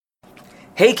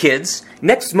Hey kids,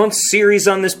 next month's series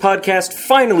on this podcast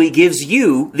finally gives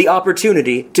you the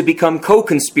opportunity to become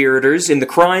co-conspirators in the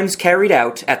crimes carried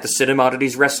out at the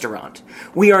Cinemodities restaurant.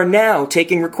 We are now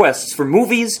taking requests for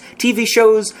movies, TV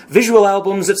shows, visual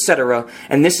albums, etc.,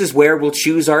 and this is where we'll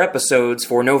choose our episodes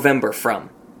for November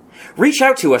from. Reach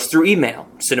out to us through email,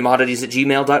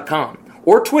 cinemodities@gmail.com,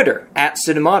 or Twitter,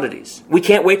 @Cinemodities. We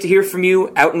can't wait to hear from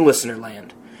you out in listener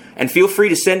land. And feel free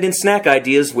to send in snack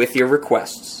ideas with your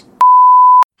requests.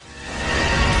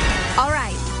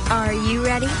 Are you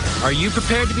ready? Are you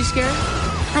prepared to be scared?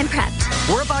 I'm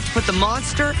prepped. We're about to put the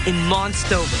monster in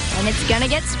Monstober. And it's gonna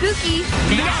get spooky.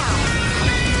 Now!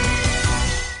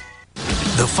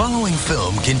 The following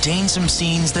film contains some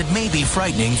scenes that may be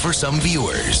frightening for some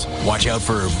viewers. Watch out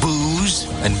for boos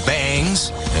and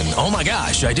bangs and oh my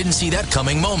gosh, I didn't see that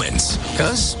coming moments.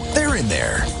 Because they're in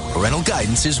there. Parental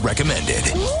guidance is recommended.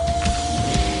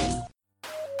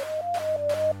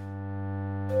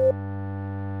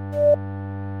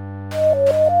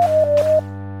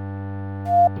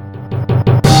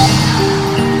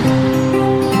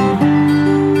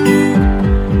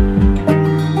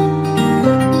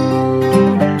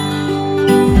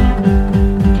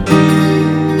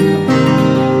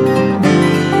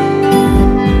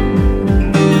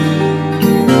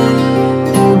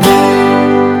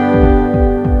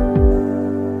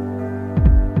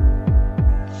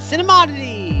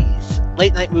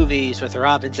 Late Night Movies with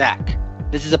Rob and Zach.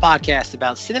 This is a podcast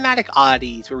about cinematic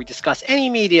oddities where we discuss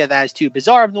any media that is too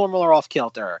bizarre, abnormal, or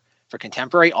off-kilter for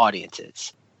contemporary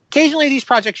audiences. Occasionally these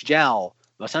projects gel,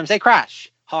 most times they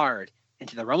crash hard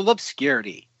into the realm of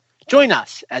obscurity. Join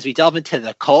us as we delve into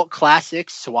the cult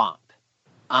classic swamp.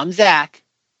 I'm Zach.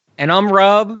 And I'm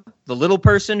Rob, the little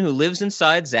person who lives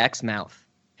inside Zach's mouth.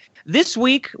 This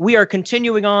week we are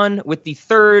continuing on with the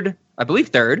third,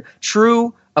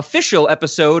 true official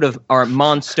episode of our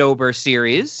Monstober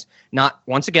series. Not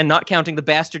counting the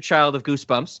bastard child of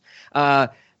Goosebumps.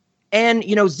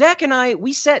 And, Zach and I,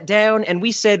 we sat down and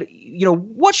we said,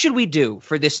 what should we do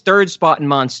for this third spot in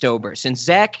Monstober? Since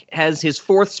Zach has his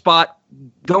fourth spot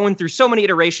going through so many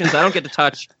iterations I don't get to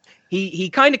touch, he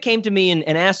kind of came to me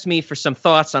and asked me for some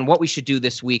thoughts on what we should do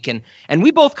this week. And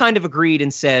we both kind of agreed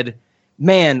and said,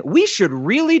 man, we should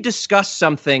really discuss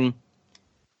something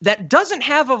that doesn't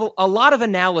have a lot of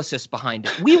analysis behind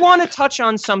it. We want to touch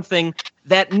on something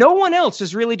that no one else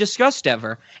has really discussed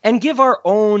ever and give our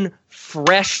own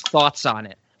fresh thoughts on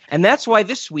it. And that's why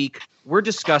this week we're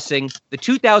discussing the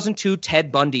 2002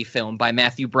 Ted Bundy film by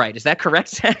Matthew Bright. Is that correct,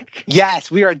 Zach?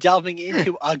 Yes, we are delving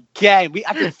into, again,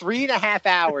 after 3.5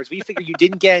 hours, we figured you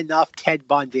didn't get enough Ted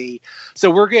Bundy.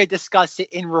 So we're going to discuss it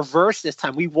in reverse this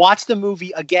time. We watched the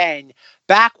movie again,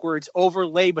 backwards,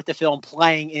 overlaid with the film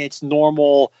playing in its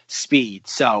normal speed.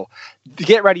 So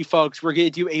get ready, folks. We're going to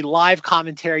do a live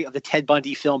commentary of the Ted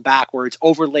Bundy film backwards,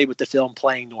 overlaid with the film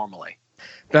playing normally.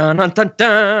 That's how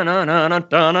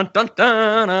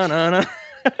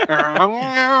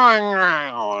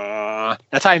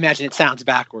I imagine it sounds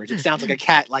backwards. It sounds like a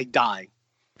cat dying.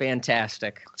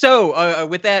 Fantastic. So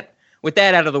with that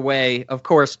out of the way, of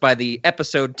course, by the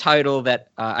episode title that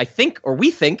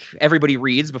we think everybody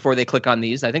reads before they click on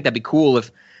these. I think that'd be cool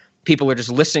if people are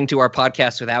just listening to our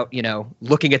podcast without,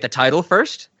 looking at the title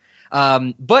first.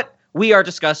 But we are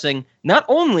discussing not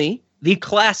only the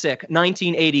classic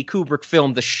 1980 Kubrick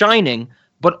film, The Shining,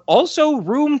 but also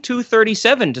Room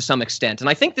 237 to some extent. And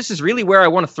I think this is really where I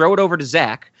want to throw it over to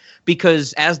Zach,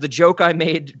 because as the joke I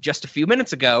made just a few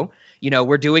minutes ago,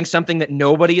 we're doing something that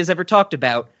nobody has ever talked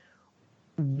about.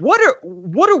 What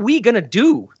are we going to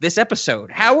do this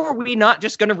episode? How are we not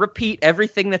just going to repeat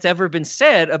everything that's ever been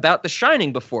said about The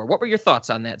Shining before? What were your thoughts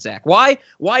on that, Zach? Why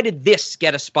did this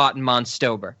get a spot in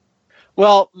Monstober?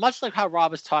 Well, much like how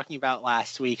Rob was talking about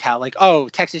last week, how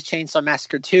Texas Chainsaw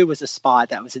Massacre 2 was a spot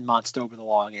that was in Monstober the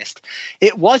longest.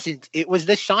 It wasn't. It was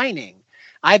The Shining.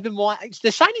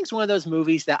 The Shining's one of those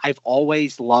movies that I've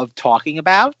always loved talking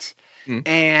about.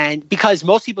 And because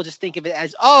most people just think of it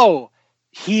as,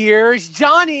 here's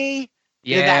Johnny.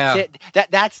 Yeah, that's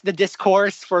it. That's the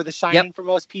discourse for The Shining for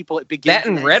most people. It begins that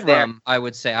and Red Rum, I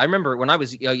would say. I remember when I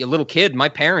was a little kid, my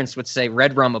parents would say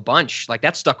Red Rum a bunch.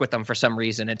 That stuck with them for some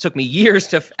reason. It took me years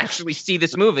to actually see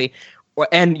this movie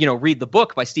and read the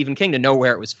book by Stephen King to know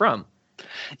where it was from.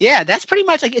 Yeah, that's pretty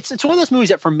much it's one of those movies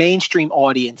that for mainstream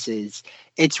audiences,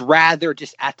 it's rather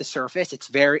just at the surface. It's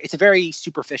a very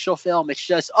superficial film. It's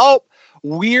just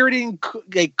weird and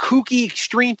kooky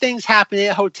extreme things happen at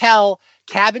a hotel.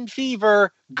 Cabin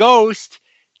fever, ghost,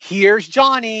 here's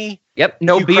Johnny. Yep,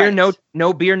 no beer, no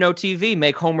TV,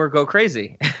 make Homer go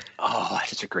crazy. Oh, that's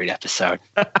such a great episode.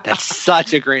 That's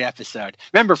such a great episode.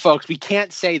 Remember, folks, we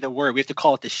can't say the word. We have to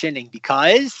call it the shinning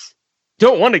because...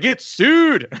 Don't want to get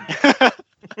sued. Hey,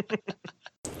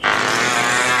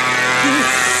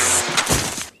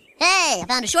 I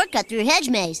found a shortcut through a hedge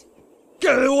maze.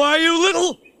 Get away, you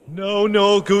little!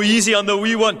 No, go easy on the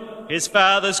wee one. His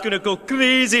father's gonna go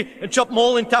crazy and chop them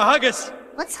all into haggis.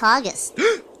 What's haggis?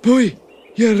 Boy,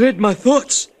 you read my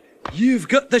thoughts. You've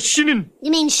got the shinning.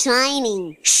 You mean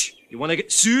shining. Shh, you wanna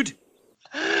get sued?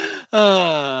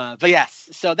 But yes,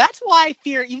 so that's why I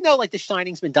fear, even though like The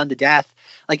Shining's been done to death,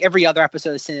 like every other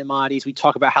episode of Cinemodities, we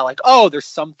talk about how like, oh, there's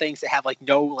some things that have like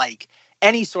no like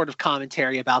any sort of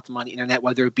commentary about them on the internet,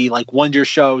 whether it be like wonder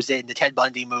shows in the Ted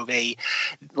Bundy movie.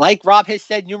 Like Rob has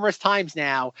said numerous times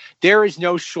now, there is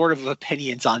no short of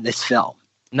opinions on this film.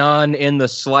 None in the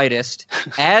slightest,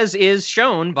 as is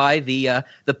shown by the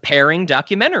pairing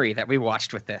documentary that we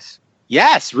watched with this.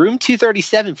 Yes, Room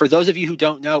 237, for those of you who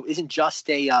don't know, isn't just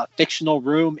a fictional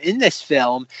room in this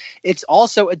film. It's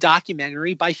also a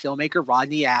documentary by filmmaker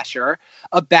Rodney Asher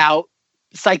about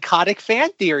psychotic fan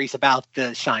theories about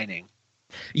The Shining.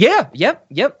 Yeah,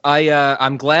 yep.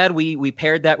 I'm glad we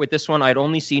paired that with this one. I'd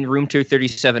only seen Room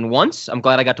 237 once. I'm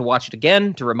glad I got to watch it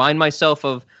again to remind myself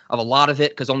of a lot of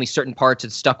it because only certain parts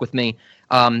had stuck with me.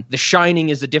 The Shining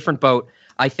is a different boat.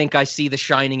 I think I see The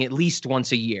Shining at least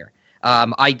once a year.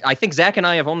 I think Zach and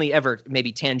I have only ever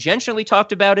maybe tangentially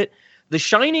talked about it. The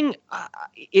Shining,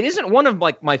 it isn't one of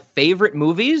like my favorite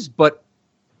movies, but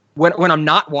when I'm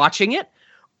not watching it,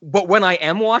 but when I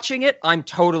am watching it, I'm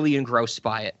totally engrossed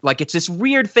by it. Like it's this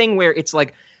weird thing where it's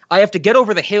like I have to get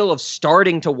over the hill of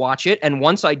starting to watch it, and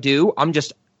once I do, I'm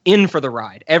just in for the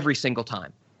ride every single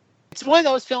time. It's one of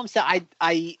those films that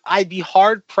I'd be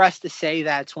hard pressed to say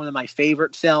that it's one of my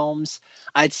favorite films.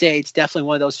 I'd say it's definitely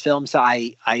one of those films that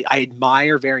I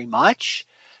admire very much.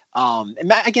 And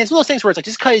again, it's one of those things where it's like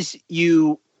just because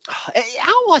I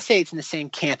don't want to say it's in the same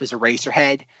camp as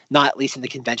Eraserhead, not at least in the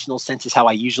conventional sense is how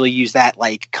I usually use that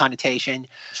like connotation.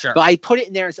 Sure. But I put it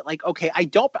in there as like, okay, I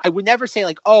would never say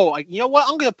like, oh, you know what?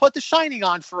 I'm going to put The Shining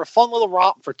on for a fun little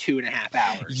romp for 2.5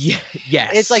 hours. Yeah.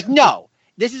 Yes. It's like, no.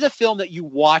 This is a film that you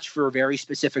watch for a very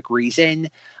specific reason.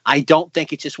 I don't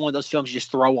think it's just one of those films you just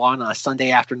throw on a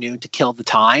Sunday afternoon to kill the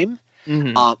time.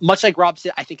 Mm-hmm. Much like Rob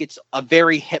said, I think it's a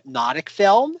very hypnotic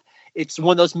film. It's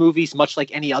one of those movies, much like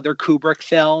any other Kubrick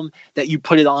film, that you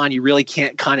put it on, you really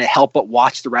can't kind of help but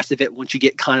watch the rest of it once you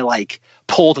get kind of like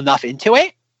pulled enough into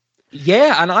it.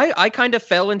 Yeah, and I kind of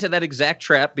fell into that exact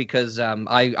trap because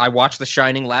I watched The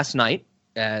Shining last night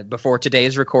before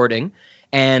today's recording.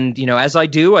 And, you know, as I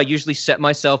do, I usually set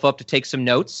myself up to take some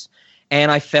notes.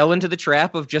 And I fell into the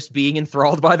trap of just being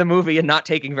enthralled by the movie and not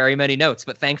taking very many notes.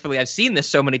 But thankfully, I've seen this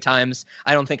so many times,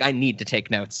 I don't think I need to take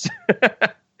notes.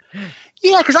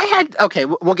 Yeah,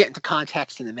 because we'll get into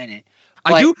context in a minute.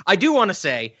 I do want to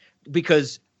say,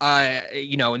 because,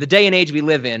 you know, in the day and age we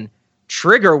live in,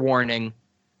 trigger warning,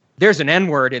 there's an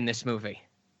N-word in this movie.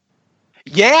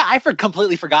 Yeah, I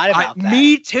completely forgot about that.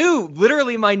 Me too.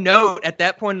 Literally, my note at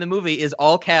that point in the movie is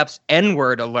all caps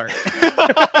N-word alert.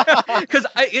 Because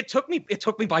it took me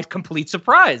by complete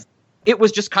surprise. It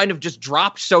was just kind of just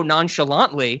dropped so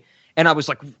nonchalantly, and I was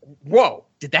like, "Whoa,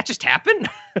 did that just happen?"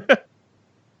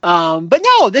 But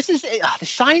no, this is The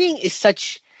Shining is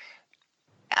such.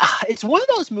 It's one of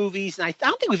those movies, and I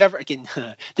don't think we've ever, again,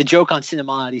 the joke on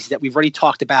Cinemodities is that we've already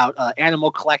talked about Animal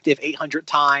Collective 800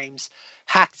 times,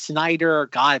 Hack Snyder.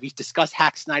 God, we've discussed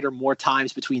Hack Snyder more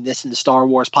times between this and the Star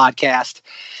Wars podcast.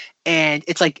 And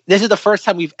it's like, this is the first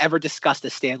time we've ever discussed a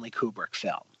Stanley Kubrick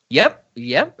film.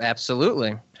 Yep,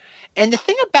 absolutely. And the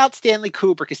thing about Stanley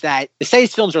Kubrick is that to say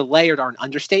his films are layered are an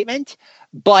understatement.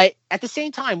 But at the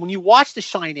same time, when you watch The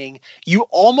Shining, you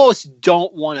almost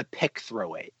don't want to pick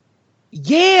through it.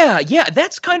 Yeah,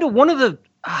 that's kind of one of the.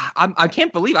 I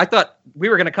can't believe I thought we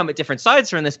were going to come at different sides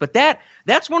from this, but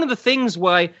that's one of the things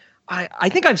why I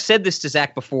think I've said this to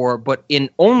Zach before, but in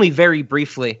only very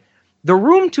briefly. The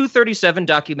Room 237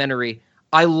 documentary,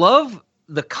 I love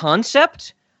the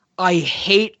concept. I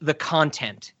hate the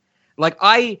content. Like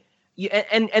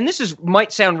and this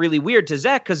might sound really weird to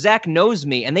Zach because Zach knows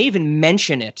me, and they even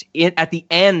mention it at the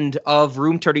end of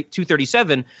Room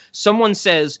 237. Someone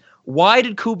says, "Why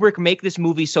did Kubrick make this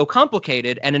movie so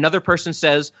complicated?" And another person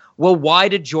says, "Well, why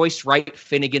did Joyce write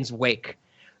Finnegan's Wake?"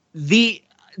 The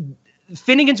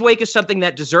Finnegan's Wake is something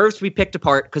that deserves to be picked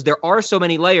apart because there are so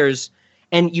many layers,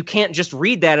 and you can't just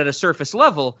read that at a surface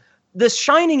level. The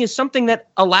Shining is something that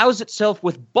allows itself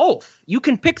with both. You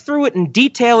can pick through it in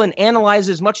detail and analyze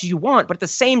as much as you want, but at the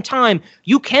same time,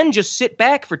 you can just sit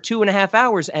back for 2.5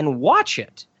 hours and watch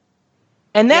it.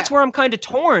 And that's where I'm kind of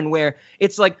torn, where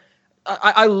it's like,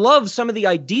 I love some of the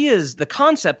ideas, the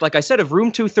concept, like I said, of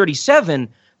Room 237,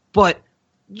 but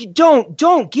you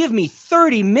don't give me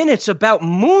 30 minutes about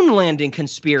moon landing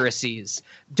conspiracies.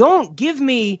 Don't give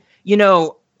me,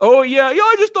 oh yeah,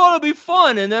 I just thought it'd be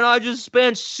fun, and then I just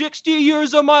spent 60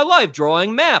 years of my life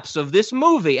drawing maps of this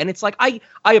movie. And it's like, I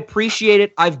appreciate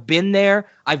it. I've been there.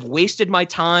 I've wasted my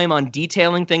time on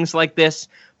detailing things like this.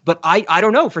 But I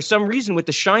don't know. For some reason, with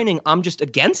The Shining, I'm just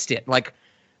against it. Like,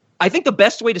 I think the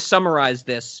best way to summarize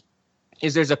this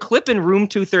is there's a clip in Room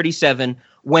 237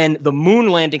 when the moon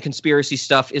landing conspiracy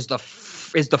stuff is the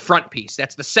front piece.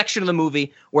 That's the section of the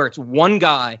movie where it's one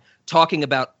guy talking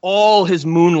about all his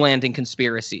moon landing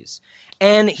conspiracies.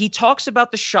 And he talks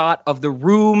about the shot of the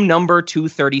room number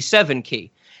 237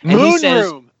 key. And Moon he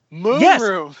says, room. Moon yes,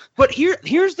 room. But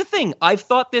here's the thing. I've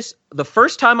thought this the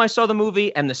first time I saw the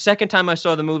movie and the second time I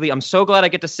saw the movie. I'm so glad I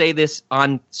get to say this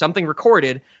on something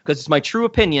recorded because it's my true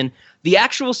opinion. The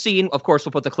actual scene, of course,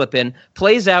 we'll put the clip in,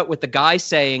 plays out with the guy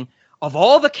saying, of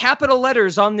all the capital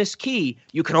letters on this key,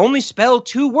 you can only spell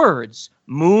 2 words,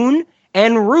 moon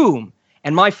and room.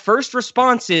 And my first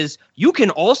response is, you can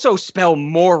also spell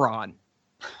moron.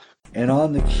 And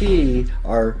on the key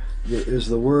is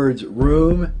the words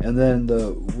room and then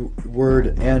the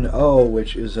word NO,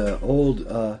 which is an old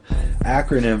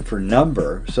acronym for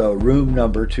number. So room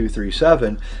number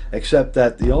 237, except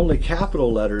that the only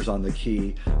capital letters on the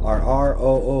key are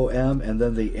ROOM and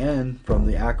then the N from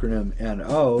the acronym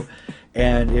NO.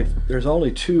 And if there's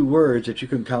only 2 words that you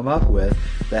can come up with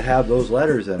that have those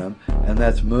letters in them, and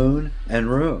that's moon and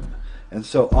room. And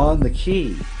so on the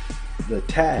key, the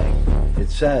tag, it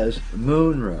says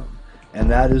moon room, and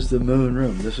that is the moon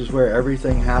room. This is where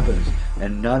everything happens,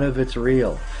 and none of it's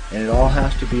real, and it all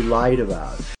has to be lied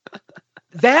about.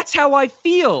 That's how I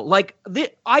feel. Like,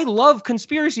 I love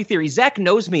conspiracy theories. Zach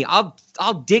knows me. I'll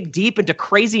dig deep into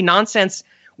crazy nonsense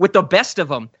with the best of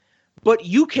them. But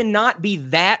you cannot be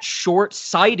that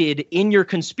short-sighted in your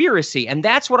conspiracy. And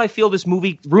that's what I feel this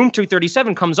movie, Room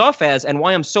 237, comes off as, and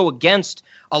why I'm so against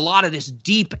a lot of this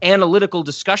deep analytical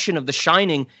discussion of The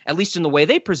Shining, at least in the way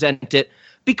they present it,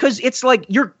 because it's like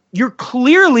you're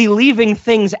clearly leaving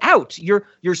things out.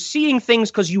 You're seeing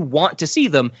things because you want to see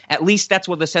them. At least that's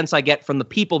what the sense I get from the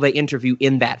people they interview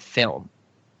in that film.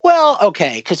 Well,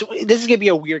 okay, because this is going to be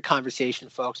a weird conversation,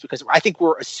 folks, because I think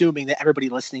we're assuming that everybody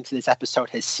listening to this episode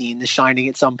has seen The Shining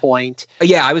at some point.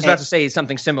 Yeah, I was about to say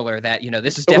something similar, that,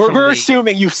 this is definitely... We're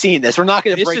assuming you've seen this. We're not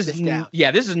going to break this down.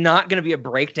 Yeah, this is not going to be a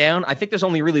breakdown. I think there's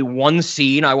only really one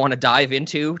scene I want to dive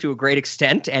into to a great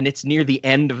extent, and it's near the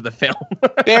end of the film.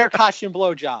 Bear costume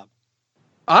blowjob.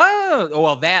 Oh,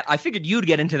 well, that, I figured you'd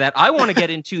get into that. I want to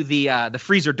get into the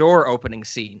freezer door opening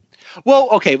scene. Well,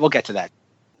 okay, we'll get to that.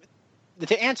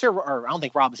 To answer, or I don't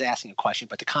think Rob was asking a question,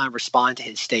 but to kind of respond to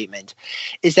his statement,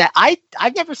 is that I've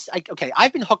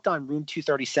been hooked on Room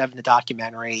 237, the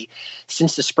documentary,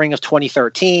 since the spring of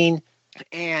 2013,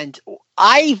 and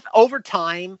over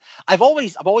time I've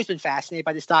always been fascinated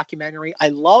by this documentary. I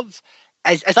love,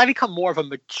 as I become more of a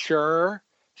mature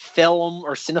film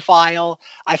or cinephile,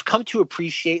 I've come to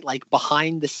appreciate like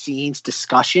behind the scenes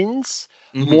discussions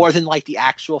more than like the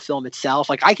actual film itself.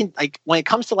 Like I can, like, when it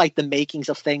comes to like the makings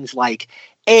of things like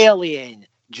Alien,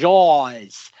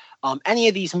 Jaws, any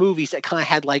of these movies that kind of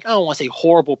had like, I don't want to say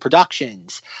horrible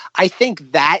productions, I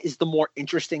think that is the more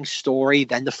interesting story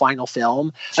than the final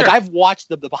film. Sure. Like I've watched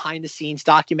the behind the scenes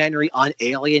documentary on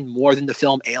Alien more than the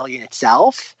film Alien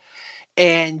itself.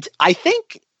 And I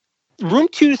think Room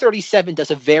 237 does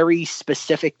a very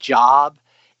specific job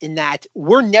in that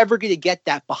we're never going to get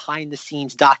that behind the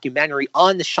scenes documentary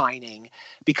on The Shining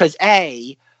because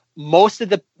most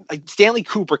of Stanley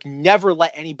Kubrick never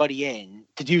let anybody in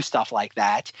to do stuff like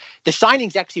that. The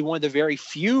Shining's actually one of the very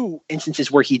few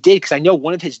instances where he did, because I know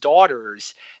one of his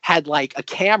daughters had like a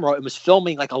camera and was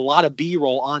filming like a lot of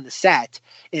B-roll on the set,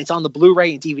 and it's on the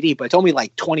Blu-ray and DVD, but it's only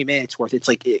like 20 minutes worth. It's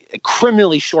like a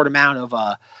criminally short amount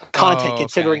of content,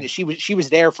 considering that she was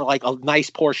there for like a nice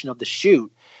portion of the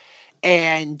shoot.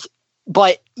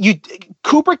 But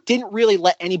Kubrick didn't really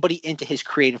let anybody into his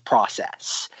creative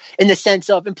process in the sense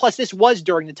of, and plus this was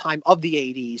during the time of the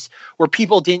 80s where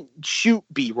people didn't shoot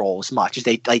B-roll as much as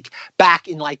they like back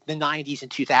in like the 90s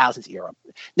and 2000s era.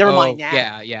 Never mind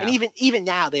now. Yeah. And even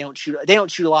now they don't shoot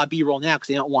a lot of B-roll now because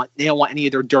they don't want any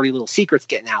of their dirty little secrets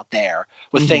getting out there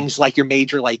with things like your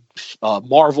major like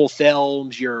Marvel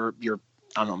films, your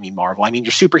I don't mean Marvel, I mean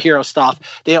your superhero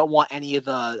stuff. They don't want any of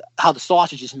how the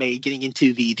sausage is made getting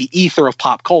into the ether of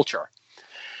pop culture.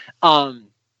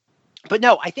 But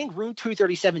no, I think Room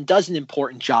 237 does an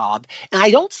important job, and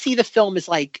I don't see the film as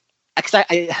like 'cause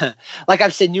I like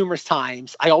I've said numerous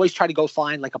times, I always try to go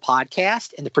find like a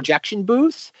podcast in the projection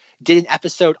booth. Did an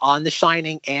episode on The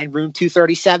Shining and Room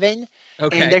 237.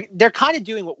 Okay. And they're kind of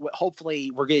doing what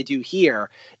hopefully we're going to do here.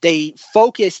 They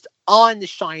focused on The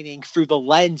Shining through the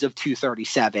lens of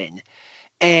 237.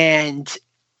 And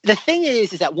the thing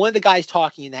is that one of the guys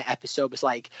talking in that episode was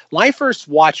like, when I first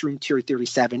watched Room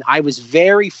 237, I was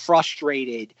very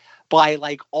frustrated by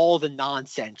like all the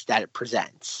nonsense that it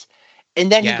presents. And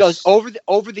then he goes,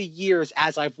 over the years,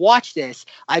 as I've watched this,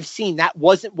 I've seen that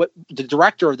wasn't what the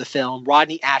director of the film,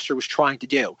 Rodney Asher, was trying to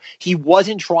do. He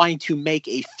wasn't trying to make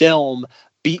a film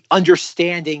be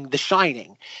understanding The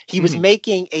Shining. He was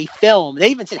making a film. They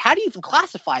even said, how do you even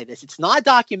classify this? It's not a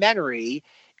documentary.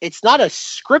 It's not a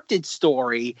scripted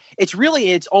story. It's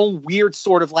really its own weird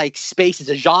sort of like space as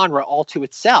a genre all to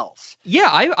itself. Yeah,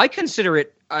 I consider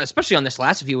it, especially on this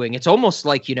last viewing, it's almost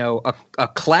like, you know, a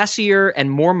classier and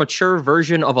more mature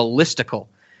version of a listicle.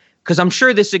 Because I'm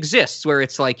sure this exists where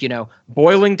it's like, you know,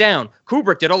 boiling down.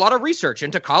 Kubrick did a lot of research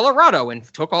into Colorado and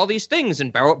took all these things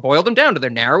and boiled them down to their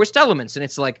narrowest elements. And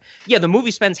it's like, yeah, the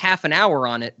movie spends half an hour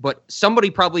on it, but somebody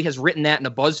probably has written that in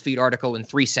a BuzzFeed article in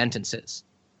 3 sentences.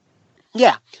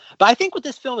 Yeah, but I think what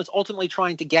this film is ultimately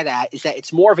trying to get at is that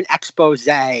it's more of an expose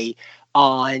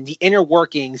on the inner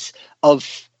workings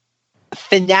of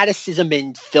fanaticism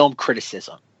in film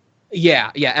criticism.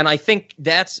 Yeah, and I think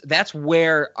that's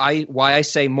where why I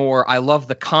say more. I love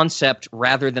the concept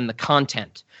rather than the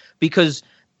content, because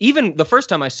even the first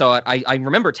time I saw it, I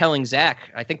remember telling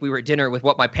Zach, I think we were at dinner with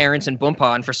my parents and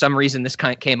Boompa, and for some reason this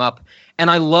kind of came up,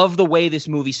 and I love the way this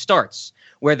movie starts,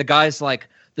 where the guy's like,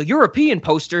 the European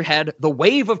poster had the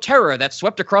wave of terror that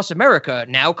swept across America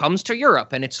now comes to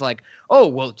Europe. And it's like, oh,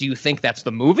 well, do you think that's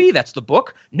the movie? That's the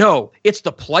book? No, it's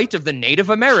the plight of the Native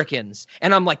Americans.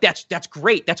 And I'm like, that's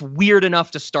great. That's weird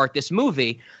enough to start this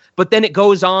movie. But then it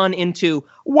goes on into,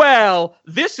 well,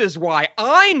 this is why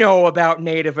I know about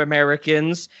Native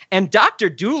Americans. And Dr.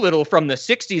 Dolittle from the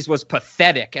 60s was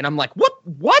pathetic. And I'm like,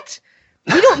 what?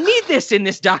 We don't need this in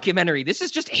this documentary. This is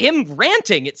just him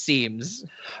ranting, it seems.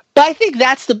 But I think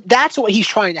that's what he's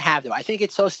trying to have, though. I think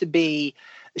it's supposed to be,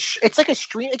 it's like a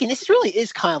stream. Again, this really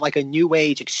is kind of like a new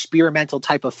age experimental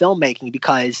type of filmmaking,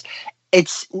 because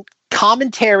it's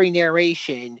commentary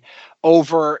narration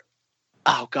over,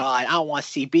 oh God, I don't want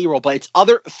to see B-roll, but it's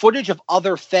other footage of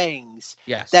other things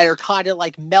that are kind of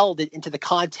like melded into the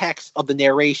context of the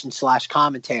narration /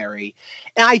 commentary.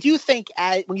 And I do think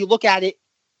when you look at it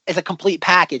as a complete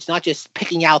package, not just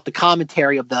picking out the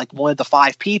commentary of one of the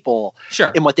 5 people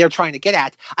and what they're trying to get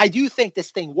at, I do think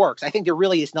this thing works. I think there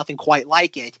really is nothing quite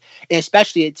like it, and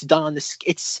especially it's done on this.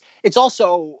 It's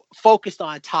also focused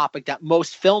on a topic that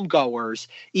most film goers,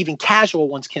 even casual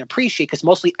ones, can appreciate, because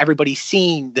mostly everybody's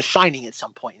seen The Shining at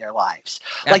some point in their lives.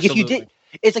 Absolutely. Like if you did.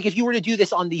 It's like if you were to do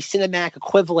this on the cinematic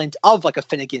equivalent of like a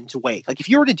Finnegan's Wake. Like if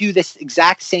you were to do this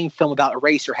exact same film about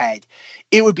Eraserhead,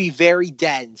 it would be very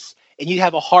dense, and you'd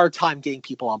have a hard time getting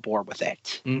people on board with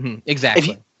it. Mm-hmm.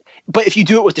 Exactly. But if you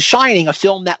do it with The Shining, a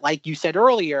film that, like you said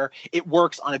earlier, it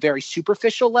works on a very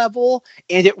superficial level,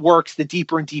 and it works the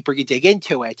deeper and deeper you dig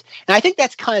into it. And I think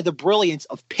that's kind of the brilliance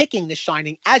of picking The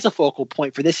Shining as a focal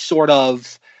point for this sort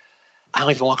of, I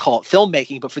don't even want to call it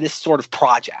filmmaking, but for this sort of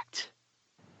project.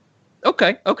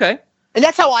 Okay. And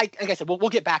that's how like I said, we'll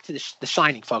get back to The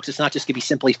Shining, folks. It's not just going to be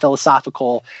simply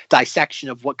philosophical dissection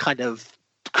of what kind of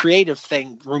creative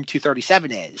thing Room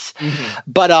 237 is. Mm-hmm.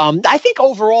 But I think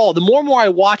overall, the more and more I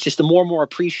watch this, the more and more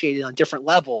appreciate it on different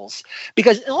levels.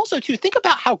 Because, and also too, think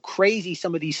about how crazy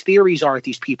some of these theories are that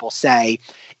these people say.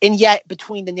 And yet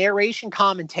between the narration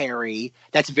commentary,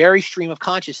 that's very stream of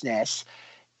consciousness,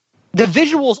 the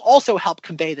visuals also help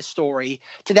convey the story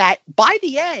to that by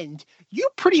the end, you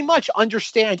pretty much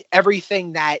understand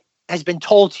everything that has been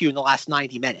told to you in the last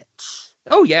 90 minutes.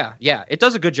 Oh, yeah. It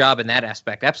does a good job in that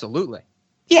aspect. Absolutely.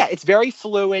 Yeah, it's very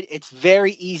fluid. It's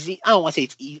very easy. I don't want to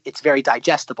say it's very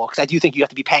digestible, because I do think you have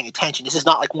to be paying attention. This is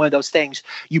not like one of those things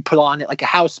you put on at like a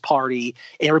house party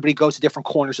and everybody goes to different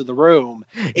corners of the room.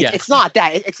 It's not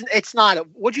that. It's not.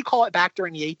 What'd you call it back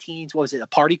during the 18s? What was it? A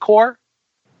party core?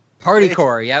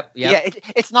 Partycore, yep. Yeah,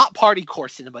 it's not partycore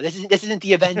cinema. This isn't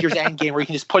the Avengers Endgame where you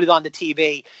can just put it on the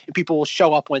TV and people will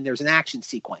show up when there's an action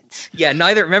sequence. Yeah,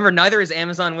 neither is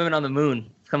Amazon Women on the Moon.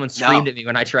 Someone screamed at me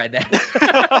when I tried that.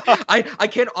 I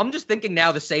can't. I'm just thinking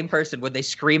now, the same person, would they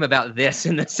scream about this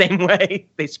in the same way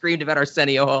they screamed about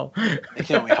Arsenio Hall? I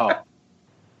can only hope.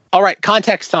 All right,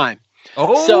 context time.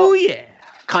 Oh, yeah.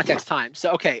 context time.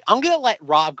 So, okay, I'm going to let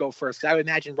Rob go first because I would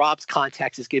imagine Rob's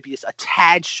context is going to be just a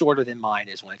tad shorter than mine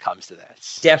is when it comes to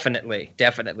this. Definitely.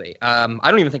 I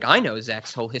don't even think I know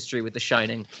Zach's whole history with The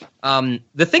Shining.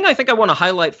 The thing I think I want to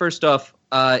highlight first off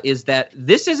is that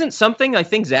this isn't something I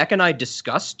think Zach and I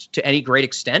discussed to any great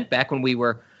extent back when we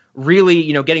were really,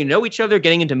 getting to know each other,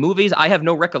 getting into movies. I have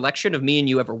no recollection of me and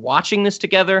you ever watching this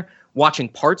together, watching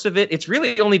parts of it. It's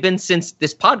really only been since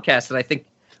this podcast that I think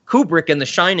Kubrick and The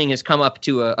Shining has come up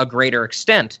to a greater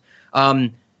extent. I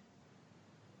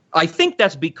think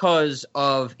that's because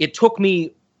of it took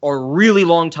me a really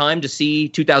long time to see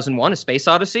 2001: A Space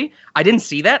Odyssey. I didn't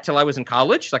see that till I was in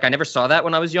college. Like, I never saw that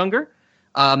when I was younger.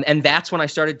 And that's when I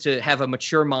started to have a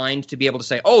mature mind to be able to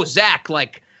say, oh, Zach,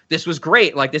 like, this was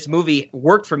great. Like, this movie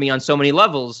worked for me on so many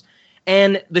levels.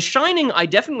 And The Shining, I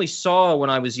definitely saw when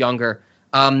I was younger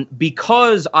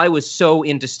because I was so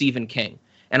into Stephen King.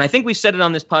 And I think we've said it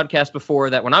on this podcast before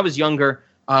that when I was younger,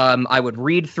 I would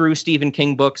read through Stephen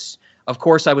King books. Of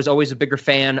course, I was always a bigger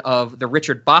fan of the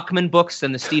Richard Bachman books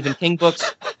than the Stephen King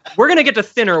books. We're going to get to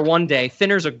Thinner one day.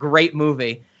 Thinner's a great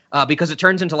movie because it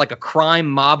turns into like a crime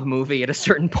mob movie at a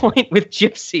certain point with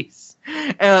gypsies.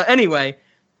 Anyway,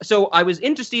 so I was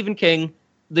into Stephen King.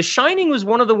 The Shining was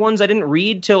one of the ones I didn't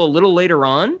read till a little later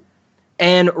on.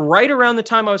 And right around the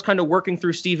time I was kind of working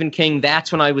through Stephen King,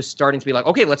 that's when I was starting to be like,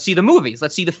 okay, let's see the movies.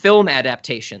 Let's see the film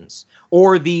adaptations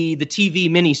or the TV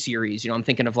miniseries. I'm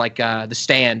thinking of like The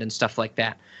Stand and stuff like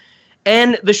that.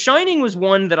 And The Shining was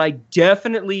one that I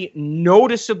definitely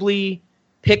noticeably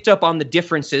picked up on the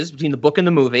differences between the book and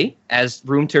the movie, as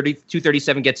Room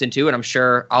 237 gets into, and I'm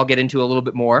sure I'll get into a little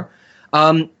bit more.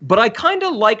 But I kind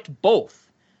of liked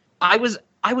both. I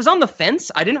was on the fence.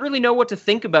 I didn't really know what to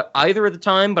think about either at the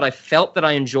time, but I felt that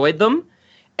I enjoyed them.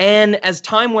 And as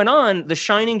time went on, The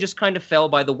Shining just kind of fell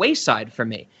by the wayside for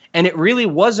me. And it really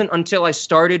wasn't until I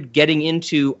started getting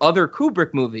into other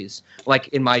Kubrick movies. Like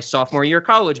in my sophomore year of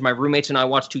college, my roommates and I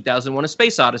watched 2001: A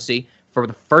Space Odyssey. For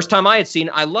the first time I had seen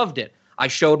it, I loved it. I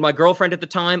showed my girlfriend at the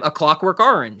time A Clockwork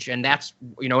Orange, and that's,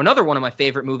 another one of my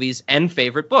favorite movies and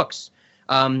favorite books.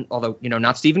 Although,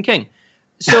 not Stephen King.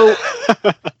 So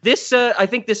this, I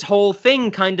think this whole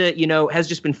thing kind of, has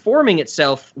just been forming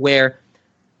itself where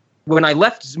when I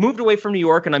moved away from New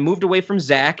York and I moved away from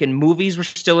Zach and movies were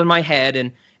still in my head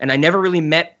and I never really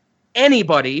met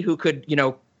anybody who could,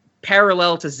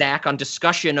 parallel to Zach on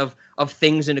discussion of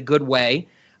things in a good way.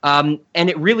 And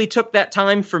it really took that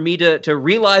time for me to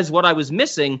realize what I was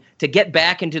missing to get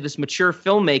back into this mature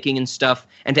filmmaking and stuff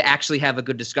and to actually have a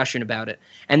good discussion about it.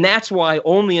 And that's why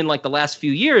only in like the last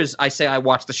few years I say I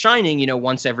watch The Shining,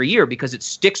 once every year because it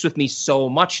sticks with me so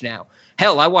much now.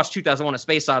 Hell, I watch 2001: A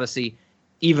Space Odyssey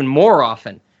even more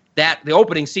often. The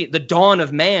opening scene, the dawn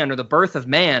of man or the birth of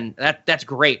man, that's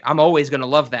great. I'm always going to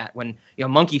love that when a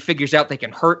monkey figures out they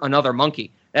can hurt another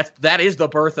monkey. That is the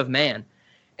birth of man.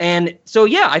 And so,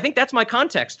 yeah, I think that's my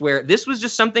context where this was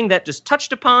just something that just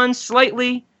touched upon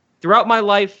slightly throughout my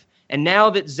life. And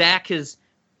now that Zach is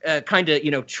kind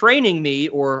of, training me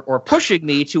or pushing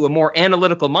me to a more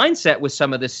analytical mindset with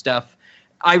some of this stuff,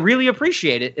 I really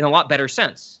appreciate it in a lot better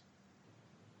sense.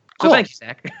 So cool. Thank you,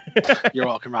 Zach. You're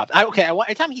welcome, Rob.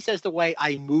 Anytime he says the way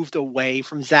I moved away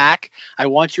from Zach, I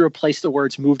want you to replace the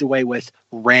words moved away with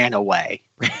ran away.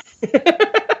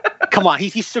 Come on,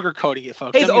 he's sugarcoating it,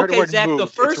 folks. Hey, okay, Zach, the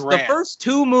first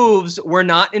two moves were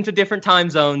not into different time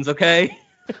zones, okay?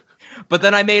 But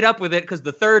then I made up with it because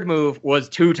the third move was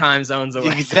 2 time zones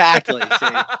away. Exactly.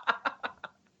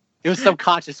 It was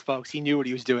subconscious, folks. He knew what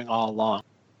he was doing all along.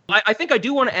 I think I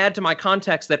do want to add to my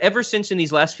context that ever since in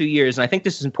these last few years, and I think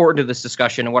this is important to this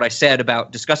discussion and what I said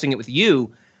about discussing it with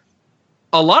you,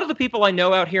 a lot of the people I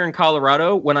know out here in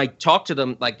Colorado, when I talk to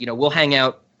them, like, we'll hang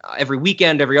out every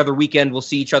weekend, every other weekend, we'll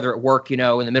see each other at work, in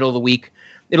the middle of the week.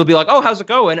 It'll be like, oh, how's it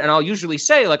going? And I'll usually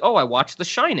say like, oh, I watched The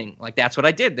Shining. Like, that's what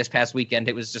I did this past weekend.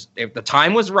 It was just, the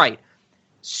time was right.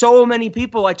 So many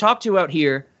people I talk to out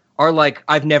here are like,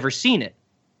 I've never seen it.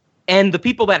 And the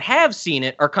people that have seen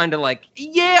it are kind of like,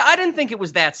 yeah, I didn't think it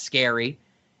was that scary.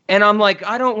 And I'm like,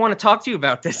 I don't want to talk to you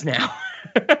about this now.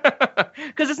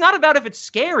 Because it's not about if it's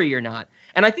scary or not.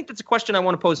 And I think that's a question I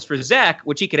want to pose for Zach,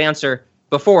 which he could answer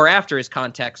before or after his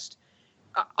context.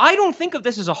 I don't think of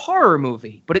this as a horror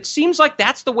movie, but it seems like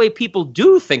that's the way people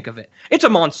do think of it. It's a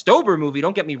Monstober movie,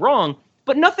 don't get me wrong,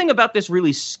 but nothing about this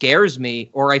really scares me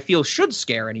or I feel should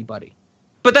scare anybody.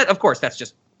 But that, of course, that's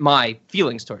just my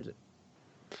feelings towards it.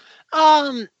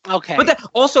 Okay. But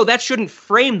that shouldn't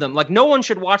frame them. Like, no one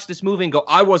should watch this movie and go,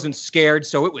 I wasn't scared,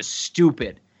 so it was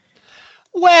stupid.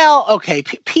 Well, okay,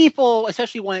 people,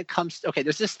 especially when it comes to, okay,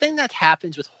 there's this thing that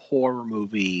happens with horror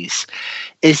movies,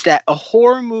 is that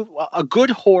a good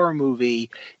horror movie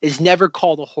is never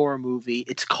called a horror movie.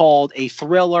 It's called a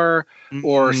thriller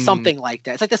or something like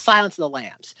that. It's like the Silence of the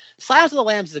Lambs. Silence of the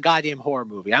Lambs is a goddamn horror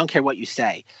movie. I don't care what you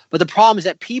say. But the problem is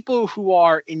that people who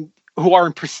are in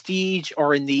prestige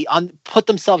or put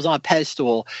themselves on a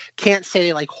pedestal can't say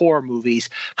they like horror movies,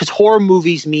 because horror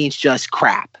movies means just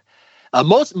crap.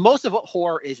 Most of what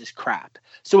horror is crap.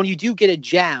 So when you do get a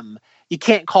gem, you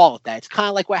can't call it that. It's kind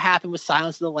of like what happened with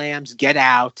Silence of the Lambs, Get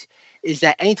Out, is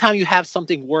that anytime you have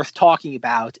something worth talking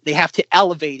about, they have to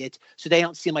elevate it so they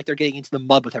don't seem like they're getting into the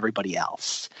mud with everybody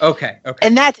else. Okay.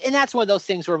 And that's one of those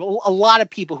things where a lot of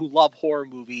people who love horror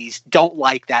movies don't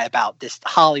like that about this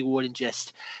Hollywood and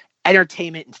just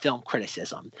entertainment and film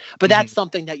criticism. But that's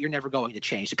something that you're never going to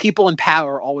change. The people in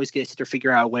power always get to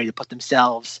figure out a way to put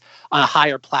themselves on a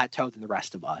higher plateau than the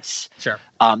rest of us. Sure.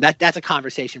 That's a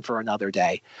conversation for another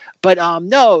day. But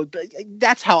no,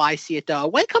 that's how I see it though.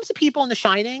 When it comes to people in The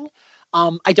Shining,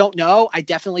 I don't know. I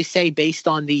definitely say based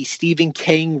on the Stephen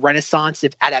King renaissance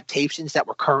of adaptations that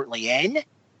we're currently in,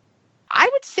 I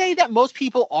would say that most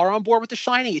people are on board with The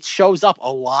Shining. It shows up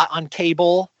a lot on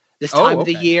cable this time of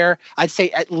the year. I'd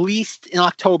say at least in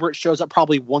October, it shows up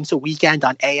probably once a weekend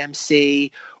on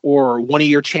AMC or one of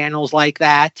your channels like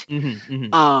that.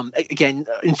 Again,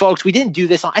 and folks, we didn't do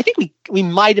this on, I think we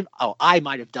might have, I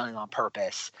might have done it on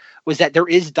purpose, was that there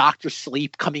is Dr.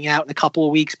 Sleep coming out in a couple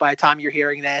of weeks by the time you're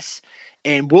hearing this.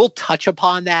 And we'll touch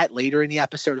upon that later in the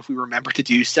episode if we remember to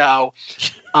do so.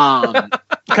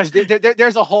 Because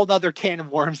there's a whole other can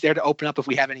of worms there to open up if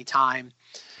we have any time.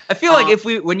 I feel like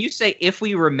when you say if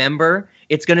we remember,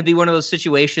 it's going to be one of those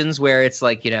situations where it's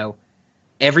like,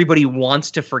 everybody wants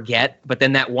to forget, but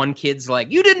then that one kid's like,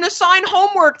 you didn't assign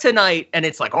homework tonight. And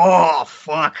it's like, oh,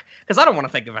 fuck. Because I don't want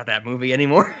to think about that movie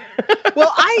anymore.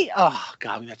 Well, oh,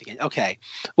 God, we have to get, okay.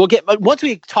 Once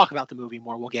we talk about the movie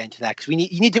more, we'll get into that.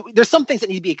 Because there's some things that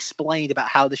need to be explained about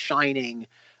how The Shining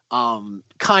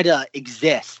kind of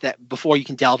exists that before you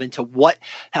can delve into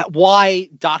why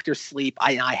Dr. Sleep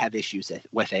I have issues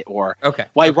with it, or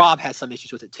why Rob has some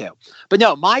issues with it too. But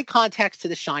no, my context to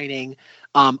The Shining,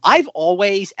 I've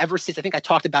always, ever since, I think I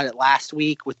talked about it last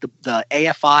week with the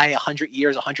AFI 100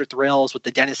 Years, 100 Thrills with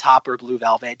the Dennis Hopper Blue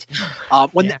Velvet.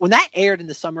 When that aired in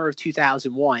the summer of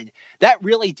 2001, that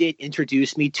really did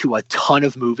introduce me to a ton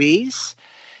of movies.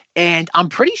 And I'm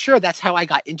pretty sure that's how I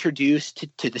got introduced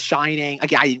to The Shining.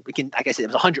 Again, like I said, it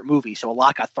was 100 movies, so a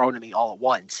lot got thrown at me all at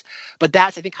once. But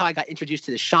that's, I think, how I got introduced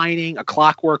to The Shining, A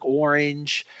Clockwork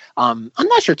Orange. I'm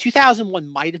not sure. 2001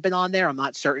 might have been on there. I'm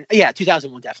not certain. Yeah,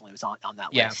 2001 definitely was on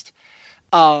that list.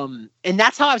 And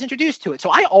that's how I was introduced to it. So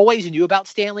I always knew about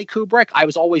Stanley Kubrick. I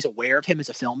was always aware of him as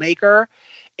a filmmaker.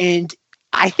 And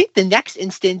I think the next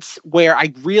instance where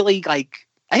I really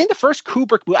I think the first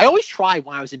Kubrick movie, I always tried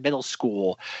when I was in middle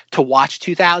school to watch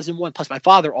 2001. Plus, my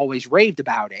father always raved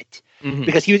about it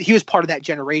because he was part of that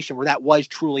generation where that was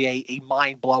truly a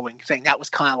mind-blowing thing. That was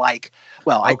kind of like,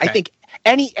 I think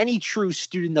any true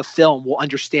student of film will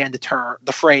understand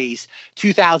the phrase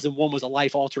 2001 was a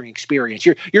life-altering experience.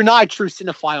 You're not a true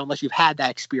cinephile unless you've had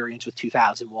that experience with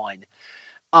 2001.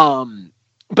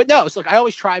 But no, it's like I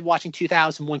always tried watching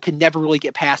 2001, could never really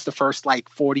get past the first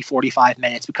 40, 45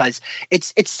 minutes because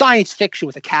it's science fiction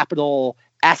with a capital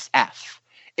SF.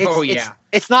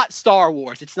 It's not Star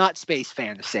Wars. It's not space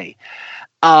fantasy.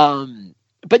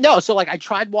 But no, so I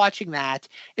tried watching that.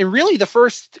 And really the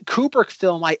first Kubrick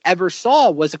film I ever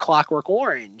saw was A Clockwork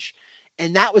Orange.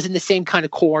 And that was in the same kind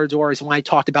of corridor as when I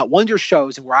talked about Wonder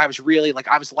Shows and where I was really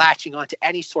I was latching onto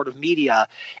any sort of media.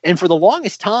 And for the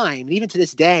longest time, and even to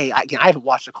this day, I haven't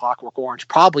watched A Clockwork Orange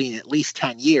probably in at least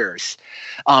 10 years.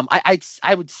 I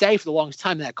would say for the longest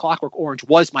time that Clockwork Orange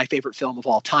was my favorite film of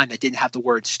all time that didn't have the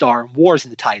word Star Wars in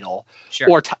the title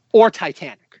or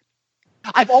Titanic.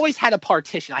 I've always had a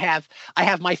partition. I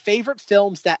have my favorite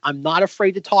films that I'm not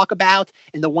afraid to talk about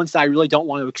and the ones that I really don't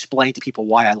want to explain to people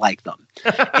why I like them.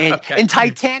 And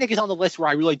Titanic is on the list where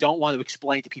I really don't want to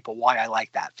explain to people why I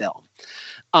like that film.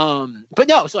 But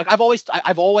no, so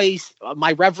I've always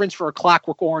my reverence for A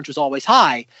Clockwork Orange was always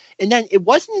high. And then it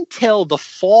wasn't until the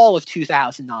fall of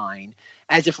 2009,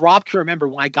 as if Rob can remember,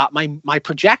 when I got my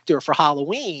projector for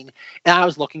Halloween and I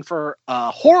was looking for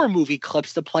horror movie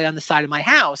clips to play on the side of my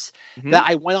house, that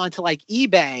I went on to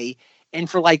eBay, and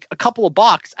for a couple of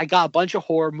bucks, I got a bunch of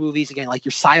horror movies, again, like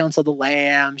your Silence of the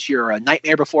Lambs, your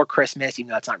Nightmare Before Christmas, even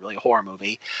though that's not really a horror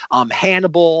movie,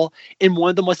 Hannibal, and one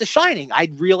of them was The Shining.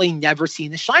 I'd really never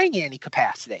seen The Shining in any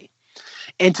capacity.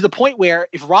 And to the point where,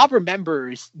 if Rob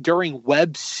remembers, during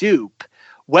Web Soup,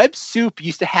 Web Soup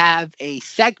used to have a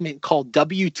segment called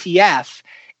WTF,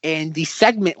 and the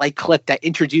segment like clip that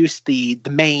introduced the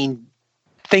main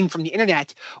thing from the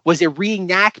internet was a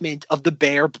reenactment of the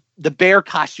bear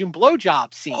costume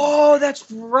blowjob scene. Oh, that's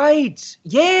right.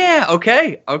 Yeah.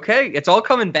 Okay. It's all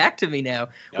coming back to me now.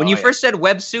 When you first said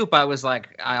Web Soup, I was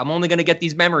like, I'm only going to get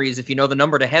these memories if you know the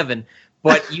number to heaven.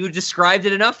 But you described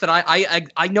it enough that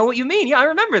I know what you mean. Yeah, I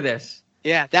remember this.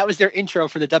 Yeah, that was their intro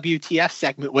for the WTF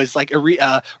segment, was like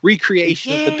a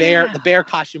recreation of the bear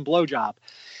costume blowjob.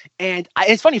 And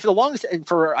it's funny, for the longest,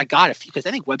 I got a few, because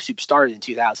I think Web Soup started in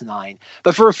 2009,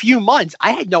 but for a few months,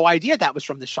 I had no idea that was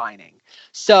from The Shining.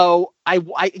 So I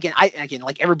again,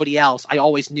 like everybody else, I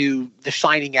always knew The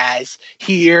Shining as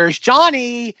 "Here's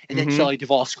Johnny," and then Shelley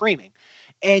Duvall screaming.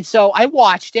 And so I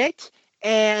watched it,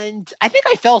 and I think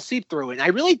I fell asleep through it. And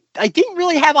I didn't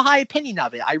really have a high opinion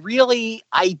of it.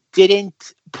 I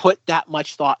didn't put that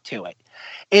much thought to it.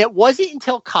 And it wasn't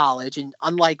until college, and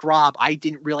unlike Rob, I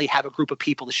didn't really have a group of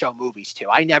people to show movies to.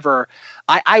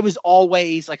 I was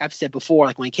always, like I've said before,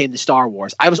 like when it came to Star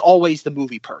Wars, I was always the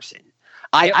movie person.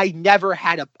 I never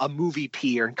had a movie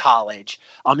peer in college.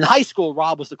 In high school,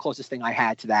 Rob was the closest thing I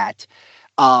had to that.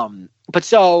 But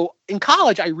so in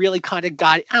college, I really kind of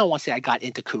I don't want to say I got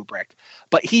into Kubrick,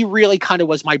 but he really kind of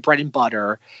was my bread and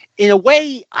butter. In a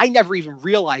way, I never even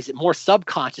realized it, more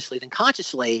subconsciously than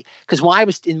consciously, because when I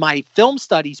was in my film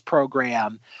studies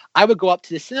program, I would go up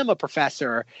to the cinema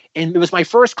professor, and it was my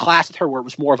first class with her where it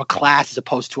was more of a class as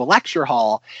opposed to a lecture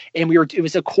hall. And it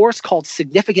was a course called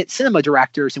Significant Cinema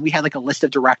Directors, and we had like a list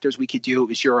of directors we could do. It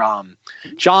was your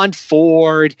John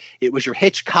Ford, it was your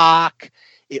Hitchcock.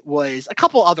 It was a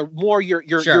couple other more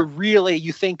you're really,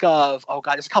 you think of, oh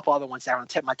God, there's a couple other ones that are on the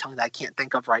tip of my tongue that I can't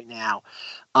think of right now.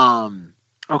 Oh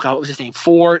God, what was his name?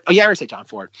 Ford. Oh yeah, I already said John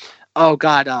Ford. Oh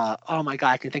God, oh my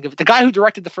God, I can think of it. The guy who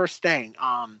directed The First Thing.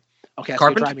 Okay,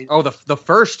 Carpenter. Oh, the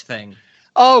First Thing.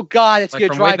 Oh God, it's like gonna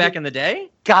from drive way back in the day.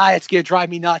 God, it's gonna drive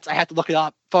me nuts. I have to look it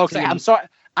up, folks. I'm sorry.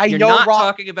 You're not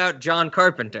talking about John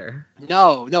Carpenter.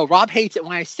 No. Rob hates it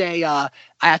when I say I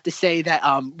have to say that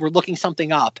we're looking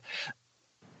something up.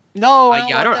 No,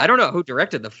 I don't know who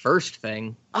directed The First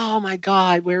Thing. Oh my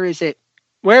God, where is it?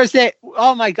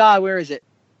 Oh my God, where is it?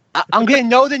 I'm gonna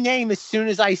know the name as soon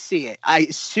as I see it.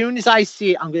 As soon as I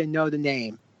see it, I'm gonna know the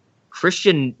name.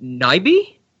 Christian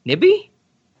Nibby?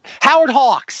 Howard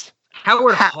Hawks.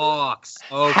 Hawks.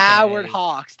 Okay. Howard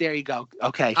Hawks. There you go.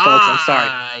 Okay, folks, I'm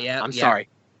sorry. I'm sorry.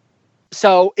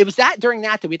 So it was during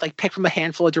that we'd like pick from a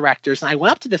handful of directors, and I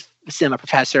went up to the cinema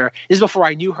professor. This is before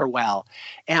I knew her well,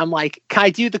 and I'm like, "Can I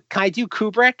do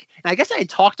Kubrick?" And I guess I had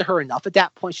talked to her enough at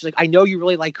that point. She's like, "I know you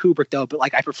really like Kubrick though, but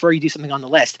like I prefer you do something on the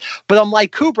list." But I'm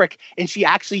like, "Kubrick," and she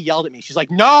actually yelled at me. She's like,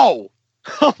 "No."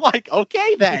 I'm like,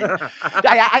 "Okay then."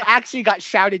 I actually got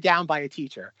shouted down by a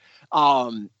teacher.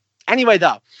 Anyway,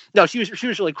 though, no, she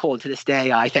was really cool. And to this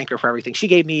day, I thank her for everything. She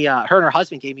gave me, her and her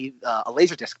husband gave me a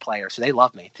Laserdisc player, so they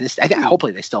love me. To this,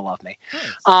 hopefully, they still love me.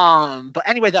 Nice. But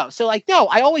anyway, though, so like, no,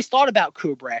 I always thought about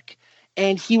Kubrick,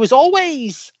 and he was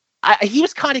always, he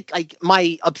was kind of like,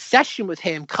 my obsession with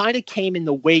him kind of came in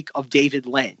the wake of David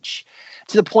Lynch,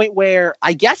 to the point where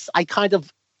I guess I kind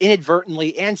of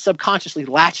inadvertently and subconsciously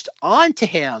latched onto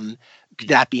him.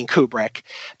 That being Kubrick,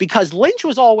 because Lynch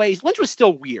was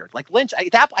still weird. Like Lynch,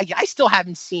 I still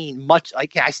haven't seen much.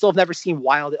 Like I still have never seen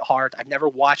Wild at Heart. I've never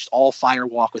watched All Fire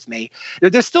Walk with Me.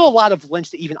 There's still a lot of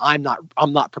Lynch that even I'm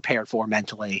not prepared for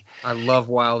mentally. I love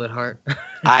Wild at Heart.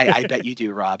 I bet you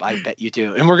do, Rob. I bet you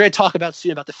do. And we're going to talk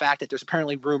soon about the fact that there's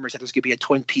apparently rumors that there's going to be a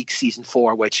Twin Peaks season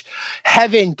 4. Which,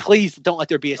 heaven, please don't let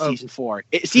there be a season 4.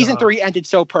 Season 3 ended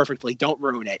so perfectly. Don't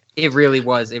ruin it. It really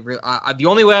was. The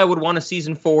only way I would want a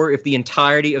season 4 if the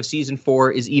entirety of season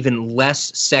 4 is even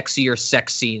less sexier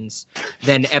sex scenes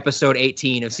than episode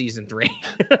 18 of season 3.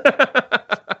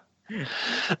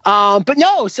 But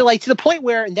no, so like to the point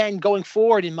where, and then going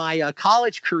forward in my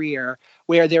college career,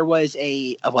 where there was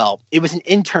it was an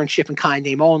internship in kind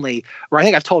name only, where I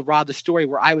think I've told Rob the story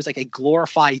where I was like a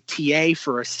glorified TA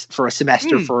for a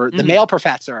semester for the male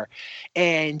professor,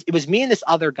 and it was me and this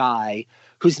other guy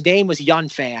whose name was Yun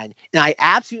Fan, and I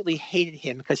absolutely hated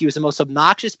him because he was the most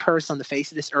obnoxious person on the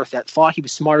face of this earth that thought he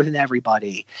was smarter than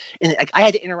everybody. And I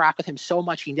had to interact with him so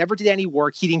much. He never did any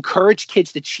work. He'd encourage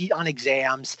kids to cheat on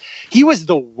exams. He was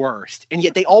the worst. And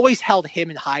yet they always held him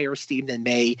in higher esteem than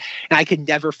me, and I could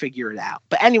never figure it out.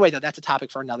 But anyway, though, that's a topic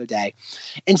for another day.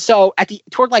 And so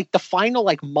toward like the final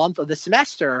like month of the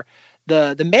semester,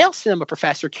 the male cinema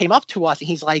professor came up to us and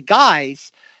he's like,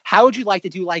 guys, how would you like to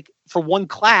do, like, for one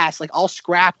class, like, I'll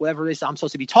scrap whatever it is I'm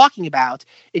supposed to be talking about,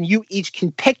 and you each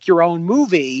can pick your own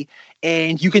movie,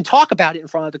 and you can talk about it in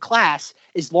front of the class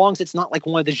as long as it's not like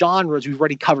one of the genres we've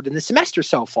already covered in the semester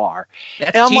so far.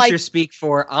 That's teacher speak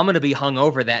for, I'm going to be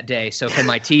hungover that day, so can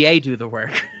my TA do the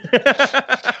work?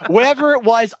 Whatever it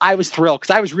was, I was thrilled,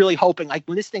 because I was really hoping, like,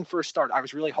 when this thing first started, I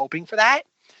was really hoping for that.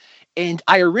 And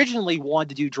I originally wanted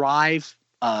to do Drive,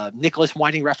 Nicholas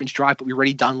Winding Refn's Drive, but we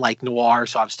already done like Noir,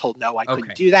 so I was told no, I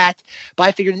couldn't do that. But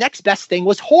I figured the next best thing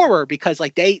was horror, because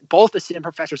like both the cinema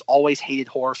professors always hated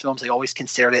horror films. They always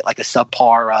considered it like a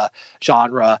subpar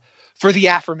genre for the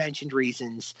aforementioned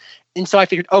reasons. And so I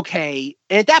figured, okay,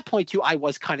 and at that point too, I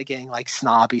was kind of getting like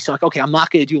snobby. So like, okay, I'm not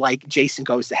going to do like Jason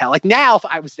Goes to Hell. Like now, if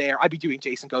I was there, I'd be doing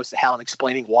Jason Goes to Hell and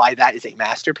explaining why that is a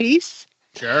masterpiece.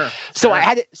 Sure. So I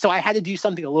had to do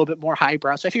something a little bit more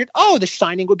highbrow. So I figured, oh, The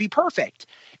Shining would be perfect.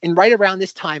 And right around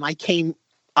this time,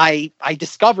 I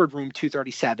discovered Room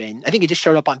 237. I think it just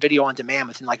showed up on video on demand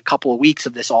within like a couple of weeks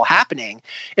of this all happening.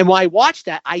 And when I watched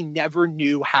that, I never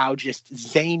knew how just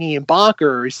zany and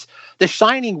bonkers The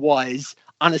Shining was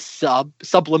on a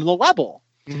subliminal level.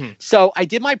 Mm-hmm. So I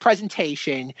did my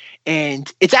presentation,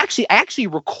 and I actually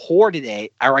recorded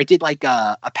it, or I did like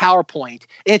a PowerPoint,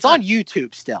 and it's on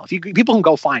YouTube still. People can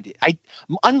go find it.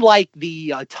 Unlike the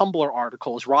Tumblr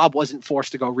articles, Rob wasn't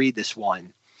forced to go read this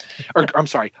one, or I'm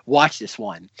sorry, watch this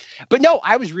one. But no,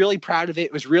 I was really proud of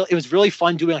it. It was really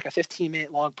fun doing like a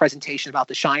 15-minute long presentation about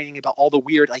The Shining, about all the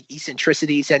weird like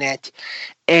eccentricities in it.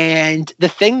 And the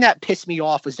thing that pissed me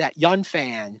off was that Yun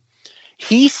Fan.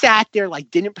 He sat there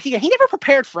like he never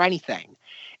prepared for anything.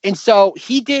 And so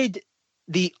he did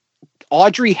the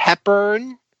Audrey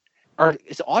Hepburn, or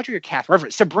is it Audrey or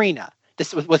Catherine? Sabrina.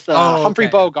 This was with Humphrey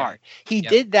Bogart. Okay. He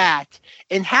did that.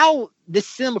 And how the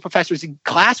cinema professor's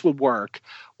class would work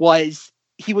was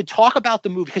he would talk about the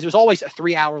movie, because it was always a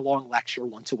 3-hour long lecture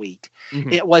once a week.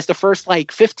 Mm-hmm. It was the first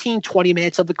like 15, 20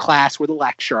 minutes of the class were the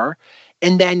lecture.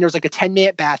 And then there's like a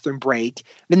 10-minute bathroom break.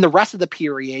 Then the rest of the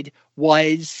period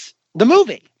was the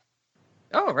movie.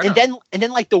 Oh, right. And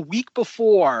then like the week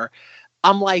before,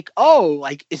 I'm like, oh,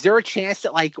 like, is there a chance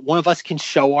that like one of us can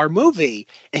show our movie?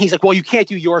 And he's like, well, you can't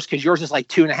do yours because yours is like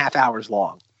 2.5 hours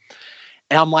long.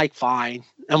 And I'm like, fine.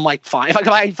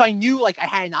 If I knew like I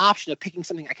had an option of picking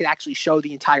something I could actually show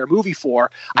the entire movie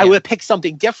for, I would have picked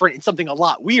something different and something a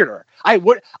lot weirder. I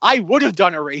would have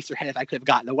done Eraserhead if I could have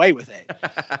gotten away with it.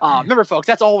 Remember, folks,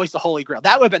 that's always the holy grail.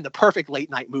 That would have been the perfect late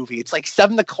night movie. It's like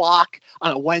 7 o'clock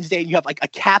on a Wednesday, and you have like a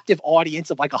captive audience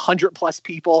of like 100+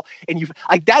 people, and you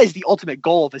like that is the ultimate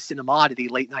goal of a Cinemodity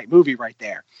late night movie right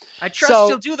there. I trust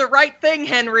you'll do the right thing,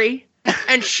 Henry,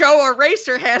 and show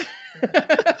Eraserhead.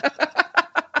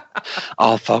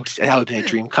 Oh, folks, that would have been a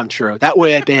dream come true. That would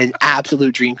have been an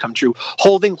absolute dream come true.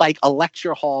 Holding like a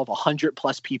lecture hall of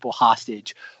 100+ people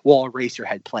hostage while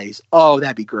Eraserhead plays. Oh,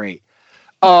 that'd be great.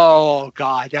 Oh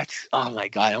God, oh my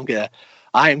God.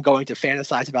 I am going to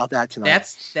fantasize about that tonight.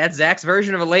 That's Zach's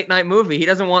version of a late night movie. He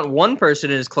doesn't want one person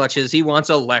in his clutches. He wants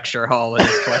a lecture hall in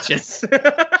his clutches.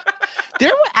 There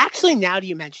were actually, now that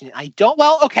you mention it,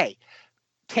 okay.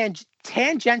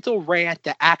 Tangential rant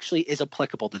that actually is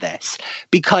applicable to this,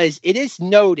 because it is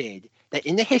noted that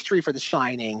in the history for The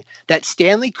Shining that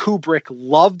Stanley Kubrick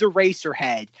loved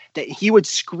Eraserhead, that he would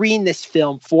screen this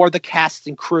film for the cast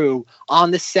and crew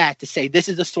on the set to say, this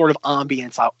is the sort of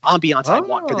ambiance I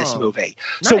want for this movie.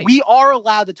 Nice. So we are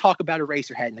allowed to talk about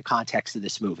Eraserhead in the context of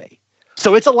this movie.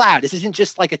 So it's allowed. This isn't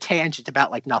just like a tangent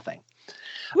about like nothing.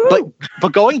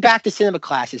 But going back to cinema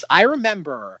classes, I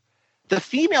remember the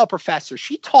female professor,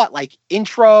 she taught like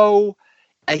intro,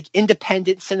 like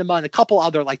independent cinema, and a couple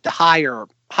other like the higher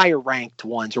ranked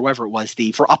ones, or whatever it was,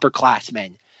 for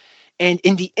upperclassmen. And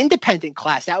in the independent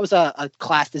class, that was a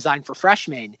class designed for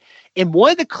freshmen. And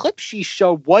one of the clips she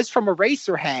showed was from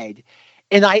Eraserhead.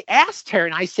 And I asked her,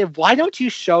 and I said, why don't you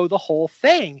show the whole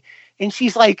thing? And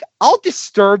she's like, I'll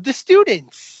disturb the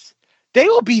students. They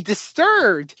will be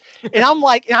disturbed. And I'm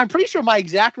like, and I'm pretty sure my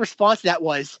exact response to that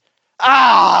was,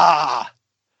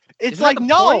 it's like,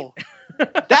 no,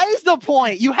 that is the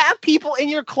point. You have people in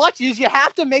your clutches. You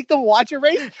have to make them watch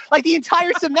Eraserhead. Like the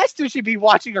entire semester should be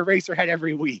watching Eraserhead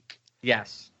every week.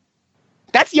 Yes.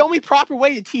 That's the only proper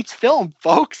way to teach film,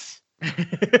 folks.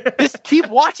 Just keep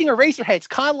watching Eraserhead. It's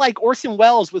kind of like Orson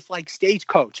Welles with like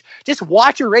Stagecoach. Just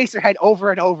watch Eraserhead over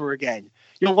and over again.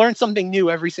 You'll learn something new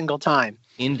every single time.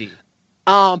 Indeed.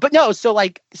 But no,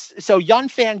 so Yun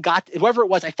Fan got, whoever it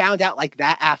was, I found out like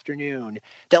that afternoon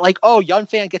that like, oh, Yun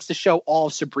Fan gets to show all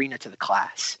of Sabrina to the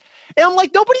class. And I'm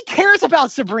like, nobody cares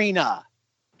about Sabrina.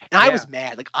 And I was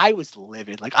mad. Like, I was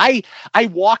livid. Like, I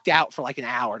walked out for like an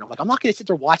hour and I'm like, I'm not going to sit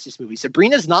there and watch this movie.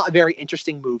 Sabrina's not a very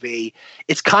interesting movie.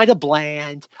 It's kind of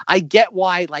bland. I get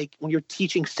why, like, when you're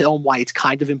teaching film, why it's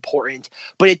kind of important,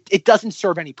 but it doesn't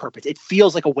serve any purpose. It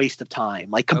feels like a waste of time.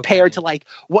 Like, compared to like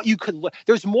what you could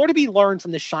there's more to be learned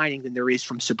from The Shining than there is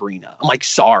from Sabrina. I'm like,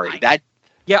 sorry.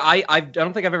 Yeah, I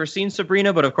don't think I've ever seen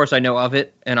Sabrina, but of course I know of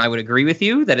it, and I would agree with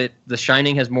you that The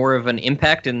Shining has more of an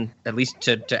impact, in at least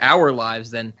to our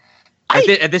lives, than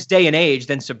at this day and age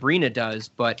than Sabrina does.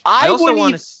 But I also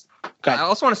want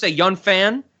to say Yun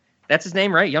Fan. That's his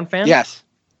name, right? Yun Fan? Yes.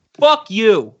 Fuck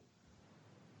you.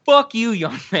 Fuck you,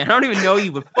 Yun Fan. I don't even know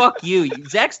you, but fuck you.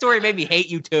 Zach's story made me hate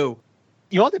you too.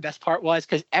 You know what the best part was?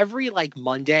 Because every like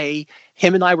Monday,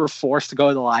 him and I were forced to go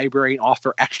to the library and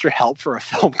offer extra help for a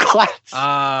film class.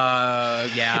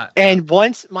 Yeah. And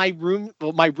once my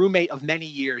roommate of many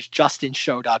years, Justin,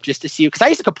 showed up just to see, because I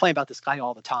used to complain about this guy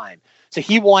all the time. So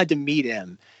he wanted to meet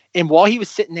him. And while he was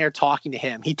sitting there talking to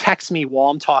him, he texted me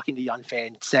while I'm talking to Yun Fan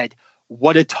and said,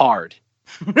 "What a tard."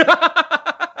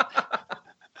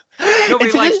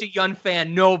 Nobody likes you, Yun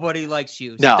Fan. Nobody likes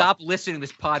you. No. Stop listening to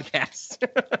this podcast.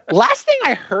 Last thing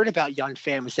I heard about Yun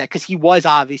Fan was that, because he was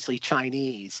obviously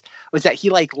Chinese, was that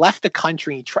he like left the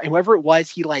country, and whoever it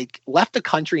was, he like left the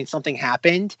country and something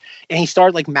happened, and he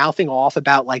started like mouthing off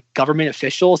about like government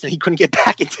officials, and he couldn't get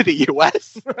back into the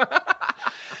U.S.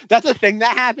 That's a thing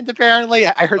that happened apparently.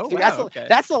 I heard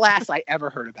that's the last I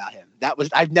ever heard about him.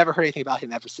 I've never heard anything about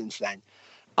him ever since then.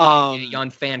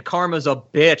 Yun Fan, karma's a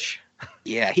bitch.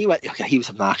 Yeah, he was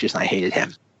obnoxious and I hated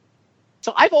him.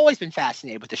 So I've always been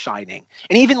fascinated with The Shining.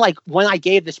 And even like when I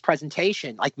gave this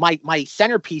presentation, like my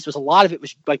centerpiece was, a lot of it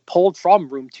was like pulled from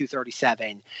Room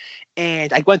 237.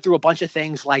 And I went through a bunch of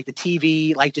things like the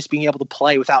TV, like just being able to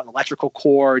play without an electrical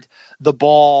cord, the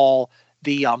ball,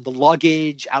 the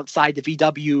luggage outside the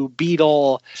VW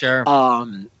Beetle. Sure.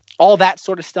 All that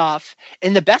sort of stuff.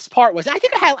 And the best part was, I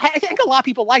think a lot of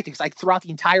people liked it, because like throughout the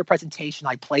entire presentation,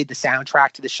 I played the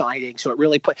soundtrack to The Shining. So it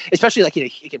really put, especially like,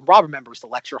 Rob remembers the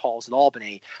lecture halls in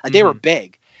Albany, like they were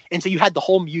big. And so you had the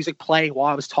whole music playing while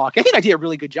I was talking. I think I did a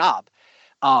really good job.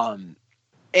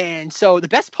 And so the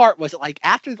best part was that, like,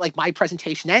 after like my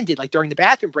presentation ended, like during the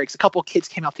bathroom breaks, a couple of kids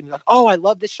came up to me like, "Oh, I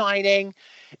love The Shining."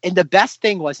 And the best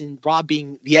thing was, in Rob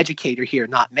being the educator here,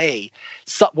 not me,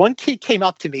 so one kid came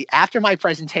up to me after my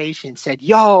presentation, said,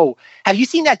 "Yo, have you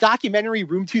seen that documentary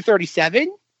Room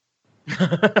 237? And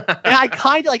I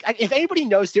kind of like, if anybody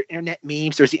knows their internet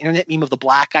memes, there's the internet meme of the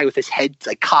black guy with his head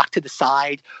like cocked to the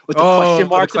side with the question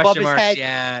marks above his head.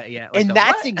 Yeah. Like,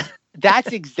 and that's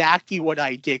exactly what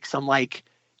I did. Cause I'm like,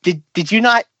 did you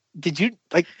not? Did you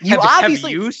like? You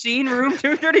obviously have you seen Room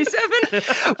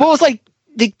 237? Well, it's like,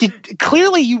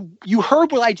 clearly you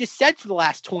heard what I just said for the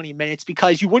last 20 minutes,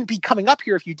 because you wouldn't be coming up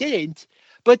here if you didn't.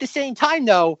 But at the same time,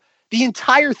 though, the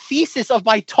entire thesis of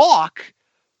my talk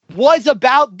was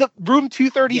about the Room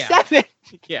 237.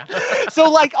 Yeah. So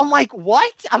like, I'm like,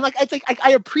 what? I'm like, it's like,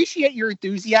 I appreciate your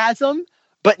enthusiasm,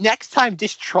 but next time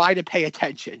just try to pay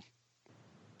attention.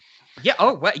 Yeah.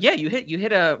 Oh, well, yeah. You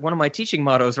hit one of my teaching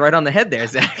mottos right on the head there,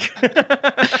 Zach.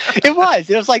 It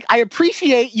was like, I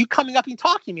appreciate you coming up and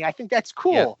talking to me. I think that's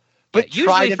cool, but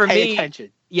try to pay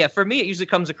attention. Yeah. For me, it usually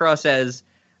comes across as,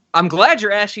 "I'm glad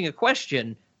you're asking a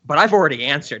question, but I've already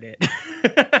answered it."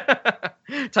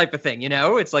 Type of thing,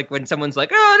 It's like when someone's like,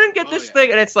 "Oh, I didn't get this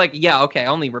thing," and it's like, "Yeah, okay, I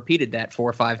only repeated that 4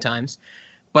 or 5 times,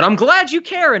 but I'm glad you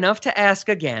care enough to ask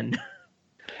again."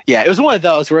 Yeah, it was one of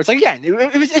those where it's like, again,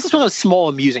 it's just one of those small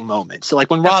amusing moments. So like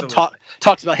when Rob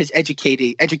talks about his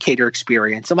educator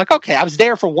experience, I'm like, okay, I was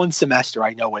there for 1 semester.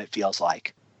 I know what it feels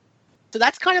like. So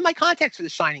that's kind of my context for The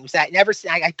Shining. Was that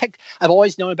I've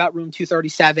always known about Room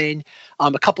 237. I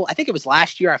think it was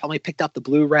last year, I finally picked up the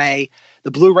Blu-ray.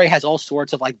 The Blu-ray has all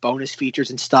sorts of like bonus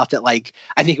features and stuff that like,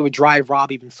 I think it would drive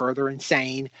Rob even further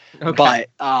insane. Okay. But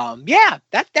yeah,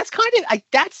 that's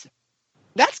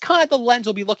kind of the lens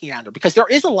we'll be looking at, because there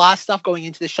is a lot of stuff going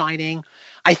into The Shining.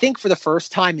 I think for the first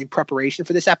time in preparation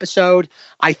for this episode,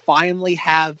 I finally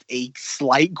have a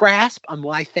slight grasp on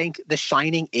what I think The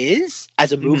Shining is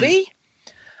as a movie,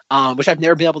 which I've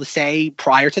never been able to say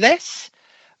prior to this.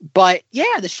 But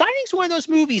yeah, The Shining is one of those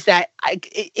movies that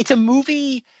it's a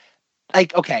movie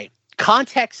like, okay,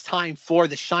 context time for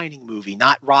The Shining movie,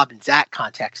 not Rob and Zach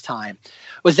context time,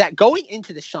 was that going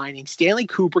into The Shining, Stanley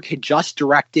Kubrick had just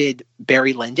directed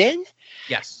Barry Lyndon.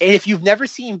 Yes. And if you've never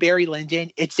seen Barry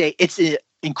Lyndon, it's an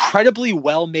incredibly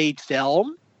well-made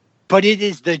film, but it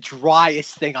is the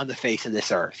driest thing on the face of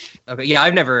this earth. Okay, yeah,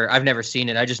 I've never seen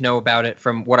it. I just know about it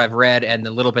from what I've read and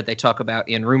the little bit they talk about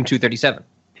in Room 237.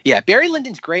 Yeah, Barry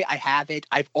Lyndon's great. I have it.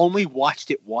 I've only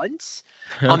watched it once.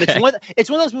 Okay. It's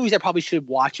one of those movies I probably should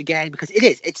watch again because it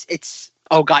is. It's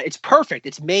oh god, it's perfect.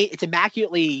 It's made. It's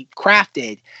immaculately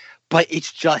crafted, but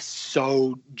it's just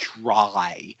so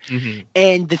dry. Mm-hmm.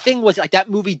 And the thing was, like, that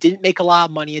movie didn't make a lot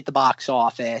of money at the box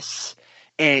office,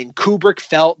 and Kubrick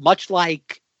felt much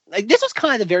like this was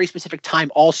kind of a very specific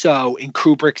time also in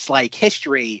Kubrick's like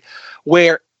history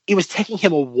where it was taking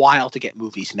him a while to get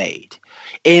movies made.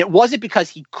 And it wasn't because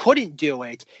he couldn't do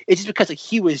it. It's just because like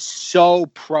he was so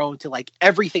prone to like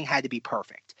everything had to be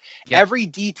perfect. Yep. Every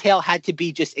detail had to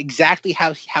be just exactly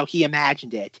how he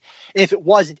imagined it. And if it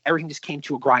wasn't, everything just came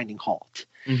to a grinding halt.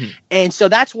 Mm-hmm. And so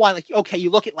that's why, like, okay, you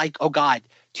look at like, oh God,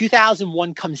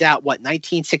 2001 comes out,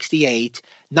 1968,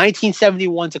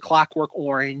 1971's A Clockwork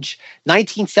Orange,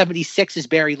 1976 is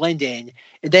Barry Lyndon,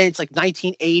 and then it's like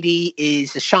 1980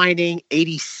 is The Shining,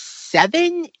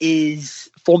 87 is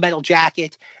Full Metal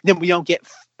Jacket, and then we don't get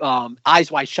Eyes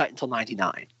Wide Shut until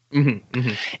 99. Mm-hmm,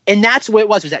 mm-hmm. And that's what it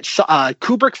was that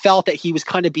Kubrick felt that he was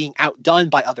kind of being outdone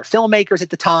by other filmmakers at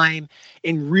the time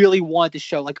and really wanted to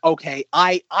show like, okay,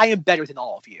 I am better than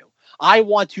all of you. I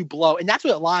want to blow. And that's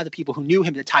what a lot of the people who knew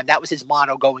him at the time, that was his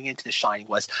motto going into The Shining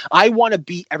was, I want to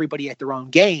beat everybody at their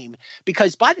own game.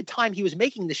 Because by the time he was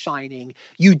making The Shining,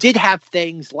 you did have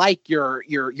things like your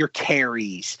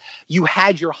Carries. You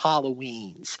had your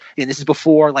Halloweens. And this is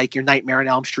before like your Nightmare on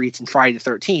Elm Streets and Friday the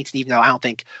 13th. And even though I don't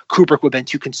think Kubrick would have been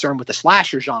too concerned with the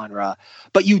slasher genre,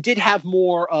 but you did have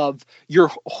more of your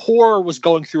horror was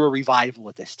going through a revival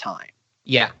at this time.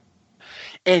 Yeah.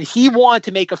 And he wanted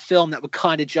to make a film that would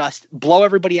kind of just blow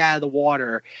everybody out of the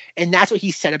water. And that's what he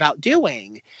set about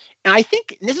doing. And I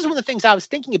think and this is one of the things I was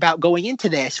thinking about going into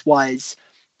this was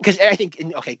because I think,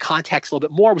 context a little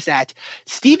bit more was that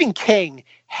Stephen King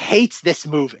hates this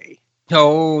movie.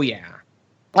 Oh, yeah.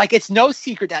 Like, it's no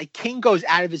secret that King goes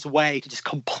out of his way to just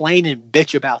complain and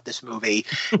bitch about this movie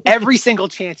every single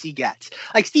chance he gets.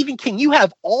 Like, Stephen King, you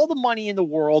have all the money in the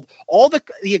world, all the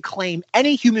acclaim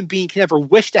any human being can ever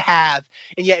wish to have,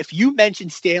 and yet if you mention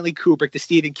Stanley Kubrick to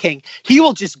Stephen King, he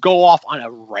will just go off on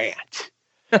a rant.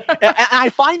 And I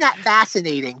find that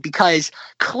fascinating because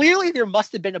clearly there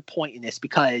must have been a point in this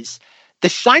because The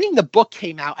Shining, the book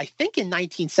came out, I think, in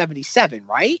 1977,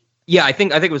 right? Yeah, I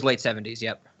think it was late 70s,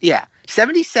 yep. Yeah,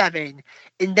 77.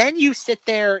 And then you sit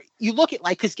there, you look at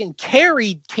like, because again,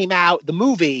 Carrie came out, the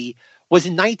movie was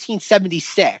in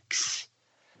 1976.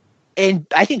 And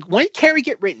I think, when did Carrie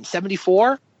get written?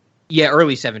 74? Yeah,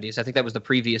 early 70s. I think that was the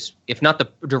previous, if not the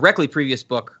directly previous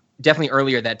book, definitely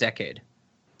earlier that decade.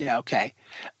 Yeah, okay.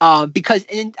 Because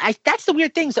that's the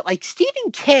weird thing is that like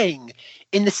Stephen King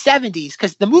in the 70s,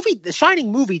 because the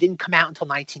Shining movie didn't come out until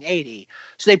 1980.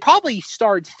 So they probably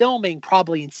started filming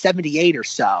probably in 78 or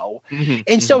so. Mm-hmm,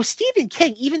 and so Stephen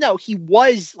King, even though he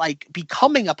was like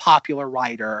becoming a popular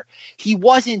writer, he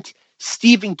wasn't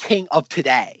Stephen King of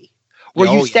today,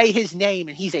 where you say his name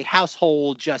and he's a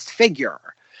household just figure.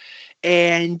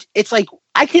 And it's like,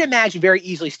 I can imagine very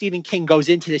easily Stephen King goes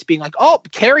into this being like, oh,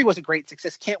 Carrie was a great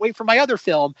success. Can't wait for my other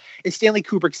film. And Stanley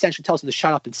Kubrick essentially tells him to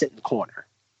shut up and sit in the corner.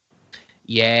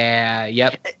 Yeah,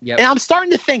 yep. And I'm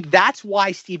starting to think that's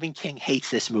why Stephen King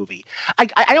hates this movie.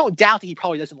 I don't doubt that he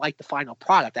probably doesn't like the final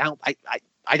product.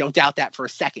 I don't doubt that for a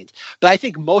second. But I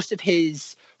think most of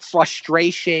his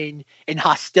frustration and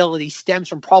hostility stems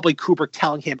from probably Kubrick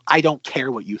telling him, I don't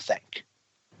care what you think.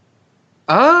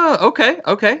 Okay.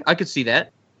 I could see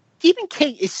that. Stephen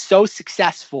King is so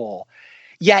successful,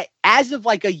 yet as of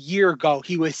like a year ago,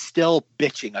 he was still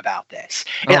bitching about this.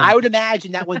 And I would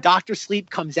imagine that when Dr. Sleep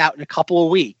comes out in a couple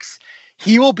of weeks,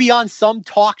 he will be on some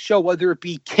talk show, whether it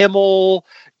be Kimmel,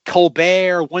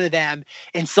 Colbert, one of them,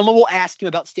 and someone will ask him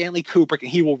about Stanley Kubrick,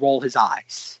 and he will roll his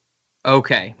eyes.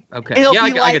 Okay. Yeah,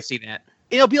 I could see that.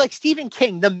 It'll be like Stephen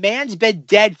King. The man's been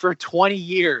dead for 20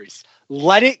 years.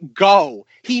 Let it go.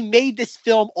 He made this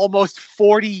film almost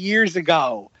 40 years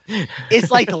ago.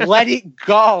 It's like, let it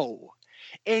go.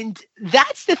 And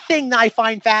that's the thing that I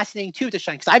find fascinating too, to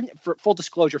Shining. Because for full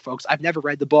disclosure, folks, I've never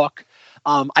read the book.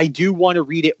 I do want to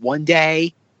read it one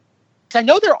day. I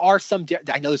know there are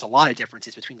I know there's a lot of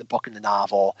differences between the book and the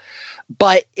novel,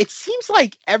 but it seems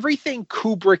like everything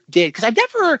Kubrick did, because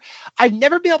I've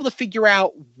never been able to figure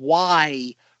out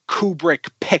why Kubrick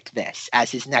picked this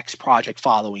as his next project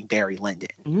following Barry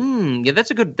Lyndon. Yeah,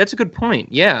 that's a good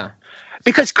point. Yeah.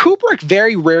 Because Kubrick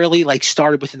very rarely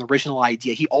started with an original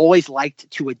idea. He always liked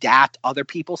to adapt other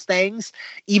people's things,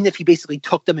 even if he basically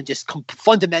took them and just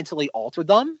fundamentally altered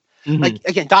them. Mm-hmm. Like,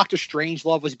 again, Dr.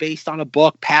 Strangelove was based on a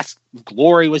book. Past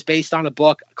Glory was based on a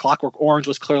book. Clockwork Orange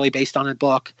was clearly based on a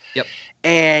book. Yep.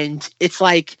 And it's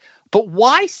like, but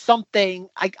why something?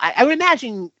 I would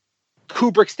imagine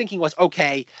Kubrick's thinking was,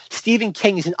 okay, Stephen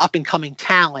King is an up and coming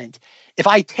talent. If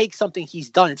I take something he's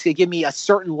done, it's going to give me a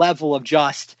certain level of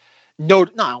just I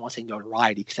don't want to say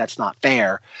notoriety because that's not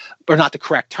fair or not the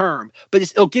correct term, but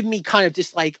it'll give me kind of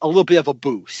just like a little bit of a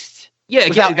boost. Yeah,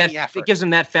 it gives them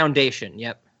that foundation.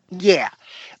 Yep. Yeah.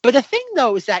 But the thing,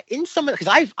 though, is that in some of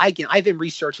because I've been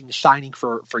researching The Shining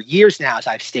for years now, as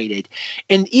I've stated,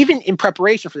 and even in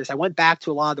preparation for this, I went back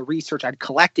to a lot of the research I'd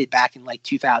collected back in like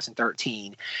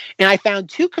 2013, and I found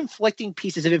two conflicting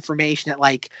pieces of information that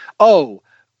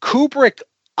Kubrick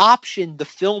optioned the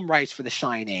film rights for The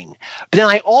Shining, but then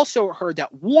I also heard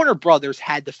that Warner Brothers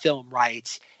had the film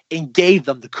rights and gave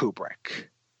them to Kubrick.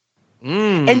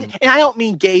 And I don't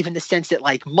mean gave in the sense that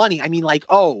like money. I mean like,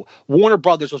 Warner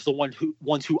Brothers was the ones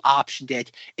who optioned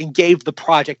it and gave the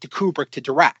project to Kubrick to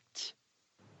direct.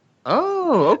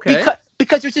 Oh, okay.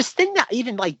 Because there's this thing that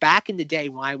even like back in the day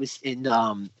when I was in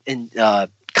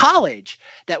college,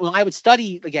 that when I would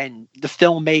study again the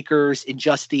filmmakers and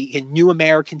just in new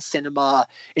American cinema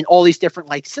and all these different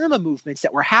like cinema movements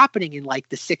that were happening in like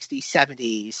the 60s,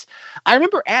 70s, I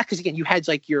remember because again you had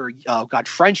like your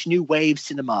French New Wave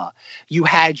cinema, you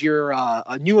had your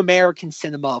new American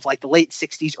cinema of like the late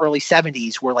 60s, early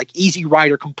 70s, where like Easy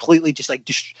Rider completely just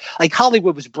like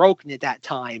Hollywood was broken at that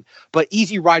time, but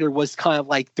Easy Rider was kind of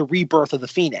like the rebirth of the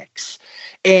Phoenix.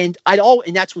 And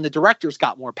that's when the directors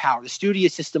got more power. The studio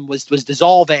system was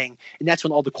dissolving, and that's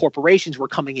when all the corporations were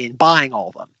coming in, buying all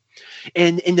of them.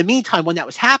 And in the meantime, when that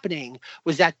was happening,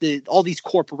 was that all these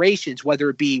corporations, whether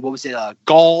it be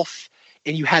golf,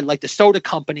 and you had like the soda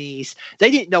companies,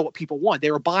 they didn't know what people wanted.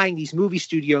 They were buying these movie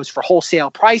studios for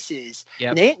wholesale prices,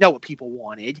 and they didn't know what people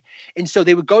wanted. And so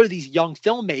they would go to these young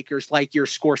filmmakers like your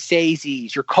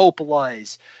Scorseses, your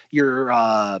Coppolas,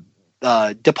 your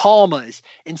De Palmas,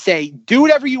 and say, do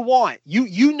whatever you want.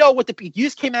 You know what you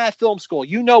just came out of film school.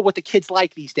 You know what the kids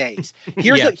like these days.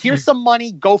 Here's some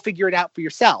money. Go figure it out for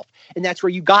yourself. And that's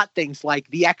where you got things like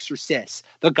The Exorcist,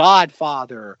 The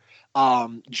Godfather,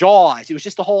 Jaws. It was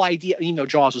just the whole idea.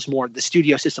 Jaws was more the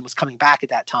studio system was coming back at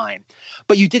that time,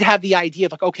 but you did have the idea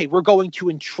of like, okay, we're going to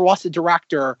entrust a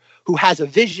director who has a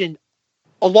vision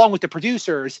along with the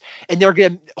producers, and they're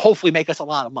going to hopefully make us a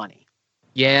lot of money.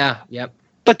 Yeah. Yep.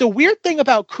 But the weird thing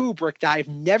about Kubrick that I've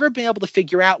never been able to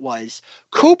figure out was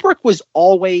Kubrick was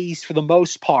always, for the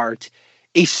most part,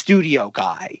 a studio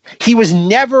guy. He was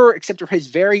never, except for his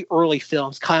very early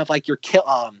films, kind of like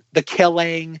The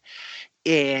Killing,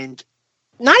 and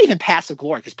not even Passive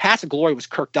Glory, because Passive Glory was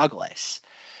Kirk Douglas.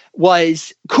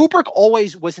 Kubrick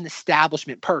always was an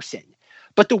establishment person.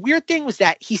 But the weird thing was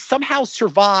that he somehow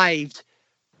survived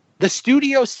the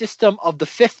studio system of the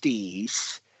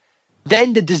 50s,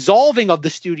 then the dissolving of the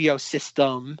studio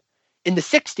system in the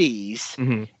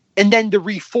 60s, and then the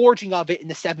reforging of it in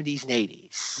the 70s and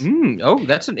 80s. Oh,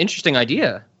 that's an interesting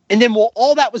idea. And then while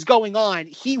all that was going on,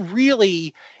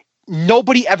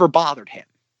 nobody ever bothered him.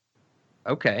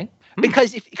 Okay.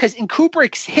 Because in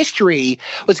Kubrick's history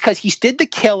was because he did The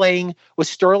Killing with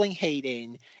Sterling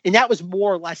Hayden, and that was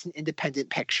more or less an independent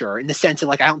picture in the sense that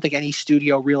like I don't think any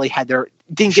studio really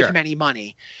didn't give him any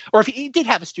money, or if he did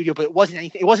have a studio, but it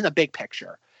wasn't a big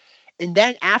picture. And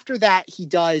then after that, he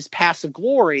does Passive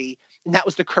Glory, and that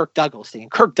was the Kirk Douglas thing.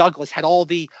 And Kirk Douglas had all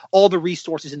the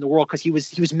resources in the world because he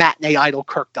was matinee idol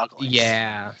Kirk Douglas.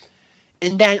 Yeah.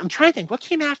 And then I'm trying to think, what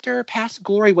came after Passive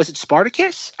Glory? Was it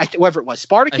Spartacus? Whoever it was.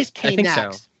 Spartacus came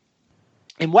next. So.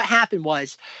 And what happened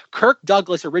was Kirk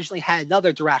Douglas originally had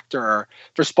another director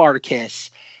for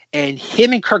Spartacus, and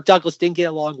him and Kirk Douglas didn't get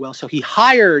along well. So he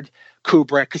hired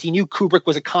Kubrick because he knew Kubrick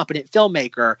was a competent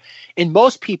filmmaker. And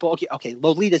most people, okay,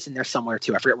 Lolita's in there somewhere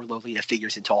too. I forget where Lolita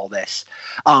figures into all this.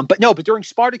 But during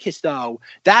Spartacus though,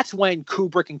 that's when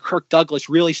Kubrick and Kirk Douglas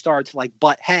really started to like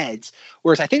butt heads.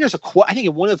 Whereas I think there's a quote, I think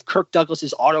in one of Kirk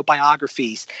Douglas's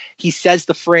autobiographies, he says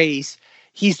the phrase,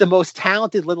 "He's the most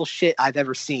talented little shit I've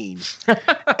ever seen."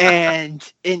 and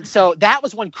so that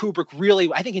was when Kubrick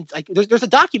really, I think there's a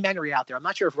documentary out there. I'm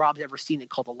not sure if Rob's ever seen it,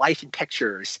 called The Life in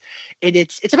Pictures. And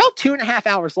it's about 2.5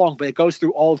 hours long, but it goes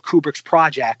through all of Kubrick's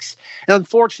projects. And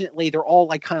unfortunately, they're all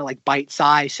like kind of like bite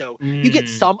size. So you get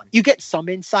some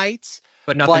insights.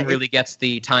 But nothing really gets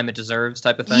the time it deserves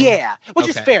type of thing? Yeah, which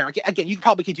is fair. Again, you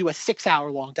probably could do a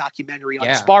 6-hour-long documentary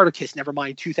on Spartacus, never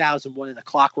mind 2001 and A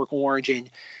Clockwork Orange and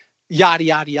yada,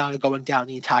 yada, yada, going down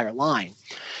the entire line.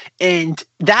 And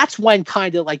that's when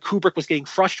kind of like Kubrick was getting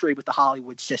frustrated with the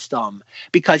Hollywood system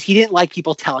because he didn't like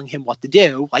people telling him what to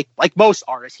do. Like most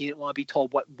artists, he didn't want to be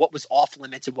told what was off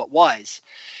limits and what was.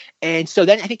 And so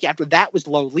then I think after that was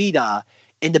Lolita.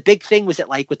 And the big thing was that,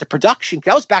 like, with the production,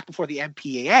 that was back before the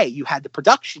MPAA, you had the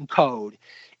production code.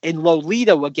 In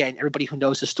Lolita, again, everybody who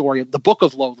knows the story of the book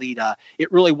of Lolita,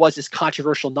 it really was this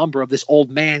controversial number of this old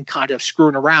man kind of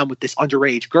screwing around with this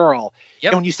underage girl.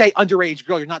 Yep. And when you say underage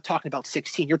girl, you're not talking about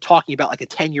 16. You're talking about like a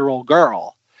 10-year-old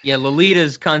girl. Yeah,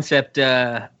 Lolita's concept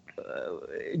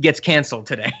gets canceled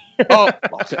today. Well,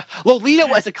 Lolita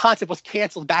as a concept was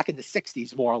canceled back in the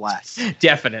 60s, more or less.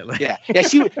 Definitely. Yeah.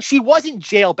 She wasn't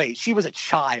jailbait. She was a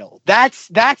child. That's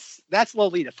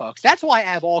Lolita, folks. That's why I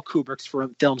have all Kubrick's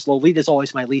films. Lolita's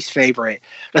always my least favorite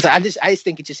because I just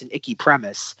think it's just an icky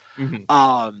premise.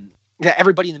 Mm-hmm. That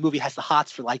everybody in the movie has the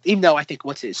hots for, like, even though I think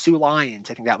Sue Lyons,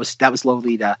 I think that was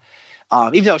Lolita.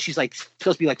 Even though she's like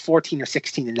supposed to be like 14 or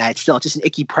 16 in that, it's still just an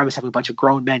icky premise having a bunch of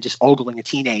grown men just ogling a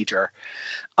teenager.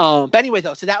 But anyway,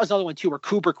 though, so that was another one too, where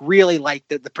Kubrick really, like,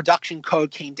 the production code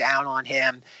came down on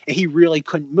him and he really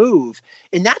couldn't move.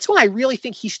 And that's when I really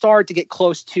think he started to get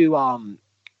close to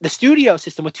the studio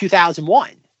system with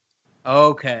 2001.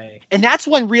 Okay. And that's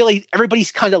when really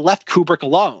everybody's kind of left Kubrick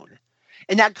alone.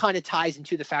 And that kind of ties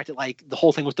into the fact that, like, the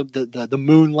whole thing with the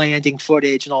moon landing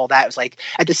footage and all that, it was like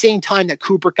at the same time that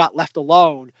Kubrick got left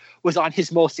alone was on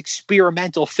his most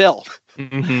experimental film.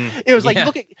 Mm-hmm. It was like,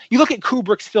 you look at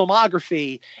Kubrick's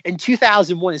filmography, and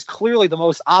 2001 is clearly the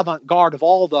most avant-garde of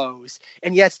all those,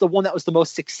 and yet it's the one that was the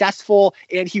most successful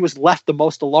and he was left the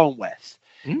most alone with.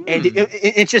 And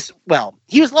it just, well,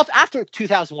 he was left after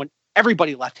 2001.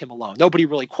 Everybody left him alone. Nobody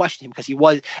really questioned him because he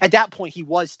was, at that point, he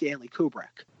was Stanley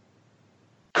Kubrick.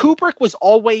 Kubrick was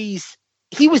always,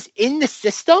 he was in the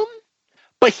system,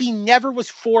 but he never was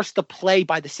forced to play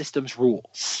by the system's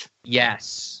rules.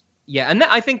 Yes. Yeah, and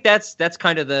I think that's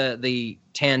kind of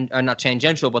not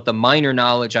tangential, but the minor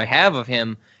knowledge I have of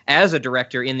him as a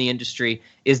director in the industry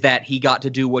is that he got to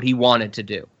do what he wanted to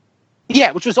do.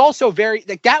 Yeah, which was also very,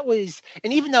 like, that was,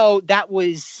 and even though that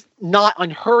was not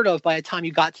unheard of by the time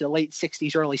you got to the late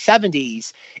 60s, early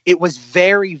 70s, it was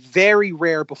very, very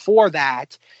rare before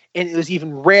that. And it was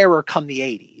even rarer come the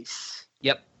 80s.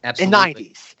 Yep, absolutely. And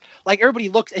 90s. Like, everybody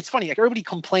looks, it's funny, like, everybody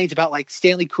complains about, like,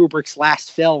 Stanley Kubrick's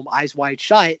last film, Eyes Wide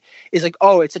Shut, is like,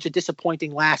 oh, it's such a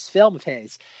disappointing last film of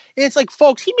his. And it's like,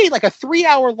 folks, he made, like, a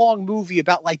 3-hour-long movie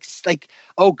about, like,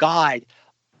 oh, God.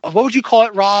 What would you call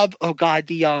it, Rob? Oh, God,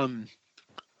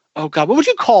 oh, God, what would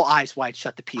you call Eyes Wide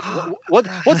Shut to people?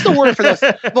 What's the word for this?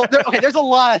 Well, there's a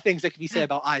lot of things that can be said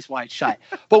about Eyes Wide Shut.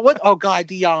 But oh,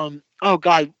 God,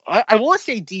 I want to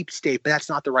say deep state, but that's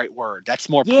not the right word. That's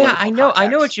more. Yeah, I know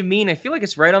what you mean. I feel like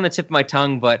it's right on the tip of my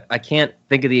tongue, but I can't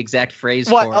think of the exact phrase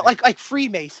for it. Like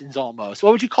Freemasons almost.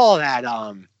 What would you call that?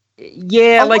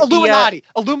 Yeah, like Illuminati.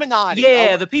 Illuminati.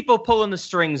 Yeah, the people pulling the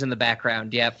strings in the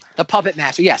background. Yep. The puppet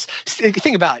master. Yes.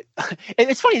 Think about it.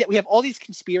 And it's funny that we have all these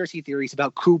conspiracy theories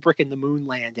about Kubrick and the moon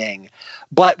landing,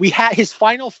 but we had his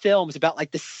final films about,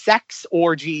 like, the sex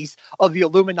orgies of the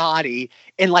Illuminati.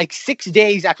 And, like, 6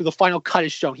 days after the final cut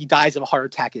is shown, he dies of a heart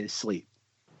attack in his sleep.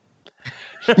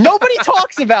 Nobody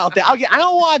talks about that. I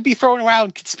don't want to be throwing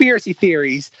around conspiracy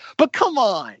theories, but come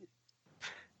on.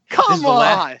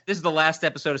 This is the last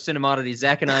episode of Cinemoddity.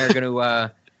 Zach and I are going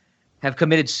to have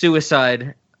committed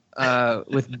suicide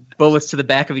with bullets to the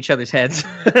back of each other's heads.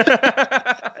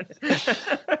 But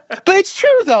it's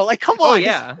true, though. Like, come on. Oh,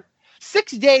 yeah.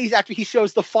 6 days after he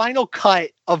shows the final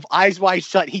cut of Eyes Wide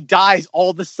Shut, he dies all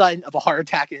of a sudden of a heart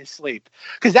attack in his sleep.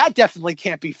 Because that definitely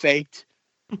can't be faked.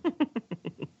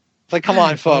 Like, come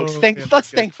on, folks. Let's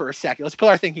think for a second. Let's put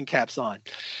our thinking caps on.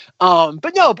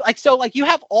 But no, like, you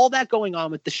have all that going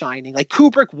on with The Shining. Like,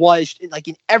 Kubrick was, like,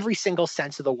 in every single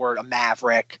sense of the word, a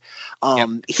maverick.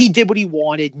 He did what he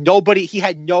wanted. He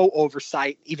had no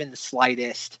oversight, even the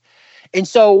slightest. And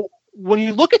so when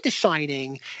you look at The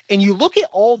Shining and you look at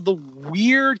all the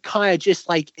weird kind of just,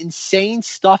 like, insane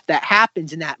stuff that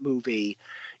happens in that movie,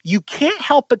 you can't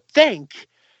help but think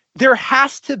there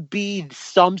has to be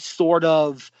some sort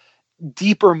of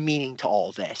deeper meaning to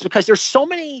all this, because there's so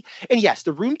many. And yes,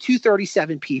 the Room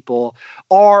 237 people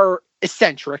are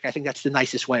eccentric. I think that's the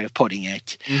nicest way of putting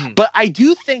it. Mm-hmm. But I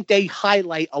do think they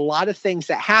highlight a lot of things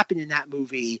that happen in that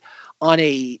movie on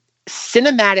a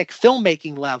cinematic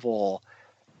filmmaking level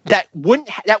that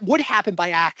would happen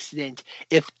by accident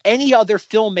if any other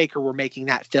filmmaker were making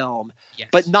that film, yes,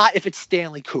 but not if it's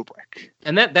Stanley Kubrick.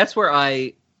 And that's where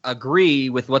I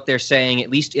agree with what they're saying, at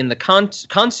least in the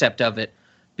concept of it.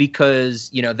 Because,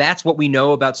 you know, that's what we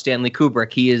know about Stanley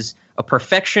Kubrick. He is a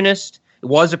perfectionist,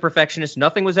 was a perfectionist.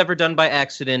 Nothing was ever done by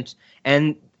accident.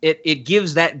 And it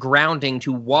gives that grounding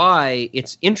to why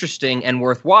it's interesting and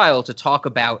worthwhile to talk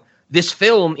about this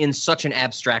film in such an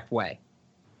abstract way.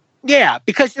 Yeah,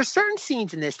 because there's certain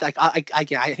scenes in this, like I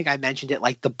think I mentioned it,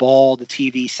 like the ball, the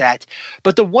TV set,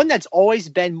 but the one that's always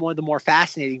been one of the more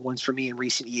fascinating ones for me in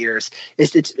recent years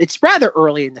is it's rather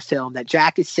early in the film that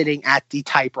Jack is sitting at the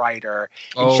typewriter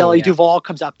and Shelley Duvall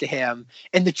comes up to him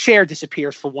and the chair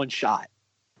disappears for one shot.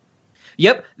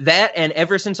 Yep, that, and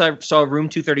ever since I saw Room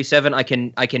 237, I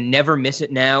can never miss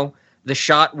it now. The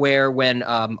shot where when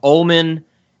Ullman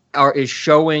is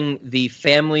showing the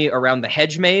family around the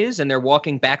hedge maze and they're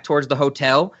walking back towards the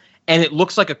hotel and it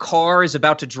looks like a car is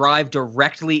about to drive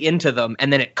directly into them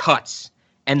and then it cuts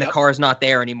and the car is not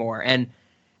there anymore. And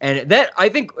that, I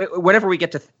think whenever we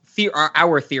get to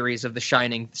our theories of The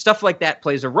Shining, stuff like that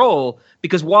plays a role,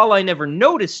 because while I never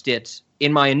noticed it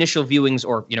in my initial viewings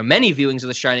or, many viewings of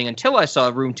The Shining until I saw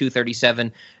Room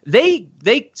 237, they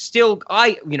still,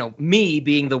 me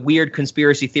being the weird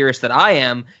conspiracy theorist that I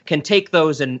am, can take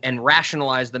those and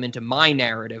rationalize them into my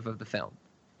narrative of the film.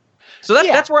 So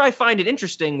that's where I find it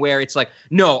interesting, where it's like,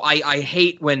 no, I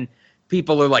hate when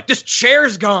people are like, this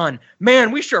chair's gone.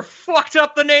 Man, we sure fucked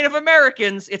up the Native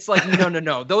Americans. It's like,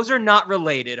 no. Those are not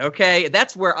related, okay?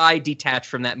 That's where I detach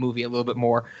from that movie a little bit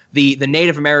more. The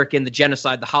Native American, the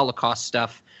genocide, the Holocaust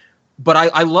stuff. But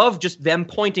I love just them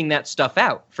pointing that stuff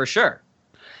out, for sure.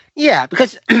 Yeah,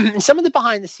 because some of the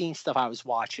behind-the-scenes stuff I was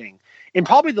watching, and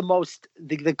probably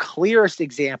the clearest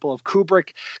example of Kubrick,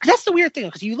 because that's the weird thing,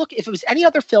 because you look, if it was any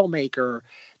other filmmaker,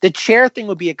 the chair thing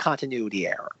would be a continuity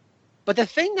error. But the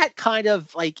thing that kind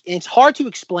of it's hard to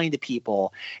explain to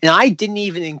people, and I didn't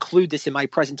even include this in my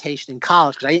presentation in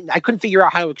college because I couldn't figure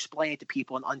out how to explain it to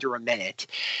people in under a minute,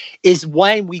 is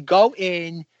when we go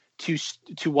in to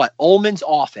Ullman's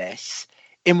office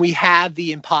and we have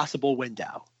the impossible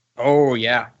window. Oh,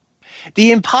 yeah.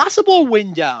 The impossible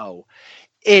window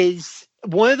is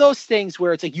one of those things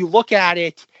where it's like you look at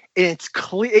it and it's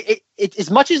clear. It as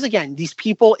much as, again, these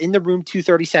people in the Room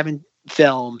 237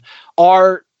 film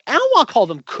are, I don't want to call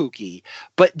them kooky,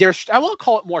 but I want to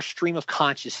call it more stream of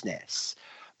consciousness,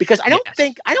 because I don't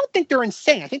think they're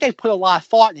insane. I think they put a lot of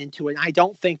thought into it. And I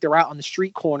don't think they're out on the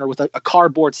street corner with a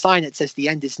cardboard sign that says the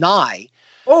end is nigh.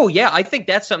 Oh yeah. I think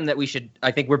that's something that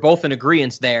I think we're both in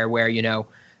agreement there, where,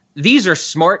 these are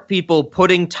smart people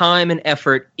putting time and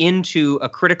effort into a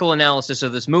critical analysis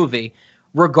of this movie,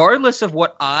 regardless of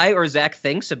what I or Zach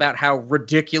thinks about how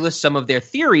ridiculous some of their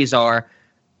theories are.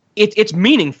 It's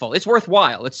meaningful. It's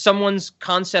worthwhile. It's someone's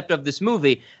concept of this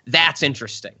movie. That's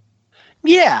interesting.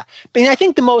 Yeah. But I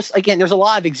think there's a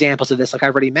lot of examples of this, like I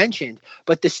already mentioned,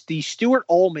 but the Stuart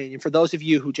Ullman, and for those of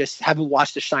you who just haven't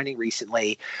watched The Shining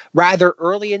recently, rather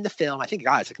early in the film, I think,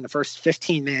 guys, in the first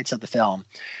 15 minutes of the film,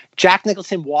 Jack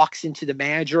Nicholson walks into the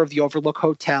manager of the Overlook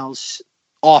Hotel's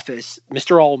office,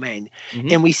 Mr. Ullman,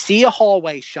 and we see a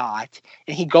hallway shot,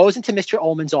 and he goes into Mr.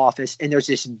 Ullman's office, and there's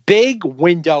this big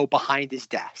window behind his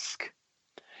desk.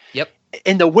 Yep.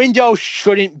 And the window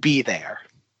shouldn't be there,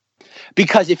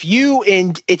 because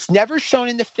it's never shown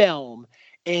in the film,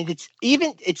 and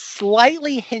it's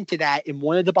slightly hinted at in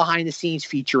one of the behind the scenes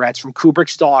featurettes from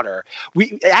Kubrick's daughter.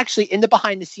 We actually, in the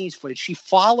behind the scenes footage, she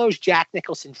follows Jack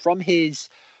Nicholson from his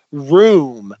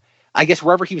room, I guess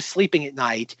wherever he was sleeping at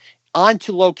night,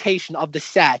 onto location of the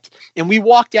set, and we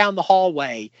walk down the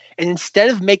hallway, and instead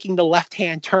of making the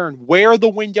left-hand turn where the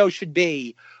window should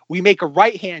be, we make a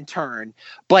right-hand turn.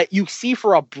 But you see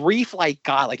for a brief,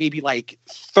 maybe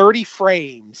 30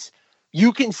 frames,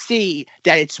 you can see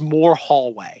that it's more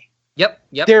hallway. Yep.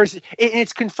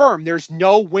 It's confirmed there's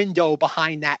no window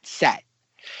behind that set.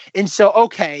 And so,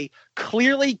 okay,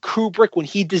 clearly Kubrick, when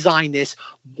he designed this,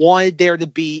 wanted there to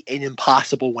be an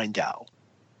impossible window.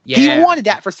 Yeah. He wanted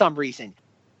that for some reason.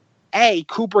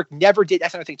 Kubrick never did.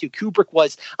 That's another thing too. Kubrick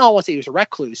was, I don't want to say he was a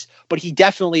recluse, but he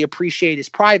definitely appreciated his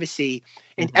privacy.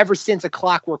 And ever since A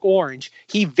Clockwork Orange,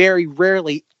 he very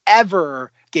rarely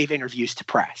ever gave interviews to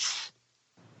press.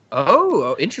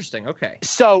 Oh, interesting. Okay.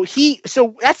 So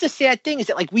that's the sad thing, is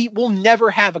that we will never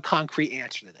have a concrete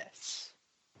answer to this.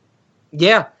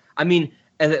 Yeah. I mean,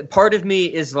 part of me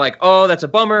is like, oh, that's a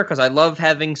bummer, because I love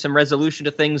having some resolution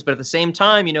to things. But at the same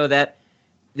time, that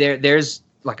there's,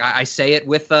 like I say it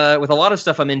with a lot of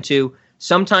stuff I'm into,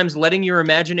 sometimes letting your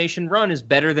imagination run is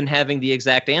better than having the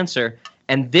exact answer.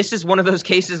 And this is one of those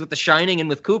cases with The Shining and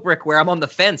with Kubrick where I'm on the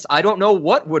fence. I don't know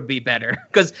what would be better,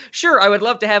 because sure, I would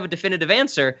love to have a definitive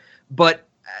answer, but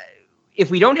if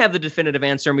we don't have the definitive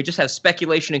answer and we just have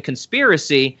speculation and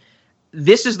conspiracy,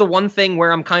 this is the one thing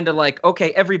where I'm kind of like,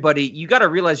 okay, everybody, you got to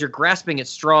realize you're grasping at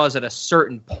straws at a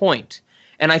certain point.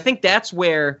 And I think that's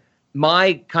where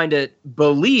my kind of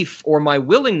belief or my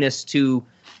willingness to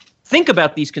think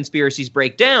about these conspiracies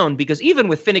break down, because even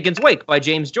with Finnegan's Wake by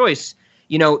James Joyce,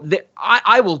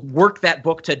 I will work that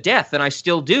book to death, and I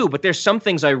still do. But there's some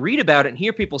things I read about it and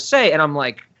hear people say, and I'm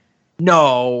like,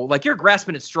 no, like you're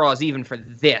grasping at straws even for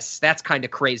this. That's kind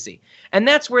of crazy. And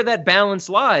that's where that balance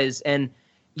lies. And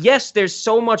yes, there's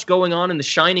so much going on in The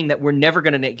Shining that we're never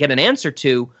going to get an answer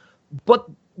to, but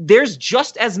there's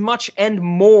just as much and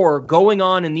more going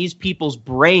on in these people's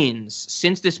brains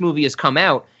since this movie has come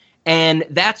out. And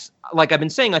that's, like I've been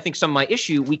saying, I think some of my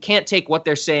issue, we can't take what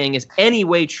they're saying as any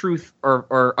way truth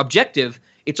or objective.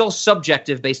 It's all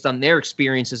subjective based on their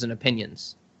experiences and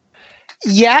opinions.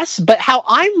 Yes, but how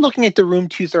I'm looking at the Room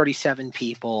 237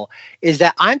 people is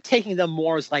that I'm taking them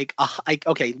more as like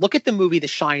okay, look at the movie The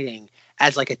Shining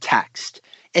as like a text,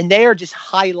 and they are just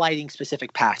highlighting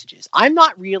specific passages. I'm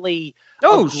not really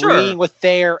agreeing with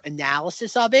their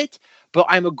analysis of it, but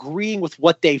I'm agreeing with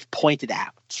what they've pointed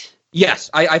out.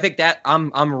 Yes, I think that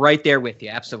I'm right there with you.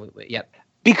 Absolutely. Yep.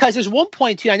 Because there's one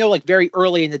point too, I know like very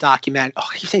early in the documentary,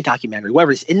 I keep saying documentary,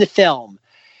 whatever it is, in the film,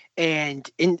 and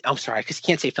I'm sorry, because you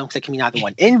can't say film because I can mean either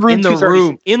one. In the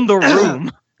room, in the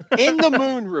room, in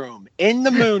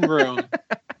the moon room.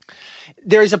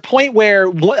 There's a point where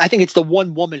I think it's the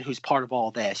one woman who's part of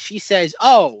all this. She says,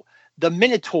 "Oh, the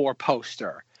Minotaur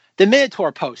poster." And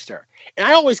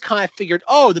I always kind of figured,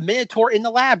 oh, the Minotaur in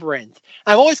the labyrinth.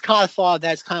 I've always kind of thought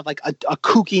that's kind of like a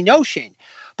kooky notion.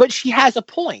 But she has a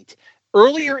point.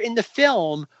 Earlier in the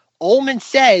film, Ullman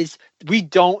says, we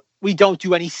don't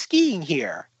do any skiing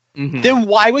here. Mm-hmm. Then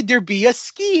why would there be a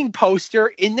skiing poster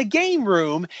in the game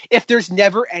room if there's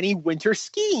never any winter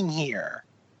skiing here?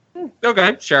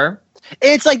 Okay, sure.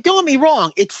 It's like, don't get me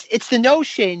wrong. It's the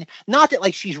notion, not that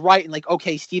like she's right and like,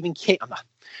 okay, Stanley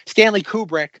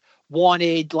Kubrick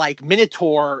wanted like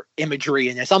Minotaur imagery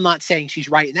in this. I'm not saying she's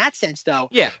right in that sense though.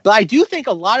 Yeah. But I do think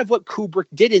a lot of what Kubrick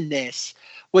did in this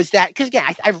was that, because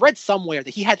again, I've read somewhere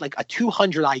that he had like a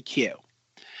 200 IQ.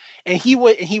 And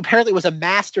he apparently was a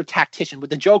master tactician. But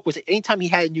the joke was that anytime he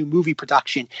had a new movie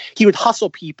production, he would hustle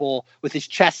people with his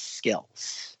chess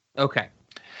skills. Okay.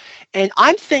 And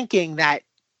I'm thinking that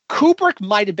Kubrick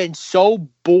might have been so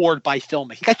bored by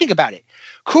filmmaking. I think about it.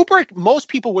 Kubrick, most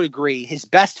people would agree, his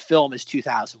best film is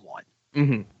 2001.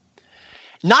 Mm-hmm.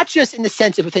 Not just in the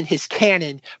sense of within his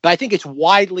canon, but I think it's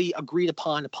widely agreed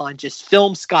upon just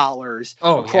film scholars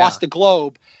across the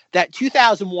globe that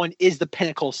 2001 is the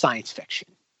pinnacle of science fiction.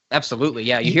 Absolutely,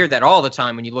 yeah. You hear that all the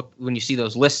time when you see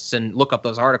those lists and look up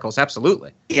those articles.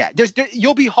 Absolutely. Yeah,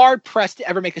 you'll be hard pressed to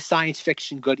ever make a science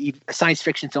fiction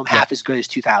film half as good as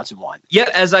 2001. Yeah,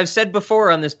 as I've said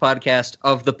before on this podcast,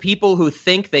 of the people who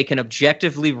think they can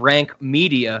objectively rank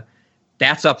media,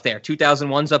 that's up there.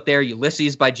 2001's up there.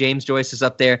 Ulysses by James Joyce is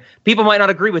up there. People might not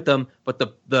agree with them, but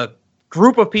the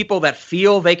group of people that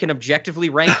feel they can objectively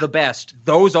rank the best,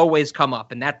 those always come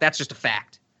up, and that's just a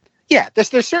fact. Yeah,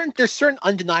 there's certain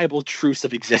undeniable truths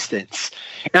of existence,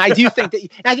 and I do think that.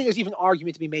 And I think there's even an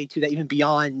argument to be made too that even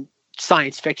beyond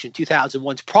science fiction,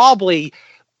 2001's probably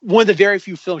one of the very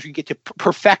few films you can get to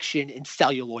perfection in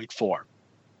celluloid form.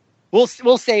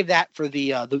 We'll save that for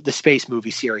the space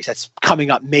movie series that's coming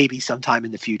up maybe sometime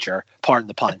in the future. Pardon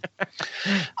the pun.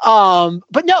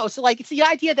 But no, so like it's the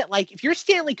idea that like if you're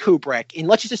Stanley Kubrick, and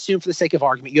let's just assume for the sake of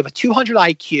argument, you have a 200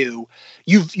 IQ,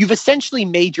 you've essentially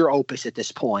made your opus at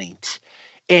this point,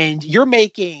 and you're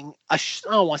making I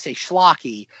don't want to say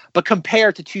schlocky, but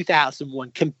compared to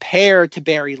 2001, compared to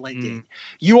Barry Lyndon,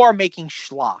 you are making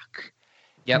schlock.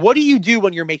 Yep. What do you do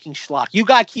when you're making schlock? You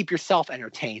got to keep yourself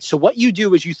entertained. So what you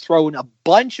do is you throw in a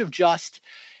bunch of just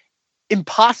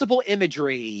impossible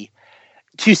imagery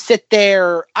to sit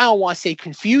there. I don't want to say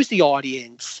confuse the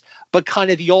audience, but kind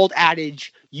of the old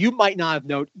adage: you might not have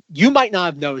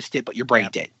noticed it, but your brain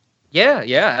did. Yeah,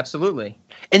 absolutely.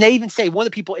 And they even say one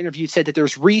of the people interviewed said that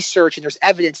there's research and there's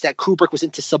evidence that Kubrick was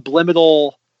into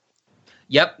subliminal.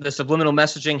 Yep, the subliminal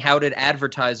messaging. How did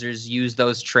advertisers use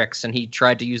those tricks? And he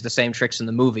tried to use the same tricks in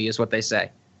the movie, is what they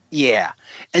say. Yeah,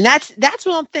 and that's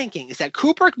what I'm thinking, is that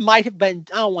Kubrick might have been,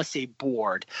 I don't want to say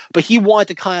bored, but he wanted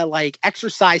to kind of like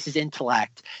exercise his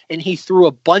intellect, and he threw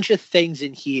a bunch of things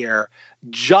in here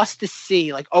just to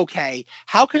see, like, okay,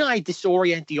 how can I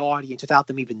disorient the audience without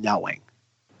them even knowing?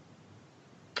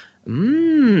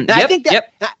 I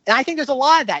think there's a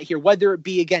lot of that here, whether it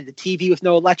be, again, the TV with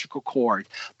no electrical cord,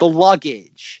 the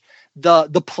luggage, the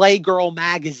Playgirl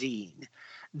magazine.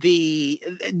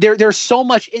 There's so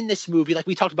much in this movie, like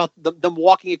we talked about them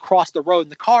walking across the road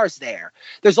and the cars there.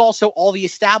 There's also all the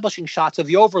establishing shots of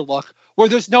the Overlook where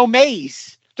there's no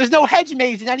maze. There's no hedge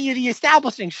maze in any of the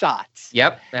establishing shots.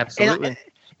 Yep, absolutely.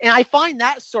 And I find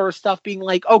that sort of stuff being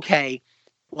like, okay,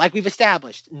 like we've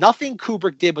established, nothing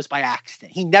Kubrick did was by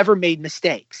accident. He never made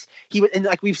mistakes. And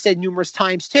like we've said numerous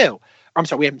times too, I'm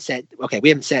sorry, we haven't said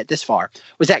it this far,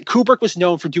 was that Kubrick was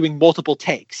known for doing multiple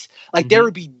takes. Like there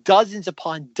would be dozens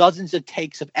upon dozens of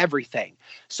takes of everything.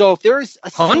 So if there's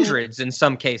a hundreds in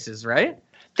some cases, right?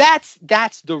 That's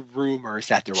the rumors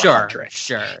that there were hundreds.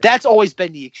 Sure. That's always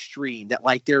been the extreme, that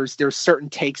like there's certain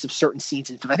takes of certain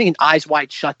scenes. I think in Eyes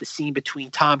Wide Shut, the scene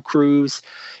between Tom Cruise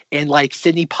and like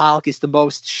Sidney Pollack is the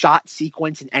most shot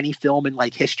sequence in any film in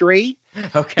like history.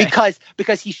 Okay.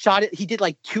 Because he shot it, he did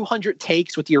like 200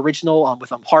 takes with the original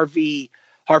with Harvey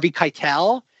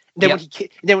Keitel. And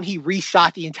then when he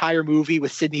reshot the entire movie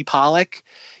with Sidney Pollack,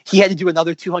 he had to do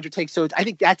another 200 takes. So I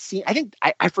think that scene,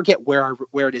 I forget where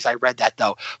it is. I read that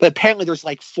though, but apparently there's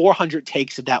like 400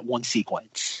 takes of that one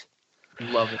sequence.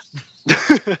 Love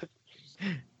it.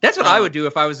 That's what I would do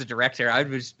if I was a director. I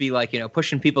would just be like,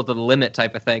 pushing people to the limit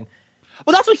type of thing.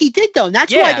 Well, that's what he did, though. And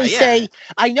that's why they say,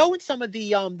 I know in some of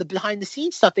the behind the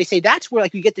scenes stuff, they say that's where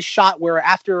like you get the shot where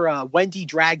after Wendy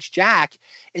drags Jack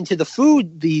into the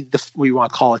food, the what do you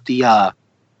want to call it? The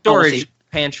storage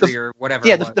pantry or whatever.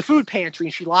 Yeah, the food pantry,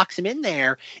 and she locks him in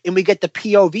there, and we get the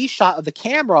POV shot of the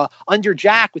camera under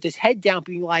Jack with his head down,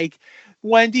 being like,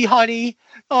 Wendy, honey,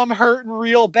 I'm hurting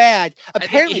real bad.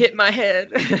 Apparently, I think you hit my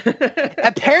head.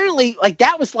 Apparently, like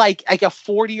that was like a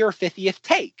 40 or 50th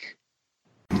take.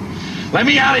 Let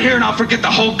me out of here and I'll forget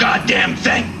the whole goddamn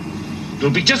thing. It'll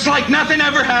be just like nothing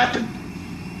ever happened.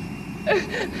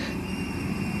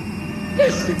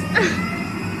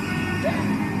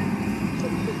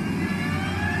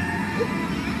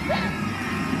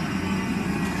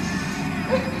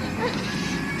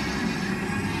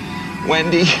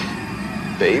 Wendy,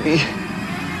 baby,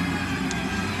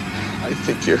 I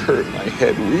think you hurt my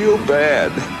head real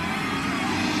bad.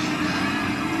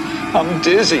 I'm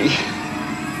dizzy.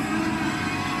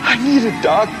 I need a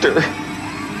doctor.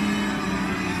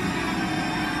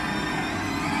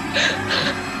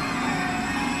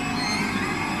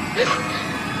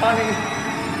 Honey,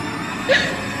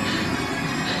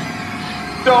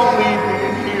 don't leave me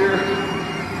in here.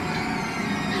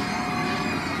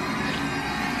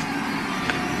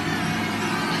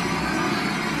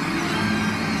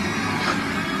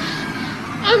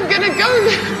 I'm gonna go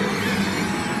now.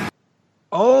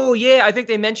 Oh, yeah. I think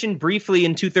they mentioned briefly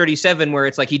in 237 where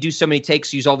it's like he do so many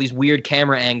takes, use all these weird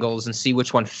camera angles and see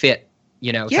which one fit,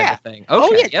 type of thing. Okay,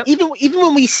 oh, yeah. Yep. Even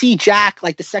when we see Jack,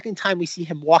 like the second time we see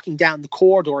him walking down the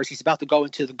corridors, he's about to go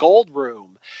into the gold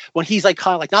room. When he's like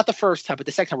kind of like, not the first time, but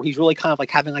the second time where he's really kind of like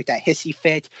having like that hissy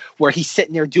fit where he's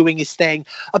sitting there doing his thing.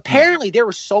 Apparently there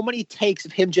were so many takes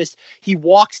of him he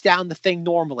walks down the thing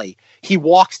normally. He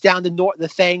walks down the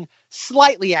thing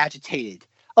slightly agitated.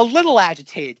 A little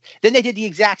agitated. Then they did the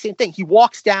exact same thing. He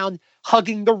walks down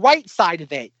hugging the right side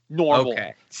of it. Normal.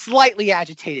 Okay. Slightly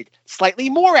agitated. Slightly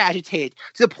more agitated.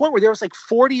 To the point where there was like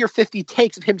 40 or 50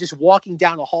 takes of him just walking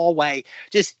down a hallway.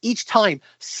 Just each time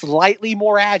slightly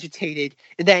more agitated.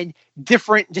 And then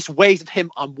different just ways of him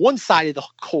on one side of the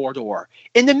corridor.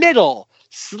 In the middle.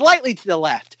 Slightly to the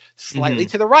left. Slightly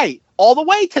to the right. All the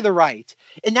way to the right.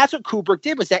 And that's what Kubrick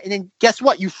did was that. And then guess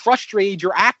what? You frustrated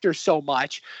your actors so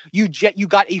much, you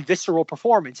got a visceral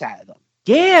performance out of them.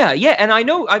 Yeah. And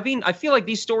I feel like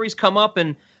these stories come up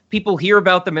and people hear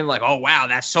about them and like, oh, wow,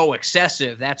 that's so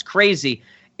excessive. That's crazy.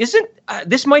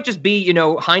 This might just be,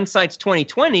 hindsight's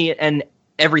 2020 and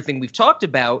everything we've talked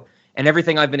about and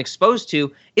everything I've been exposed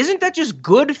to. Isn't that just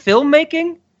good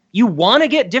filmmaking? You want to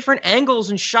get different angles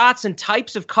and shots and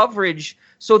types of coverage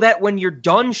so that when you're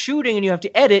done shooting and you have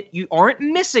to edit, you aren't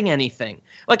missing anything.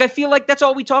 Like, I feel like that's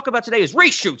all we talk about today is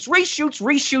reshoots.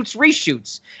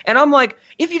 And I'm like,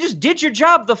 if you just did your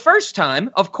job the first time,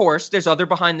 of course, there's other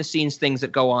behind-the-scenes things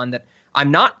that go on that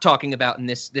I'm not talking about in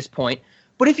this point.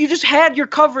 But if you just had your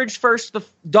coverage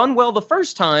done well the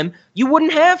first time, you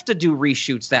wouldn't have to do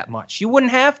reshoots that much. You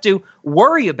wouldn't have to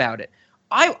worry about it.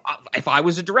 If I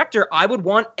was a director, I would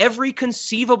want every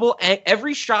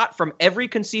shot from every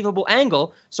conceivable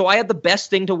angle, so I had the best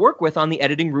thing to work with on the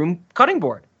editing room cutting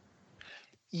board.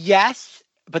 Yes,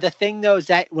 but the thing though is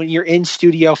that when you're in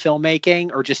studio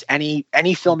filmmaking or just any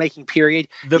filmmaking period,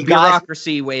 the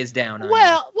bureaucracy weighs down on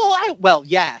Well,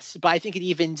 yes, but I think it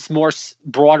even's more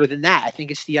broader than that. I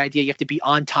think it's the idea you have to be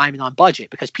on time and on budget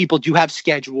because people do have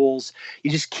schedules.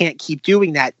 You just can't keep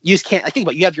doing that. You just can't. I think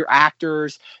about you have your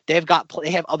actors. They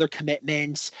have other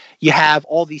commitments. You have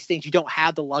all these things. You don't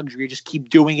have the luxury. You just keep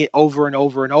doing it over and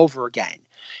over and over again.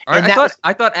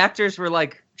 I thought actors were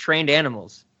like trained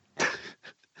animals.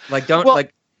 Like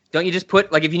don't you just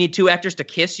put like if you need two actors to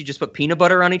kiss, you just put peanut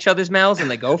butter on each other's mouths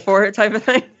and they go for it type of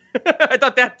thing? I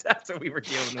thought that's what we were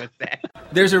dealing with there.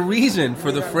 There's a reason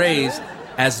for the phrase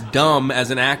as dumb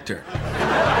as an actor.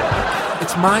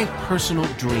 It's my personal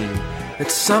dream that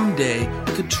someday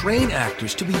we could train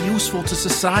actors to be useful to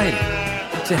society,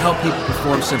 to help people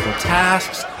perform simple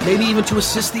tasks, maybe even to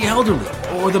assist the elderly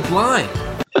or the blind.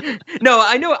 No,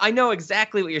 I know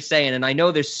exactly what you're saying, and I know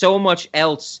there's so much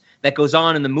else that goes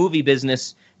on in the movie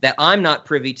business that I'm not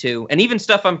privy to, and even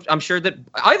stuff I'm sure that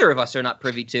either of us are not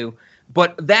privy to.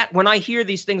 But that when I hear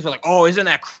these things, we're like, oh, isn't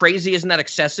that crazy? Isn't that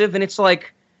excessive? And it's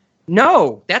like,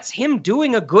 no, that's him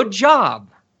doing a good job.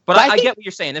 But I get what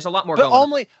you're saying. There's a lot more going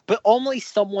on. But only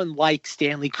someone like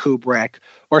Stanley Kubrick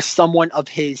or someone of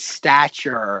his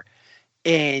stature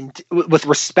and with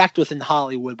respect within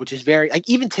Hollywood, which is very, like,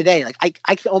 even today, like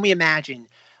I can only imagine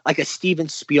like a Steven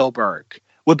Spielberg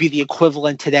would be the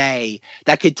equivalent today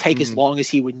that could take as long as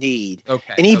he would need.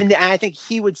 Okay. And even I think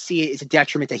he would see it as a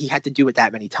detriment that he had to do it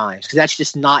that many times because that's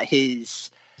just not his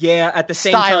at the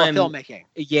same style time, of filmmaking.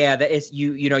 Yeah, that is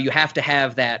you have to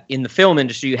have that in the film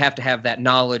industry. You have to have that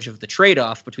knowledge of the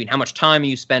trade-off between how much time are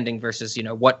you spending versus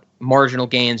what marginal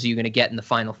gains are you going to get in the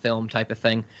final film type of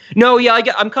thing. No, yeah,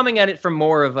 I'm coming at it from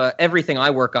more of everything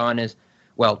I work on is,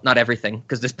 well, not everything,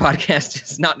 because this podcast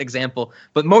is not an example,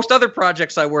 but most other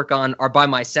projects I work on are by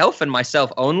myself and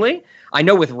myself only. I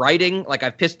know with writing, like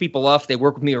I've pissed people off. They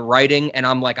work with me with writing, and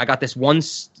I'm like, I got this one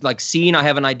scene I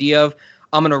have an idea of.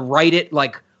 I'm going to write it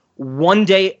like one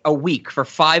day a week for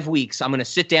 5 weeks. I'm going to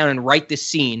sit down and write this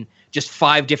scene just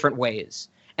 5 different ways.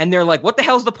 And they're like, what the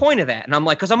hell's the point of that? And I'm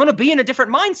like, because I'm going to be in a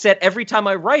different mindset every time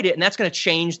I write it, and that's going to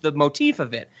change the motif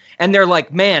of it. And they're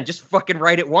like, man, just fucking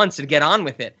write it once and get on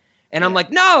with it. And I'm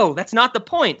like, no, that's not the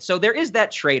point. So there is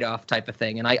that trade-off type of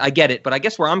thing, and I get it. But I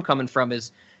guess where I'm coming from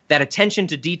is that attention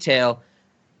to detail.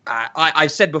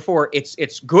 I've said before,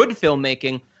 it's good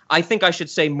filmmaking. I think I should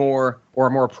say more, or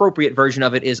a more appropriate version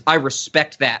of it is I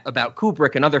respect that about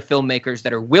Kubrick and other filmmakers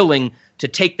that are willing to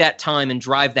take that time and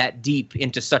drive that deep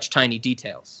into such tiny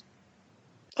details.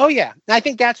 Oh, yeah. And I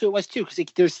think that's what it was, too,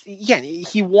 because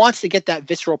he wants to get that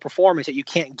visceral performance that you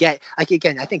can't get. Like,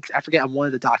 again, I forget on one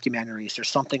of the documentaries, there's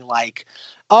something like,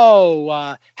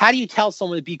 how do you tell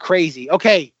someone to be crazy?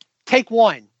 Okay, take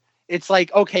one. It's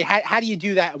like, okay, how do you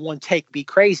do that in one take, be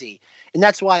crazy? And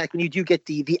that's why, like, when you do get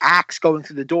the axe going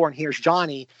through the door and here's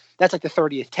Johnny, that's like the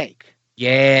 30th take.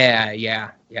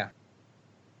 Yeah.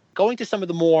 Going to some of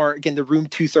the more, again, the Room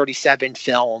 237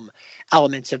 film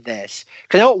elements of this.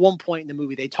 Because I know at one point in the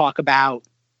movie they talk about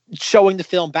showing the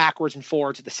film backwards and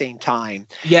forwards at the same time.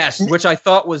 Yes, which I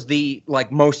thought was the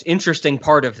most interesting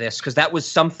part of this, because that was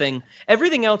something,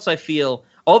 everything else I feel,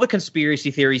 all the conspiracy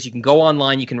theories you can go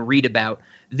online, you can read about.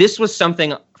 This was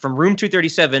something from Room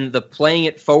 237, the playing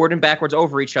it forward and backwards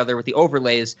over each other with the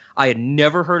overlays. I had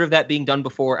never heard of that being done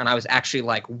before, and I was actually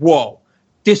like, whoa,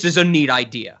 this is a neat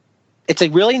idea. It's a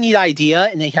really neat idea,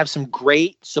 and they have some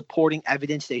great supporting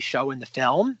evidence they show in the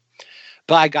film,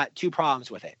 but I got 2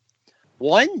 problems with it.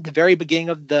 One, the very beginning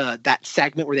of that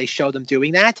segment where they show them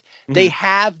doing that, they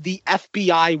have the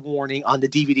FBI warning on the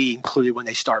DVD included when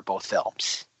they start both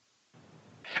films.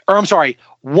 Or I'm sorry,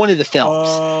 one of the films.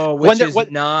 Oh, which is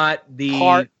not the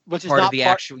part of the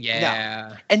actual.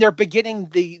 Yeah. No. And they're beginning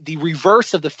the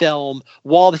reverse of the film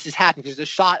while this is happening. There's a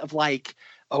shot of like,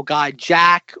 oh God,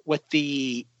 Jack with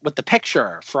the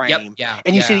picture frame. Yep,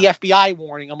 and you see the FBI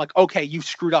warning. I'm like, okay, you've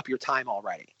screwed up your time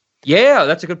already. Yeah,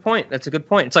 that's a good point.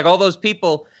 It's like all those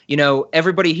people,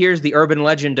 everybody hears the urban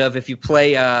legend of if you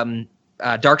play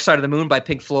Dark Side of the Moon by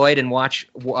Pink Floyd and watch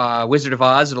Wizard of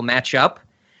Oz, it'll match up.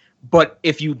 But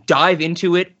if you dive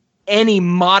into it any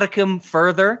modicum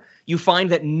further, you find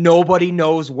that nobody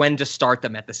knows when to start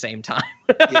them at the same time.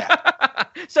 Yeah.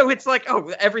 So it's like,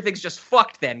 everything's just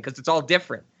fucked then because it's all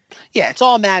different. Yeah, it's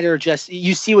all a matter of just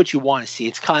you see what you want to see.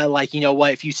 It's kind of like,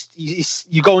 if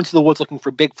you go into the woods looking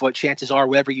for Bigfoot, chances are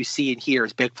whatever you see and hear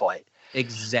is Bigfoot.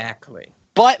 Exactly.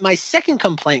 But my second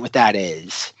complaint with that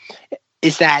is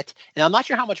that, and I'm not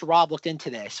sure how much Rob looked into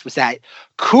this, was that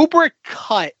Kubrick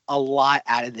cut a lot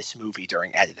out of this movie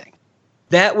during editing.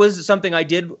 That was something I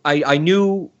did. I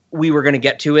knew we were going to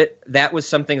get to it. That was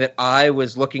something that I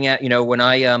was looking at, when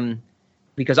I,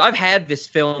 because I've had this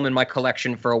film in my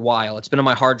collection for a while. It's been on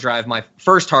my hard drive, my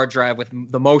first hard drive with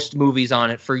the most movies on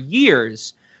it for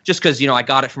years, just because, I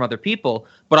got it from other people.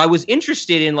 But I was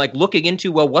interested in looking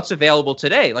into, what's available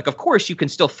today? Of course you can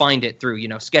still find it through,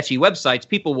 sketchy websites.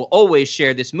 People will always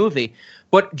share this movie.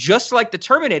 But just like the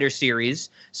Terminator series,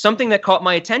 something that caught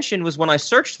my attention was when I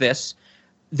searched this,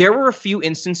 there were a few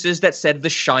instances that said The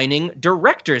Shining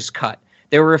director's cut.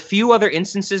 There were a few other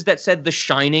instances that said The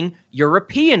Shining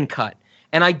European cut.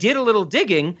 And I did a little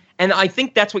digging, and I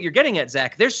think that's what you're getting at,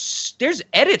 Zach. There's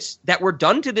edits that were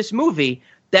done to this movie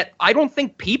that I don't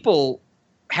think people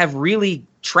have really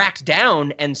tracked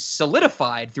down and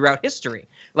solidified throughout history.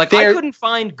 Like, I couldn't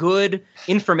find good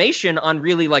information on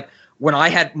really, like, when I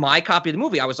had my copy of the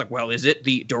movie, I was like, well, is it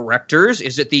the directors?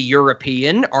 Is it the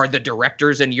European? Are the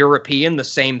directors and European the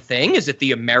same thing? Is it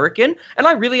the American? And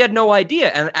I really had no idea.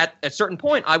 And at a certain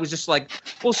point, I was just like,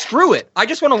 well, screw it. I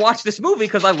just want to watch this movie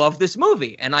because I love this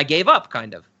movie. And I gave up,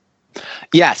 kind of.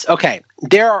 Yes. Okay.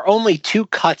 There are only 2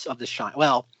 cuts of The Shining.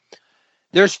 Well,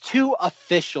 there's 2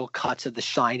 official cuts of The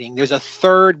Shining. There's a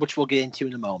third, which we'll get into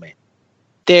in a moment.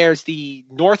 There's the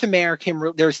North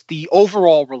American, there's the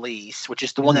overall release, which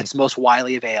is the one that's most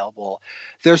widely available.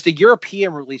 There's the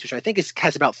European release, which I think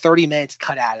has about 30 minutes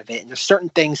cut out of it. And there's certain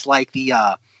things like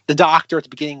the doctor at the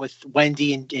beginning with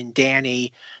Wendy and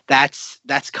Danny, that's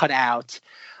cut out.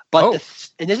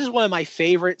 But and this is one of my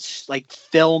favorite like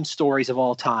film stories of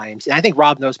all times. And I think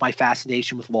Rob knows my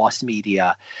fascination with lost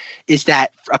media, is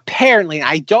that apparently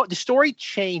the story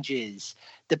changes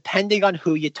depending on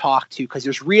who you talk to, because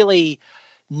there's really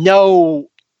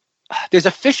there's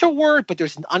official word, but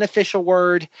there's an unofficial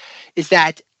word, is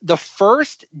that the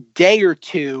first day or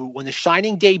two when The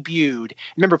Shining debuted,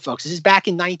 remember folks, this is back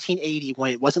in 1980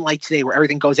 when it wasn't like today where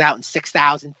everything goes out in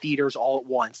 6,000 theaters all at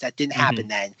once. That didn't happen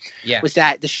then. Yeah. Was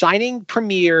that The Shining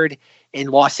premiered in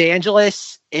Los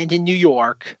Angeles and in New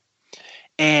York,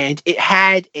 and it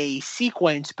had a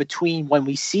sequence between when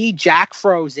we see Jack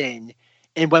frozen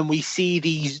and when we see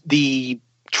the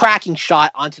tracking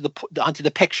shot onto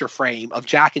the picture frame of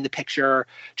Jack in the picture,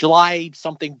 July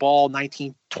something ball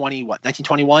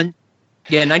 1921?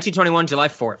 Yeah, 1921, July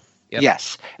 4th. Yep.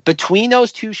 Yes. Between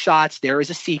those 2 shots, there is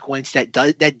a sequence that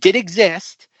did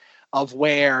exist of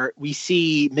where we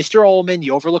see Mr. Ullman,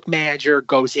 the Overlook manager,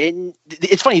 goes in.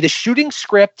 It's funny, the shooting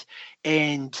script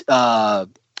and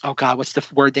what's the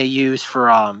word they use for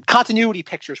continuity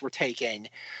pictures were taken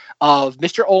of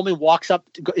Mr. Ullman walks up,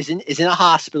 is in a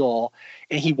hospital,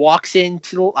 and he walks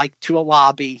into to a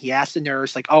lobby. He asks the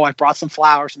nurse, like, "Oh, I brought some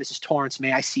flowers, Mrs. Torrance.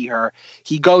 May I see her?"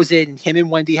 He goes in, and him and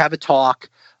Wendy have a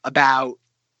talk about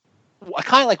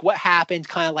kind of like what happened,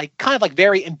 kind of like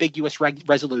very ambiguous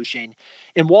resolution.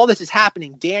 And while this is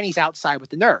happening, Danny's outside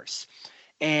with the nurse.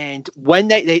 And when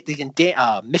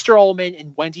Mr. Ullman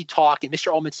and Wendy talk, and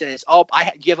Mr. Ullman says, "Oh,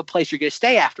 do you have a place you're going to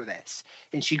stay after this?"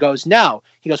 And she goes, "No."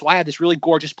 He goes, "Well, I have this really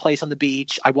gorgeous place on the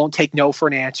beach. I won't take no for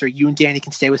an answer. You and Danny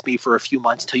can stay with me for a few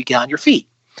months until you get on your feet."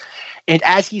 And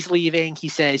as he's leaving,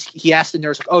 he asks the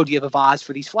nurse, like, "Oh, do you have a vase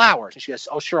for these flowers?" And she goes,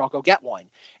 "Oh, sure, I'll go get one."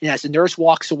 And as the nurse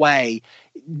walks away,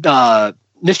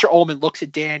 Mr. Ullman looks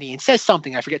at Danny and says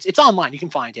something. I forget. It's online. You can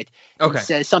find it. Okay. He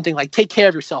says something like, "Take care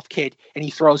of yourself, kid." And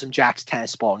he throws him Jack's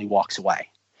tennis ball and he walks away.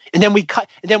 And then we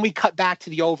cut back to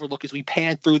the Overlook as we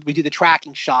pan through. We do the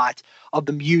tracking shot of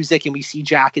the music and we see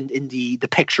Jack in the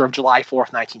picture of July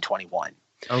 4th, 1921.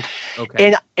 Oh,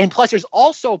 okay. And plus there's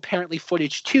also apparently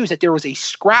footage too, is that there was a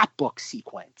scrapbook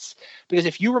sequence. Because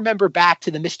if you remember back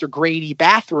to the Mr. Grady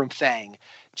bathroom thing,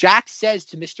 Jack says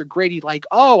to Mr. Grady, like,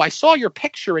 "Oh, I saw your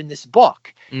picture in this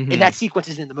book." Mm-hmm. And that sequence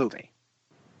is in the movie.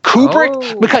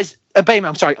 Kubrick, because, babe,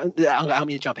 I'm sorry. I'm going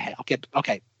to jump ahead.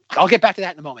 I'll get back to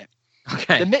that in a moment.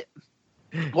 Okay.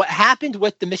 What happened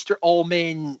with the Mr.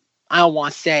 Ullman, I don't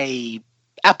want to say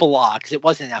epilogue, because it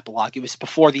wasn't an epilogue, it was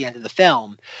before the end of the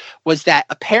film, was that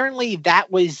apparently that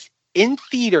was in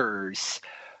theaters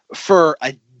for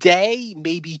a day,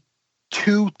 maybe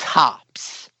 2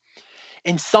 tops.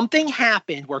 And something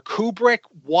happened where Kubrick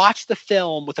watched the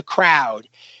film with a crowd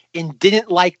and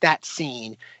didn't like that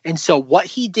scene. And so what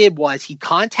he did was he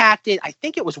contacted, I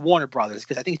think it was Warner Brothers,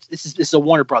 because I think this is a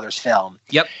Warner Brothers film.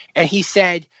 Yep. And he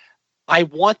said, "I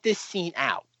want this scene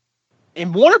out."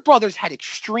 And Warner Brothers had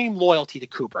extreme loyalty to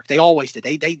Kubrick. They always did.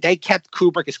 They kept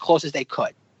Kubrick as close as they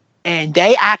could. And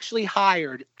they actually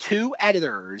hired 2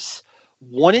 editors,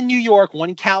 one in New York, one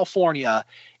in California,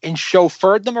 and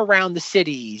chauffeured them around the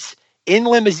cities in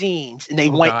limousines, and they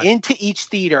went into each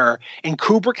theater, and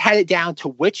Kubrick had it down to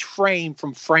which frame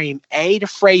from frame A to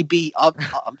frame B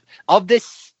of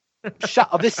this shot,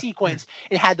 of this sequence,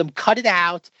 and had them cut it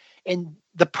out. And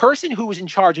the person who was in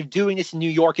charge of doing this in New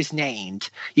York is named.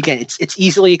 Again, it's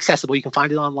easily accessible. You can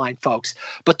find it online, folks.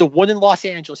 But the one in Los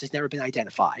Angeles has never been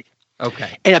identified.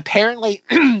 Okay. And apparently,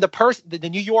 the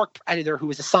New York editor who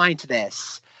was assigned to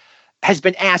this has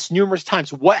been asked numerous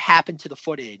times what happened to the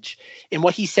footage. And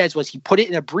what he says was he put it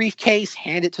in a briefcase,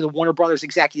 handed it to the Warner Brothers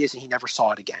executives, and he never saw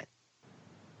it again.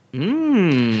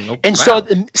 And so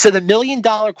the $1 million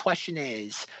question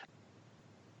is,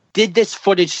 did this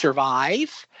footage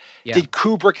survive? Yeah. Did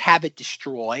Kubrick have it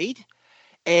destroyed?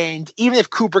 And even if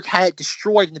Kubrick had it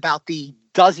destroyed in about the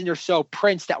dozen or so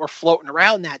prints that were floating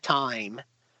around that time,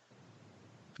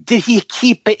 did he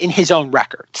keep it in his own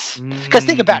records? Because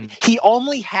think about it. He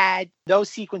only had those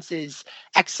sequences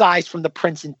excised from the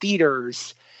prints in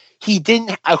theaters. He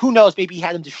didn't, who knows, maybe he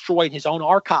had them destroyed in his own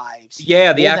archives.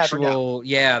 Yeah,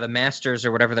 the masters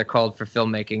or whatever they're called for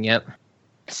filmmaking, yep.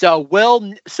 So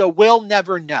we'll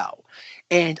never know.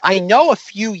 And I know a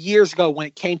few years ago when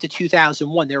it came to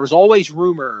 2001, there was always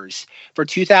rumors for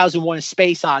 2001: A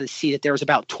Space Odyssey that there was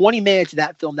about 20 minutes of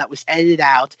that film that was edited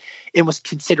out and was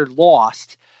considered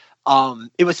lost.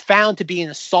 It was found to be in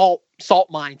a salt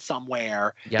mine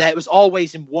somewhere. Yep. That it was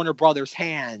always in Warner Brothers'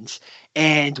 hands.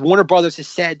 And Warner Brothers has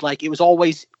said, like, it was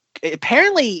always,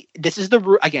 apparently this is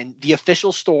the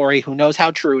official story, who knows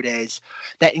how true it is,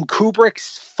 that in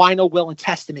Kubrick's final will and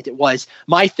testament it was,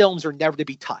 my films are never to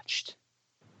be touched.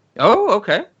 Oh,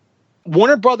 okay.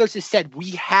 Warner Brothers has said,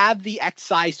 we have the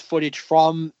excised footage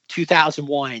from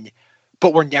 2001,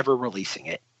 but we're never releasing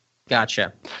it.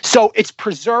 Gotcha. So it's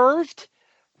preserved,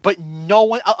 but no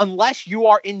one, unless you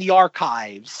are in the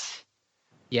archives,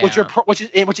 which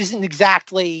isn't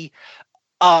exactly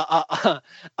a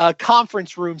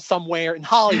conference room somewhere in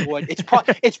Hollywood.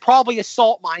 It's probably a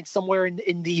salt mine somewhere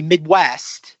in the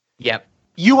Midwest. Yep.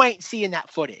 You ain't seeing that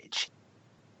footage.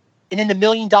 And then the $1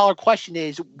 million question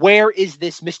is, where is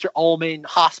this Mr. Ullman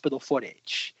hospital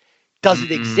footage? Does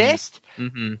it exist?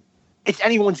 Mm-hmm. It's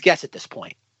anyone's guess at this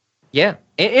point. Yeah.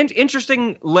 And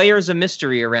interesting layers of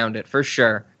mystery around it, for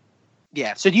sure.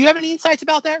 Yeah. So do you have any insights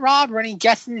about that, Rob, or any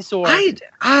guesses? Or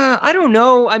I don't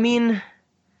know. I mean,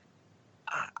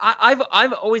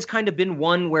 I've always kind of been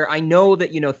one where I know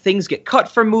that, things get cut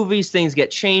from movies, things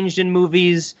get changed in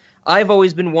movies. I've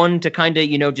always been one to kind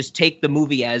of, just take the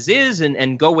movie as is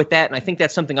and go with that. And I think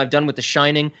that's something I've done with The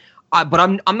Shining. But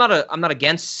I'm not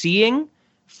against seeing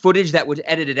footage that was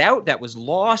edited out, that was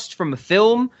lost from a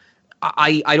film.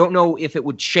 I don't know if it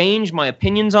would change my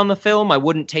opinions on the film. I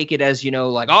wouldn't take it as,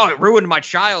 like, oh, it ruined my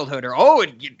childhood, or, oh,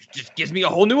 it just gives me a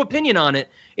whole new opinion on it.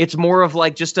 It's more of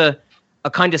like just a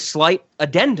kind of slight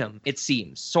addendum, it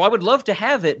seems. So I would love to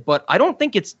have it, but I don't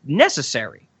think it's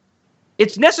necessary.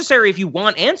 It's necessary if you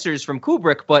want answers from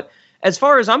Kubrick, but as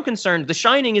far as I'm concerned, The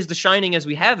Shining is The Shining as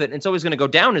we have it, and it's always going to go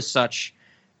down as such.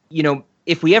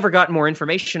 If we ever got more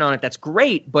information on it, that's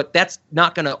great, but that's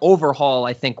not going to overhaul,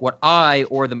 I think, what I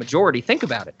or the majority think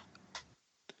about it.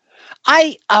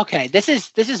 This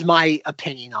is my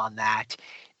opinion on that,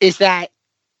 is that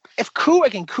if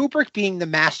Kubrick being the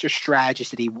master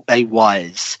strategist that he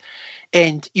was,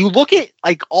 and you look at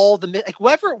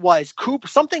whoever it was,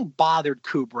 something bothered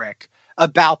Kubrick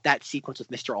about that sequence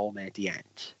with Mr. Ullman at the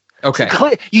end. Okay.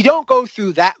 So you don't go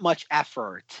through that much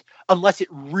effort unless it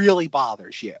really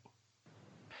bothers you.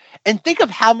 And think of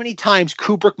how many times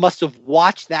Kubrick must have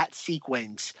watched that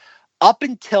sequence up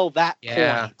until that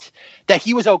point that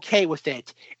he was okay with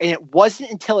it. And it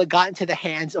wasn't until it got into the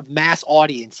hands of mass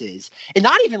audiences, and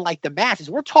not even like the masses.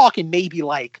 We're talking maybe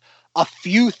like a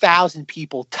few thousand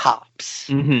people tops.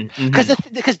 Because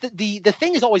the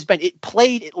thing has always been, it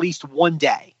played at least one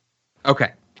day.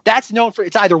 Okay. That's known for,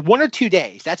 it's either 1 or 2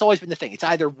 days. That's always been the thing. It's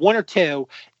either 1 or 2,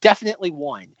 definitely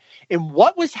 1. And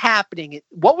what was happening?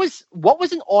 What was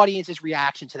an audience's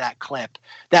reaction to that clip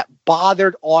that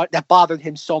bothered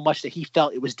him so much that he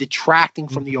felt it was detracting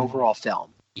from the overall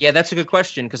film? Yeah, that's a good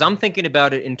question, because I'm thinking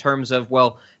about it in terms of,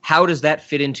 well, how does that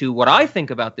fit into what I think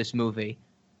about this movie?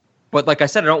 But like I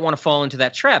said, I don't want to fall into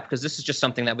that trap, because this is just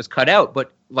something that was cut out.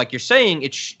 But like you're saying,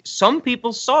 some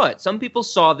people saw it. Some people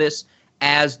saw this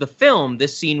as the film.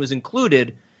 This scene was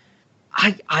included.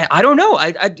 I don't know.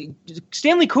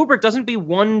 Stanley Kubrick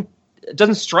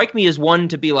doesn't strike me as one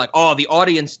to be like, oh, the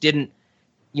audience didn't,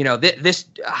 this.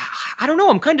 I don't know.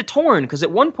 I'm kind of torn, because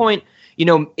at one point,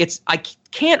 I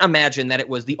can't imagine that it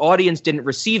was the audience didn't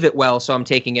receive it well, so I'm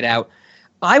taking it out.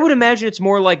 I would imagine it's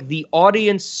more like the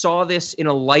audience saw this in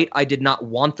a light I did not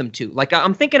want them to. Like,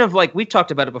 I'm thinking of, like, we've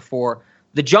talked about it before,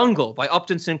 The Jungle by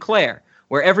Upton Sinclair,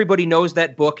 where everybody knows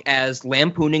that book as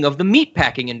lampooning of the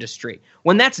meatpacking industry,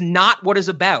 when that's not what it's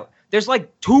about. There's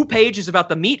like 2 pages about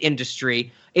the meat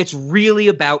industry. It's really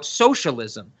about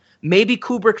socialism. Maybe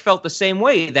Kubrick felt the same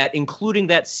way, that including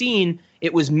that scene,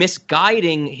 it was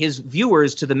misguiding his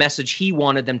viewers to the message he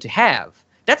wanted them to have.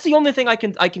 That's the only thing I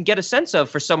can get a sense of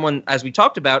for someone, as we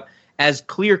talked about, as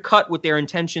clear cut with their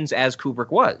intentions as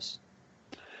Kubrick was.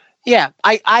 Yeah,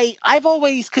 I've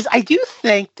always, because I do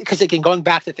think, because again, going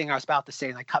back to the thing I was about to say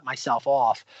and I cut myself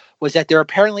off, was that there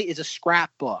apparently is a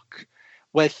scrapbook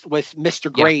with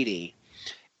Mr. Grady.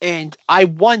 And I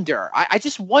wonder, I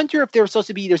just wonder if there's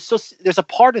a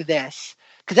part of this,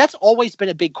 because that's always been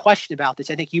a big question about this.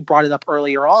 I think you brought it up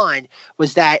earlier on,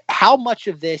 was that how much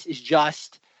of this is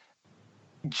just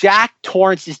Jack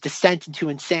Torrance's descent into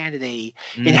insanity,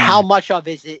 and how much of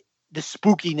is it the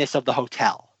spookiness of the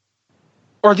hotel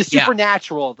or the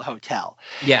supernatural of the hotel.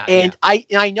 Yeah. And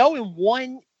I know in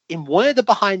one of the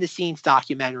behind the scenes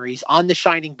documentaries on the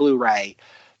Shining Blu-ray,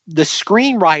 the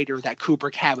screenwriter that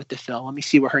Kubrick had with the film, let me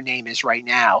see what her name is right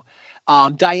now,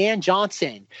 Diane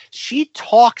Johnson, she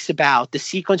talks about the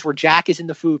sequence where Jack is in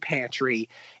the food pantry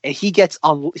and he gets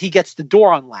the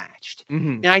door unlatched.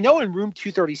 And I know in room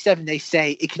 237 they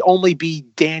say it could only be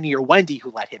Danny or Wendy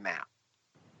who let him out.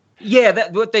 Yeah,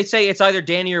 what they say, it's either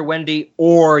Danny or Wendy,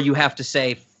 or you have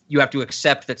to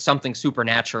accept that something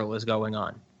supernatural is going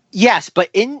on. Yes, but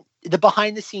in the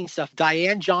behind the scenes stuff,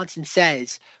 Diane Johnson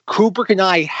says Kubrick and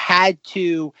I had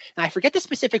to, and I forget the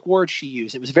specific word she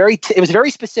used. It was a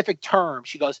very specific term.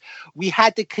 She goes, we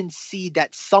had to concede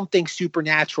that something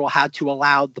supernatural had to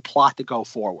allow the plot to go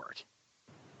forward.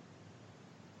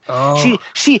 Oh,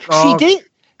 she did.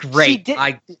 Great.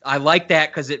 I like that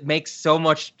because it makes so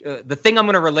much. The thing I'm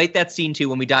going to relate that scene to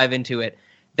when we dive into it,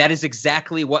 that is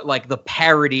exactly what like the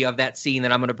parody of that scene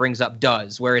that I'm going to bring up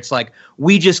does, where it's like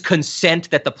we just consent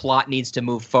that the plot needs to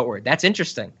move forward. That's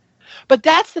interesting. But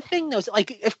that's the thing, though.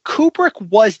 Like, if Kubrick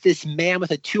was this man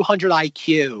with a 200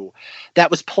 IQ that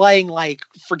was playing, like,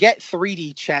 forget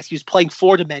 3D chess, he was playing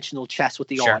 4-dimensional chess with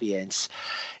the audience,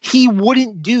 he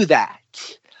wouldn't do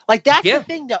that. Like, that's the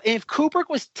thing, though. If Kubrick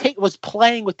was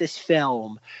playing with this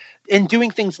film and doing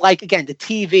things like, again, the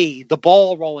TV, the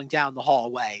ball rolling down the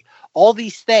hallway, all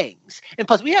these things. And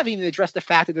plus, we haven't even addressed the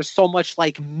fact that there's so much,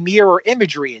 like, mirror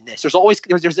imagery in this.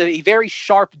 There's a very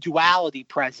sharp duality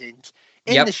present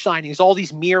in The Shining. There's all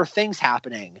these mirror things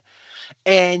happening.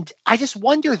 And I just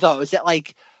wonder, though, is that,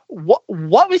 like,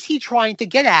 what was he trying to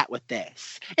get at with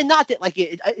this? And not that, like,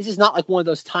 it's just not like one of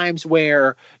those times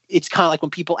where it's kind of like when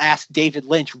people ask David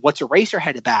Lynch, what's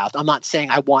Eraserhead about? I'm not saying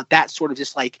I want that sort of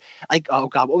just like, oh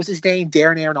God, what was his name?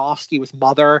 Darren Aronofsky with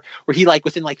Mother, where he, like,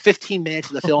 within like 15 minutes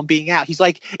of the film being out, he's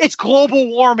like, it's global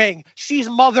warming. She's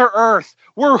Mother Earth.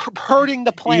 We're hurting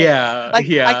the planet.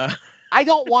 I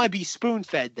don't want to be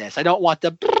spoon-fed this. I don't want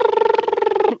the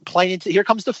playing into here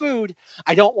comes the food.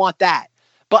 I don't want that.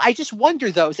 But I just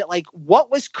wonder, though, is that, like, what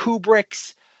was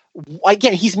Kubrick's,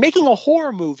 again, he's making a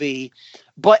horror movie,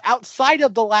 but outside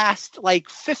of the last, like,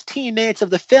 15 minutes of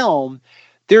the film,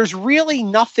 there's really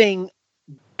nothing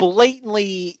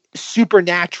blatantly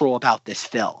supernatural about this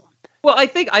film. Well, I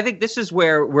think this is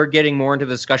where we're getting more into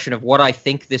the discussion of what I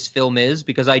think this film is,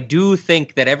 because I do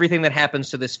think that everything that happens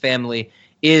to this family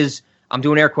is, I'm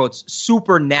doing air quotes,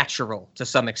 supernatural to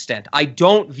some extent. I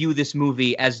don't view this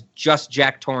movie as just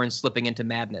Jack Torrance slipping into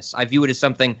madness. I view it as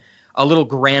something a little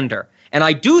grander. And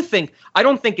I don't think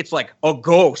it's like a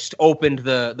ghost opened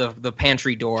the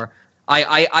pantry door.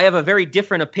 I have a very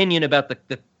different opinion about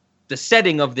the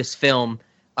setting of this film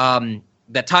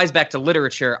that ties back to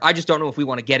literature. I just don't know if we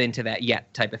want to get into that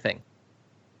yet, type of thing.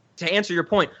 To answer your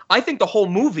point, I think the whole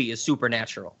movie is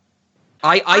supernatural.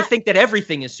 I think that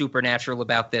everything is supernatural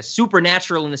about this.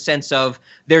 Supernatural in the sense of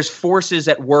there's forces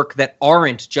at work that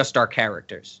aren't just our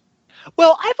characters.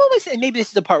 Well, I've always, and maybe this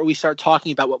is the part where we start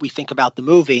talking about what we think about the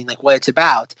movie and, like, what it's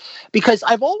about, because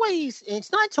I've always, and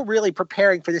it's not until really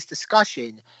preparing for this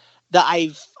discussion that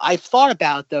I've thought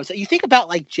about those. So you think about,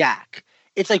 like, Jack.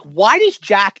 It's like, why does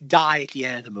Jack die at the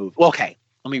end of the movie? Well, okay,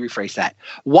 let me rephrase that.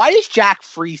 Why does Jack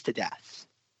freeze to death?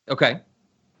 Okay.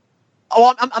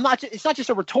 Oh, I'm not. It's not just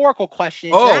a rhetorical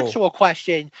question. It's an actual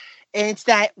question, and it's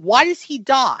that why does he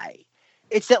die?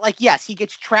 It's that, like, yes, he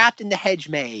gets trapped in the hedge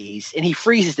maze and he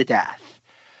freezes to death,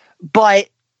 but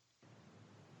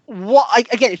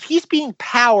what? Again, if he's being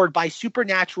powered by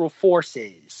supernatural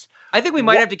forces, I think we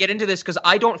might have to get into this because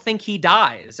I don't think he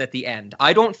dies at the end.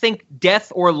 I don't think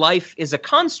death or life is a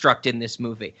construct in this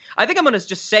movie. I think I'm going to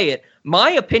just say it.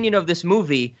 My opinion of this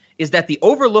movie is that the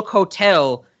Overlook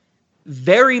Hotel,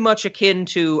 very much akin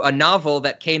to a novel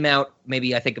that came out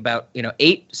maybe I think about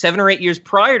 7 or 8 years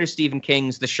prior to Stephen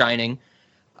King's The Shining.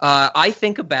 I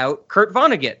think about Kurt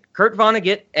Vonnegut. Kurt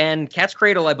Vonnegut and Cat's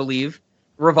Cradle, I believe,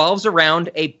 revolves around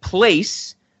a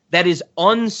place that is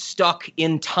unstuck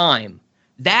in time.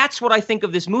 That's what I think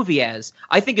of this movie as.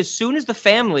 I think as soon as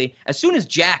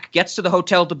Jack gets to the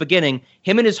hotel at the beginning,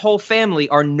 him and his whole family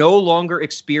are no longer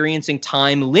experiencing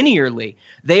time linearly.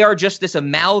 They are just this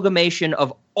amalgamation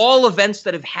of all events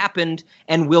that have happened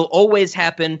and will always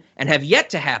happen and have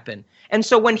yet to happen. And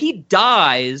so when he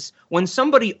dies, when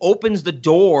somebody opens the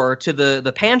door to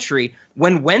the pantry,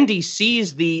 when Wendy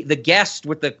sees the guest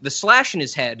with the slash in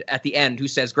his head at the end who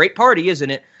says, "Great party, isn't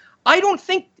it?" I don't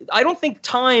think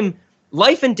time,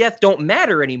 life and death don't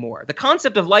matter anymore. The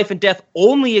concept of life and death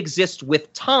only exists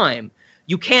with time.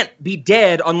 you can't be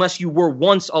dead unless you were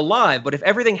once alive. But if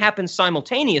everything happens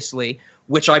simultaneously,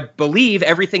 which I believe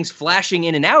everything's flashing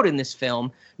in and out in this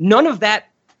film, none of that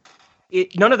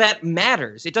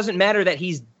matters. It doesn't matter that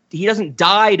he doesn't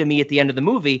die to me at the end of the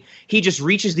movie. He just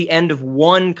reaches the end of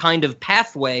one kind of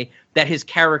pathway that his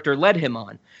character led him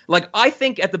on. Like, I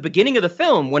think at the beginning of the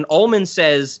film, when Ullman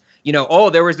says, oh,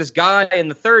 there was this guy in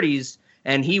the 30s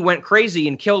and he went crazy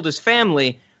and killed his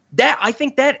family, I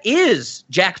think that is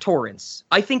Jack Torrance.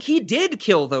 I think he did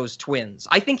kill those twins.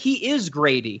 I think he is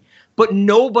Grady. But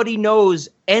nobody knows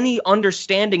any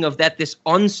understanding of this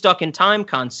unstuck in time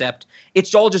concept.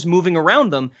 It's all just moving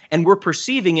around them, and we're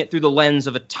perceiving it through the lens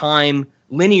of a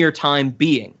linear time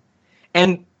being.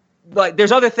 And like,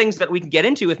 there's other things that we can get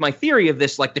into with my theory of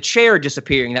this, like the chair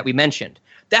disappearing that we mentioned.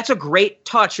 That's a great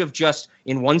touch of just,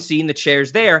 in one scene, the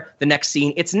chair's there, the next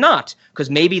scene, it's not. Because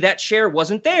maybe that chair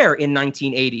wasn't there in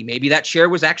 1980. Maybe that chair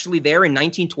was actually there in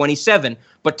 1927.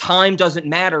 But time doesn't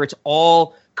matter. It's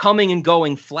all coming and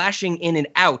going, flashing in and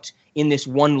out in this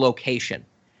one location.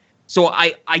 So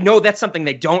I know that's something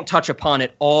they don't touch upon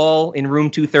at all in Room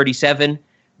 237.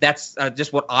 That's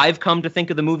just what I've come to think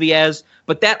of the movie as.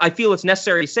 But that I feel it's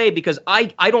necessary to say because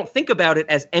I don't think about it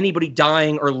as anybody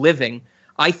dying or living.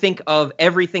 I think of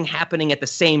everything happening at the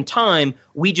same time.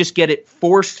 We just get it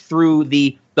forced through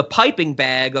the piping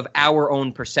bag of our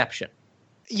own perception.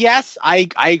 Yes, I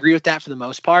agree with that for the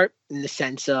most part, in the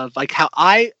sense of like how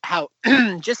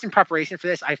just in preparation for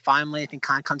this, I think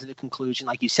kind of come to the conclusion,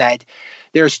 like you said,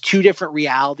 there's two different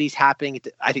realities happening.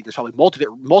 I think there's probably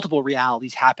multiple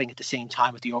realities happening at the same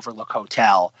time with the Overlook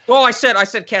Hotel. Well, I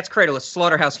said Cat's Cradle. It's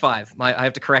Slaughterhouse 5. I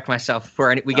have to correct myself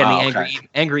before we get any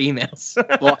angry emails.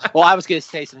 well, I was going to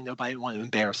say something though, but I didn't want to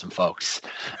embarrass some folks.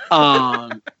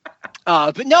 But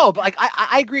like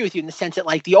I agree with you in the sense that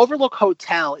like the Overlook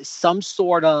Hotel is some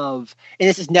sort of, and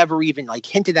this is never even like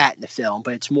hinted at in the film,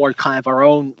 but it's more kind of our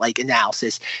own like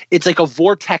analysis. It's like a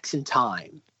vortex in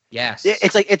time. Yes.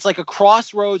 It's like a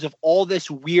crossroads of all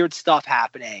this weird stuff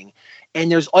happening.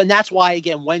 And that's why,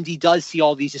 again, Wendy does see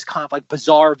all these just kind of like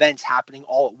bizarre events happening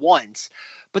all at once.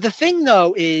 But the thing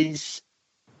though is,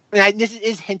 and this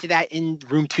is hinted at in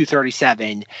Room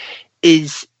 237,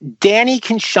 is Danny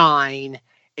can shine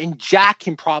and Jack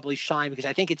can probably shine because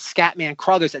I think it's Scatman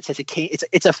Crothers that says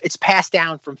it's passed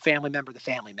down from family member to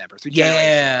family member through generations.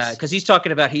 Yeah, because he's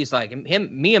talking about, he's like,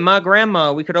 me and my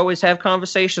grandma, we could always have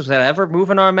conversations without ever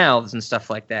moving our mouths and stuff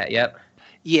like that. Yep.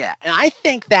 Yeah, and I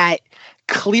think that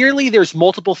clearly there's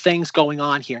multiple things going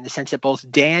on here in the sense that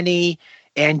both Danny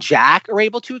and Jack are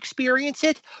able to experience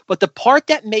it. But the part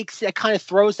that kind of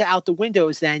throws it out the window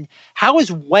is then, how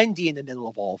is Wendy in the middle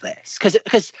of all this?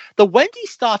 Because the Wendy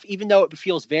stuff, even though it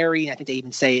feels very, and I think they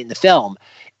even say it in the film,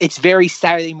 it's very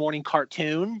Saturday morning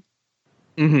cartoon.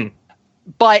 Mm-hmm.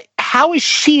 But how is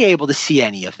she able to see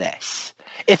any of this?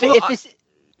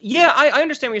 Yeah, I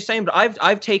understand what you're saying, but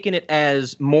I've taken it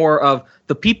as more of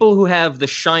the people who have the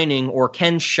shining or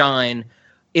can shine.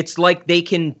 It's like they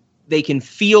can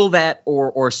feel that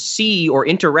or see or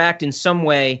interact in some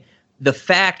way the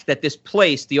fact that this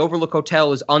place, the Overlook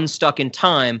Hotel, is unstuck in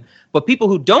time. But people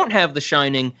who don't have the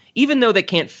shining, even though they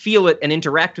can't feel it and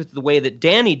interact with it the way that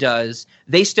Danny does,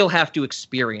 they still have to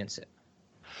experience it.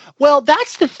 Well,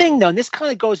 that's the thing, though. And this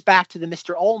kind of goes back to the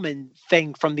Mr. Ullman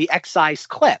thing from the Excise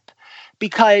clip.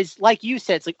 Because, like you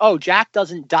said, it's like, oh, Jack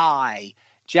doesn't die.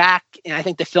 Jack, and I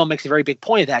think the film makes a very big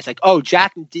point of that. It's like, oh,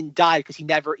 Jack didn't die because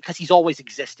he's always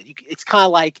existed. It's kind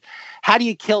of like, how do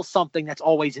you kill something that's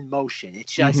always in motion?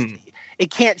 It's just,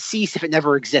 It can't cease if it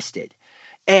never existed.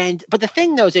 But the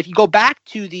thing though is, if you go back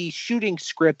to the shooting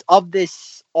script of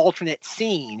this alternate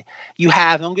scene, you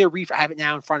have, I'm going to have it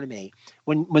now in front of me.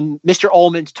 When Mr.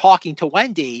 Ullman's talking to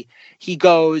Wendy, he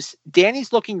goes,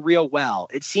 Danny's looking real well.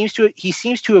 He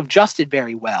seems to have adjusted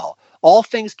very well, all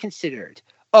things considered.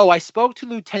 Oh, I spoke to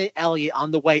Lieutenant Elliott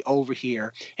on the way over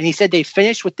here, and he said they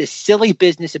finished with this silly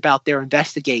business about their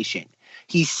investigation.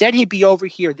 He said he'd be over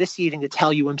here this evening to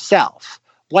tell you himself.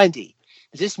 Wendy,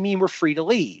 does this mean we're free to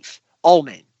leave?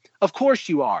 Ullman, of course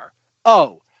you are.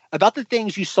 Oh, about the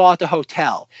things you saw at the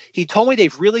hotel. He told me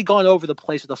they've really gone over the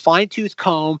place with a fine-tooth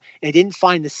comb and didn't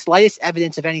find the slightest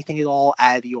evidence of anything at all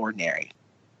out of the ordinary.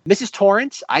 Mrs.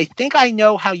 Torrance, I think I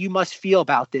know how you must feel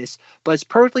about this, but it's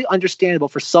perfectly understandable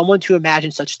for someone to imagine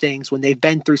such things when they've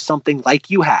been through something like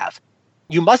you have.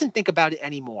 You mustn't think about it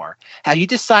anymore. Have you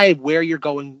decided where you're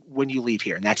going when you leave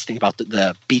here? And that's the thing about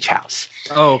the beach house.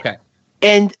 Oh, okay.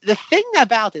 And the thing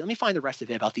about it, let me find the rest of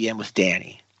it about the end with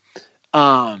Danny.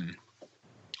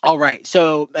 All right.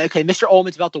 So, okay, Mr.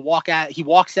 Ullman's about to walk out. He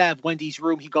walks out of Wendy's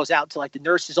room. He goes out to like the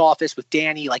nurse's office with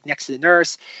Danny, like next to the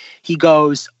nurse. He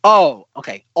goes, oh,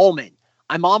 okay, Ullman,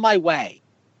 I'm on my way.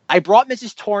 I brought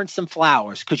Mrs. Torrance some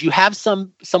flowers. Could you have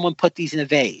someone put these in a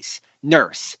vase?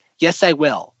 Nurse, yes, I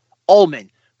will. Ullman,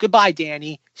 goodbye,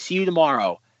 Danny. See you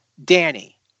tomorrow.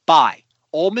 Danny, bye.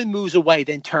 Ullman moves away,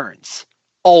 then turns.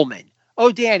 Ullman,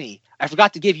 oh, Danny, I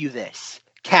forgot to give you this.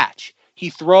 Catch. He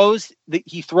throws the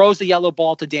yellow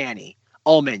ball to Danny.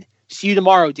 Ullman, see you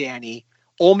tomorrow, Danny.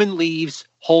 Ullman leaves.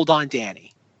 Hold on,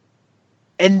 Danny.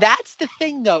 And that's the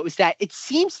thing, though, is that it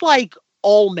seems like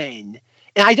Ullman,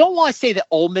 and I don't want to say that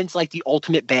Ullman's like the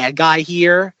ultimate bad guy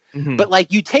here, but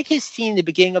like you take his scene in the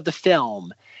beginning of the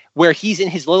film where he's in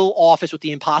his little office with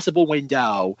the impossible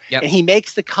window, and he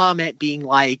makes the comment being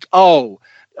like, oh,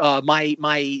 my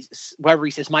whatever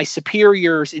he says, my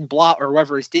superiors in blah or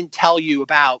whatever is didn't tell you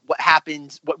about what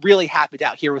really happened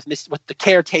out here with the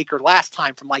caretaker last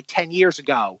time from like 10 years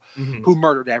ago who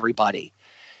murdered everybody.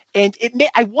 And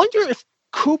I wonder if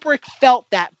Kubrick felt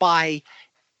that by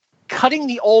cutting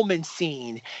the Ullman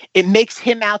scene, it makes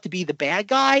him out to be the bad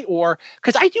guy, or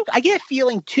because I get a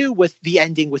feeling too with the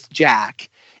ending with Jack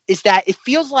is that it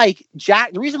feels like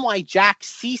Jack, the reason why Jack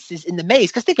ceases in the maze,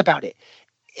 because think about it.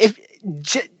 If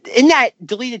in that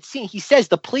deleted scene, he says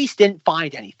the police didn't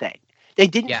find anything. They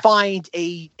didn't find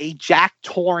a Jack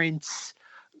Torrance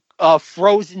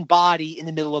frozen body in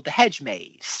the middle of the hedge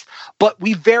maze. But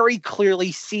we very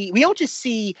clearly see, we don't just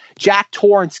see Jack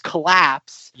Torrance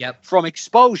collapse from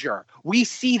exposure. We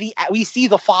see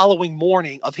the following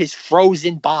morning of his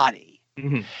frozen body.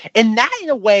 And that, in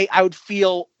a way, I would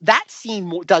feel that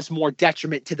scene does more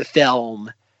detriment to the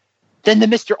film than the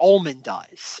Mr. Ullman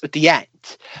does at the end.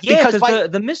 Yeah,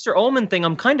 because the Mr. Ullman thing,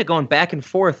 I'm kind of going back and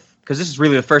forth, because this is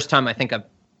really the first time I think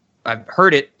I've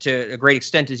heard it to a great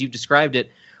extent as you've described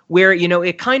it, where, you know,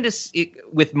 it kind of,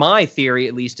 with my theory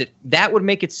at least, that would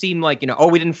make it seem like, you know, oh,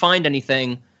 we didn't find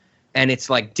anything, and it's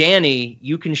like, Danny,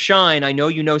 you can shine, I know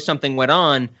you know something went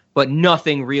on, but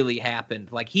nothing really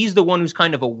happened. Like, he's the one who's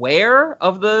kind of aware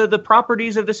of the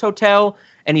properties of this hotel,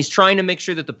 and he's trying to make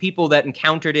sure that the people that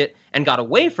encountered it and got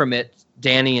away from it,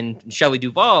 Danny and Shelley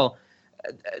Duvall,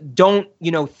 don't,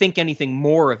 you know, think anything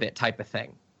more of it, type of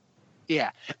thing. Yeah.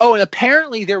 Oh, and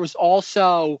apparently there was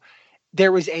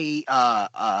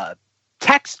a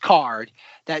text card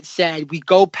that said, we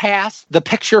go past the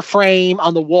picture frame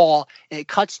on the wall, and it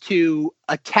cuts to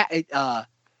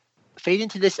fade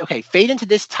into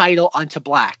this title onto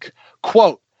black.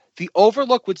 Quote, the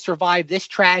Overlook would survive this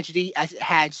tragedy as it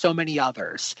had so many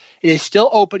others. It is still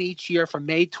open each year from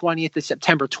May 20th to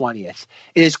September 20th.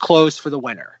 It is closed for the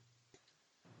winter.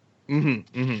 And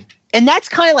that's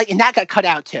kind of like, and that got cut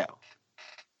out too.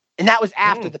 And that was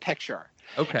after the picture.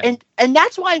 Okay. And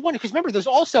that's why I wonder, because remember, there's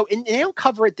also, and they don't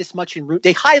cover it this much in room,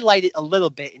 they highlight it a little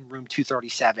bit in Room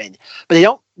 237, but they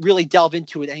don't really delve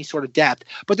into it any sort of depth.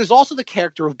 But there's also the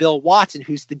character of Bill Watson,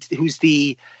 who's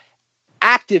the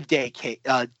active day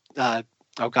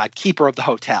keeper of the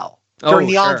hotel during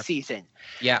the on season.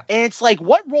 Yeah. And it's like,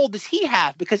 what role does he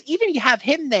have? Because even you have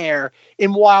him there,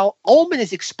 and while Ullman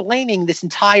is explaining this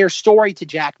entire story to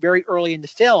Jack very early in the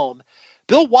film,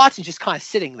 Bill Watson's just kind of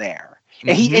sitting there.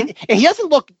 And he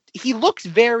doesn't look, he looks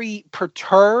very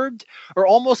perturbed, or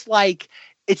almost like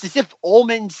it's as if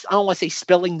Ullman's, I don't want to say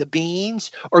spilling the beans,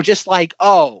 or just like,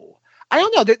 oh, I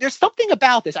don't know. There's something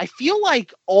about this. I feel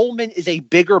like Ullman is a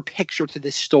bigger picture to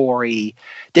this story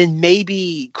than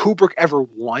maybe Kubrick ever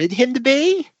wanted him to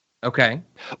be. Okay.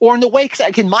 Or in the way,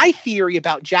 because my theory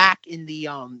about Jack in the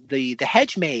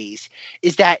hedge maze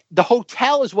is that the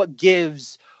hotel is what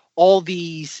gives all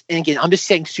these, and again, I'm just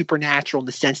saying supernatural in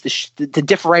the sense to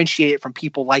differentiate it from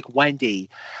people like Wendy.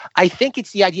 I think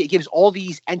it's the idea it gives all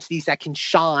these entities that can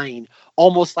shine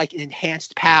almost like an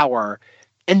enhanced power.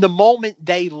 And the moment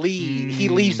they leave, he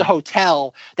leaves the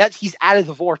hotel, that he's out of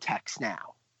the vortex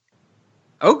now.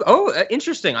 Oh,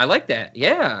 interesting. I like that.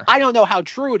 Yeah. I don't know how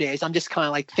true it is. I'm just kind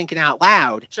of like thinking out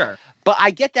loud. Sure. But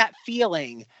I get that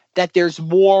feeling that there's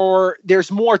more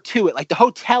to it. Like the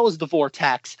hotel is the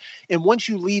vortex. And once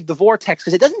you leave the vortex,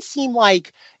 because it doesn't seem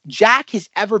like Jack has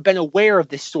ever been aware of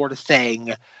this sort of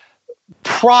thing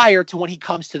prior to when he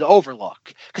comes to the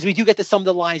Overlook. Because we do get to some of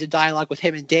the lines of dialogue with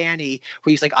him and Danny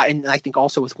where he's like, and I think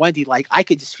also with Wendy, like, I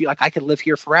could just feel like I could live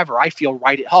here forever. I feel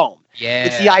right at home. Yeah.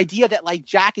 It's the idea that like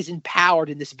Jack is empowered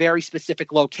in this very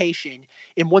specific location.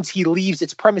 And once he leaves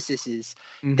its premises,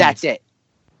 that's it.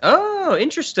 Oh,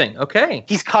 interesting. Okay.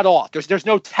 He's cut off. There's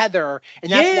no tether.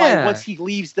 And that's why once he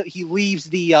leaves the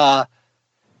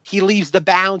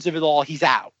bounds of it all, he's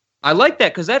out. I like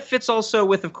that, because that fits also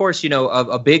with, of course, you know,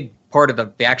 a big part of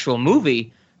the actual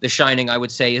movie, The Shining, I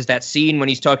would say, is that scene when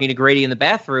he's talking to Grady in the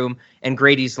bathroom, and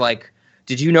Grady's like,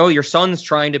 did you know your son's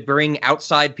trying to bring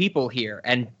outside people here?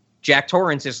 And Jack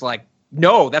Torrance is like,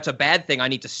 no, that's a bad thing. I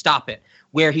need to stop it.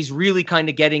 Where he's really kind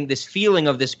of getting this feeling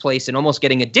of this place and almost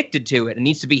getting addicted to it. It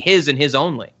needs to be his and his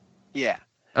only. Yeah.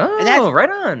 Oh, right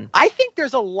on. I think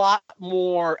there's a lot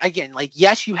more, again, like,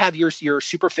 yes, you have your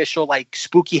superficial, like,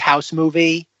 spooky house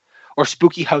movie or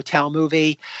spooky hotel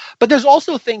movie, but there's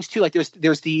also things too, like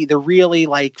there's the really,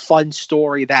 like, fun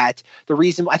story that the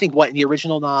reason, I think, in the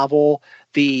original novel,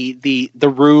 the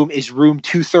room is room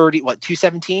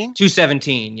 217?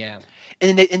 217, yeah.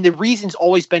 And the reason's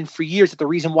always been for years that the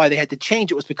reason why they had to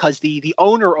change it was because the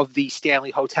owner of the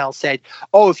Stanley Hotel said,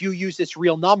 "Oh, if you use this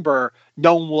real number,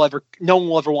 no one will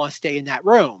ever want to stay in that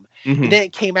room." Mm-hmm. And then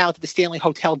it came out that the Stanley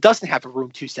Hotel doesn't have a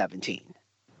room 217.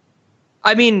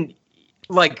 I mean,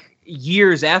 like,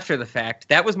 years after the fact,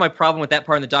 that was my problem with that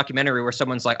part in the documentary where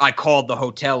someone's like, I called the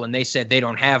hotel and they said they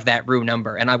don't have that room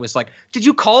number. And I was like, did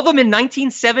you call them in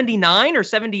 1979 or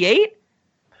 78?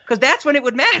 Because that's when it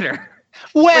would matter.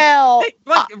 Well,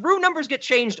 room numbers get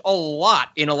changed a lot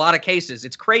in a lot of cases.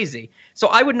 It's crazy. So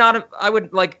I would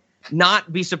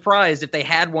not be surprised if they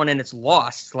had one and it's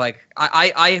lost. Like,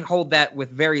 I hold that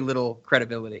with very little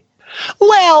credibility.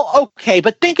 Well, okay,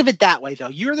 but think of it that way, though.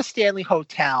 You're the Stanley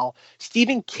Hotel.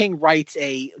 Stephen King writes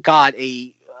a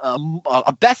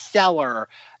bestseller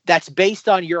that's based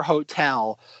on your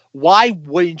hotel. Why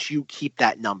wouldn't you keep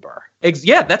that number?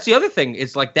 Yeah, that's the other thing.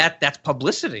 It's like that's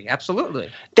publicity. Absolutely.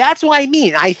 That's what I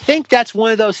mean. I think that's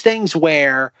one of those things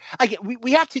where, again,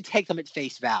 we have to take them at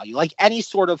face value. Like any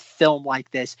sort of film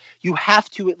like this, you have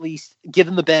to at least give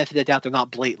them the benefit of the doubt they're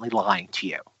not blatantly lying to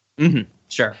you. Mm-hmm.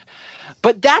 Sure.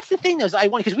 But that's the thing, though, is I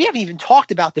want, because we haven't even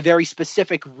talked about the very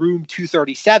specific room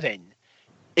 237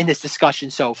 in this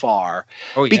discussion so far.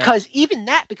 Oh, yeah. Because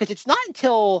it's not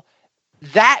until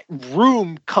that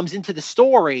room comes into the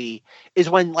story is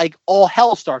when, like, all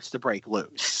hell starts to break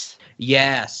loose.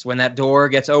 Yes, when that door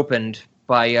gets opened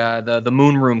by the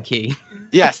moon room key.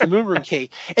 Yes, the moon room key.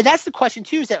 And that's the question,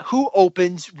 too, is that who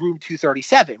opens room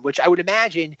 237, which I would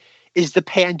imagine is the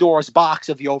Pandora's box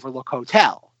of the Overlook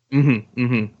Hotel. Mm-hmm,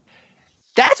 mm-hmm.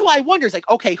 That's why I wonder, is like,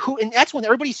 okay, who, and that's when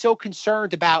everybody's so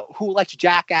concerned about who lets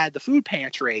Jack out of the food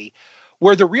pantry,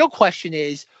 where the real question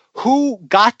is, who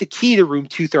got the key to room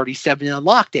 237 and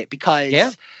unlocked it?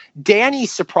 Because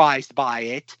Danny's surprised by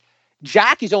it.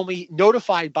 Jack is only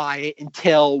notified by it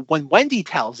until when Wendy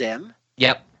tells him.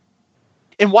 Yep.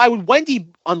 And why would Wendy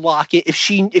unlock it if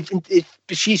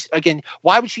she's, again,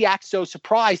 why would she act so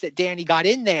surprised that Danny got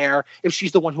in there if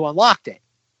she's the one who unlocked it?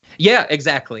 Yeah,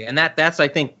 exactly. And that's, I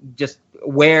think, just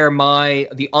where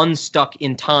the unstuck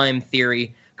in time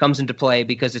theory comes into play,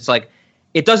 because it's like,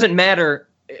 it doesn't matter.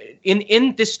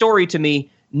 In this story, to me,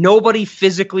 nobody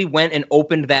physically went and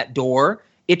opened that door.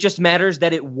 It just matters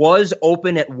that it was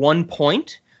open at one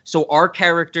point, so our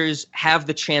characters have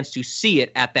the chance to see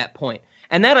it at that point.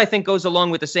 And that, I think, goes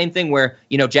along with the same thing where,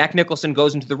 Jack Nicholson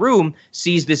goes into the room,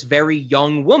 sees this very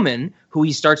young woman who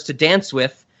he starts to dance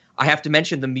with. I have to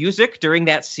mention the music during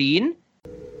that scene.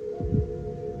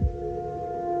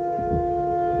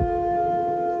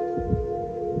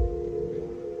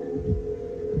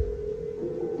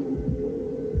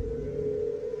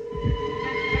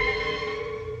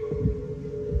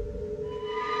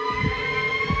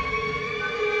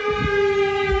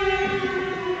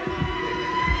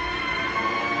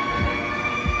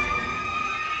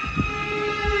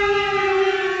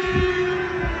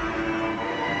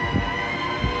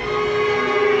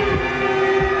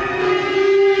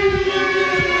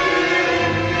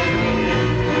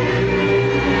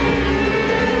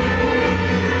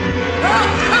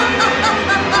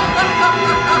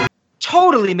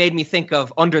 Totally made me think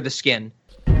of Under the Skin.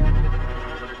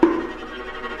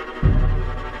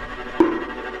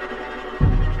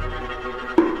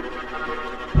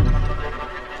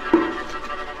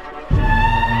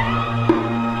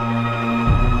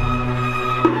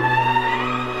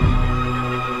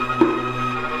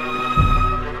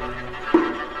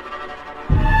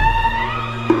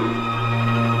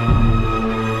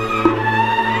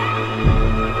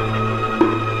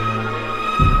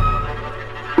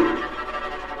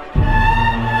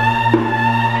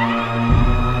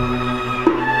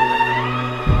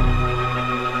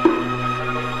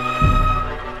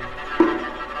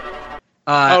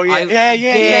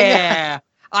 Yeah.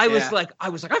 I was like,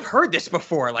 I've heard this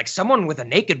before. Like someone with a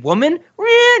naked woman.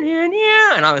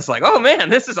 And I was like, oh man,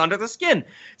 this is Under the Skin.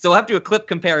 So I'll have to do a clip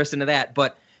comparison to that.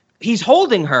 But he's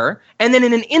holding her, and then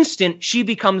in an instant, she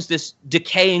becomes this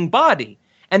decaying body.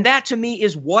 And that to me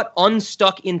is what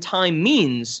unstuck in time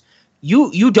means.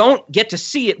 You don't get to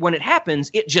see it when it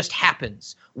happens. It just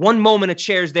happens. One moment a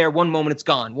chair's there, one moment it's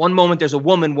gone. One moment there's a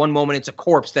woman, one moment it's a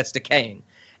corpse that's decaying.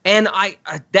 And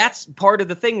that's part of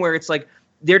the thing where it's like,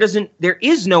 there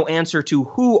is no answer to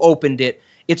who opened it.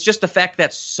 It's just the fact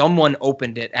that someone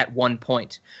opened it at one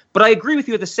point. But I agree with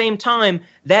you at the same time,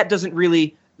 that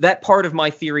part of my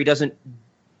theory doesn't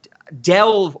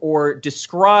delve or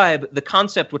describe the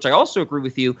concept, which I also agree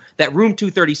with you, that Room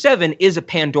 237 is a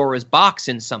Pandora's box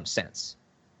in some sense.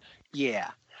 Yeah.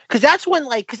 Because that's when,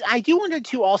 because I do wonder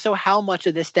too also how much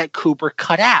of this that Cooper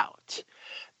cut out.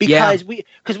 Because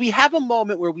we have a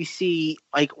moment where we see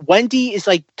Wendy is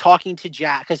talking to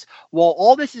Jack, because while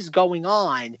all this is going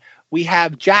on, we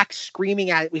have Jack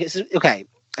screaming at okay.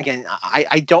 Again,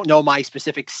 I don't know my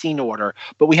specific scene order,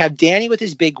 but we have Danny with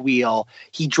his big wheel.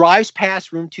 He drives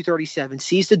past room 237,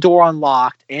 sees the door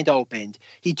unlocked and opened.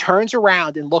 He turns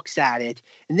around and looks at it.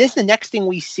 And the next thing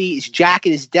we see is Jack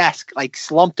at his desk,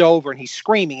 slumped over, and he's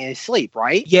screaming in his sleep,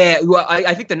 right? Yeah, well,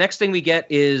 I think the next thing we get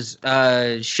is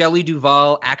Shelley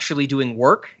Duvall actually doing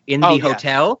work in the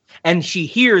hotel. And she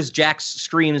hears Jack's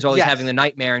screams while he's having the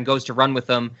nightmare and goes to run with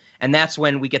them. And that's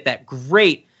when we get that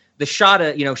the shot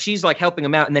of, she's helping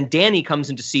him out. And then Danny comes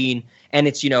into scene, and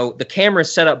it's, the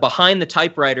camera's set up behind the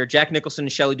typewriter, Jack Nicholson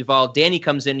and Shelley Duvall. Danny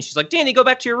comes in and she's like, Danny, go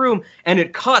back to your room. And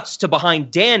it cuts to behind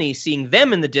Danny, seeing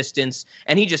them in the distance.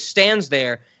 And he just stands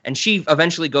there, and she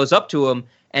eventually goes up to him,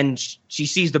 and she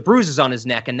sees the bruises on his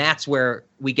neck. And that's where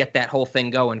we get that whole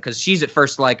thing going. Cause she's at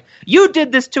first like, you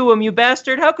did this to him, you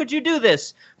bastard. How could you do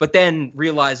this? But then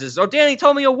realizes, oh, Danny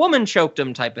told me a woman choked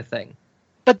him, type of thing.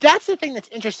 But that's the thing that's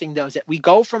interesting, though, is that we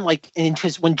go from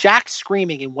when Jack's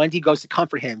screaming and Wendy goes to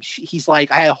comfort him, he's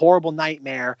like, I had a horrible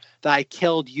nightmare that I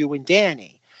killed you and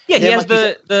Danny. Yeah, he has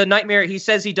the nightmare. He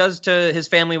says he does to his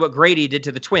family what Grady did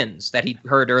to the twins that he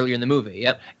heard earlier in the movie.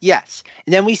 Yep. Yes.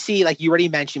 And then we see, like you already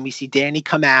mentioned, we see Danny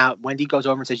come out. Wendy goes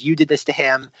over and says, you did this to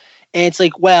him. And it's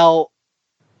like, well,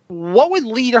 what would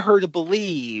lead her to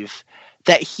believe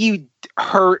that he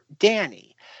hurt Danny?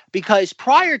 Because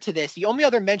prior to this, the only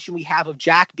other mention we have of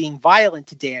Jack being violent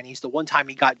to Danny is the one time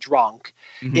he got drunk.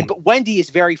 Mm-hmm. But Wendy is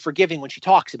very forgiving when she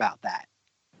talks about that.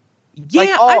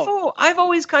 Yeah, I've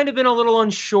always kind of been a little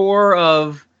unsure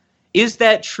of, is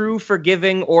that true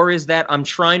forgiving, or is that I'm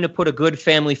trying to put a good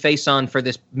family face on for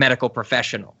this medical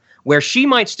professional, where she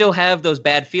might still have those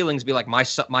bad feelings, be like, my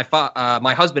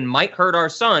husband might hurt our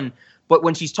son. But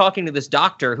when she's talking to this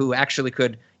doctor who actually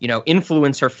could,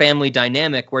 influence her family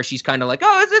dynamic, where she's kind of like,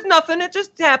 oh, it's nothing. It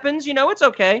just happens. It's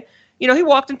okay. He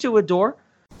walked into a door.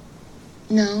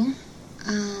 No.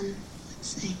 Let's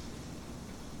see.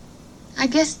 I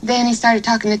guess Danny started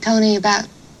talking to Tony about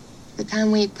the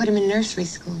time we put him in nursery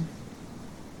school.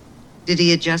 Did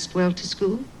he adjust well to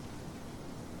school?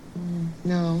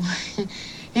 No.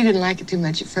 He didn't like it too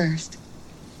much at first.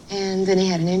 And then he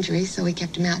had an injury, so we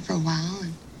kept him out for a while.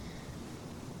 And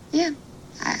yeah,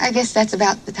 I guess that's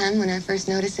about the time when I first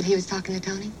noticed that he was talking to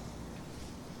Tony.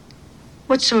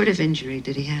 What sort of injury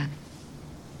did he have?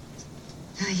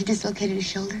 He dislocated his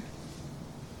shoulder.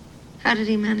 How did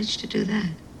he manage to do that?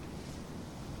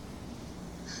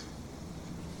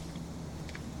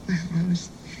 Well, it was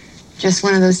just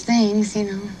one of those things,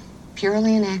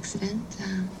 purely an accident.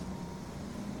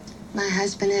 My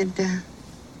husband had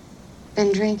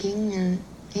been drinking, and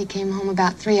he came home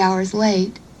about 3 hours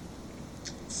late.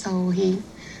 So he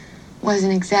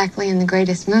wasn't exactly in the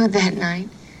greatest mood that night.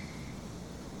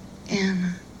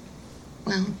 And,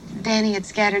 Danny had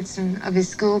scattered some of his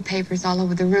school papers all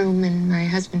over the room, and my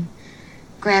husband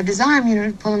grabbed his arm,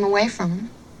 to pull him away from him.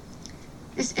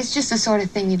 It's just the sort of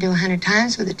thing you do 100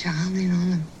 times with a child,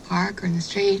 in the park or in the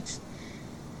streets.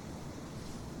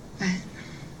 But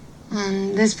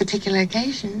on this particular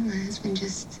occasion, my husband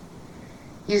just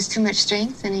used too much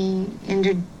strength, and he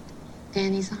injured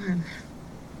Danny's arm.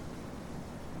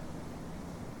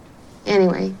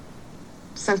 Anyway,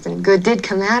 something good did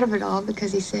come out of it all,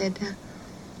 because he said,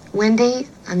 Wendy,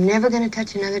 I'm never going to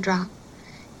touch another drop.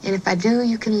 And if I do,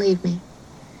 you can leave me.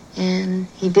 And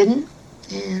he didn't.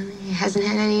 And he hasn't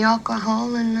had any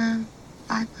alcohol in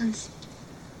 5 months.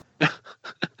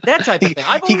 That type of thing.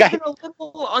 I've always been a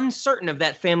little uncertain of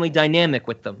that family dynamic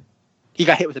with them. He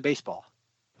got hit with a baseball.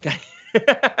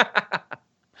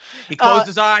 He closed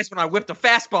his eyes when I whipped a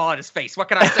fastball at his face. What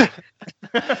can I say?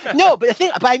 No, but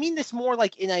I mean this more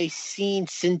like in a scene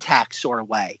syntax sort of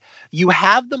way. You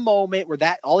have the moment where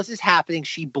all this is happening.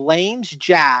 She blames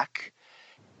Jack,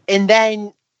 and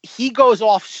then he goes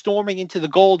off storming into the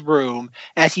gold room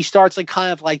as he starts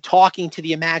talking to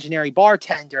the imaginary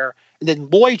bartender. And then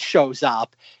Lloyd shows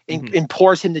up and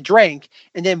pours him the drink.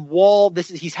 And then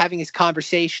he's having his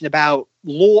conversation about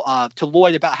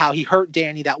Lloyd about how he hurt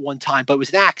Danny that one time, but it was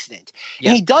an accident. Yeah.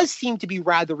 And he does seem to be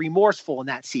rather remorseful in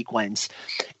that sequence.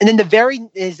 And then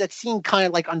as that scene kind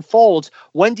of like unfolds,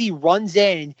 Wendy runs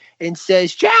in and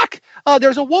says, "Jack,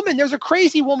 there's a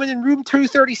crazy woman in room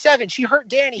 237. She hurt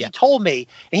Danny. Yeah. He told me."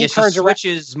 And he turns around.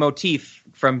 Switches motif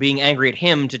from being angry at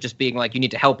him to just being like, "You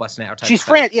need to help us now." She's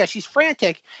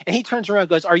frantic, and he turns around and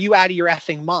goes, "Are you out of your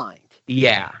effing mind?"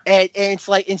 Yeah. And it's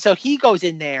like, and so he goes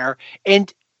in there,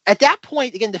 and at that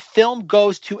point, again, the film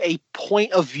goes to a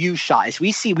point of view shot. As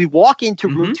we walk into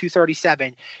room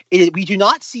 237. We do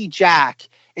not see Jack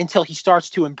until he starts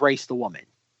to embrace the woman.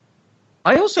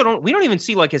 We don't even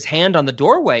see like his hand on the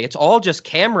doorway. It's all just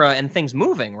camera and things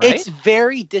moving, right? It's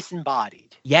very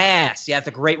disembodied. Yes. Yeah, that's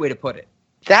a great way to put it.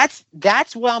 That's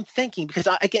what I'm thinking, because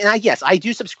I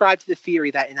do subscribe to the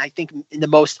theory that, and I think in the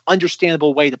most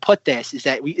understandable way to put this is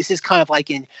that this is kind of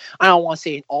like I don't want to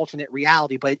say an alternate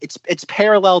reality, but it's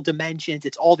parallel dimensions.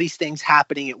 It's all these things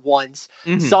happening at once.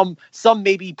 Mm-hmm. Some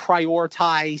maybe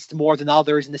prioritized more than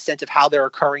others in the sense of how they're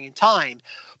occurring in time.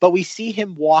 But we see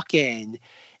him walk in.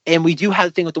 And we do have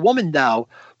the thing with the woman, though.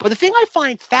 But the thing I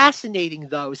find fascinating,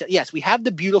 though, is that, yes, we have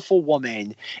the beautiful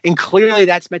woman. And clearly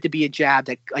that's meant to be a jab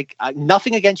that,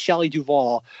 nothing against Shelley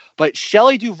Duvall. But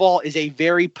Shelley Duvall is a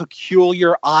very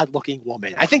peculiar, odd-looking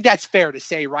woman. I think that's fair to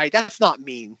say, right? That's not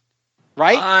mean,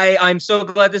 right? I'm so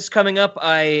glad this is coming up.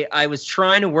 I was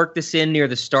trying to work this in near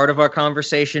the start of our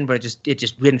conversation, but it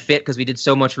just didn't fit because we did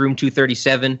so much Room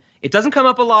 237. It doesn't come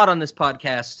up a lot on this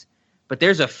podcast. But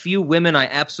there's a few women I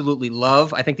absolutely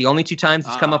love. I think the only 2 times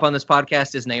it's come up on this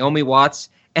podcast is Naomi Watts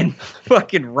and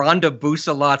fucking Rhonda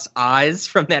Boussalat's eyes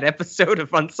from that episode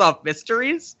of Unsolved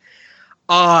Mysteries.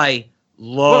 I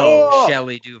love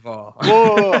Shelley Duvall.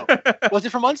 Whoa. Was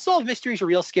it from Unsolved Mysteries or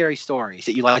Real Scary Stories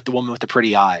that you liked the woman with the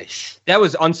pretty eyes? That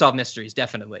was Unsolved Mysteries,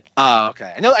 definitely. Oh,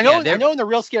 okay. I know in the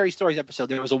Real Scary Stories episode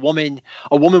there was a woman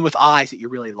with eyes that you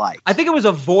really liked. I think it was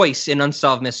a voice in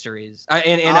Unsolved Mysteries.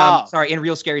 In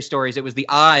Real Scary Stories, it was the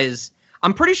eyes.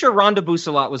 I'm pretty sure Rhonda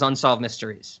Boussalat was Unsolved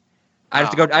Mysteries. I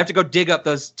have to go dig up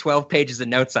those 12 pages of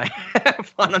notes I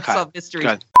have on Unsolved Mysteries.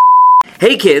 Good.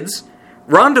 Hey kids.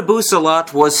 Rhonda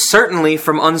Boussalat was certainly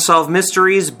from Unsolved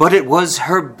Mysteries, but it was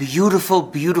her beautiful,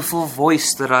 beautiful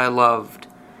voice that I loved.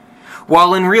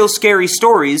 While in Real Scary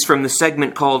Stories from the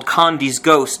segment called Condi's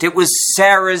Ghost, it was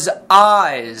Sarah's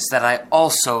eyes that I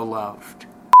also loved.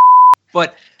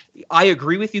 But I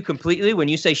agree with you completely when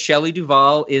you say Shelley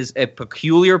Duvall is a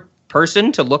peculiar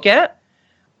person to look at.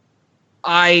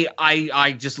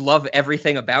 I just love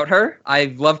everything about her.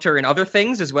 I've loved her in other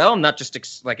things as well. I'm not just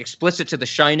explicit to The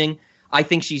Shining. I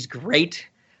think she's great.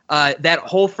 That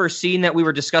whole first scene that we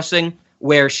were discussing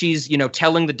where she's,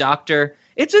 telling the doctor,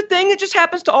 it's a thing that just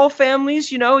happens to all families.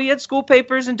 He had school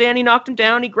papers and Danny knocked him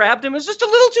down. He grabbed him. It's just a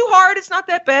little too hard. It's not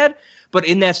that bad. But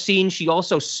in that scene, she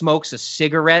also smokes a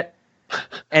cigarette.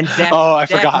 And I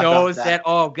forgot knows about that.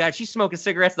 Oh, God, she's smoking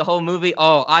cigarettes the whole movie.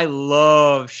 Oh, I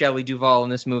love Shelley Duvall in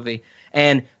this movie.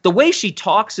 And the way she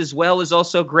talks as well is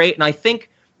also great. And I think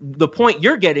the point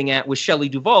you're getting at with Shelley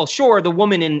Duvall, sure, the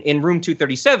woman in Room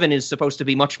 237 is supposed to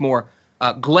be much more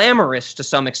glamorous to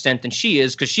some extent than she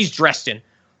is because she's dressed in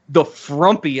the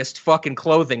frumpiest fucking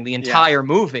clothing the entire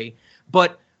movie.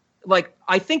 But,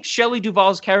 I think Shelley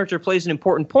Duvall's character plays an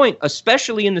important point,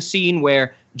 especially in the scene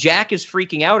where Jack is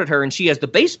freaking out at her and she has the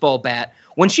baseball bat.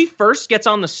 When she first gets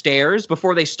on the stairs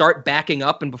before they start backing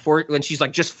up and when she's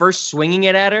just first swinging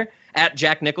it at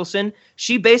Jack Nicholson,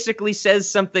 she basically says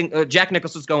something. Jack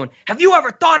Nicholson's going, "Have you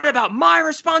ever thought about my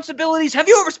responsibilities? Have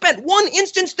you ever spent one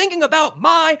instance thinking about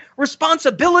my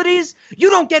responsibilities? You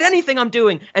don't get anything I'm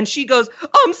doing." And she goes,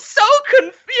 "I'm so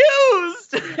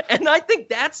confused." And I think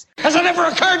that's... Has it ever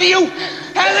occurred to you?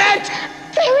 Has it?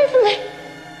 Stay away from me.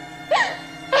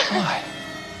 Why?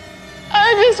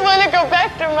 I just want to go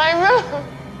back to my room.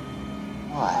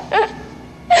 Why?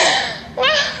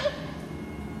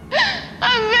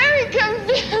 I'm very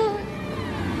confused.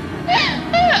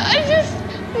 I just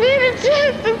need a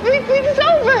chance to think things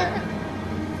over.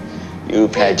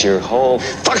 You've had your whole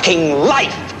fucking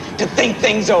life to think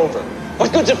things over.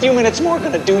 What good's a few minutes more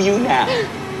gonna do you now?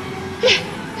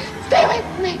 Stay away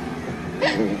from me.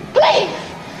 Please.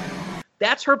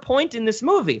 That's her point in this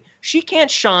movie. She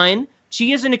can't shine.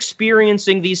 She isn't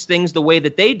experiencing these things the way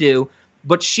that they do.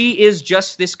 But she is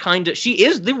just this she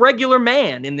is the regular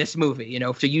man in this movie,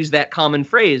 to use that common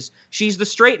phrase. She's the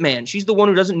straight man. She's the one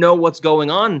who doesn't know what's going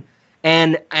on.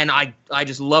 And I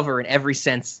just love her in every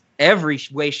sense, every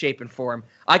way, shape, and form.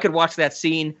 I could watch that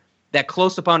scene, that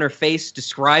close-up on her face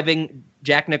describing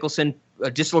Jack Nicholson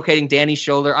dislocating Danny's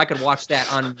shoulder. I could watch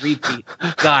that on repeat.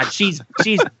 God, she's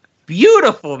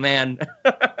beautiful, man.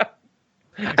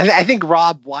 I think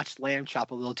Rob watched Lamb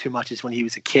Chop a little too much when he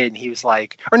was a kid, and he was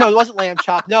like, or no, it wasn't Lamb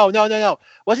Chop. No.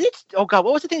 Wasn't it? Oh God,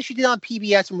 what was the thing she did on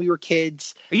PBS when we were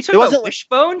kids? Are you talking about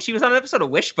Wishbone? She was on an episode of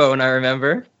Wishbone, I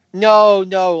remember. No,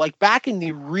 like back in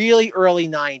the really early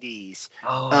 90s,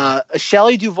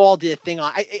 Shelley Duvall did a thing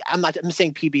on, I'm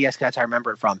saying PBS because that's how I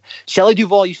remember it from. Shelley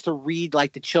Duvall used to read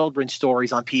like the children's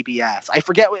stories on PBS. I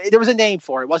forget, there was a name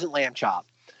for it. It wasn't Lamb Chop.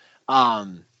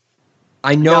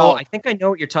 I know. I think I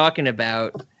know what you're talking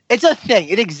about. It's a thing.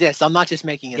 It exists. I'm not just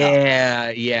making it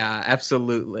up. Yeah,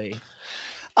 absolutely.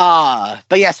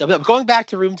 But yeah, so going back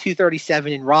to Room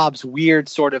 237 and Rob's weird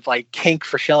sort of like kink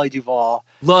for Shelley Duvall.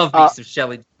 Love me some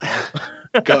Shelley Duvall.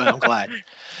 Good, I'm glad.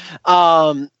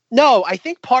 No, I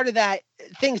think part of that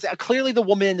things clearly the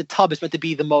woman in the tub is meant to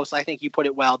be the most, I think you put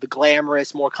it well, the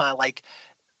glamorous, more kind of like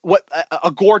what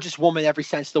a gorgeous woman in every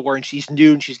sense of the word. And she's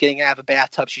nude and she's getting out of a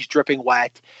bathtub. She's dripping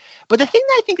wet. But the thing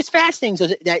that I think is fascinating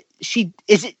is that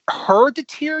is it her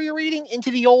deteriorating into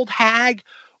the old hag,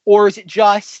 or is it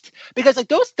just because like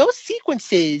those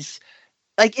sequences,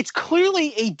 like it's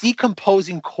clearly a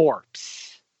decomposing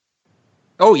corpse.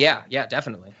 Oh yeah,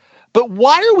 definitely. But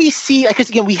why are we see? Because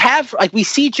again, we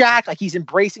see Jack, like he's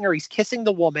embracing her, he's kissing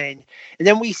the woman, and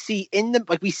then we see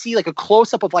like a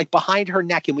close up of like behind her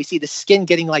neck, and we see the skin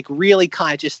getting like really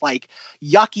kind of just like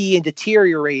yucky and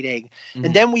deteriorating,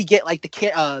 and then we get like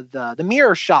the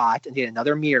mirror shot, and then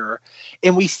another mirror,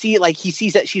 and we see like he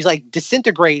sees that she's like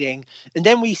disintegrating, and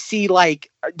then we see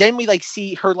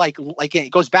see her like it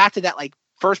goes back to that like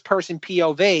first person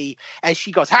POV as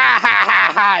she goes, ha, ha,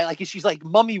 ha, ha, like she's like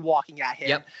mummy walking at him.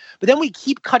 Yep. But then we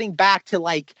keep cutting back to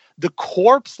like the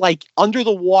corpse, like under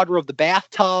the water of the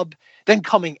bathtub, then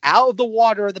coming out of the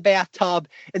water of the bathtub,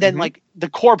 and then like the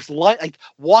corpse like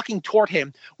walking toward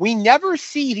him. We never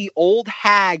see the old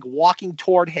hag walking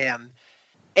toward him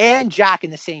and Jack in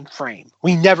the same frame.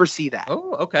 We never see that.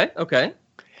 Oh, okay.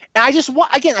 And I just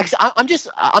want, again,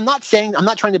 I'm not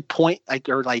trying to point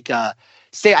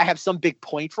say I have some big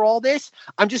point for all this.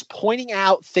 I'm just pointing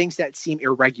out things that seem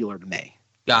irregular to me.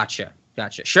 Gotcha.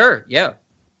 Sure. Yeah.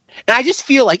 And I just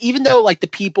feel like, even though like the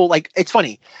people, like, it's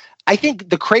funny, I think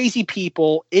the crazy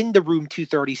people in the Room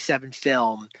 237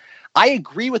 film, I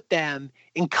agree with them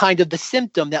in kind of the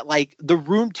symptom that like the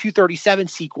Room 237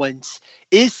 sequence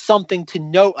is something to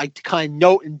note, like to kind of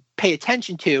note and pay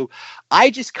attention to. I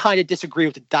just kind of disagree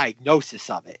with the diagnosis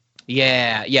of it.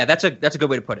 Yeah. That's a good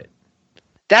way to put it.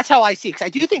 That's how I see it. Because I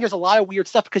do think there's a lot of weird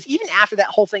stuff. Because even after that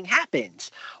whole thing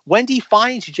happens, Wendy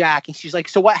finds Jack and she's like,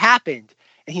 "So what happened?"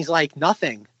 And he's like,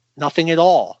 "Nothing at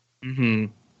all." Mm-hmm.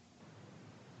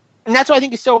 And that's what I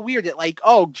think is so weird. That like,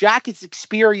 oh, Jack is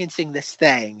experiencing this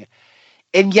thing,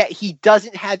 and yet he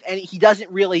doesn't have any. He doesn't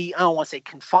really. I don't want to say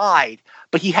confide,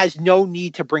 but he has no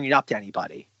need to bring it up to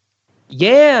anybody.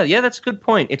 Yeah, that's a good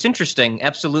point. It's interesting.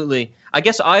 Absolutely. I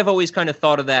guess I've always kind of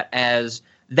thought of that as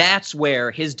that's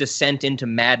where his descent into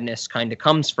madness kind of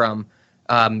comes from.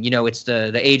 It's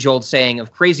the age-old saying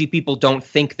of crazy people don't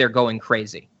think they're going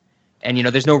crazy. And,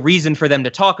 there's no reason for them to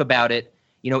talk about it,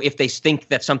 if they think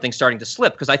that something's starting to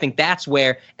slip. Because I think that's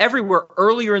where everywhere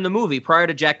earlier in the movie, prior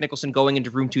to Jack Nicholson going into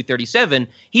Room 237,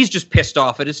 he's just pissed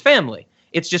off at his family.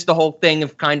 It's just the whole thing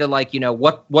of kind of like,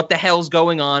 what the hell's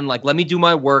going on? Like, let me do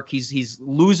my work. He's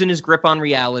losing his grip on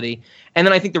reality. And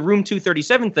then I think the Room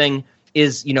 237 thing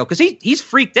is, because he's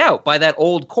freaked out by that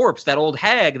old corpse, that old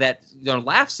hag that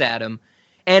laughs at him.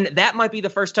 And that might be the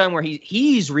first time where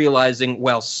he's realizing,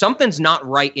 well, something's not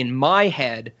right in my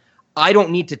head. I don't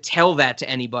need to tell that to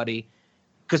anybody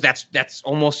because that's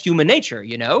almost human nature.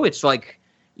 It's like,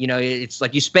 it's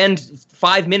like you spend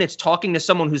 5 minutes talking to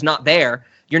someone who's not there.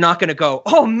 You're not going to go,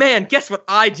 "Oh man, guess what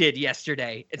I did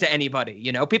yesterday," to anybody.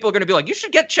 People are going to be like, "You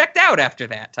should get checked out after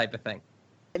that," type of thing.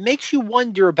 It makes you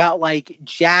wonder about like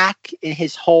Jack and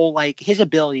his whole like his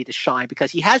ability to shine,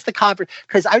 because he has the confidence.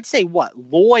 Because I would say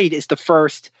Lloyd is the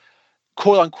first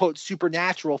quote unquote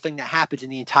supernatural thing that happens in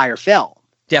the entire film.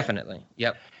 Definitely.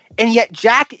 Yep. And yet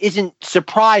Jack isn't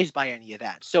surprised by any of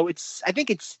that. So is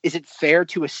it fair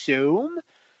to assume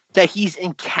that he's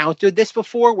encountered this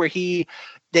before, where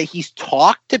that he's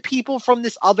talked to people from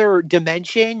this other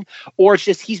dimension, or it's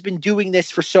just he's been doing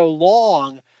this for so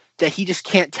long that he just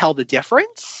can't tell the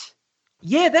difference?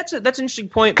 Yeah, that's an interesting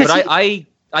point. But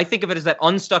I think of it as that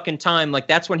unstuck in time. Like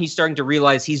that's when he's starting to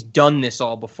realize he's done this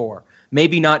all before.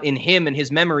 Maybe not in him and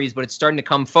his memories, but it's starting to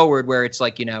come forward where it's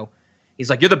like, he's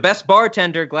like, "You're the best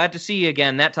bartender. Glad to see you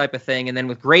again," that type of thing. And then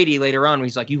with Grady later on,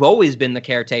 he's like, "You've always been the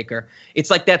caretaker." It's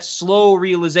like that slow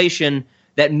realization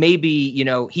that maybe,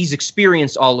 he's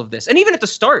experienced all of this. And even at the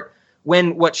start,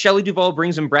 when Shelley Duvall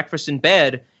brings him breakfast in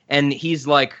bed and he's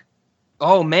like,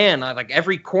 oh man, like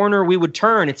every corner we would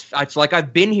turn, it's like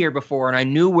I've been here before and I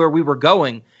knew where we were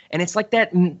going. And it's like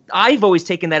that. I've always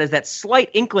taken that as that slight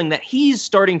inkling that he's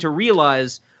starting to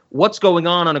realize what's going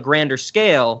on a grander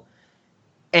scale,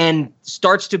 and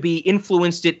starts to be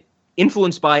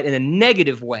influenced by it in a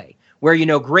negative way. Where, you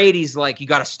know, Grady's like, you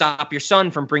got to stop your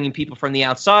son from bringing people from the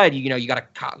outside. You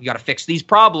got to fix these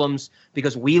problems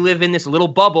because we live in this little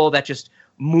bubble that just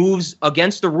moves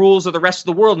against the rules of the rest of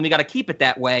the world, and we got to keep it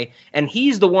that way. And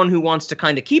he's the one who wants to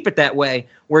kind of keep it that way,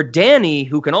 where Danny,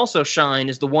 who can also shine,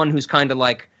 is the one who's kind of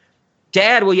like,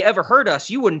 Dad, will you ever hurt us?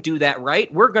 You wouldn't do that,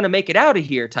 right? We're going to make it out of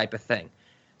here type of thing.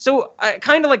 So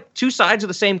kind of like two sides of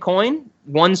the same coin,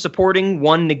 one supporting,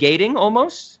 one negating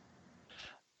almost.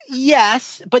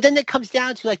 Yes, but then it comes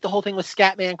down to like the whole thing with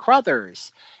Scatman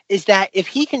Crothers is that if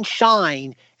he can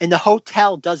shine and the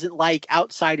hotel doesn't like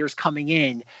outsiders coming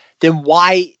in, then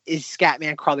why is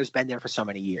Scatman Crothers been there for so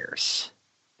many years?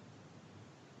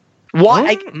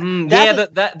 Why?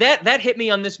 That hit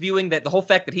me on this viewing, that the whole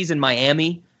fact that he's in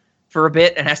Miami for a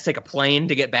bit and has to take a plane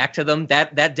to get back to them.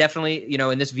 That definitely, you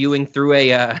know, in this viewing threw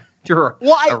a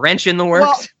wrench in the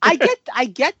works. Well, I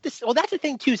get this. Well, that's the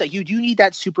thing too, is that you do need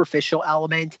that superficial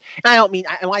element. And I don't mean,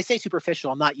 and when I say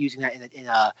superficial, I'm not using that in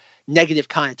a negative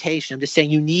connotation. I'm just saying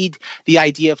you need the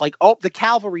idea of like, oh, the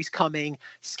cavalry's coming,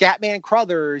 Scatman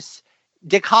Crothers,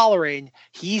 Dick Halloran,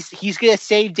 he's going to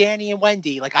save Danny and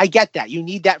Wendy. Like, I get that. You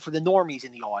need that for the normies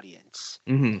in the audience.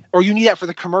 Mm-hmm. Or you need that for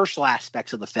the commercial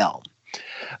aspects of the film.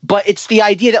 But it's the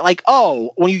idea that like,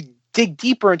 oh, when you dig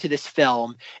deeper into this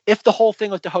film, if the whole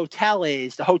thing with the hotel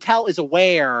is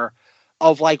aware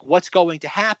of like what's going to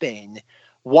happen,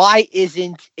 why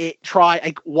isn't it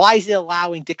why is it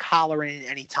allowing Dick Halloran at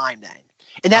any time then?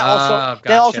 And that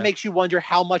also makes you wonder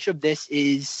how much of this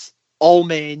is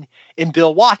Ullman and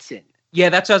Bill Watson. Yeah,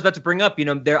 that's what I was about to bring up. You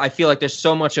know, I feel like there's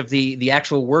so much of the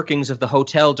actual workings of the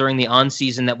hotel during the on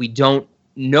season that we don't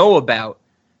know about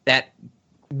that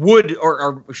would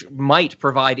or might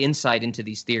provide insight into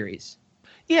these theories.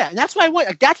 Yeah, and that's why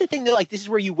that's the thing that like this is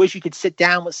where you wish you could sit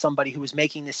down with somebody who was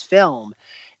making this film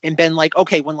and been like,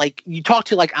 okay, when like you talk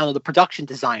to like, I don't know, the production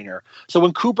designer. So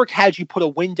when Kubrick had you put a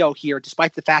window here,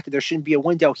 despite the fact that there shouldn't be a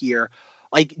window here,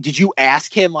 like, did you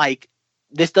ask him like,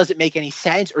 this doesn't make any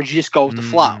sense, or did you just go with the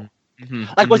flow? Mm-hmm.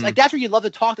 Like that's where you'd love to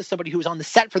talk to somebody who was on the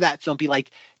set for that film. Be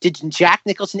like, did Jack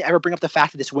Nicholson ever bring up the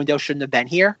fact that this window shouldn't have been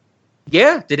here?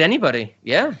 Yeah, did anybody?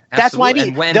 Yeah, absolutely. That's why I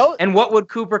mean. And what would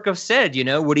Kubrick have said? You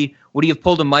know, would he have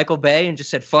pulled a Michael Bay and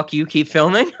just said "fuck you, keep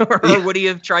filming," or would he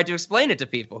have tried to explain it to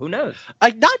people? Who knows?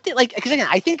 Because again,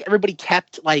 I think everybody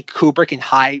kept like Kubrick in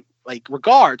high like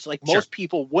regards. Like most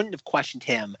people wouldn't have questioned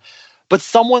him, but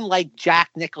someone like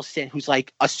Jack Nicholson, who's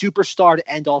like a superstar to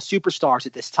end all superstars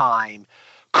at this time,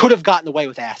 could have gotten away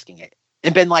with asking it.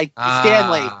 And been like,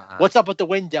 Stanley, what's up with the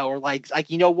window? Or like,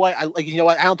 you know what? I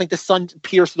don't think the sun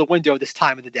peers through the window this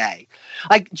time of the day.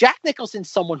 Like Jack Nicholson's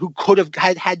someone who could have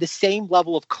had the same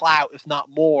level of clout, if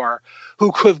not more,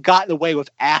 who could have gotten away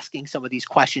with asking some of these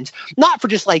questions, not for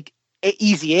just like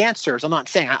easy answers. I'm not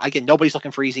saying, again, nobody's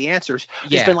looking for easy answers.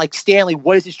 It's been like, Stanley,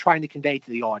 what is this trying to convey to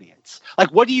the audience?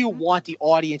 Like, what do you want the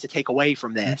audience to take away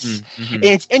from this? Mm-hmm. And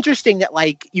it's interesting that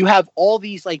like you have all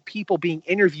these like people being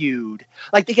interviewed.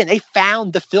 Like, again, they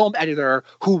found the film editor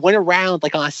who went around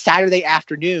like on a Saturday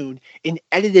afternoon and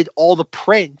edited all the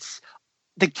prints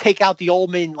to take out the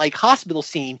Ullman like hospital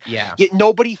scene. Yeah. Yet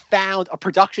nobody found a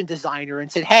production designer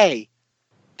and said, hey,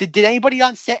 Did anybody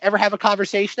on set ever have a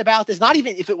conversation about this? Not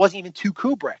even if it wasn't even to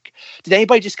Kubrick. Did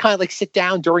anybody just kind of like sit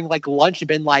down during like lunch and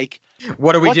been like,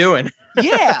 what are we doing?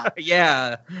 Yeah.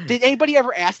 Yeah. Did anybody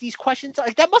ever ask these questions?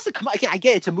 Like that must have come. Again, I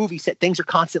get it's a movie set. Things are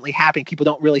constantly happening. People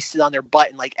don't really sit on their butt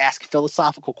and like ask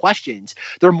philosophical questions.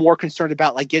 They're more concerned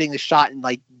about like getting the shot and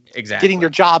like getting their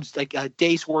jobs like a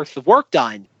day's worth of work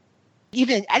done.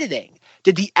 Even in editing,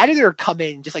 did the editor come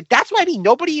in just like, that's what I mean.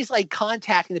 Nobody is like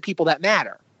contacting the people that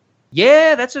matter.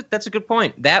 Yeah, that's a good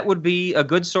point. That would be a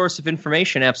good source of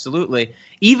information, absolutely.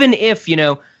 Even if, you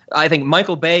know, I think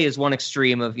Michael Bay is one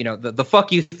extreme of, you know, the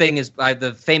fuck you thing is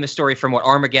the famous story from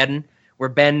Armageddon, where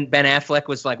Ben Affleck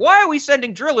was like, why are we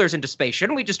sending drillers into space?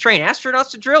 Shouldn't we just train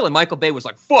astronauts to drill? And Michael Bay was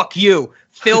like, fuck you,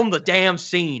 film the damn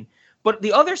scene. But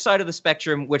the other side of the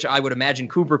spectrum, which I would imagine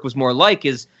Kubrick was more like,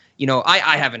 is, you know,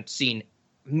 I've seen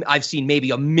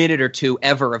maybe a minute or two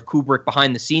ever of Kubrick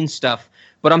behind the scenes stuff.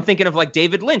 But I'm thinking of like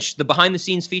David Lynch, the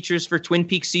behind-the-scenes features for Twin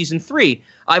Peaks Season 3.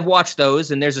 I've watched those,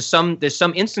 and there's some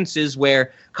instances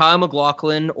where Kyle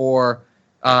MacLachlan or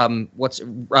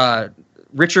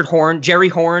Richard Horn, Jerry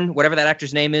Horn, whatever that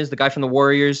actor's name is, the guy from The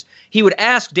Warriors, he would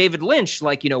ask David Lynch,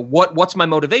 like, you know, what's my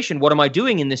motivation? What am I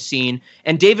doing in this scene?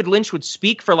 And David Lynch would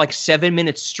speak for like 7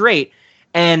 minutes straight,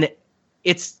 and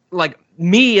it's like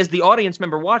me as the audience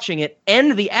member watching it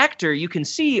and the actor you can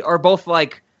see are both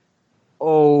like,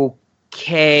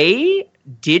 okay,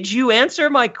 did you answer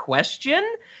my question?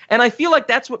 And I feel like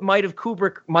that's what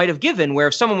Kubrick might have given, where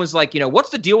if someone was like, what's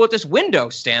the deal with this window,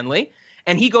 Stanley?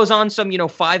 And he goes on some,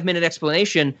 5-minute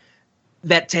explanation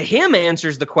that to him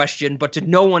answers the question, but to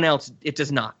no one else, it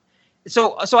does not.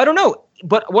 So I don't know.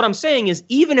 But what I'm saying is,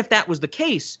 even if that was the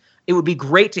case, it would be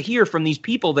great to hear from these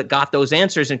people that got those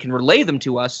answers and can relay them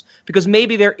to us, because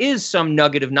maybe there is some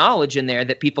nugget of knowledge in there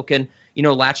that people can,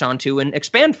 latch onto and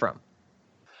expand from.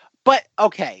 But,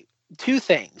 okay, two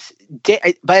things.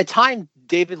 By the time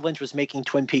David Lynch was making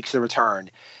Twin Peaks: The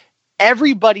Return,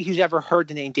 everybody who's ever heard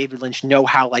the name David Lynch know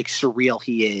how like surreal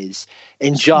he is,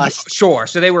 and just sure.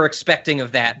 So they were expecting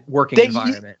of that working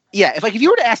environment. Yeah, if you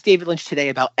were to ask David Lynch today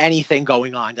about anything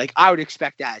going on, like I would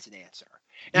expect that as an answer.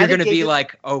 You're going to be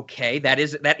like, okay, that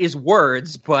is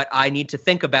words, but I need to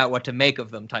think about what to make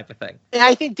of them, type of thing. And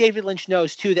I think David Lynch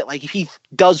knows too that like if he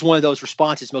does one of those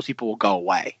responses, most people will go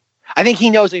away. I think he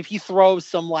knows that if he throws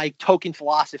some like token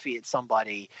philosophy at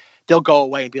somebody, they'll go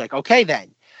away and be like, okay,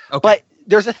 then. Okay. But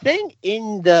there's a thing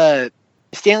in the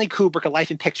Stanley Kubrick, A Life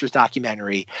in Pictures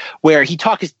documentary, where he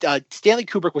talks. Stanley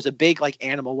Kubrick was a big like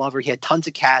animal lover. He had tons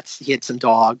of cats. He had some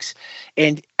dogs,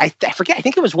 and I forget. I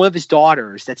think it was one of his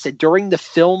daughters that said during the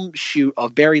film shoot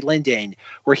of Barry Lyndon,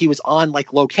 where he was on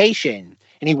like location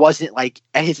and he wasn't like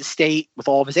at his estate with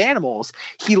all of his animals,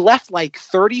 he left like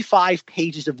 35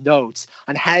 pages of notes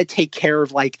on how to take care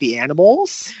of like the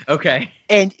animals. Okay.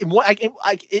 And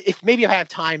if maybe I have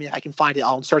time and I can find it,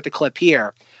 I'll insert the clip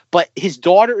here. But his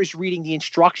daughter is reading the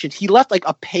instructions. He left like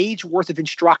a page worth of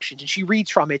instructions, and she reads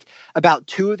from it about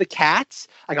two of the cats.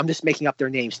 Like I'm just making up their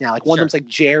names now. Like one of them's like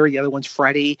Jerry, the other one's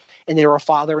Freddie, and they were a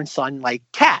father and son like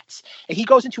cats. And he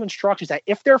goes into instructions that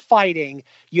if they're fighting,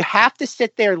 you have to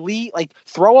sit there,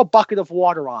 throw a bucket of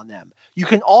water on them. You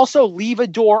can also leave a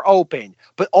door open,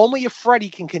 but only if Freddie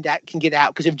can get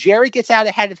out. Because if Jerry gets out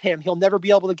ahead of him, he'll never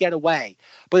be able to get away.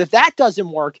 But if that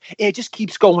doesn't work, it just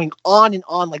keeps going on and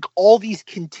on, like all these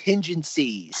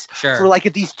contingencies. Sure. For like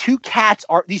if these two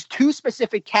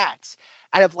specific cats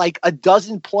out of like a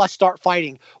dozen plus start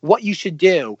fighting, what you should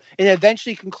do. And it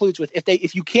eventually concludes with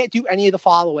if you can't do any of the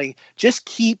following, just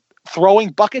keep throwing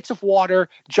buckets of water,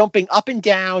 jumping up and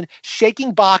down,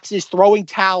 shaking boxes, throwing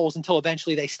towels until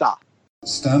eventually they stop.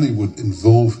 Stanley would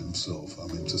involve himself,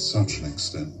 to such an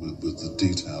extent with the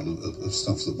detail of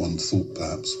stuff that one thought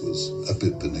perhaps was a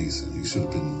bit beneath him. He should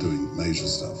have been doing major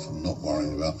stuff and not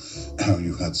worrying about how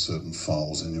you had certain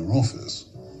files in your office.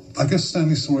 I guess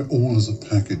Stanley saw it all as a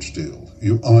package deal.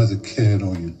 You either cared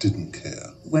or you didn't care.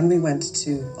 When we went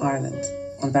to Ireland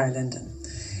on Barry Lyndon,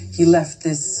 he left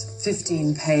this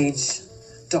 15-page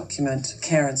document,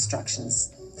 care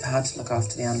instructions for how to look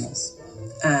after the animals.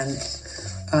 And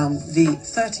the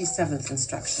 37th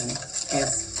instruction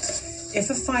is, if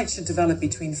a fight should develop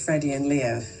between Freddie and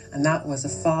Leo, and that was a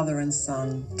father and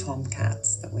son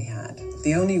tomcats that we had,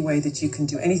 the only way that you can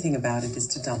do anything about it is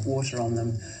to dump water on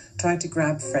them. Try to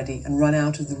grab Freddie and run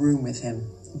out of the room with him.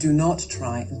 Do not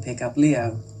try and pick up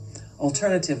Leo.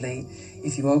 Alternatively,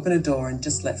 if you open a door and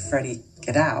just let Freddie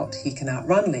get out, he can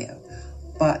outrun Leo.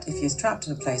 But if he's trapped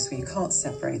in a place where you can't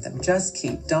separate them, just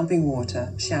keep dumping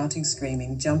water, shouting,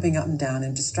 screaming, jumping up and down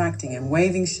and distracting him,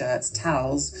 waving shirts,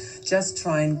 towels. Just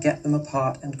try and get them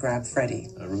apart and grab Freddie.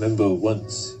 I remember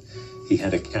once he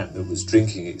had a cat that was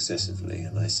drinking excessively,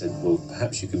 and I said, well,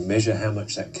 perhaps you can measure how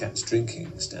much that cat's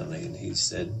drinking, Stanley. And he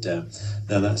said, no,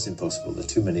 that's impossible. There are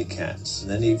too many cats.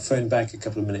 And then he phoned back a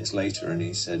couple of minutes later and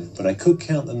he said, but I could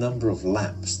count the number of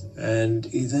laps. And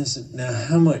he then said, now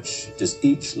how much does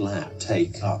each lap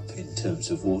take up in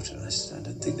terms of water? And I said, I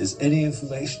don't think there's any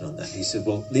information on that. He said,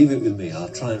 well, leave it with me. I'll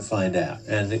try and find out.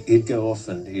 And he'd go off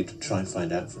and he'd try and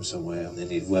find out from somewhere, and then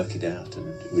he'd work it out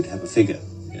and we'd have a figure.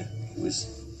 He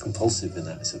was compulsive in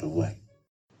that sort of way.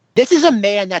 This is a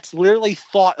man that's literally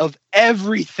thought of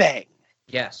everything.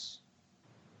 Yes.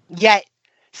 Yet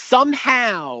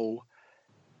somehow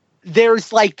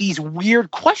there's like these weird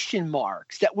question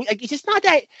marks that it's just not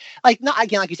that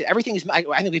not you said, everything is, I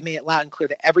think we've made it loud and clear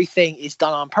that everything is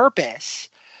done on purpose,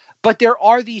 but there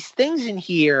are these things in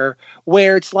here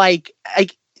where it's like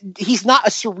he's not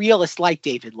a surrealist like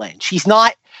David Lynch. He's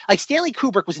not like Stanley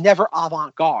Kubrick was never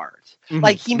avant-garde. Mm-hmm.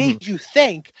 Like he made you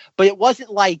think, but it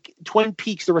wasn't like Twin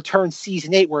Peaks: The Return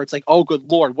season 8 where it's like, oh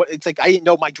good Lord, what? It's like I didn't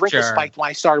know my drink was spiked when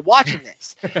I started watching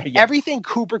this. Yeah. Everything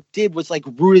Kubrick did was like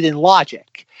rooted in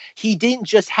logic. He didn't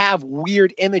just have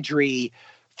weird imagery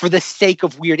for the sake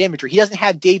of weird imagery. He doesn't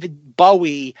have David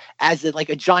Bowie as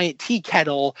a giant tea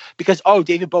kettle because,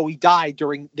 David Bowie died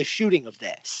during the shooting of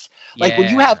this. Like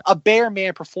when you have a bear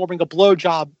man performing a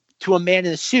blowjob to a man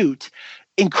in a suit,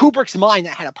 in Kubrick's mind,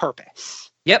 that had a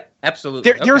purpose. Yep,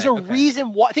 absolutely. There's a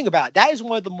reason why. Think about it. That is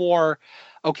one of the more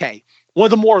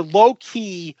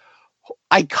low-key,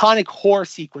 iconic horror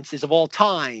sequences of all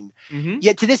time. Mm-hmm.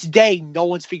 Yet to this day, no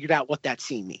one's figured out what that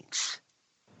scene means.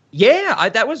 Yeah,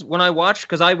 that was when I watched,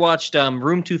 because I watched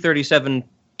Room 237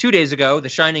 2 days ago, The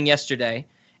Shining yesterday.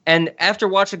 And after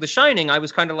watching The Shining, I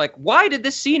was kind of like, why did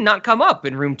this scene not come up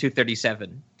in Room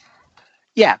 237?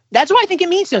 Yeah, that's what I think it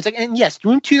means. So it's like, and yes,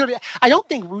 Room 230. I don't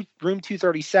think Room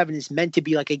 237 is meant to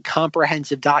be like a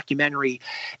comprehensive documentary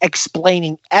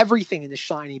explaining everything in The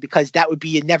Shining, because that would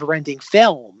be a never-ending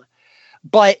film.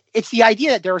 But it's the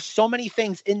idea that there are so many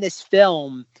things in this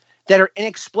film that are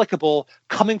inexplicable,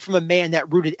 coming from a man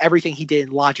that rooted everything he did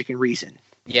in logic and reason.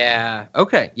 Yeah.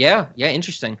 Okay. Yeah.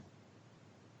 Interesting.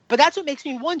 But that's what makes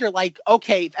me wonder,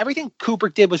 if everything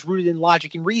Kubrick did was rooted in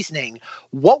logic and reasoning,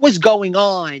 what was going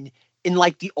on in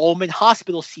the Ullman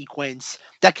hospital sequence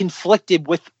that conflicted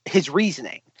with his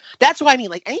reasoning? That's what I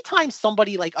mean. Anytime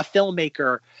somebody a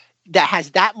filmmaker that has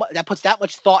that puts that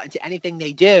much thought into anything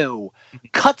they do,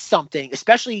 cuts something,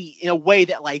 especially in a way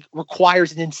that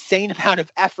requires an insane amount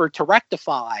of effort to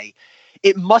rectify,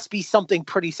 it must be something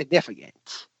pretty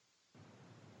significant.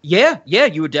 Yeah,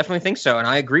 you would definitely think so, and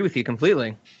I agree with you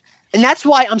completely. And that's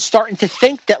why I'm starting to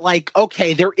think that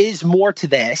there is more to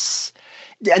this.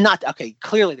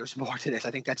 Clearly there's more to this. I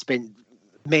think that's been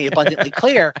made abundantly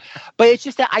clear. But it's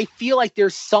just that I feel like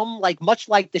there's some, much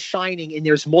like The Shining, and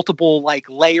there's multiple,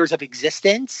 layers of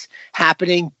existence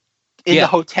happening in the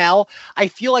hotel. I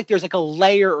feel like there's a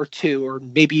layer or two, or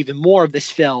maybe even more, of this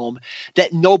film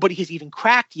that nobody has even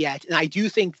cracked yet. And I do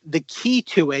think the key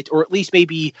to it, or at least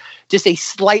maybe just a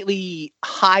slightly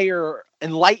higher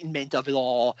enlightenment of it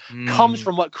all, comes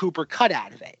from what Kubrick cut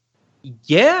out of it.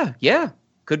 Yeah,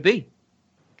 could be.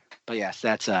 But yes,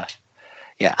 that's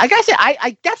like I said,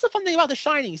 I that's the fun thing about The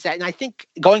Shining is that, and I think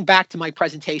going back to my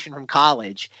presentation from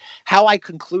college, how I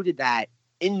concluded that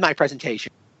in my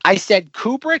presentation, I said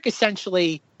Kubrick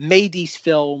essentially made these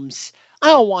films, I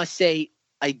don't want to say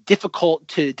difficult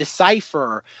to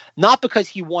decipher, not because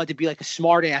he wanted to be a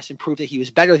smartass and prove that he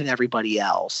was better than everybody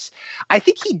else. I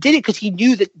think he did it because he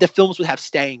knew that the films would have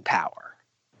staying power.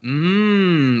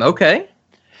 Okay.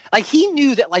 He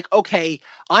knew that,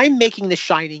 I'm making The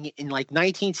Shining in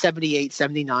 1978,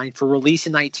 79 for release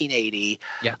in 1980.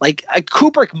 Yeah.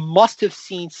 Kubrick must have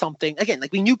seen something. Again,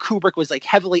 we knew Kubrick was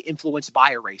heavily influenced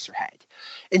by Eraserhead.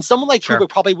 And someone like Kubrick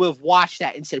probably would have watched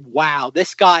that and said, wow,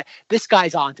 this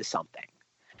guy's onto something.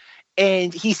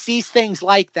 And he sees things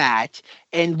like that,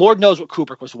 and Lord knows what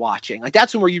Kubrick was watching.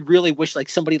 That's where you really wish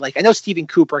somebody I know Steven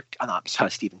Spielberg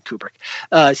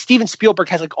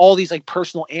has all these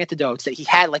personal anecdotes that he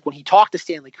had when he talked to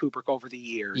Stanley Kubrick over the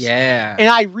years. Yeah. And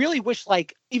I really wish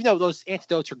even though those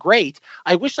anecdotes are great,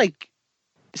 I wish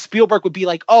Spielberg would be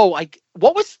what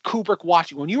was Kubrick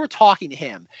watching when you were talking to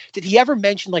him? Did he ever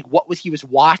mention what he was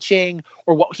watching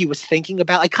or what he was thinking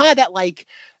about? Kind of that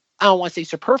I don't want to say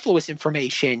superfluous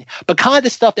information, but kind of the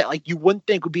stuff that you wouldn't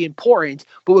think would be important,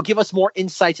 but would give us more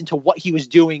insights into what he was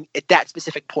doing at that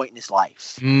specific point in his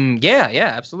life. Yeah,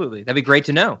 absolutely. That'd be great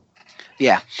to know.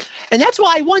 Yeah. And that's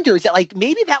why I wonder is that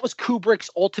maybe that was Kubrick's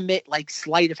ultimate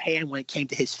sleight of hand when it came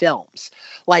to his films.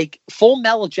 Full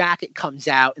Metal Jacket comes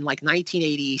out in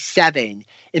 1987,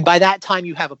 and by that time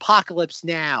you have Apocalypse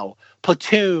Now,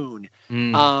 Platoon.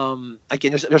 Again,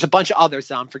 there's a bunch of others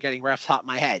that I'm forgetting right off the top of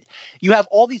my head. You have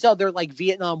all these other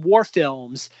Vietnam War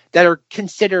films that are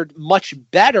considered much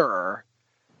better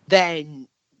than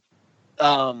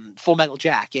Full Metal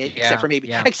Jacket, except for maybe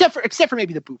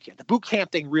the boot camp. The boot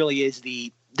camp thing really is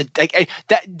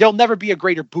that there'll never be a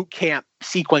greater boot camp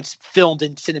sequence filmed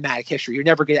in cinematic history. You're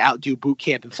never going to outdo boot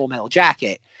camp and Full Metal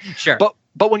Jacket. Sure.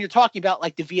 But when you're talking about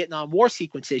the Vietnam War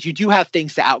sequences, you do have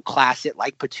things to outclass it,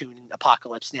 like Platoon and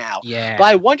Apocalypse Now. Yeah. But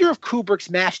I wonder if Kubrick's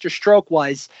master stroke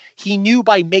was he knew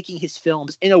by making his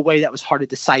films in a way that was hard to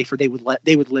decipher, they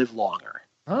would live longer.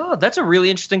 Oh, that's a really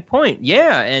interesting point.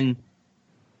 Yeah, and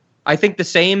I think the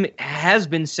same has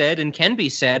been said and can be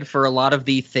said for a lot of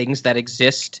the things that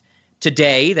exist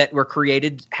today that were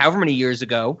created however many years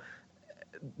ago.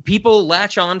 People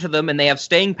latch onto them and they have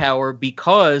staying power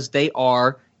because they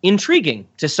are intriguing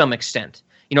to some extent.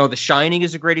 The Shining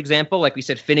is a great example. Like we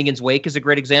said, Finnegan's Wake is a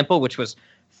great example, which was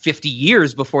 50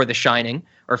 years before The Shining,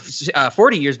 or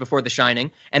 40 years before The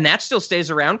Shining, and that still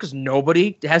stays around because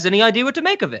nobody has any idea what to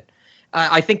make of it.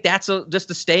 I think that's just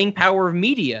the staying power of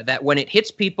media, that when it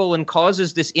hits people and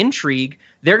causes this intrigue,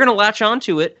 they're going to latch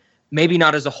onto it. Maybe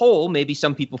not as a whole. Maybe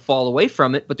some people fall away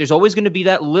from it, but there's always going to be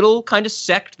that little kind of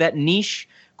sect, that niche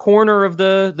corner of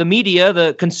the media,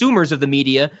 the consumers of the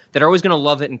media, that are always going to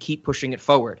love it and keep pushing it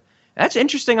forward. That's an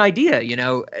interesting idea,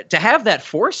 to have that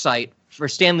foresight for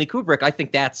Stanley Kubrick. I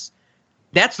think that's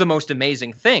the most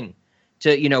amazing thing,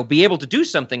 to, be able to do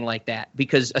something like that,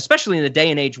 because especially in the day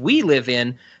and age we live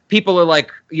in, people are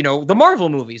like, the Marvel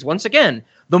movies, once again,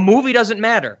 the movie doesn't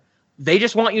matter. They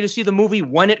just want you to see the movie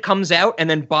when it comes out and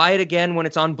then buy it again when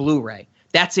it's on Blu-ray.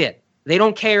 That's it. They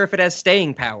don't care if it has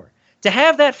staying power. To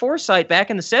have that foresight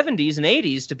back in the 70s and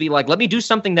 80s to be like, let me do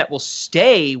something that will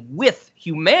stay with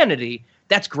humanity,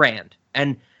 that's grand.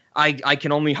 And I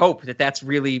can only hope that that's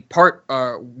really part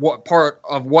of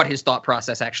what his thought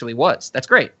process actually was. That's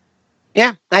great.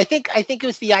 Yeah, I think it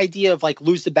was the idea of like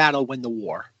lose the battle, win the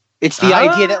war. It's the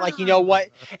idea that, like, you know what?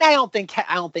 And I don't think.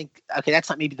 Okay, that's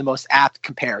not maybe the most apt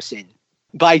comparison,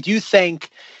 but I do think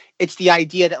it's the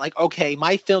idea that, like, okay,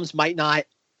 my films might not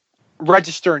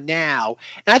register now,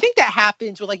 and I think that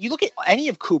happens with, like, you look at any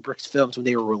of Kubrick's films when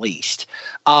they were released.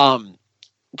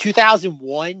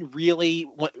 2001 really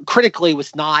critically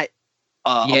was not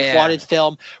a applauded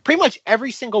film. Pretty much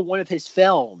every single one of his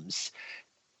films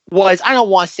was, I don't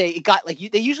want to say it got, like,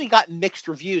 they usually got mixed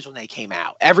reviews when they came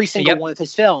out. Every single one of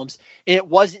his films. And it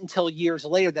wasn't until years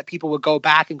later that people would go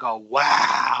back and go,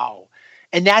 wow.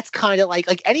 And that's kind of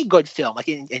like any good film. Like,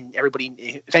 and everybody,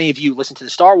 if any of you listen to the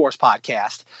Star Wars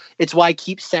podcast, it's why I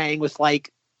keep saying with,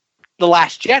 like, The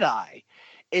Last Jedi.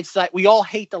 It's like we all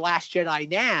hate The Last Jedi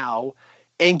now.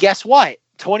 And guess what?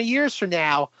 20 years from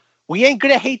now, we ain't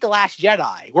going to hate The Last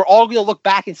Jedi. We're all going to look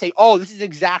back and say, oh, this is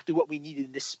exactly what we needed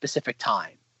in this specific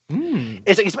time.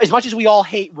 It's like, as much as we all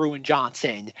hate Ruin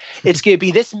Johnson, it's going to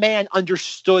be this man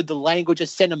understood the language of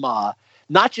cinema,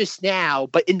 not just now,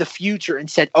 but in the future, and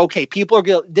said, okay, people are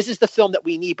going to, this is the film that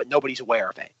we need, but nobody's aware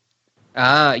of it.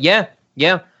 Yeah.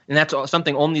 And that's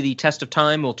something only the test of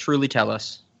time will truly tell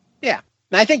us. Yeah.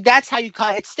 And I think that's how you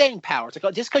call it. It's staying power. It's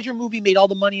like, just because your movie made all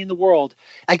the money in the world,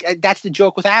 like, that's the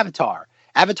joke with Avatar.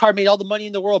 Avatar made all the money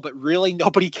in the world, but really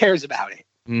nobody cares about it.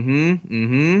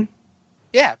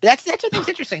 Yeah, but that's what's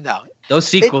interesting, though. Those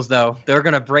sequels, though, they're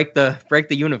gonna break the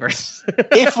universe.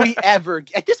 If we ever,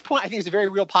 at this point, I think it's a very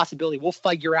real possibility we'll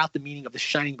figure out the meaning of The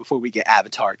Shining before we get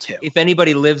Avatar 2. If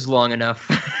anybody lives long enough.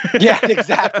 Yeah,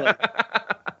 exactly.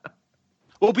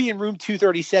 We'll be in room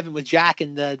 237 with Jack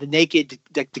and the naked,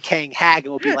 decaying hag,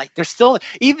 and we'll be like, there's still,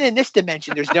 even in this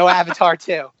dimension, there's no Avatar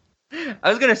 2. I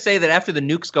was going to say that after the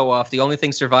nukes go off, the only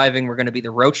thing surviving were going to be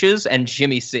the roaches and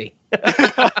Jimmy C.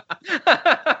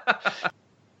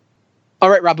 All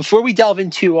right, Rob, before we delve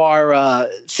into our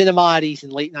cinemoddies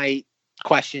and late night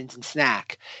questions and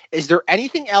snack, is there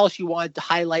anything else you wanted to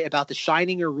highlight about The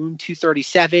Shining or Room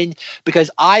 237? Because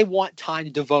I want time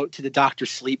to devote to the Dr.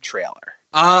 Sleep trailer.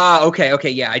 Okay,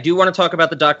 yeah. I do want to talk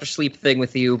about the Dr. Sleep thing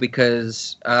with you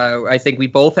because I think we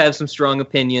both have some strong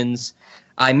opinions.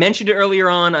 I mentioned it earlier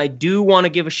on. I do want to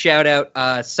give a shout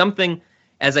out. Something,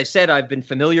 as I said, I've been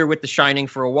familiar with The Shining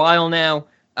for a while now.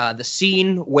 The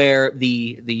scene where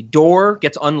the door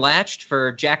gets unlatched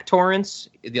for Jack Torrance,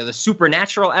 the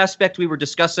supernatural aspect we were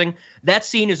discussing, that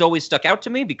scene has always stuck out to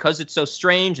me because it's so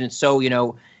strange and it's so,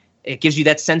 it gives you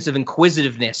that sense of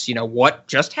inquisitiveness. What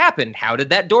just happened? How did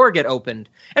that door get opened?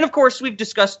 And of course, we've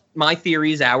discussed our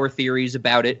theories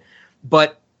about it,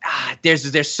 but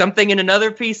there's something in another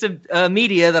piece of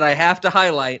media that I have to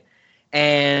highlight,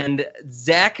 and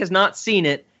Zach has not seen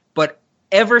it, but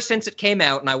ever since it came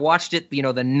out and I watched it,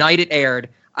 the night it aired,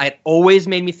 it always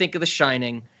made me think of The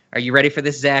Shining. Are you ready for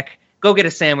this, Zach? Go get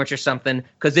a sandwich or something,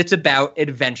 because it's about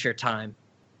Adventure Time.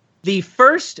 The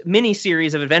first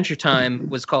miniseries of Adventure Time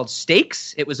was called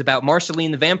Stakes. It was about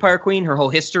Marceline the Vampire Queen, her whole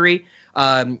history.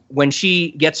 When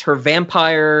she gets her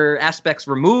vampire aspects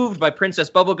removed by Princess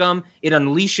Bubblegum, it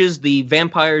unleashes the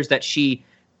vampires that she,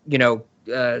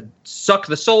 suck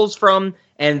the souls from,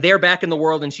 and they're back in the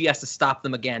world, and she has to stop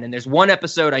them again. And there's one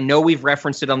episode, I know we've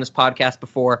referenced it on this podcast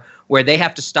before, where they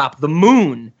have to stop the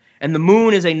Moon. And the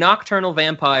Moon is a nocturnal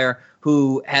vampire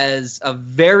who has a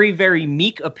very, very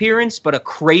meek appearance, but a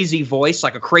crazy voice,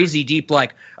 like a crazy deep,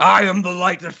 like, I am the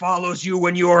light that follows you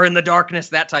when you are in the darkness,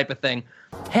 that type of thing.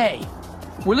 Hey,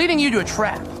 we're leading you to a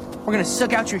trap. We're going to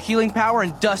suck out your healing power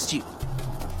and dust you.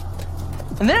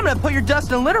 And then I'm going to put your dust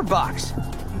in a litter box.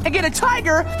 And get a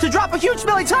tiger to drop a huge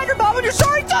smelly tiger bomb on your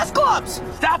sorry dust globs!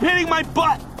 Stop hitting my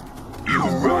butt! You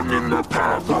run in the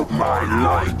path of my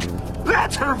light.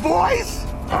 That's her voice?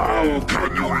 How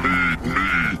can you lead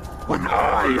me when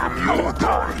I am your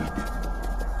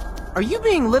guide? Are you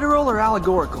being literal or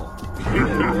allegorical? Me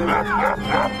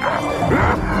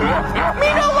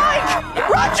no light!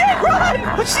 Run, Jake,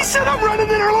 run! But she said I'm running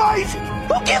in her light!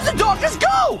 Who gives a dog? Just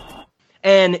go!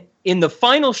 And in the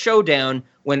final showdown,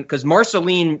 because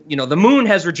Marceline, the moon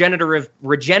has regenerative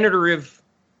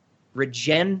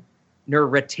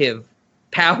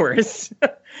powers.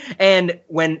 And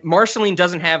when Marceline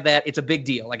doesn't have that, it's a big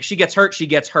deal. Like, if she gets hurt, she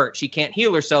gets hurt. She can't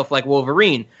heal herself like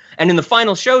Wolverine. And in the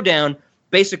final showdown,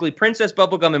 basically Princess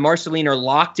Bubblegum and Marceline are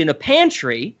locked in a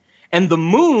pantry, and the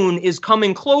moon is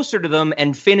coming closer to them,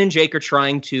 and Finn and Jake are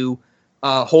trying to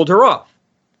hold her off.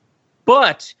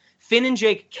 But Finn and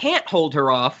Jake can't hold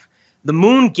her off. The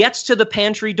moon gets to the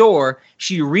pantry door.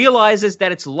 She realizes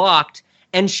that it's locked,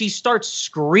 and she starts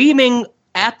screaming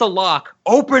at the lock,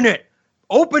 "Open it!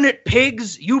 Open it,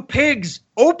 pigs! You pigs!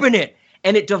 Open it!"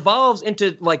 And it devolves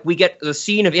into, we get the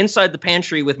scene of inside the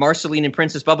pantry with Marceline and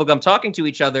Princess Bubblegum talking to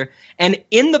each other. And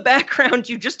in the background,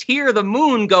 you just hear the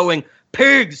moon going,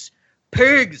 "Pigs!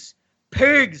 Pigs!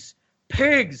 Pigs!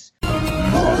 Pigs!"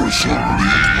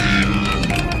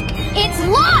 It's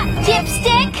locked,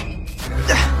 Dipstick!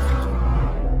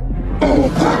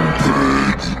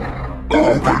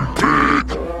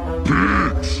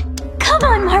 Come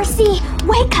on, Marcy!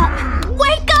 Wake up!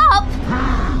 Wake up!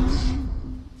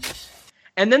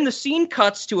 And then the scene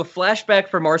cuts to a flashback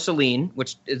for Marceline,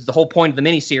 which is the whole point of the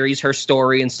miniseries, her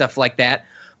story and stuff like that.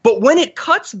 But when it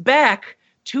cuts back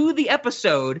to the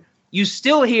episode, you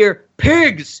still hear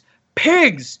pigs,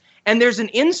 pigs. And there's an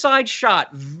inside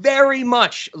shot very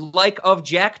much like of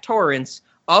Jack Torrance,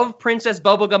 of Princess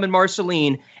Bubblegum and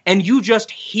Marceline, and you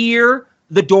just hear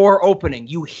the door opening.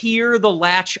 You hear the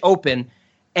latch open.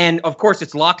 And, of course,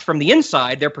 it's locked from the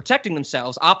inside. They're protecting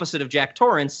themselves, opposite of Jack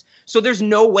Torrance. So there's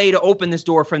no way to open this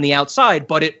door from the outside,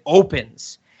 but it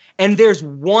opens. And there's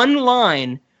one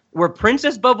line where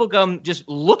Princess Bubblegum just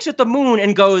looks at the moon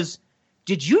and goes,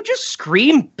 "Did you just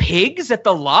scream pigs at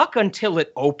the lock until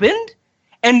it opened?"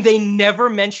 And they never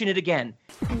mention it again.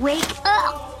 Wake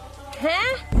up!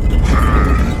 Huh?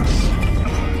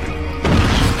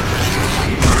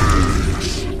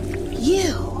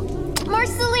 You!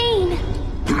 Marceline!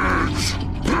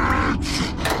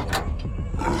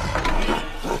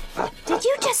 Did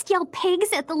you just yell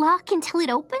pigs at the lock until it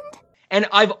opened? And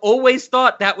I've always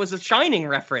thought that was a Shining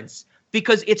reference,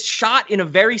 because it's shot in a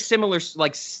very similar,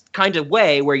 kind of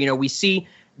way where, we see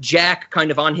Jack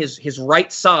kind of on his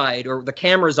right side, or the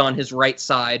camera's on his right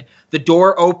side. The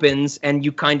door opens and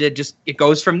you kind of it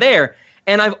goes from there.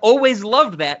 And I've always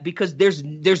loved that, because there's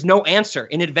no answer.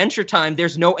 In Adventure Time,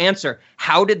 there's no answer.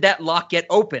 How did that lock get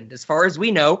opened? As far as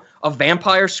we know, a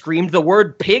vampire screamed the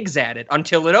word pigs at it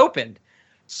until it opened.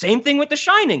 Same thing with The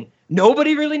Shining.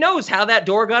 Nobody really knows how that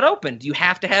door got opened. You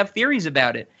have to have theories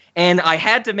about it. And I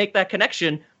had to make that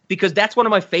connection, because that's one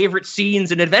of my favorite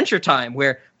scenes in Adventure Time,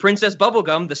 where Princess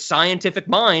Bubblegum, the scientific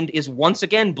mind, is once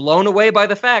again blown away by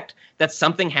the fact that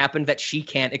something happened that she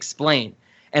can't explain.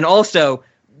 And also,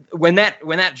 when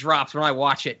that drops, when I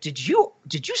watch it, did you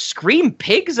scream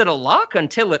pigs at a lock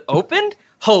until it opened?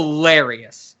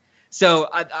 Hilarious. So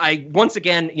I once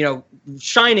again,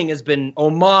 Shining has been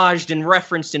homaged and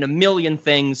referenced in a million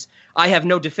things. I have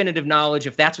no definitive knowledge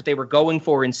if that's what they were going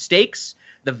for in Stakes,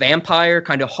 the vampire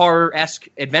kind of horror-esque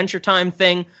Adventure Time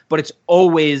thing, but it's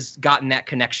always gotten that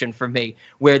connection for me,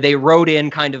 where they wrote in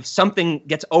kind of something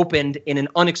gets opened in an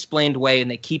unexplained way and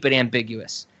they keep it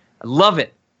ambiguous. I love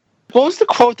it. What was the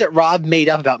quote that Rob made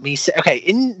up about me?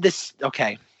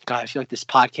 God, I feel like this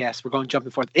podcast, we're going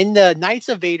jumping forth. In the Knights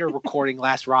of Vader recording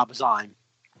last Rob was on,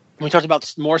 we talked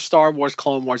about more Star Wars,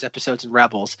 Clone Wars episodes and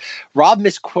Rebels. Rob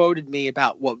misquoted me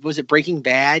about, what was it, Breaking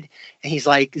Bad? And he's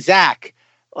like, Zach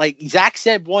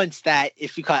said once that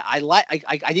if you cut, I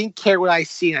didn't care what I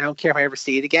see, and I don't care if I ever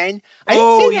see it again. I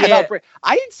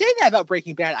didn't say that about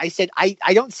Breaking Bad. I said I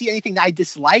don't see anything that I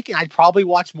dislike, and I'd probably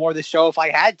watch more of the show if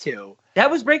I had to. That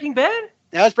was Breaking Bad?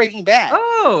 That was Breaking Bad.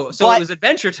 Oh, so it was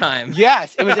Adventure Time.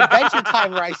 Yes, it was Adventure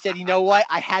Time where I said, you know what?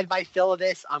 I had my fill of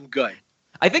this. I'm good.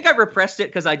 I think I repressed it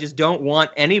because I just don't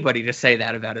want anybody to say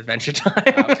that about Adventure Time.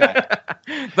 Okay.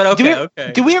 But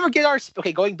okay. Do we ever get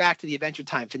going back to the Adventure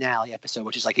Time finale episode,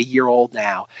 which is like a year old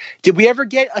now. Did we ever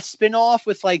get a spinoff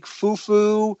with like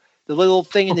Fufu, the little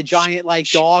thing and the giant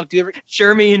dog? Do you ever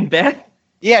Shermie and Beth?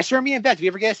 Yeah, Shermie and Beth. Do we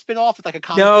ever get a spinoff with like a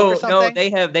comic book or something?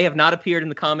 No, they have not appeared in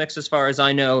the comics as far as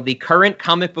I know. The current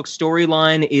comic book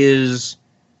storyline is,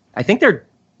 I think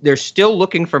they're still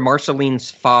looking for Marceline's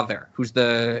father, who's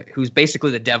basically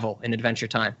the devil in Adventure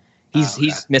Time.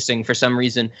 He's missing for some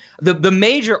reason. The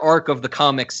major arc of the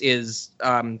comics is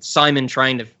Simon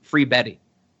trying to free Betty.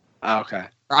 Oh, okay.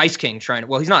 or Ice King trying to,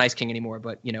 well, he's not Ice King anymore,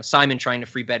 but, you know, Simon trying to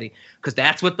free Betty, because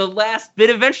that's what the last bit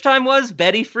of Adventure Time was,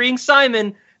 Betty freeing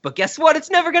Simon. But guess what? It's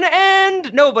never going to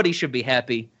end. Nobody should be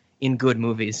happy in good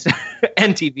movies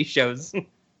and TV shows.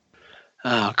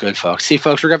 Oh, good, folks. See,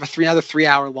 folks, we're going to have another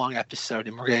 3-hour-long episode,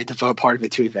 and we're going to devote part of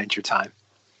it to Adventure Time.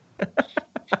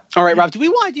 All right, Rob, do we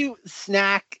want to do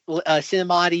Snack,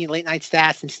 Cinemati, and Late Night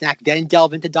Stats and Snack, then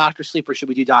delve into Dr. Sleep, or should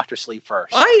we do Dr. Sleep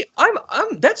first?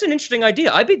 I'm that's an interesting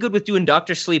idea. I'd be good with doing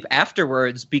Dr. Sleep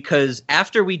afterwards, because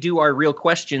after we do our real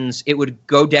questions, it would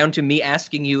go down to me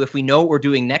asking you if we know what we're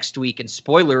doing next week, and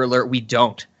spoiler alert, we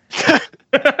don't.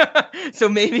 So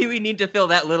maybe we need to fill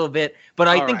that little bit, but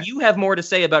I think you have more to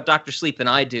say about Dr. Sleep than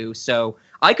I do, so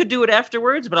I could do it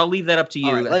afterwards, but I'll leave that up to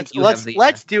you. Right,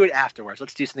 let's do it afterwards.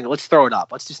 Let's do something. Let's throw it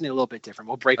up. Let's do something a little bit different.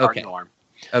 We'll break our norm.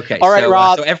 Okay. All right,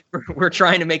 Rob. We're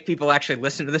trying to make people actually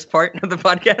listen to this part of the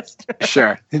podcast.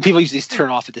 Sure. And people usually turn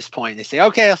off at this point. They say,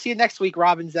 "Okay, I'll see you next week,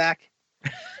 Rob and Zach."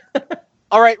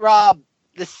 All right, Rob.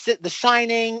 The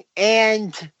Shining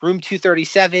and Room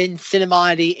 237,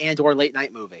 Cinemati, and or Late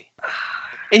Night Movie.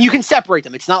 And you can separate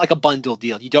them. It's not like a bundle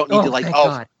deal. You don't need to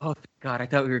God. Oh, God. I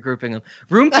thought we were grouping them.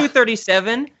 Room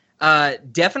 237,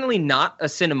 definitely not a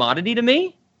cinematity to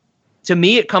me. To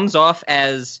me, it comes off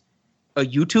as a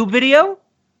YouTube video.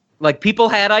 Like, people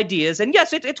had ideas. And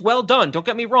yes, it's well done. Don't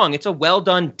get me wrong. It's a well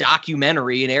done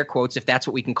documentary, in air quotes, if that's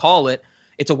what we can call it.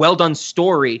 It's a well done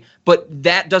story. But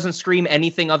that doesn't scream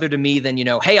anything other to me than, you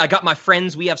know, hey, I got my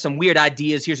friends. We have some weird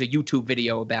ideas. Here's a YouTube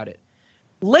video about it.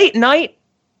 Late Night,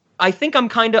 I think I'm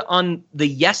kind of on the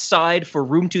yes side for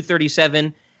Room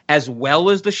 237 as well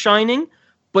as The Shining,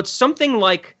 but something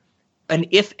like an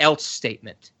if-else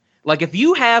statement. Like, if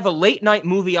you have a late night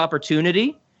movie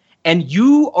opportunity and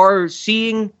you are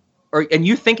seeing and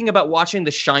you're thinking about watching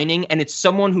The Shining and it's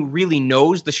someone who really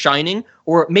knows The Shining,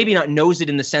 or maybe not knows it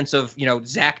in the sense of, you know,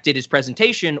 Zach did his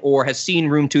presentation or has seen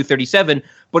Room 237,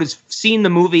 but has seen the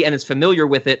movie and is familiar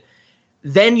with it,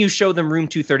 then you show them Room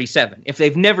 237. If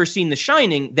they've never seen The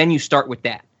Shining, then you start with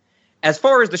that. As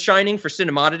far as The Shining for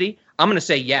cinematity, I'm going to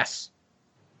say yes.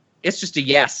 It's just a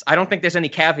yes. I don't think there's any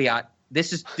caveat.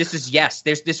 This is yes.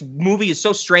 This movie is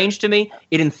so strange to me.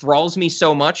 It enthralls me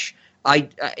so much.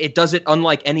 It does it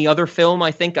unlike any other film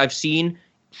I think I've seen,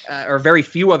 or very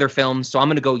few other films. So I'm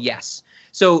going to go yes.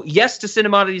 So yes to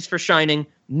cinematities for Shining.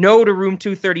 No to Room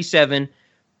 237.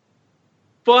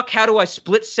 Fuck, how do I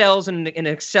split cells in an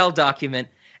Excel document?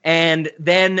 And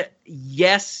then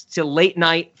yes to Late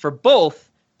Night for both,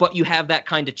 but you have that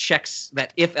kind of checks,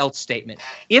 that if-else statement.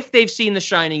 If they've seen The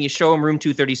Shining, you show them Room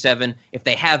 237. If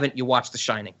they haven't, you watch The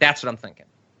Shining. That's what I'm thinking.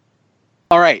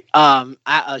 All right.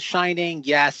 Shining,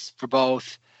 yes, for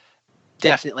both.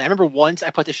 Definitely. I remember once I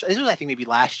put this was, I think, maybe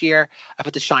last year. I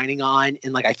put The Shining on,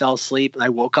 and, like, I fell asleep, and I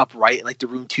woke up right in, like, the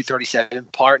Room 237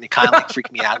 part, and it kind of, like,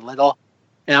 freaked me out a little.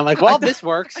 And I'm like, well, this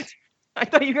works. I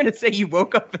thought you were going to say you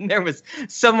woke up and there was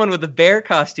someone with a bear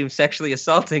costume sexually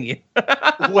assaulting you.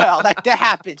 Well, that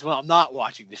happens when I'm not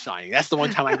watching The Shining. That's the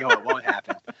one time I know it won't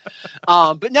happen.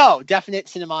 But no, definite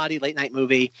cinemati, late night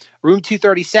movie. Room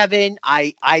 237,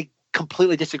 I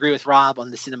completely disagree with Rob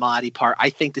on the cinemati part. I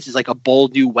think this is like a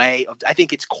bold new way of, I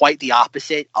think it's quite the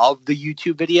opposite of the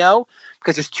YouTube video,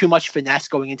 because there's too much finesse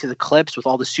going into the clips with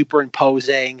all the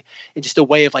superimposing and just a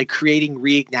way of, like, creating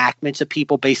reenactments of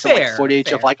people based on, like,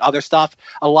 footage of, like, other stuff.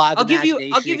 A lot of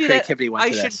imagination and creativity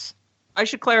went to this. I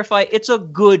should clarify, it's a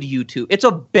good YouTube. It's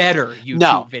a better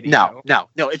YouTube video.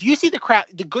 No. If you see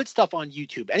the good stuff on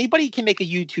YouTube, anybody can make a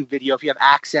YouTube video if you have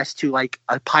access to, like,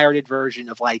 a pirated version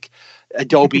of, like,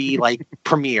 Adobe like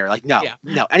Premiere. Like, no,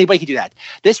 anybody can do that.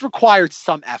 This required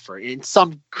some effort and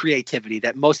some creativity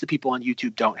that most of the people on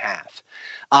YouTube don't have.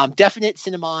 Definite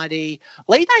cinemati,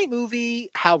 late night movie,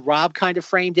 how Rob kind of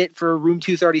framed it for Room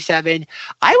 237.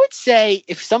 I would say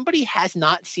if somebody has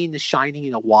not seen The Shining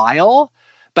in a while,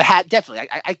 but definitely,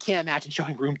 I can't imagine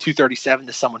showing Room 237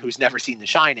 to someone who's never seen The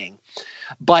Shining.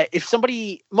 But if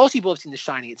most people have seen The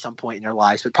Shining at some point in their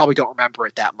lives, but probably don't remember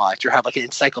it that much or have, like, an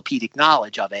encyclopedic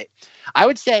knowledge of it, I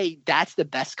would say that's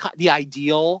the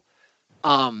ideal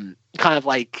kind of,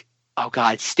 like,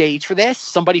 stage for this.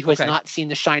 Somebody who has not seen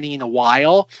The Shining in a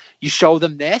while, you show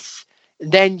them this,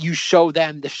 and then you show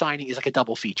them The Shining is like a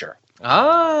double feature.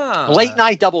 Late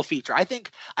night double feature. I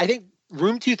think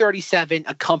Room 237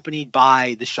 accompanied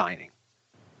by The Shining.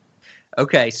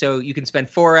 Okay, so you can spend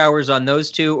 4 hours on those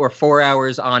two or 4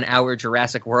 hours on our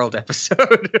Jurassic World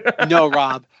episode. No,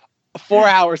 Rob. 4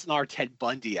 hours on our Ted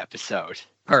Bundy episode.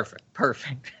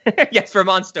 Perfect. Yes, for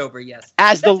Monstober, yes.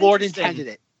 As the Lord intended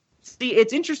it. See,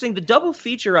 it's interesting. The double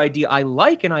feature idea I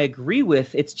like and I agree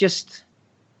with. It's just,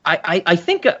 I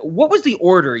think what was the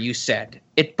order you said?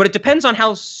 But it depends on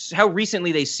how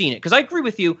recently they've seen it. Because I agree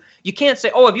with you. You can't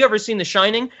say, "Oh, have you ever seen The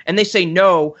Shining?" And they say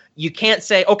no. You can't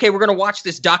say, "Okay, we're going to watch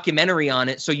this documentary on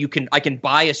it, so I can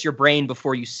bias your brain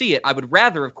before you see it." I would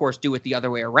rather, of course, do it the other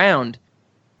way around.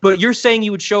 But you're saying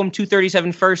you would show them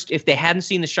 237 first if they hadn't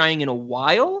seen The Shining in a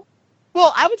while?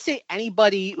 Well, I would say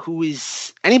anybody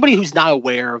who's not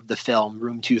aware of the film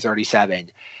Room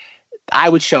 237. I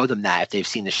would show them that if they've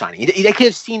seen The Shining. They could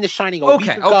have seen The Shining a week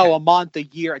ago, a month, a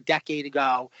year, a decade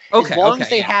ago. As long as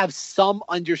they have as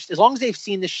long as they've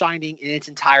seen The Shining in its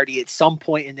entirety at some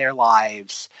point in their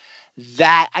lives,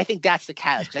 I think that's the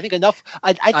catalyst. I think enough.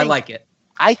 I like it.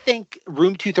 I think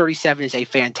Room 237 is a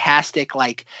fantastic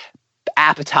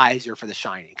appetizer for The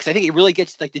Shining, because I think it really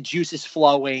gets the juices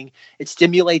flowing. It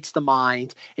stimulates the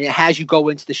mind, and it has you go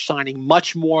into The Shining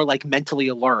much more mentally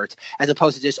alert, as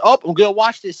opposed to just, I'm gonna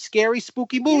watch this scary,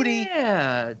 spooky movie.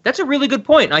 Yeah, that's a really good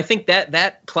point. I think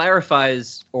that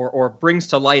clarifies or brings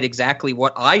to light exactly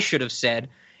what I should have said.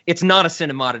 It's not a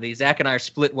cinemodity. Zach and I are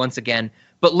split once again.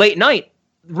 But late night,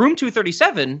 Room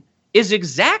 237 is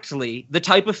exactly the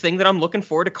type of thing that I'm looking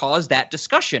for to cause that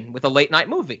discussion with a late night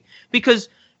movie, because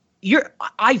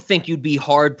I think you'd be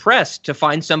hard pressed to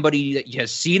find somebody that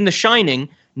has seen The Shining,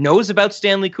 knows about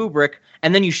Stanley Kubrick,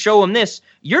 and then you show them this.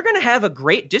 You're going to have a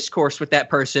great discourse with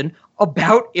that person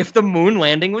about if the moon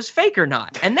landing was fake or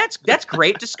not. And that's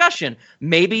great discussion.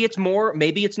 Maybe it's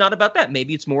not about that.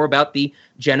 Maybe it's more about the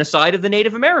genocide of the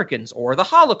Native Americans or the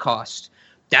Holocaust.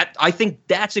 I think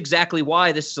that's exactly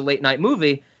why this is a late night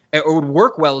movie. It would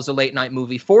work well as a late night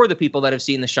movie for the people that have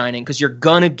seen The Shining, because you're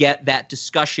going to get that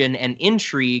discussion and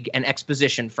intrigue and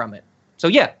exposition from it. So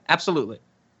yeah, absolutely.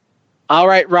 All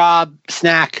right, Rob,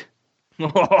 snack. Yeah.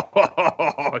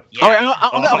 All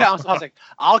right,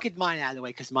 I'll get mine out of the way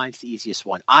because mine's the easiest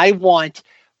one. I want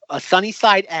a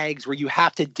Sunnyside eggs where you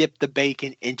have to dip the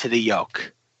bacon into the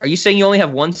yolk. Are you saying you only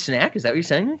have one snack? Is that what you're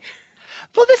saying?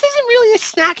 Well, this isn't really a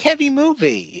snack-heavy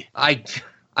movie. I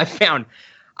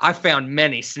found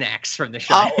many snacks from The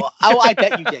Shining. I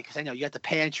bet you did, because I know you got the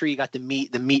pantry, you got the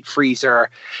meat freezer,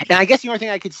 and I guess the only thing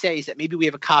I could say is that maybe we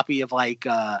have a copy of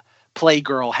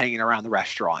Playgirl hanging around the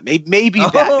restaurant. Maybe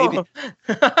that.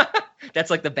 Maybe that's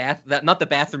like not the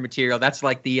bathroom material. That's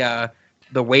like the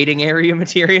waiting area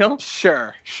material.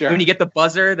 Sure. When you get the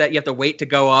buzzer that you have to wait to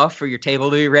go off for your table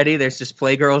to be ready, there's just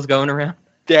Playgirls going around.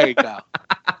 There you go.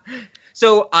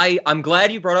 So I'm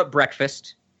glad you brought up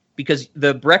breakfast, because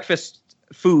the breakfast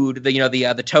food,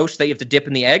 the toast that you have to dip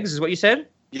in the eggs, is what you said?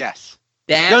 Yes.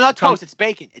 No, not toast. It's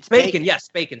bacon. It's bacon. Yes,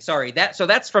 bacon. Sorry. So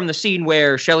that's from the scene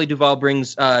where Shelley Duvall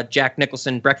brings Jack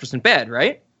Nicholson breakfast in bed,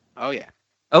 right? Oh yeah.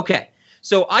 Okay.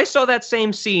 So I saw that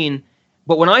same scene,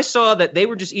 but when I saw that they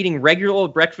were just eating regular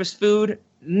old breakfast food,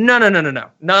 no.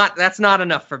 That's not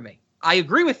enough for me. I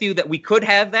agree with you that we could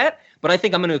have that, but I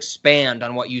think I'm going to expand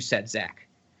on what you said, Zach.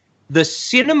 The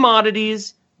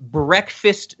Cinemodities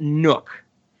Breakfast Nook.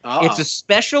 Oh. It's a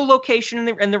special location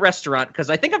in the restaurant, because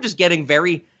I think I'm just getting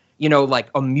very,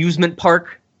 amusement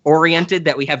park oriented,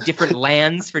 that we have different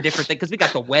lands for different things. Because we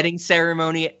got the wedding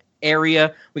ceremony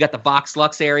area, we got the Vox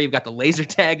Lux area, we got the laser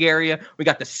tag area, we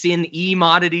got the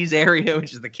Cine-Modities area,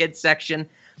 which is the kids section.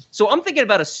 So I'm thinking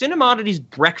about a Cinemodities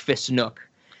Breakfast Nook.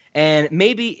 And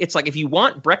maybe it's like, if you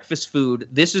want breakfast food,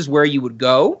 this is where you would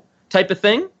go, type of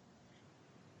thing.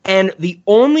 And the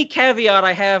only caveat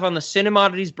I have on the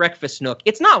Cinemodities Breakfast Nook,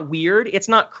 it's not weird, it's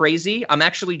not crazy. I'm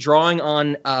actually drawing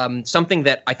on something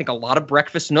that I think a lot of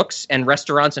breakfast nooks and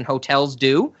restaurants and hotels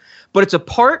do. But it's a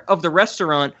part of the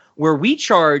restaurant where we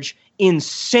charge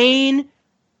insanely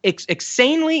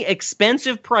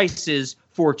expensive prices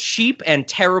for cheap and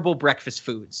terrible breakfast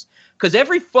foods. Because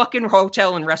every fucking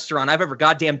hotel and restaurant I've ever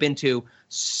goddamn been to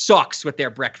sucks with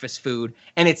their breakfast food.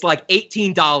 And it's like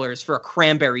 $18 for a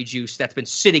cranberry juice that's been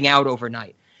sitting out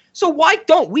overnight. So why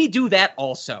don't we do that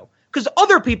also? Because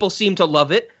other people seem to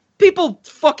love it. People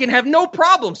fucking have no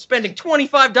problem spending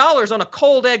 $25 on a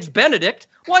cold eggs Benedict.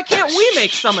 Why can't we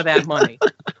make some of that money?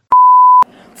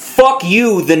 Fuck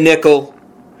you, the nickel.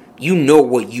 You know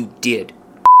what you did.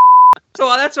 So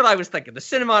that's what I was thinking. The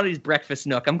Cinemodities Breakfast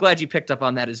Nook. I'm glad you picked up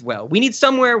on that as well. We need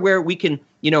somewhere where we can,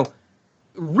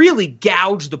 really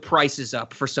gouge the prices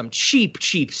up for some cheap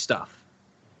stuff.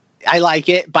 I like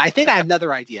it, but I think I have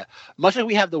another idea. Much like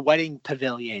we have the wedding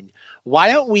pavilion, why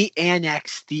don't we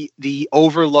annex the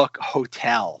Overlook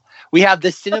Hotel? We have the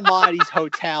Cinemodities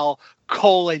Hotel,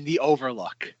 the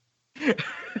Overlook.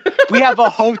 We have a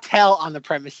hotel on the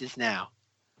premises now.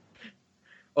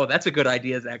 Oh, that's a good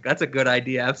idea, Zach. That's a good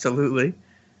idea. Absolutely.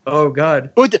 Oh,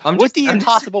 God. With the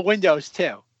impossible windows,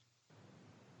 too.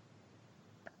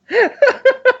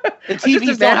 The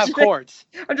TVs don't have cords.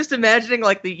 I'm just imagining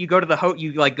like you go to the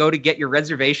you like go to get your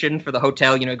reservation for the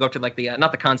hotel. You know, go to like the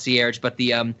not the concierge, but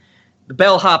the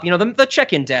bellhop. You know, the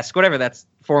check-in desk, whatever that's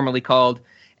formally called.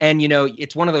 And you know,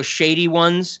 it's one of those shady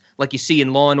ones like you see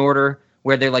in Law and Order,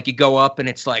 where they're like, you go up and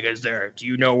it's like, do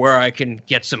you know where I can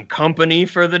get some company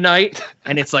for the night?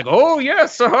 And it's like, oh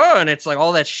yes, and it's like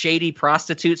all that shady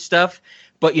prostitute stuff.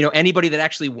 But you know, anybody that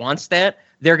actually wants that,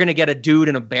 they're gonna get a dude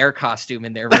in a bear costume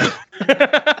in their room.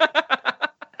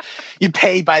 You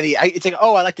pay by it's like,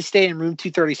 oh, I'd like to stay in room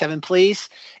 237, please.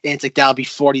 And it's like, that'll be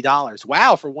 $40.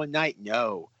 Wow, for one night?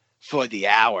 No, for the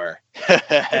hour.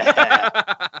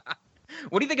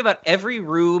 What do you think about every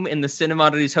room in the Cinema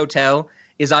Oddities Hotel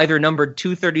is either numbered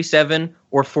 237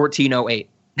 or 1408?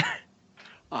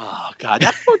 Oh, God.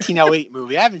 That 1408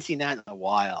 movie, I haven't seen that in a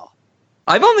while.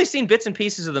 I've only seen bits and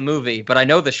pieces of the movie, but I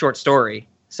know the short story,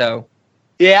 so...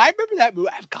 Yeah, I remember that movie.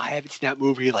 God, I haven't seen that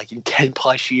movie like in 10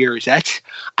 plus years. I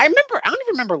don't even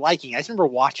remember liking it. I just remember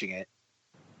watching it.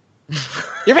 You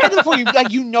ever had that before?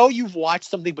 You've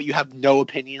watched something, but you have no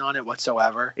opinion on it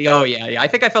whatsoever? Oh, yeah. I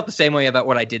think I felt the same way about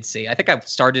what I did see. I think I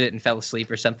started it and fell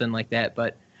asleep or something like that.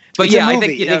 But yeah, I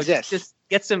think, just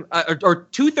get some, or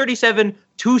 237,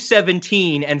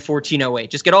 217, and 1408.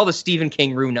 Just get all the Stephen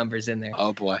King room numbers in there.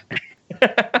 Oh, boy.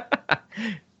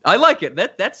 I like it.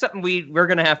 That's something we're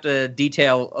going to have to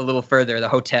detail a little further, the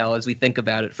hotel, as we think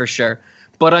about it for sure.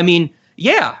 But I mean,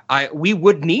 yeah, we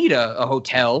would need a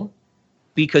hotel,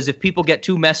 because if people get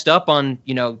too messed up on,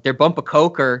 you know, their bump of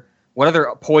Coke or what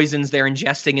other poisons they're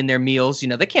ingesting in their meals, you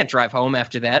know, they can't drive home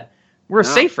after that. We're a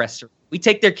safe restaurant. We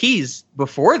take their keys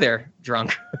before they're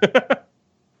drunk.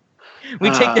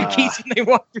 We take their keys when they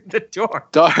walk through the door.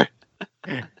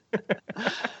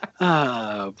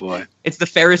 Oh boy! It's the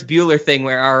Ferris Bueller thing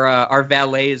where our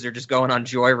valets are just going on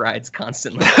joyrides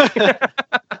constantly.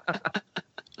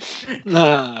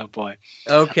 Oh boy!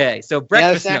 Okay, so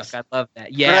breakfast nook. I love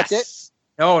that. Yes. That's it?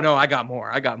 No, I got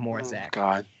more. Zach.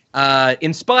 God.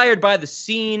 Inspired by the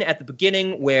scene at the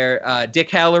beginning where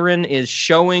Dick Halloran is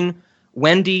showing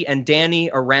Wendy and Danny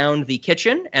around the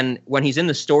kitchen, and when he's in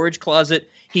the storage closet,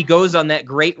 he goes on that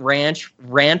great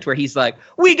rant where he's like,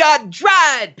 we got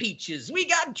dried peaches, we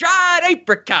got dried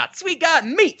apricots, we got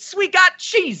meats, we got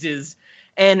cheeses.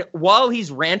 And while he's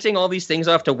ranting all these things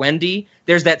off to Wendy,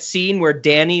 there's that scene where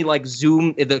Danny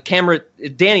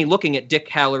Danny looking at Dick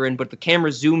Halloran, but the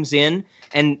camera zooms in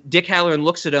and Dick Halloran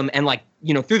looks at him and, like,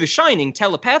 you know, through The Shining,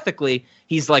 telepathically,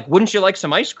 he's like, wouldn't you like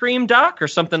some ice cream, Doc? Or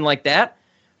something like that.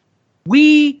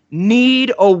 We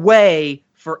need a way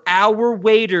for our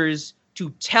waiters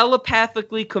to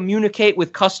telepathically communicate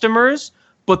with customers,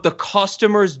 but the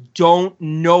customers don't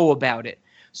know about it.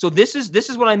 So this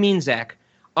is what I mean, Zach.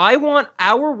 I want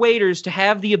our waiters to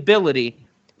have the ability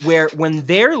where when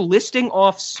they're listing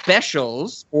off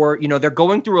specials, or, you know, they're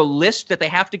going through a list that they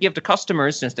have to give to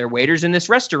customers, since they're waiters in this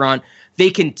restaurant, they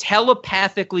can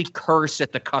telepathically curse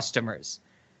at the customers.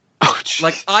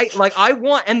 I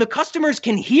want, and the customers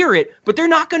can hear it, but they're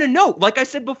not going to know. Like I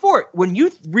said before, when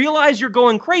you realize you're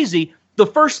going crazy, the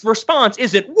first response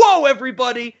isn't, whoa,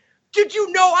 everybody, did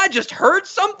you know I just heard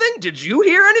something? Did you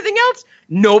hear anything else?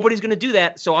 Nobody's going to do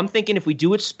that. So I'm thinking if we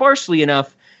do it sparsely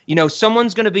enough, you know,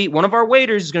 one of our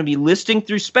waiters is going to be listing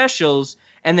through specials,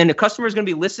 and then the customer is going to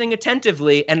be listening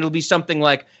attentively, and it'll be something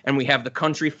like, and we have the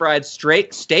country fried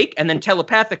steak, and then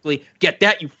telepathically, get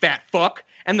that, you fat fuck.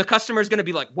 And the customer is going to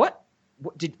be like, what?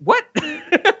 What?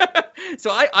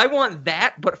 So I want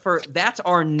that, but that's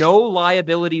our no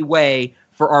liability way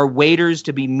for our waiters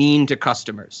to be mean to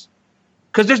customers.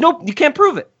 Because you can't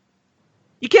prove it.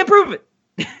 You can't prove it.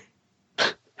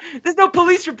 There's no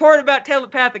police report about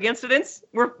telepathic incidents.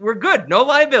 We're good. No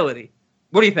liability.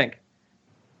 What do you think?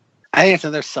 I think it's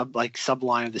another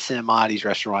subline of the Cinema Oddities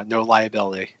restaurant. No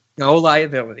liability. No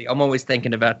liability. I'm always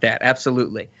thinking about that.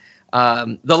 Absolutely.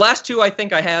 The last two I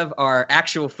think I have are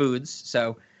actual foods.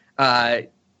 So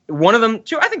one of them,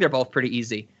 I think they're both pretty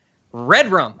easy. Red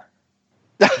rum.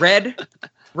 Red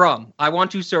rum. I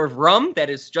want to serve rum that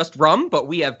is just rum, but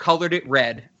we have colored it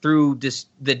red through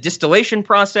the distillation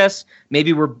process.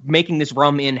 Maybe we're making this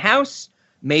rum in-house.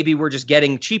 Maybe we're just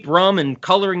getting cheap rum and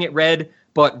coloring it red,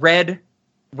 but red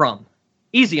rum.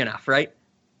 Easy enough, right?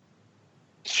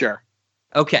 Sure.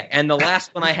 Okay, and the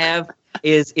last one I have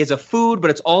is a food, but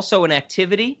it's also an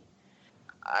activity.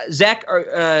 Zach,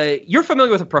 you're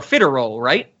familiar with a profiterole,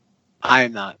 right? I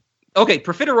am not. Okay,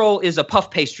 profiterole is a puff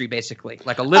pastry, basically,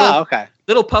 like a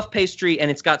little puff pastry,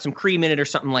 and it's got some cream in it or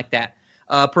something like that.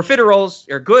 Profiteroles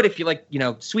are good if you like, you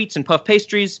know, sweets and puff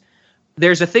pastries.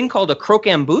 There's a thing called a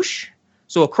croquembouche.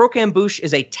 So a croquembouche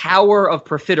is a tower of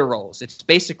profiteroles. It's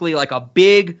basically like a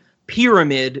big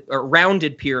pyramid, or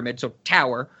rounded pyramid, so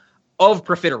tower, of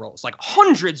profiteroles. Like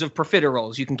hundreds of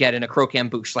profiteroles you can get in a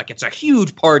croquembouche. Like it's a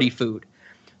huge party food.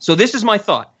 So this is my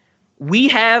thought. We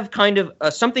have kind of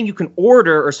something you can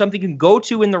order or something you can go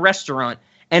to in the restaurant,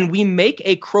 and we make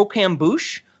a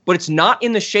croquembouche, but it's not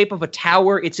in the shape of a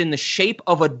tower. It's in the shape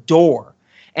of a door.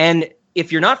 And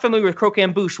if you're not familiar with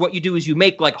croquembouche, what you do is you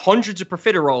make like hundreds of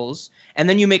profiteroles, and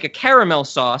then you make a caramel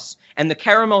sauce, and the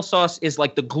caramel sauce is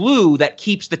like the glue that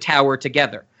keeps the tower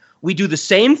together. We do the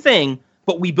same thing,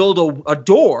 but we build a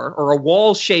door or a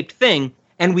wall-shaped thing,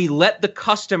 and we let the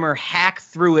customer hack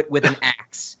through it with an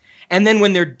axe. And then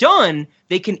when they're done,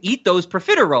 they can eat those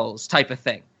profiteroles type of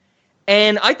thing.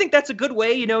 And I think that's a good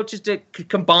way, you know, just to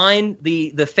combine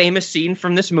the famous scene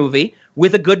from this movie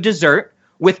with a good dessert,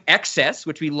 with excess,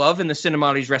 which we love in the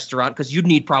Cinemati's restaurant, because you'd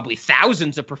need probably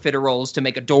thousands of profiteroles to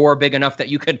make a door big enough that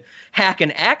you could hack an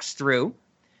axe through.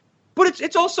 But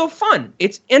it's also fun.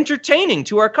 It's entertaining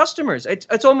to our customers.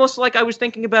 It's almost like I was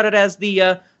thinking about it as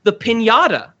the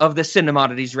piñata of the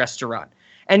Cinemati's restaurant.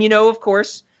 And, you know, of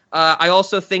course, I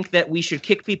also think that we should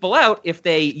kick people out if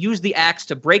they use the axe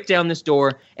to break down this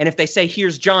door. And if they say,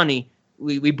 "Here's Johnny,"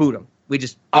 we boot them. We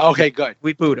just good.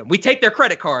 We boot them. We take their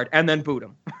credit card and then boot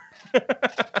them.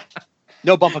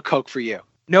 No bump of coke for you.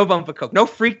 No bump of coke. No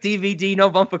freak DVD. No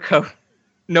bump of coke.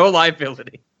 No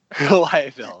liability. No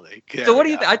liability. So what do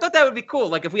you think? I thought that would be cool.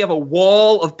 Like if we have a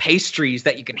wall of pastries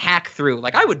that you can hack through.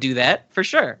 Like I would do that for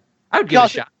sure. I would give it a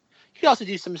shot. You could also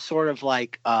do some sort of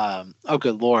like, oh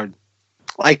good Lord.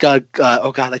 Like like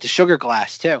the sugar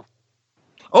glass too.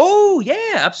 Oh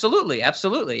yeah, absolutely,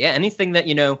 absolutely. Yeah, anything that,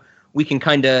 you know, we can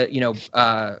kind of, you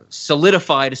know,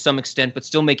 solidify to some extent, but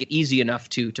still make it easy enough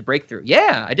to break through.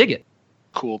 Yeah, I dig it.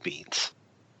 Cool beans.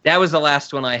 That was the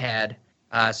last one I had.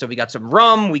 So we got some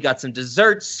rum, we got some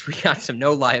desserts, we got some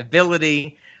no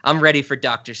liability. I'm ready for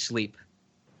Dr. Sleep.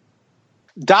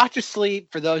 Dr.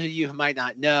 Sleep, for those of you who might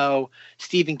not know,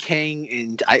 Stephen King,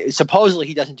 and supposedly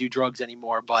he doesn't do drugs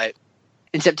anymore, but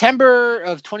in September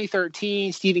of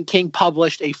 2013, Stephen King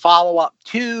published a follow-up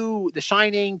to The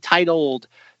Shining titled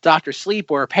Dr. Sleep,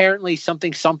 where apparently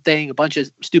something, a bunch of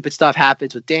stupid stuff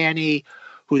happens with Danny.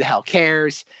 Who the hell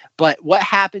cares? But what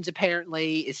happens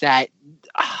apparently is that,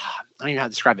 I don't even know how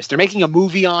to describe this. They're making a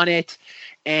movie on it,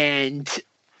 and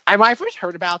when I first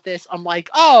heard about this, I'm like,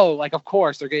 oh, like, of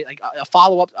course, they're getting like a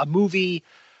follow-up, a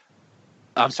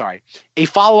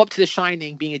follow-up to The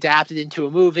Shining being adapted into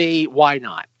a movie. Why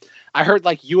not? I heard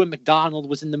like Ewan McDonald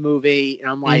was in the movie, and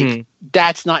I'm like,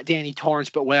 that's not Danny Torrance,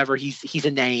 but whatever. He's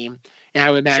a name, and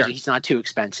I would imagine he's not too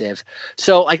expensive.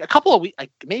 So like a couple of weeks,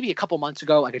 like maybe a couple months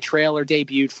ago, like a trailer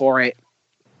debuted for it,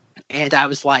 and I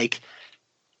was like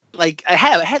I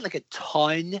had like a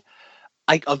ton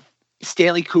like of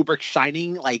Stanley Kubrick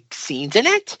Shining like scenes in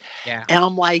it, yeah, and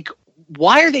I'm like,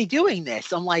 why are they doing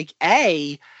this? I'm like,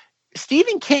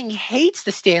 Stephen King hates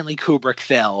the Stanley Kubrick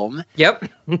film. Yep.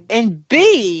 And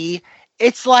B,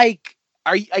 it's like,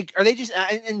 are they just,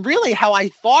 and really how I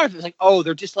thought of it was like, oh,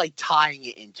 they're just like tying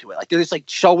it into it. Like they're just like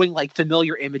showing like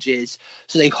familiar images.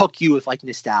 So they hook you with like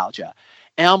nostalgia.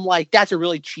 And I'm like, that's a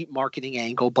really cheap marketing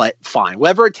angle, but fine.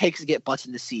 Whatever it takes to get butts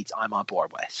in the seats, I'm on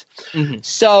board with. Mm-hmm.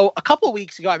 So a couple of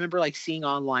weeks ago, I remember like seeing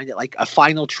online that like a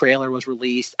final trailer was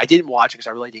released. I didn't watch it because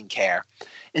I really didn't care.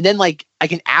 And then like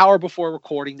an hour before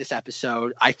recording this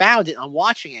episode, I found it and I'm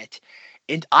watching it.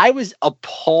 And I was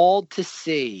appalled to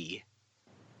see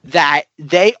that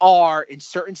they are in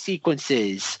certain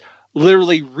sequences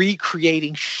literally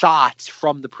recreating shots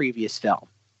from the previous film.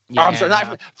 Yeah. I'm sorry,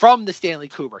 not from the Stanley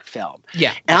Kubrick film.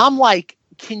 Yeah. And I'm like,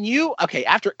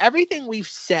 after everything we've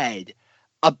said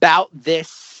about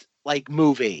this like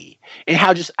movie and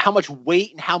how much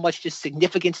weight and how much just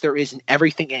significance there is in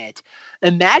everything in it,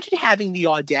 imagine having the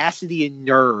audacity and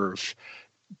nerve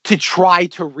to try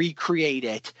to recreate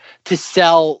it to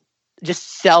sell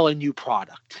a new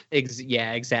product.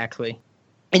 Yeah, exactly.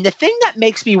 And the thing that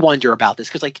makes me wonder about this,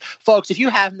 because, like, folks, if you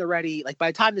haven't already, like, by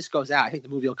the time this goes out, I think the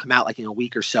movie will come out, like, in a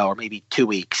week or so, or maybe 2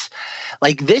 weeks.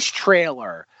 Like, this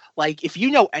trailer, like, if you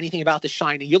know anything about The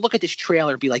Shining, you look at this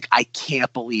trailer and be like, I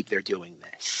can't believe they're doing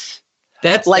this.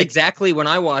 That's like, exactly when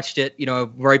I watched it, you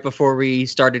know, right before we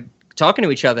started talking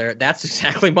to each other. That's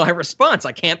exactly my response.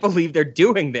 I can't believe they're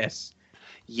doing this.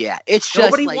 Yeah, it's just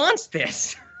nobody wants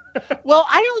this. Well,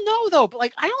 I don't know, though, but,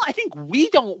 like, I think we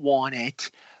don't want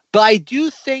it. But I do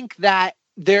think that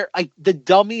they're like the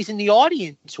dummies in the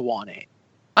audience want it.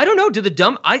 I don't know. Do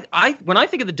the when I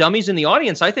think of the dummies in the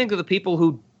audience, I think of the people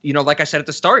who, you know, like I said at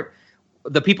the start,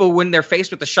 the people when they're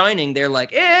faced with The Shining, they're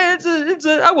like,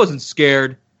 I wasn't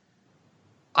scared.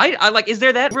 I like, is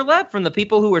there that overlap from the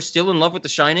people who are still in love with The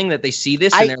Shining that they see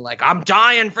this and they're like, I'm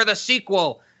dying for the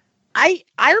sequel? I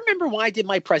remember when I did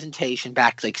my presentation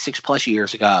back like 6+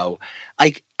 years ago,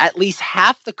 like at least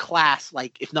half the class,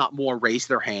 like if not more, raised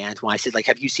their hand when I said, like,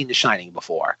 have you seen The Shining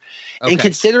before? Okay. And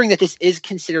considering that this is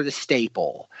considered a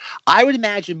staple, I would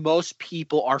imagine most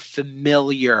people are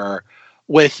familiar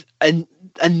with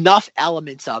enough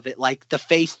elements of it, like the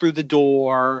face through the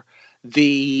door,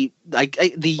 the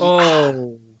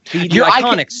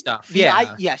iconic stuff.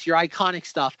 Yes, your iconic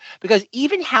stuff. Because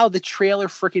even how the trailer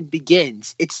freaking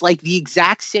begins, it's like the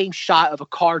exact same shot of a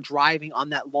car driving on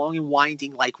that long and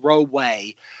winding like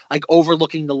roadway, like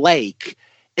overlooking the lake,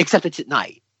 except it's at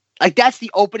night. Like that's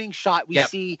the opening shot. We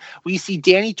see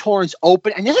Danny Torrance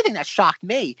open. And the other thing that shocked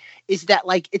me is that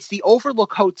like it's the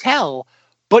Overlook Hotel,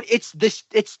 but it's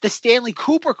the Stanley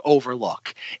Kubrick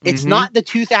Overlook. It's not the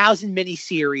 2000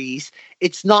 miniseries.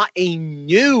 It's not a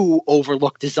new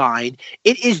Overlook design.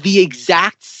 It is the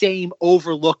exact same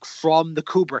Overlook from the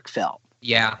Kubrick film.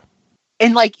 Yeah.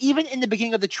 And like even in the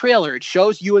beginning of the trailer, it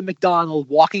shows Ewan McDonald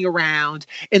walking around,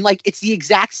 and like it's the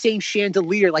exact same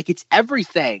chandelier. Like it's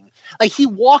everything. Like he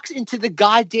walks into the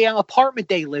goddamn apartment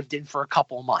they lived in for a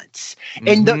couple of months,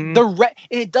 and the red,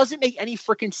 and it doesn't make any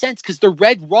freaking sense because the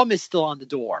red rum is still on the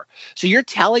door. So you're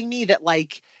telling me that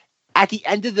like at the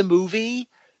end of the movie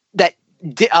that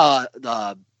oh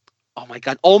my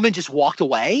god, Ullman just walked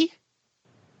away?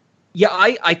 Yeah,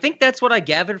 I think that's what I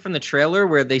gathered from the trailer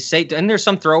where they say, and there's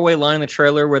some throwaway line in the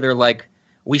trailer where they're like,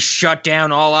 we shut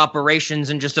down all operations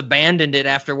and just abandoned it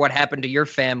after what happened to your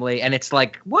family. And it's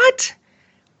like, what?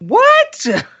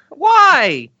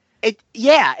 Why? And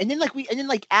then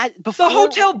before the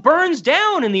hotel burns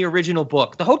down in the original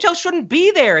book. The hotel shouldn't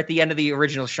be there at the end of the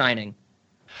original Shining.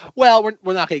 Well,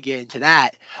 we're not going to get into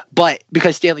that, but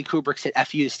because Stanley Kubrick said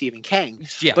 "F you" to Stephen King.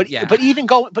 Yeah, but even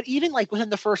like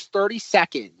within the first 30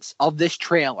 seconds of this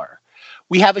trailer,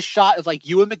 we have a shot of like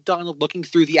Ewan McDonald looking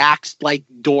through the axe like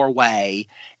doorway,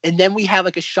 and then we have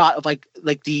like a shot of like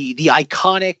the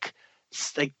iconic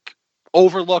like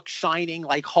Overlook Shining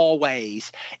like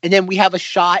hallways, and then we have a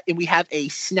shot and we have a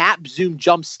snap zoom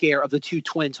jump scare of the two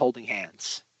twins holding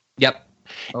hands. Yep.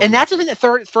 And that's within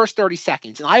the first 30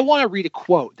 seconds. And I want to read a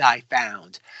quote that I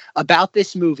found about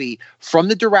this movie from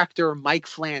the director, Mike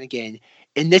Flanagan.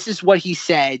 And this is what he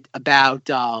said about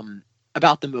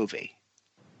the movie.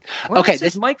 What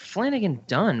has Mike Flanagan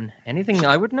done? Anything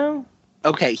I would know?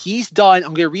 Okay, he's done.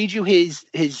 I'm going to read you his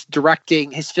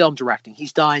directing, his film directing.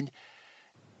 He's done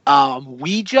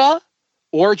Ouija,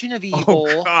 Origin of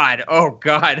Evil. Oh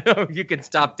God. You can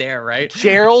stop there, right?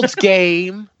 Gerald's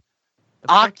Game.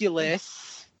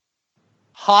 Oculus,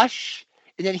 Hush,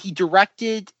 and then he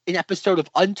directed an episode of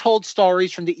Untold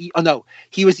Stories from the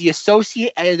he was the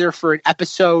associate editor for an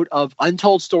episode of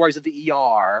Untold Stories of the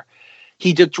ER.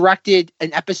 He directed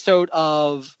an episode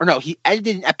he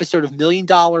edited an episode of $1 Million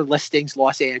Listings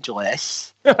Los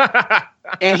Angeles.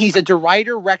 And he's a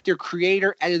writer, director,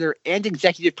 creator, editor, and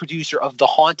executive producer of The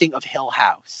Haunting of Hill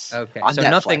House. Okay, so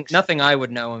Netflix. nothing I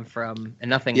would know him from, and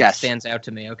nothing stands out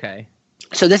to me. Okay.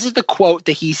 So this is the quote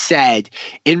that he said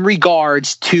in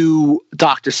regards to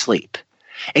Dr. Sleep.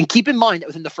 And keep in mind that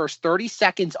within the first 30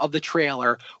 seconds of the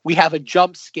trailer, we have a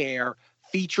jump scare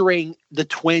featuring the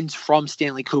twins from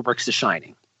Stanley Kubrick's The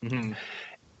Shining. Mm-hmm.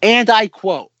 And I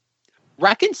quote,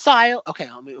 reconcile. Okay.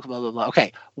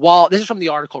 Okay. While this is from the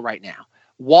article right now.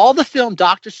 While the film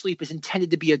Dr. Sleep is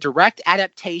intended to be a direct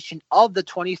adaptation of the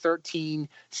 2013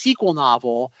 sequel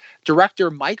novel, director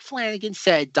Mike Flanagan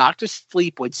said Dr.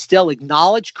 Sleep would still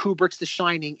acknowledge Kubrick's The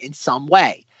Shining in some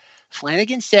way.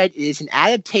 Flanagan said it is an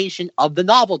adaptation of the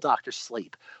novel Dr.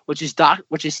 Sleep, which is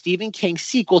Stephen King's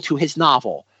sequel to his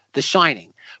novel, The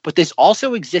Shining. But this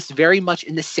also exists very much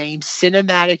in the same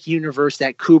cinematic universe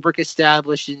that Kubrick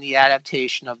established in the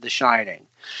adaptation of The Shining.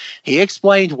 He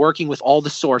explained working with all the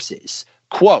sources.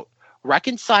 Quote,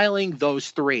 reconciling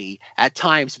those three, at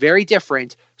times very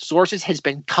different, sources has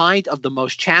been kind of the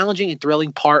most challenging and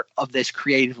thrilling part of this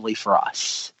creatively for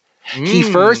us. He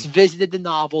first visited the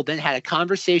novel, then had a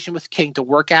conversation with King to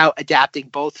work out adapting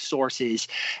both sources.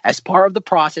 As part of the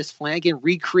process, Flanagan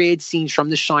recreated scenes from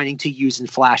The Shining to use in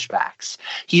flashbacks.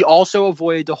 He also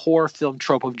avoided the horror film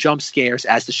trope of jump scares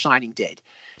as The Shining did.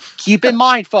 Keep in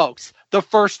mind, folks, the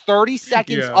first 30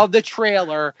 seconds of the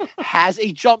trailer has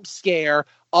a jump scare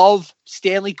of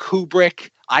Stanley Kubrick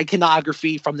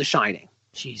iconography from The Shining.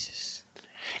 Jesus.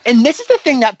 And this is the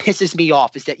thing that pisses me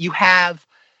off, is that you have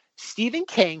Stephen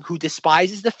King, who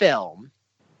despises the film,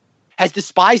 has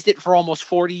despised it for almost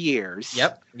 40 years.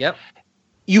 Yep.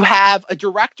 You have a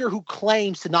director who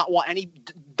claims to not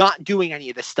doing any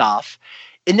of this stuff.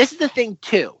 And this is the thing,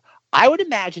 too. I would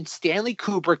imagine Stanley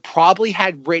Kubrick probably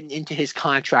had written into his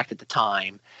contract at the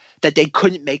time that they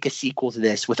couldn't make a sequel to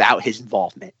this without his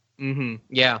involvement. Mm-hmm.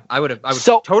 Yeah, I would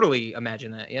So- totally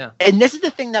imagine that. Yeah. And this is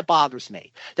the thing that bothers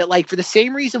me, that like for the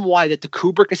same reason why that the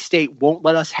Kubrick estate won't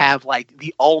let us have like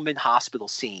the Ullman hospital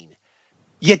scene,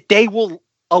 yet they will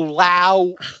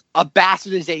allow a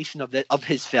bastardization of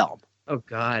his film. Oh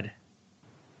God.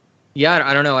 Yeah,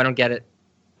 I don't know. I don't get it.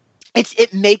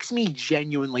 It makes me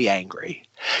genuinely angry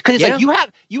because it's like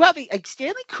you have like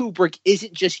Stanley Kubrick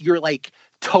isn't just your like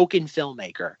token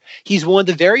filmmaker. He's one of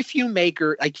the very few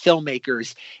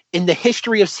filmmakers in the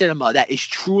history of cinema that is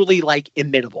truly like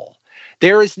imitable.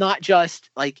 There is not just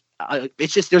like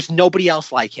it's just there's nobody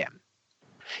else like him.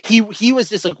 He was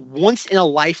this like once in a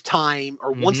lifetime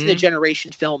or once in a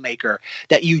generation filmmaker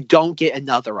that you don't get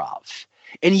another of.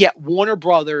 And yet Warner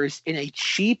Brothers, in a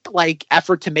cheap like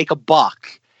effort to make a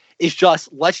buck, is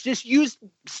just let's just use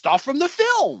stuff from the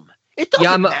film. It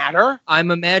doesn't matter. I'm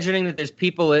imagining that there's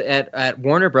people at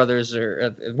Warner Brothers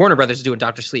or Warner Brothers is doing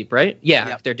Dr. Sleep, right? Yeah,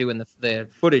 Yep. They're doing the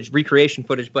footage, recreation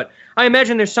footage. But I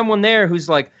imagine there's someone there who's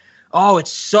like, oh, it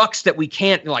sucks that we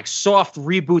can't like soft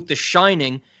reboot The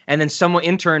Shining. And then some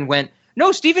intern went,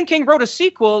 no, Stephen King wrote a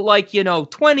sequel like,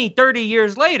 20, 30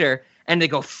 years later. And they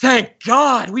go, thank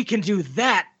God we can do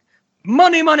that.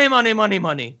 Money, money, money, money,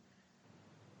 money.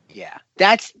 Yeah,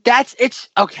 that's it's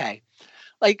okay.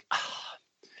 Like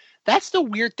that's the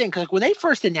weird thing because like, when they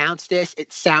first announced this,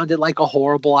 it sounded like a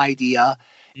horrible idea,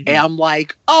 and I'm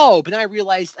like, oh, but then I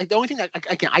realized like the only thing that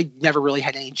again I never really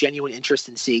had any genuine interest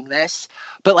in seeing this,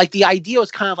 but like the idea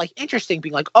was kind of like interesting,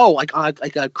 being like, oh, like on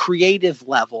like a creative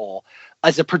level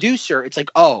as a producer, it's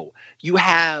like, oh, you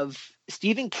have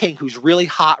Stephen King, who's really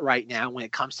hot right now when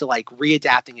it comes to like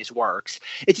readapting his works.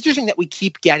 It's interesting that we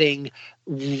keep getting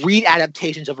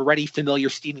readaptations of already familiar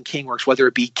Stephen King works, whether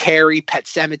it be Carrie, Pet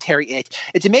Sematary.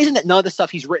 It's amazing that none of the stuff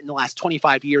he's written in the last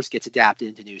 25 years gets adapted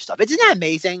into new stuff. Isn't that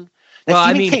amazing? That Well,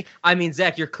 Stephen I King- mean,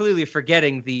 Zach, you're clearly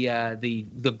forgetting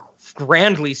the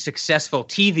grandly successful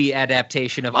TV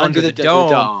adaptation of Under the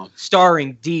Dome,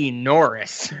 starring Dean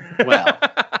Norris. Well,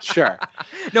 sure.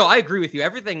 No, I agree with you.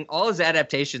 Everything, all his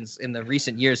adaptations in the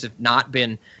recent years have not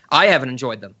been. I haven't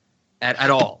enjoyed them at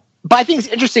all. But I think it's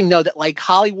interesting though that like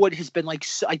Hollywood has been like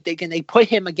so, like, they put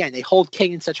him again. They hold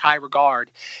King in such high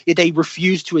regard, yet they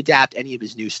refuse to adapt any of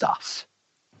his new stuff.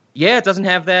 Yeah, it doesn't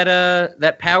have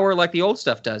that power like the old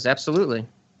stuff does. Absolutely.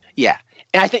 Yeah,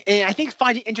 and I think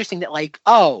find it interesting that like,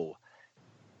 oh,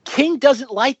 King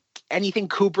doesn't like anything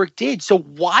Kubrick did, so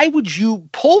why would you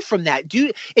pull from that?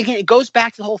 Again, it goes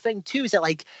back to the whole thing too. Is that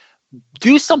like,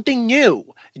 do something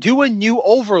new, do a new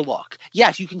Overlook.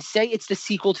 Yes, you can say it's the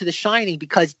sequel to The Shining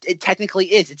because it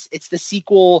technically is. It's the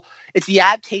sequel. It's the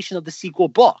adaptation of the sequel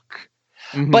book.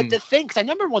 But the thing, because I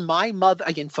remember when my mother,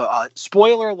 again, for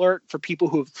spoiler alert for people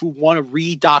who want to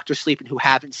read Dr. Sleep and who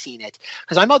haven't seen it,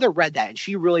 because my mother read that and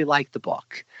she really liked the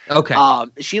book. Okay.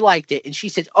 She liked it and she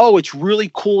said, "Oh, it's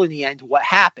really cool in the end. What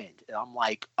happened?" And I'm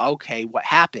like, "Okay, what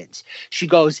happens?" She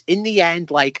goes, "In the end,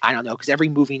 like I don't know, because every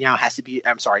movie now has to be.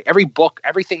 I'm sorry, every book,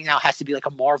 everything now has to be like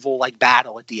a Marvel like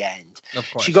battle at the end." Of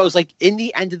course. She goes like in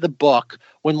the end of the book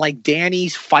when like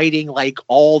Danny's fighting like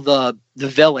all the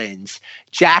villains,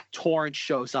 Jack Torrance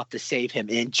shows up to save him,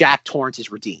 and Jack Torrance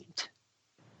is redeemed.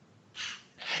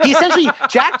 He essentially,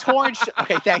 Jack Torrance.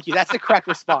 Okay, thank you. That's the correct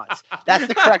response. That's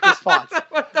the correct response.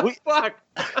 What the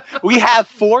fuck? We have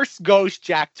Force Ghost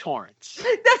Jack Torrance.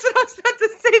 That's what I was about to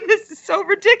say. This is so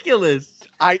ridiculous.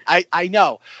 I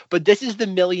know, but this is the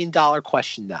 $1 million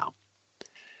question now.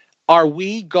 Are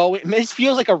we going? This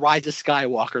feels like a Rise of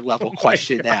Skywalker level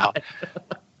question now.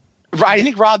 Right, I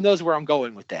think Rob knows where I'm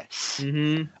going with this.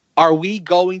 Mm-hmm. Are we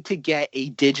going to get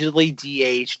a digitally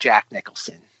de-aged Jack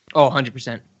Nicholson? Oh,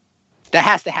 100%. That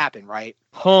has to happen, right?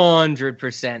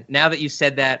 100%. Now that you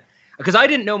said that, because I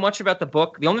didn't know much about the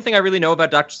book. The only thing I really know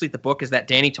about Dr. Sleep, the book, is that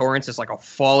Danny Torrance is like a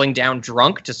falling down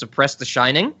drunk to suppress The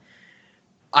Shining.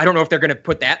 I don't know if they're going to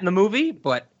put that in the movie,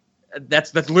 but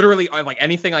that's literally like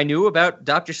anything I knew about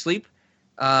Dr. Sleep.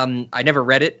 I never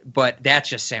read it, but that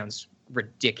just sounds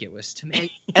ridiculous to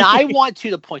me. And I want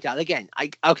to point out again,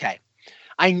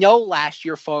 I know last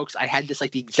year, folks, I had this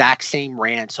like the exact same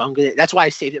rant, so that's why I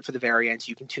saved it for the very end, so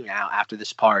you can tune out after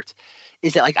this part.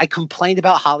 Is that like I complained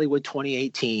about Hollywood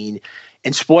 2018,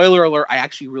 and spoiler alert, I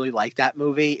actually really liked that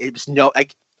movie. It was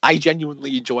I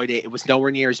genuinely enjoyed it. It was nowhere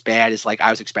near as bad as like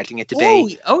I was expecting it to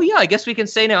be. Oh yeah, I guess we can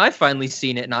say now I've finally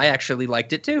seen it, and I actually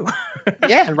liked it too.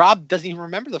 Yeah, and Rob doesn't even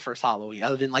remember the first Halloween,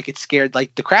 other than like it scared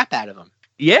like the crap out of him.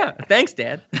 Yeah, thanks,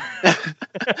 Dad.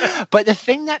 But the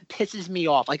thing that pisses me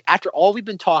off, like after all we've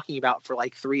been talking about for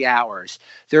like 3 hours,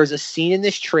 there's a scene in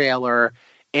this trailer,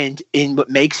 and in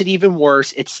what makes it even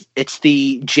worse, it's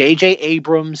the J.J.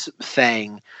 Abrams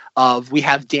thing of we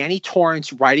have Danny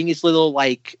Torrance riding his little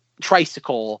like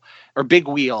tricycle or big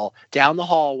wheel down the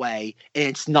hallway, and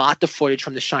it's not the footage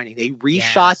from The Shining. They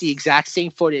reshot the exact same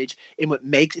footage, and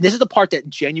this is the part that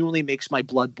genuinely makes my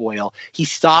blood boil. He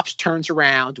stops, turns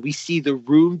around, we see the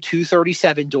room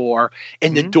 237 door,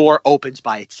 and the door opens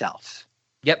by itself.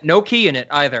 Yep, no key in it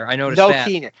either. I noticed that. No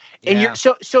key in it. And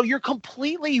you're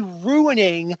completely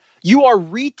ruining, you are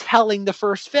retelling the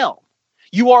first film.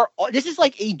 This is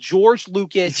like a George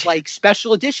Lucas like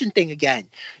special edition thing again.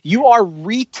 You are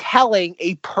retelling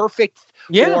a perfect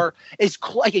or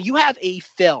you have a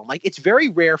film. Like, it's very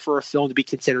rare for a film to be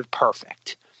considered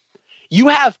perfect. You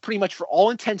have pretty much, for all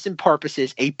intents and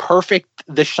purposes, a perfect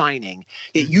The Shining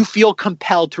that you feel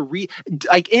compelled to and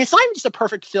it's not even just a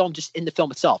perfect film just in the film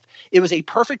itself. It was a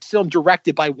perfect film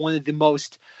directed by one of the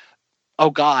most,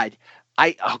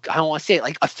 I don't want to say it,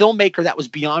 like a filmmaker that was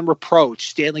beyond reproach,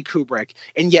 Stanley Kubrick,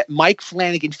 and yet Mike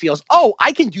Flanagan feels,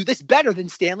 I can do this better than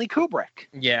Stanley Kubrick.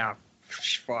 Yeah.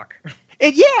 Fuck.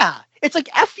 And it's like,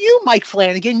 F you, Mike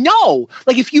Flanagan. No.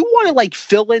 Like, if you want to like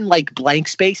fill in like blank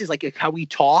spaces, like how we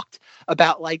talked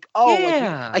about like,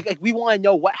 like we want to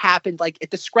know what happened like at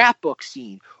the scrapbook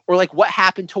scene, or like what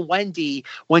happened to Wendy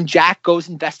when Jack goes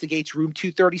investigates room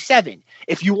 237.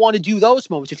 If you want to do those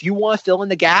moments, if you want to fill in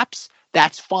the gaps,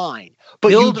 that's fine. But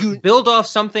build off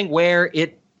something where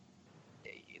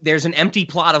there's an empty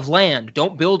plot of land.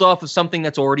 Don't build off of something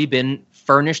that's already been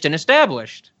furnished and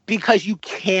established. Because you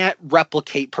can't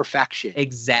replicate perfection.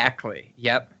 Exactly.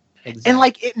 Yep. Exactly. And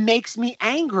like, it makes me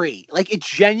angry. Like, it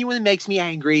genuinely makes me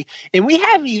angry. And we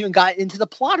haven't even gotten into the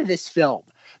plot of this film.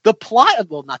 The plot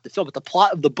of, not the film, but the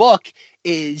plot of the book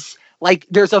is like,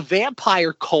 there's a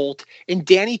vampire cult, and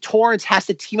Danny Torrance has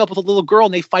to team up with a little girl,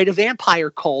 and they fight a vampire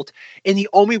cult. And the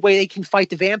only way they can fight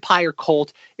the vampire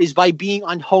cult is by being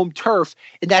on home turf,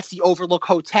 and that's the Overlook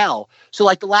Hotel. So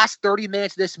like, the last 30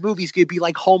 minutes of this movie is going to be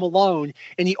like Home Alone,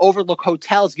 and the Overlook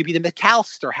Hotel is going to be the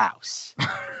McAllister house.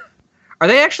 Are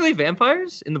they actually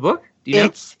vampires in the book? Do you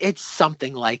know? It's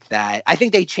something like that. I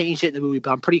think they changed it in the movie,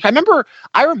 but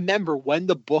I remember when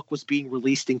the book was being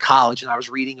released in college, and I was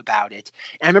reading about it.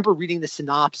 And I remember reading the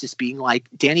synopsis being like,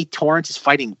 Danny Torrance is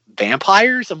fighting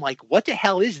vampires. I'm like, what the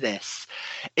hell is this?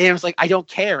 And I was like, I don't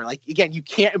care. Like, again, you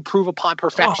can't improve upon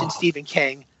perfection, Stephen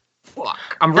King.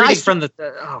 Fuck. I'm reading from the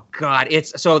oh god.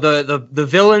 It's so the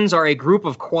villains are a group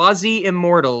of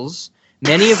quasi-immortals,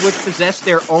 many of which possess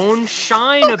their own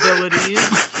shine abilities,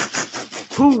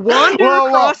 who wander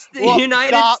across the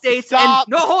United States. Stop,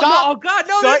 oh god,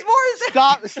 no, there's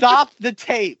more. Stop the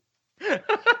tape.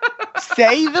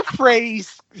 Say the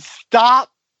phrase.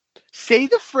 Say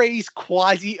the phrase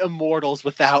quasi-immortals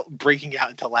without breaking out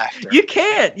into laughter. You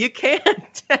can't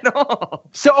at all.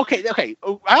 So, okay. I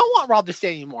don't want Rob to say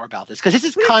any more about this, because this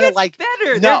is kind of like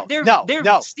better.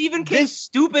 They're Stephen King's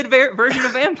stupid version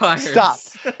of vampires. Stop.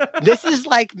 This is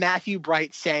like Matthew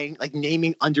Bright saying, like,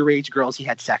 naming underage girls he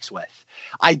had sex with.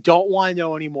 I don't want to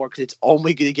know anymore, because it's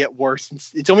only going to get worse.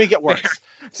 It's only going to get worse.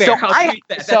 Fair.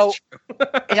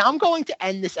 And I'm going to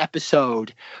end this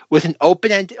episode with an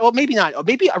open-ended, or maybe not,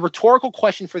 maybe a rhetorical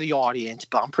question for the audience,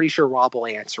 but I'm pretty sure Rob will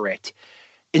answer it.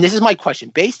 And this is my question.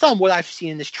 Based on what I've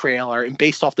seen in this trailer, and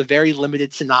based off the very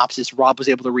limited synopsis Rob was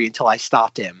able to read until I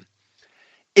stopped him,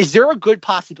 is there a good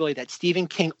possibility that Stephen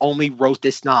King only wrote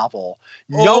this novel?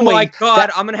 Oh my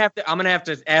god! I'm gonna have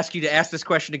to ask you to ask this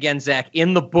question again, Zach.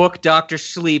 In the book, Dr.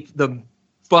 Sleep, the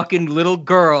fucking little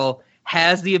girl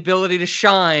has the ability to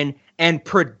shine and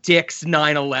predicts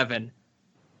 9/11.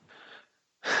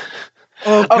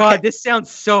 Oh god, this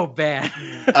sounds so bad.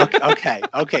 Okay.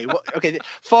 Well, okay,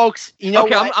 folks. You know,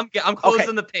 what? I'm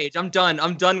closing the page. I'm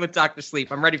done with Dr. Sleep.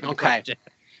 I'm ready for the question.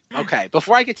 Okay.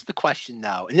 Before I get to the question,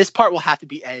 though, and this part will have to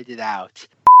be edited out.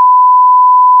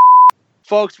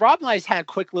 Folks, Rob and I just had a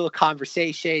quick little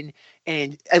conversation,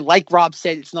 and like Rob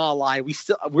said, it's not a lie.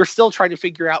 We're still trying to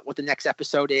figure out what the next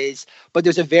episode is, but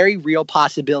there's a very real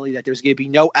possibility that there's going to be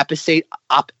no episode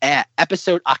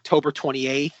October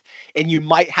 28th, and you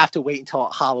might have to wait until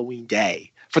Halloween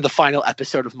Day for the final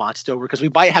episode of Monstover, because we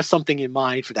might have something in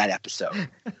mind for that episode.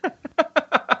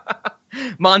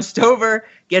 Monstover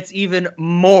gets even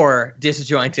more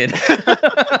disjointed.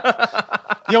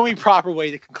 The only proper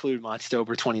way to conclude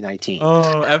Monstover 2019.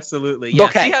 Oh, absolutely. Yeah.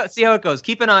 Okay. See how it goes.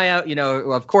 Keep an eye out. You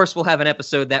know, of course, we'll have an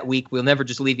episode that week. We'll never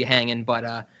just leave you hanging.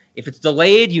 But if it's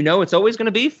delayed, you know it's always going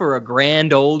to be for a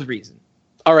grand old reason.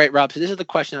 All right, Rob. So this is the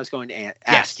question I was going to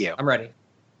ask you. I'm ready.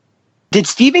 Did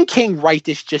Stephen King write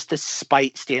this just to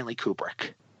spite Stanley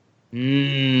Kubrick?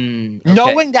 Okay.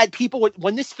 Knowing that people would,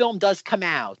 when this film does come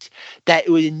out, that it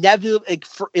would inevitably,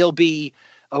 it'll be,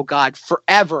 oh God,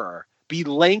 forever be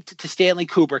linked to Stanley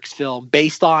Kubrick's film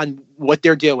based on what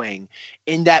they're doing,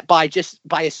 in that by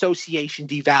association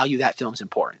devalue that film's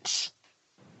importance?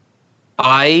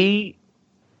 I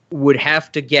would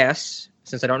have to guess,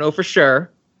 since I don't know for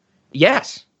sure,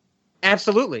 yes,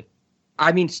 absolutely.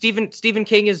 I mean, Stephen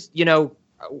King is,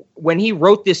 when he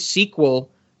wrote this sequel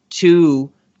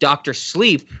to Dr.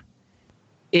 Sleep,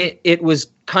 it was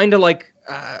kind of like,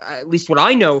 at least what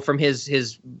I know from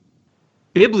his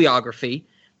bibliography,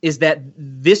 is that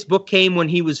this book came when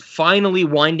he was finally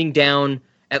winding down,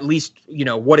 at least,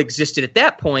 what existed at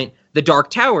that point, the Dark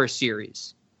Tower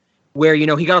series, where,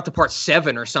 he got up to part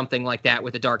 7 or something like that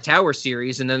with the Dark Tower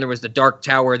series, and then there was the Dark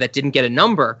Tower that didn't get a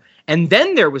number, and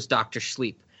then there was Dr.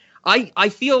 Sleep. I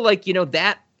feel like,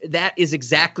 that is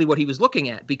exactly what he was looking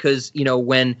at, because,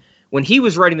 when he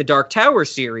was writing the Dark Tower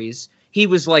series, he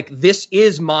was like, this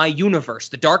is my universe.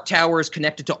 The Dark Tower is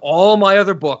connected to all my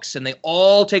other books, and they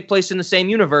all take place in the same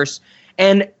universe.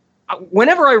 And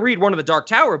whenever I read one of the Dark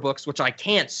Tower books, which I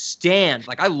can't stand,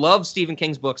 like, I love Stephen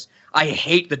King's books, I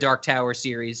hate the Dark Tower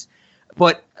series,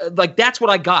 but that's what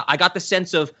I got. I got the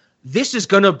sense of, this is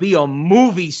going to be a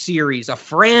movie series, a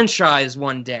franchise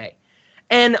one day.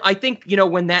 And I think,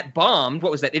 when that bombed,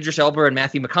 what was that, Idris Elba and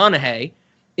Matthew McConaughey,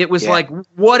 it was like,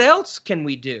 what else can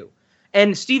we do?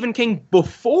 And Stephen King,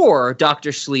 before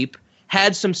Dr. Sleep,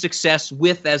 had some success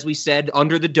with, as we said,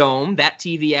 Under the Dome, that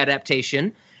TV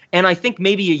adaptation. And I think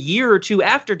maybe a year or two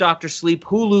after Dr. Sleep,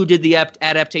 Hulu did the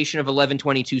adaptation of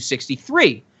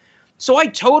 11/22/63. So I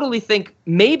totally think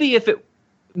maybe if it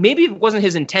wasn't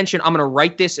his intention, I'm going to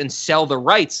write this and sell the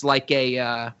rights like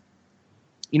a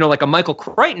Michael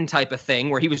Crichton type of thing,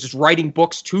 where he was just writing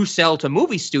books to sell to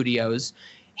movie studios.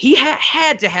 He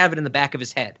had to have it in the back of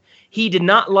his head. He did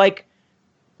not like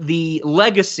the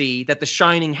legacy that The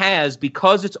Shining has,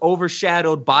 because it's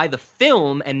overshadowed by the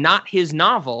film and not his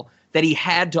novel, that he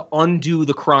had to undo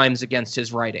the crimes against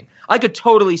his writing. I could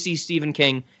totally see Stephen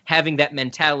King having that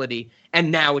mentality,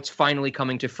 and now it's finally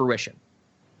coming to fruition.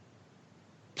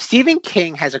 Stephen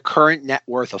King has a current net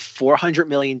worth of $400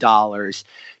 million.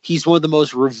 He's one of the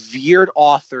most revered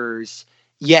authors,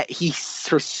 yet he,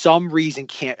 for some reason,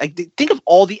 can't. Think of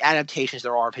all the adaptations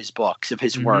there are of his books, of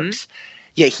his works.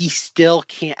 Yet he still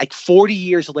can't. 40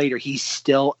 years later, he's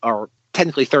still, or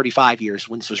technically 35 years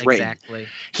when this was written,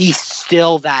 he's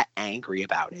still that angry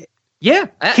about it. Yeah,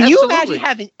 Can you imagine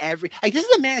having this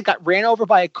is a man that got ran over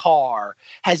by a car,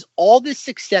 has all this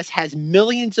success, has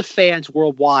millions of fans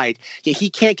worldwide, yet he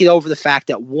can't get over the fact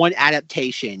that one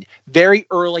adaptation very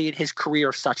early in his career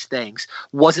of such things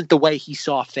wasn't the way he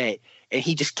saw fit. And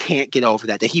he just can't get over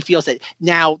that he feels that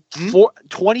now,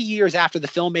 20 years after the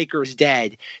filmmaker is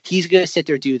dead, he's going to sit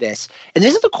there and do this. And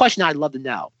this is the question I'd love to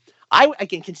know.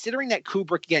 Considering that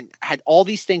Kubrick, had all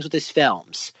these things with his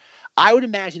films, I would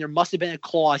imagine there must have been a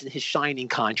clause in his Shining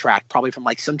contract, probably from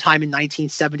sometime in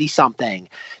 1970 something,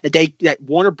 that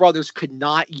Warner Brothers could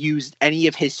not use any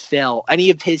of his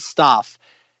stuff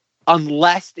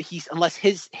unless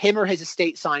him or his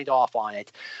estate signed off on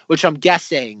it, which I'm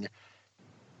guessing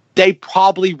they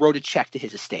probably wrote a check to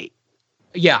his estate.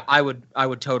 Yeah, I would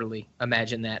totally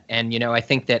imagine that. And, I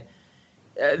think that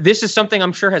this is something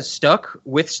I'm sure has stuck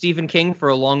with Stephen King for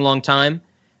a long, long time.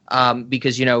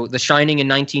 Because, The Shining in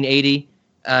 1980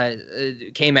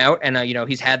 came out, and,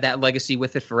 he's had that legacy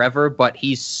with it forever. But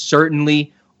he's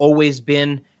certainly always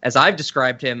been, as I've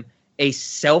described him, a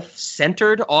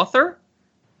self-centered author.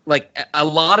 A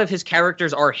lot of his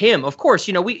characters are him. Of course,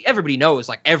 everybody knows,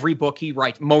 every book he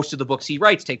writes, most of the books he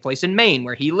writes take place in Maine,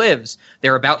 where he lives.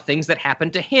 They're about things that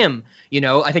happen to him.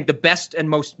 I think the best and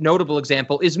most notable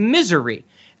example is Misery.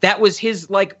 That was his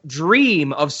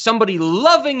dream of somebody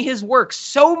loving his work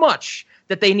so much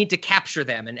that they need to capture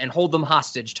them and hold them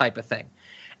hostage type of thing.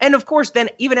 And of course, then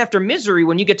even after Misery,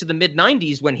 when you get to the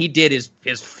mid-90s, when he did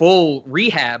his full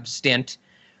rehab stint,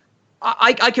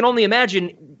 I can only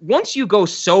imagine, once you go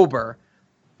sober,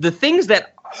 the things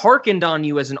that harkened on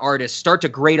you as an artist start to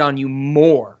grate on you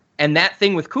more. And that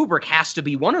thing with Kubrick has to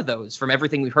be one of those, from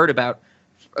everything we've heard about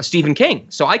Stephen King.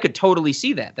 So I could totally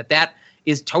see that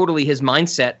is totally his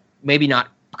mindset, maybe not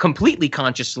completely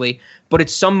consciously, but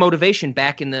it's some motivation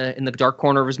back in the dark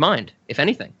corner of his mind, if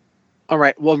anything. All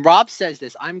right. Well, Rob says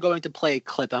this. I'm going to play a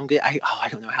clip. I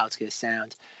don't know how it's going to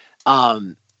sound.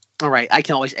 All right, I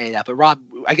can always edit that. But Rob,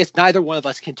 I guess neither one of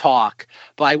us can talk.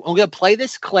 But I'm going to play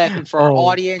this clip, and for our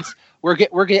audience, we're going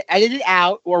to edit it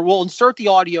out, or we'll insert the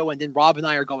audio, and then Rob and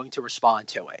I are going to respond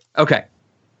to it. Okay.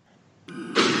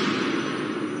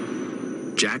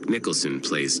 Jack Nicholson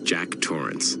plays Jack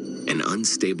Torrance, an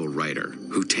unstable writer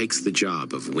who takes the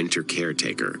job of winter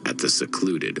caretaker at the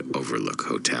secluded Overlook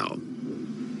Hotel.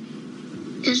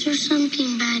 Is there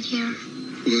something bad here?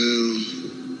 Well,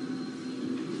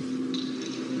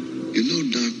 you know,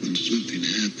 Doc, when something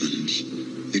happens,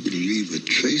 it can leave a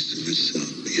trace of itself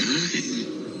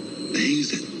behind.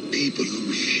 Things that people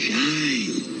who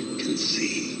shine can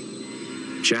see.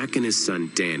 Jack and his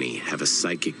son Danny have a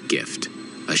psychic gift,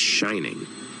 a shining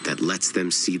that lets them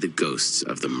see the ghosts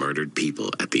of the murdered people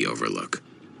at the Overlook.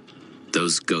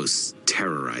 Those ghosts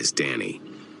terrorize Danny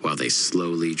while they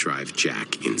slowly drive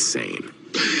Jack insane.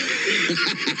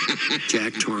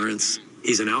 Jack Torrance,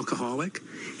 he's an alcoholic.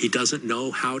 He doesn't know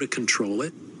how to control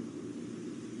it.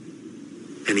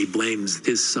 And he blames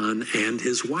his son and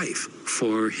his wife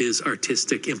for his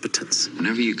artistic impotence.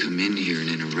 Whenever you come in here and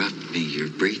interrupt me, you're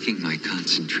breaking my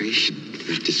concentration.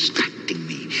 You're distracting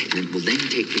me, and it will then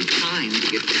take me time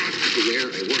to get back to where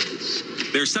I was.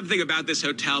 There's something about this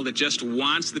hotel that just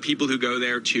wants the people who go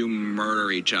there to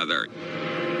murder each other.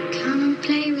 Come and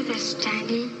play with us,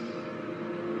 Daddy.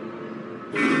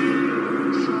 Forever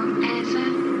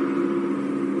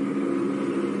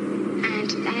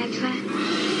and ever and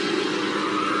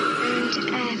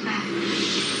ever.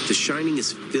 The Shining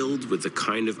is filled with the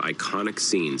kind of iconic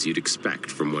scenes you'd expect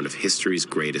from one of history's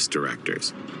greatest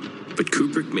directors. But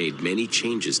Kubrick made many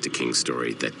changes to King's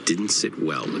story that didn't sit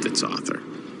well with its author.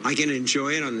 I can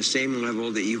enjoy it on the same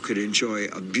level that you could enjoy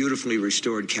a beautifully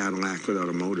restored Cadillac without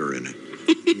a motor in it.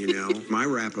 You know, my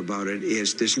rap about it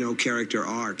is there's no character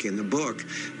arc. In the book,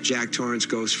 Jack Torrance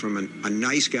goes from a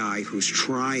nice guy who's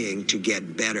trying to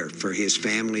get better for his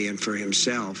family and for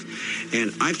himself.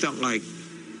 And I felt like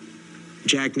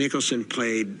Jack Nicholson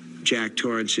played Jack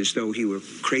Torrance as though he were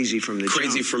crazy from the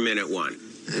Crazy jump. from minute one.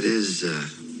 That is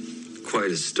quite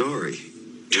a story.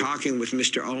 Talking with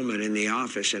Mr. Ullman in the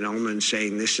office, and Ullman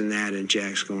saying this and that, and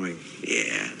Jack's going,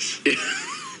 yes,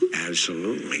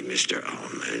 absolutely, Mr.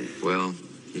 Ullman. Well,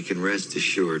 you can rest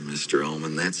assured, Mr.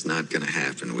 Ullman, that's not going to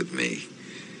happen with me.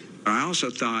 I also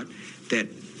thought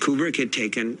that Kubrick had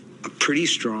taken a pretty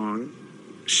strong,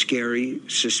 scary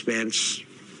suspense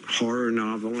horror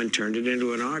novel and turned it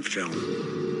into an art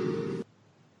film.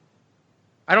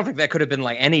 I don't think that could have been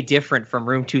like any different from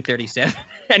Room 237.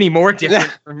 Any more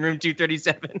different from Room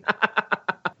 237.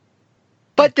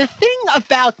 But the thing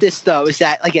about this, though, is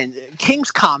that, again, King's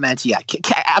comments,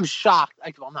 I'm shocked.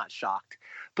 Well, I'm not shocked.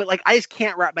 But, like, I just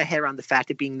can't wrap my head around the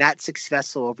fact of being that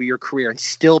successful over your career and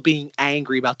still being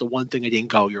angry about the one thing that didn't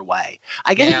go your way.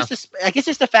 I guess it's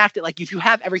just the fact that, like, if you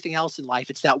have everything else in life,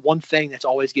 it's that one thing that's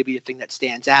always going to be the thing that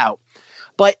stands out.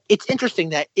 But it's interesting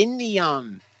that in the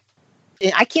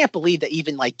I can't believe that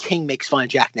even, like, King makes fun of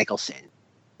Jack Nicholson.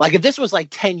 Like, if this was, like,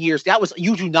 10 years,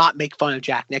 you do not make fun of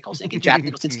Jack Nicholson. And Jack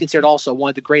Nicholson's considered also one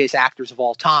of the greatest actors of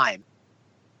all time.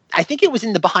 I think it was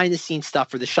in the behind-the-scenes stuff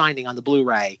for The Shining on the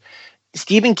Blu-ray.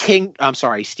 Steven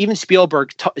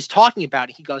Spielberg is talking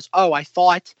about it. He goes, I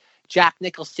thought Jack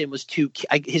Nicholson was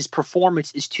his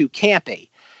performance is too campy.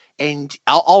 And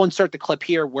I'll insert the clip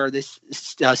here where this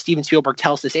Steven Spielberg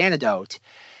tells this anecdote.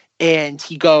 And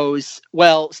he goes,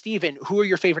 well, Steven, who are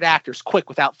your favorite actors? Quick,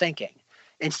 without thinking.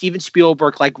 And Steven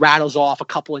Spielberg, like, rattles off a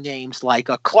couple of names like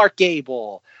Clark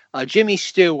Gable, Jimmy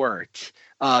Stewart,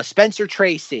 Spencer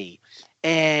Tracy.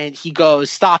 And he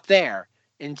goes, stop there.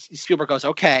 And Spielberg goes,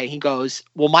 okay. He goes,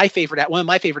 well, one of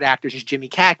my favorite actors is Jimmy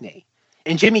Cagney.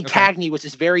 And Jimmy Cagney was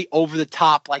this very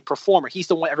over-the-top, like, performer. He's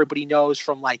the one everybody knows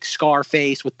from, like,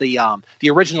 Scarface with the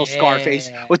original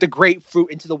Scarface with the grapefruit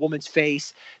into the woman's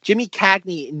face. Jimmy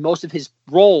Cagney, in most of his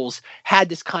roles, had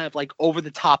this kind of, like,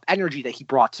 over-the-top energy that he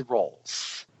brought to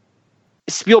roles.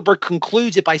 Spielberg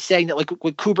concludes it by saying that, like,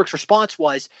 what Kubrick's response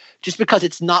was, just because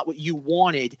it's not what you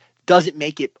wanted doesn't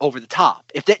make it over the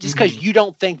top. If that just because you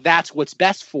don't think that's what's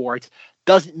best for it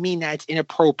doesn't mean that it's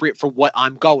inappropriate for what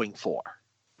I'm going for.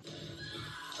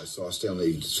 I saw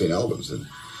Stanley St. Albans, and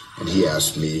he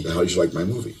asked me, how did you like my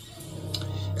movie?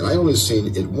 And I only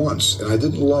seen it once, and I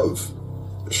didn't love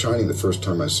Shining the first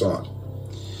time I saw it.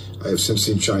 I have since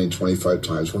seen Shining 25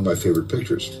 times, one of my favorite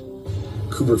pictures.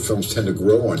 Kubrick films tend to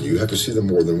grow on you. You have to see them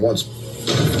more than once.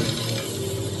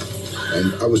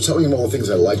 And I was telling him all the things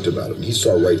I liked about it, and he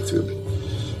saw right through me.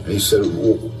 And he said,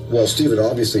 well, Stephen,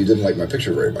 obviously you didn't like my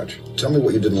picture very much. Tell me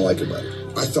what you didn't like about it.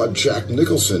 I thought Jack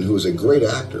Nicholson, who was a great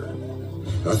actor,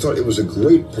 and I thought it was a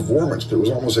great performance, but it was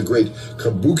almost a great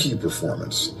kabuki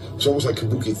performance. It was almost like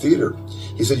kabuki theater.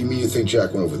 He said, you mean you think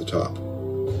Jack went over the top?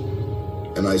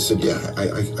 And I said, yeah,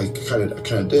 I kind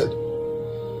of did.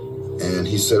 And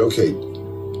he said, okay,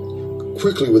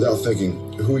 quickly, without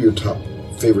thinking, who are your top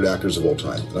favorite actors of all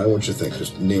time? And I want you to think,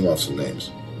 just name off some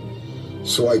names.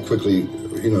 So I quickly,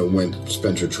 went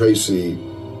Spencer Tracy,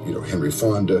 Henry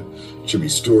Fonda, Jimmy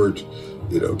Stewart,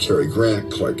 Cary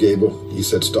Grant, Clark Gable. He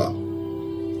said, stop.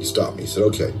 He stopped me. He said,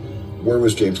 okay, where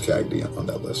was James Cagney on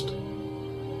that list?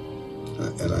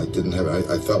 And I didn't have it.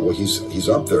 I thought, well, he's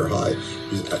up there high.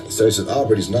 I said,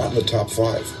 but he's not in the top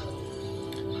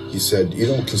 5. He said, you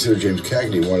don't consider James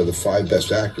Cagney one of the 5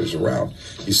 best actors around.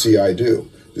 You see, I do.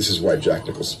 This is why Jack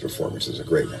Nicholson's performance is a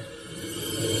great one.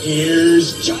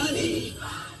 Here's Johnny.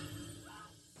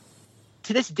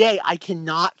 To this day, I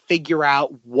cannot figure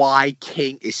out why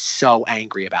King is so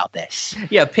angry about this.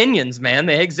 Yeah, opinions, man,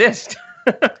 they exist.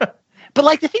 But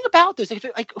like the thing about this,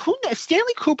 like who if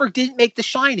Stanley Kubrick didn't make The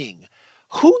Shining?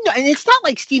 Who knows? And it's not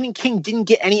like Stephen King didn't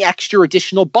get any extra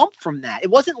additional bump from that.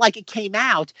 It wasn't like it came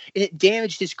out and it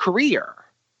damaged his career.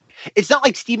 It's not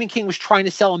like Stephen King was trying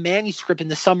to sell a manuscript in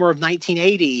the summer of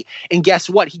 1980, and guess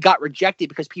what? He got rejected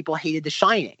because people hated The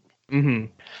Shining. Mm-hmm.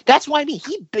 That's why I mean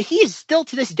he is still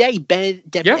to this day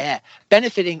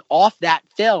benefiting off that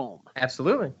film.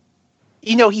 Absolutely.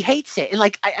 You know, he hates it. And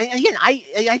like,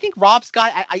 I think Rob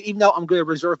Scott, even though I'm going to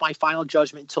reserve my final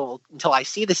judgment until I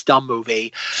see this dumb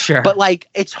movie. Sure. But like,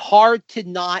 it's hard to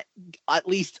not at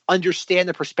least understand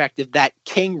the perspective that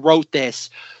King wrote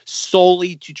this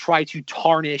solely to try to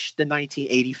tarnish the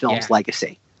 1980 film's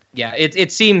legacy. Yeah,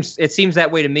 it seems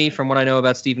that way to me from what I know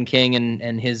about Stephen King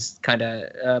and his kind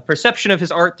of perception of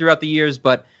his art throughout the years.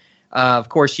 But of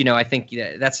course, you know, I think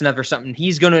that's never something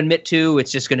he's going to admit to. It's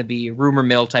just going to be a rumor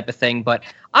mill type of thing. But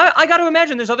I got to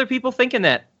imagine there's other people thinking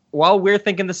that while we're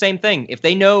thinking the same thing. If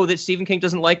they know that Stephen King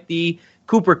doesn't like the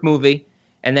Kubrick movie,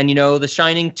 and then, you know, The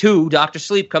Shining 2, Dr.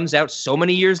 Sleep comes out so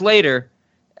many years later,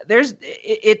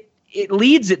 it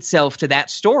leads itself to that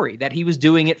story that he was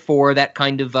doing it for that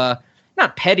kind of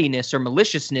not pettiness or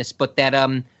maliciousness, but that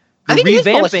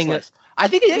revamping. I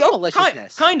think it is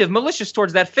maliciousness. Kind of malicious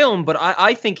towards that film, but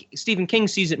I think Stephen King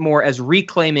sees it more as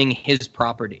reclaiming his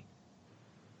property.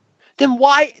 Then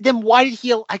why did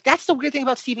he like? That's the weird thing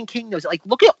about Stephen King, though. Is like,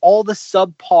 look at all the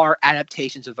subpar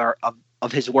adaptations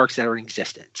of his works that are in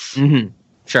existence. Mm-hmm.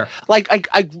 Sure. Like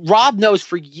Rob knows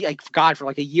for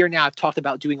like a year now I've talked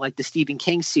about doing like the Stephen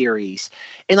King series,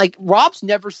 and like Rob's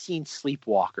never seen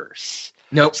Sleepwalkers.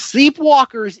 Nope.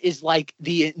 Sleepwalkers is like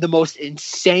the most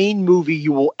insane movie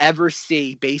you will ever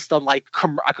see, based on like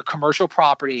a commercial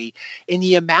property, and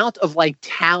the amount of like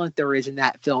talent there is in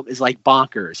that film is like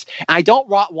bonkers. And I don't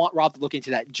want Rob to look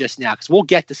into that just now because we'll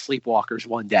get to Sleepwalkers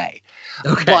one day.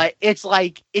 Okay. But it's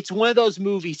like it's one of those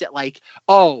movies that like,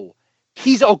 oh,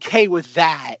 he's okay with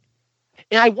that.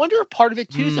 And I wonder if part of it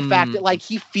too is the fact that like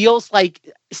he feels like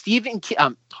Stephen King,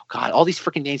 oh God, all these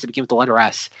freaking names that begin with the letter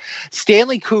S.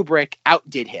 Stanley Kubrick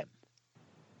outdid him.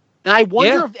 And I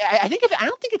wonder I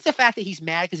don't think it's the fact that he's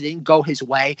mad because it didn't go his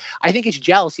way. I think it's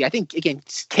jealousy. I think again,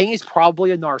 King is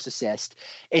probably a narcissist,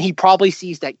 and he probably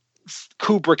sees that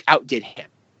Kubrick outdid him.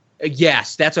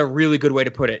 Yes, that's a really good way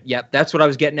to put it. Yep, that's what I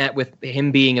was getting at with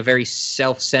him being a very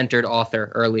self-centered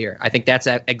author earlier. I think that's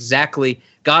exactly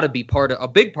got to be a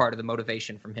big part of the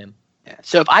motivation from him. Yeah.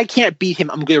 So if I can't beat him,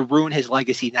 I'm going to ruin his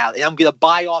legacy now. And I'm going to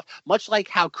buy off, much like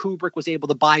how Kubrick was able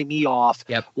to buy me off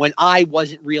when I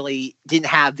didn't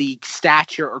have the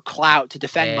stature or clout to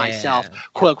defend myself,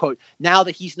 quote unquote. Now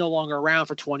that he's no longer around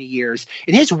for 20 years,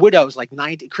 and his widow's like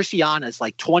 90, Christiana's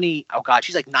like 20, oh God,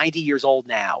 she's like 90 years old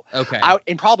now. Okay.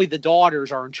 And probably the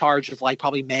daughters are in charge of like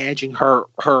probably managing her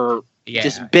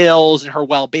just bills and her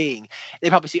well-being. They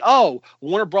probably see, oh,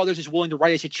 Warner Brothers is willing to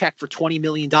write us a check for $20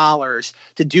 million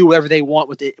to do whatever they want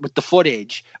with the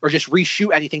footage, or just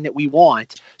reshoot anything that we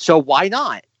want. So why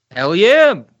not? Hell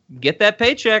yeah, get that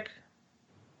paycheck.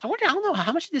 I don't know,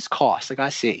 how much did this cost? Like, I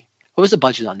see. What was the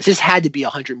budget on this? This had to be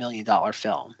 $100 million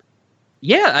film.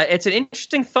 Yeah, it's an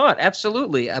interesting thought,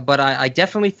 absolutely. But I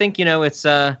definitely think, you know, it's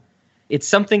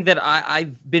something that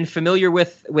I've been familiar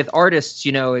with artists,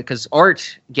 you know, because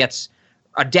art gets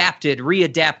adapted,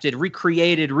 readapted,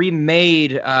 recreated,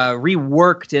 remade,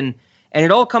 reworked, and it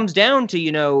all comes down to,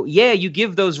 you know, you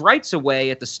give those rights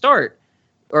away at the start,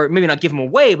 or maybe not give them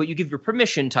away, but you give your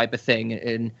permission type of thing,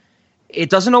 and it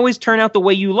doesn't always turn out the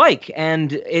way you like,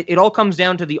 and it all comes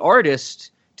down to the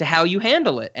artist, to how you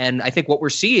handle it. And I think what we're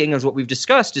seeing, as what we've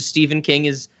discussed, is Stephen King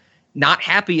is not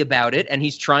happy about it, and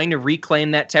he's trying to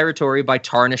reclaim that territory by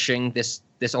tarnishing this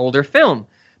older film.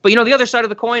 But, you know, the other side of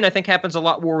the coin, I think, happens a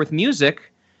lot more with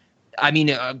music. I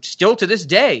mean, still to this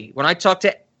day, when I talk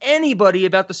to anybody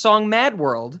about the song Mad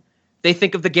World, they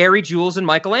think of the Gary Jules and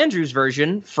Michael Andrews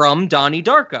version from Donnie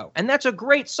Darko. And that's a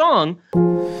great song.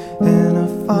 And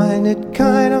I find it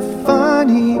kind of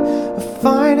funny, I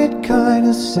find it kind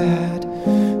of sad.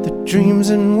 The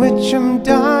dreams in which I'm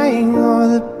dying are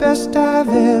the best I've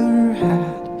ever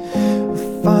had.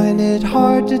 I find it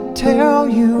hard to tell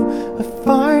you, I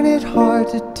find it hard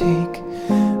to take.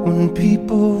 When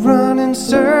people run in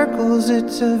circles,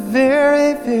 it's a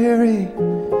very, very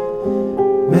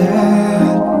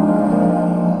mad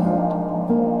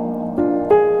world.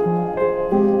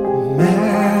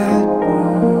 Mad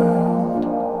world.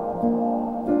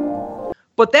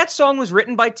 But that song was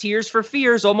written by Tears for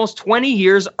Fears almost 20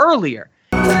 years earlier.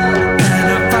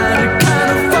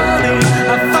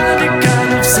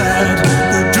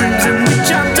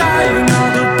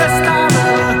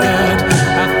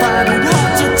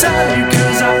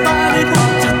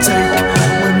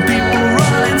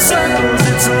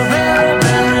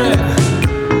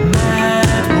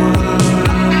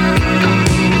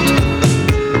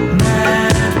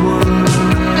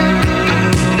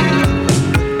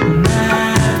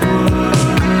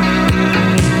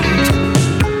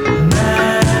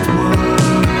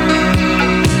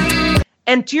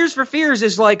 And Tears for Fears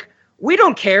is like, we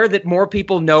don't care that more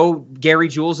people know Gary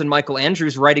Jules and Michael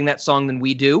Andrews writing that song than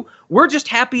we do. We're just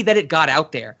happy that it got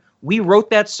out there. We wrote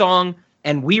that song,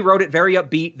 and we wrote it very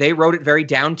upbeat. They wrote it very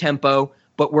down-tempo,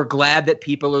 but we're glad that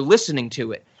people are listening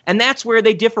to it. And that's where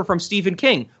they differ from Stephen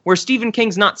King, where Stephen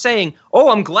King's not saying,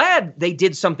 oh, I'm glad they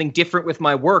did something different with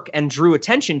my work and drew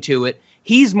attention to it.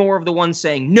 He's more of the one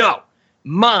saying, no,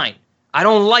 mine. I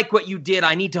don't like what you did.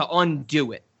 I need to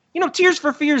undo it. You know, Tears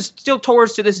for Fears still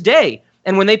tours to this day.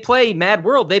 And when they play Mad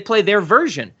World, they play their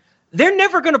version. They're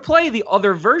never going to play the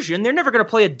other version. They're never going to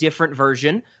play a different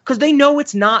version because they know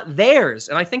it's not theirs.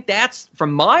 And I think that's,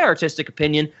 from my artistic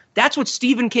opinion, that's what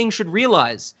Stephen King should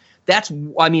realize.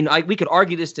 We could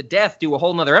argue this to death, do a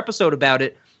whole nother episode about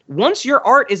it. Once your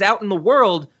art is out in the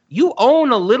world, you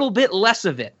own a little bit less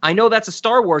of it. I know that's a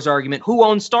Star Wars argument. Who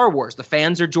owns Star Wars? The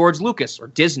fans or George Lucas or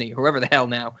Disney, whoever the hell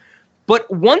now. But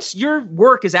once your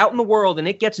work is out in the world and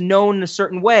it gets known in a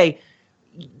certain way,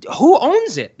 who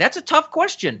owns it? That's a tough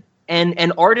question.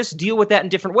 And artists deal with that in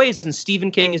different ways. And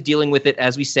Stephen King is dealing with it,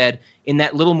 as we said, in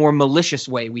that little more malicious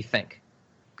way, we think.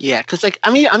 Yeah, because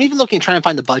I'm even trying to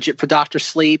find the budget for Dr.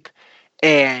 Sleep,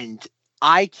 and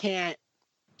I can't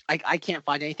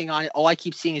find anything on it. All I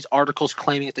keep seeing is articles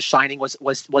claiming that The Shining was a,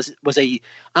 I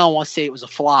don't want to say it was a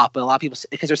flop, but a lot of people,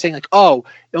 because they're saying like, oh,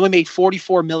 it only made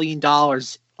 $44 million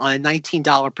on a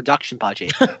 $19 production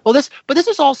budget. Well, this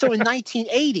was also in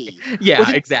 1980.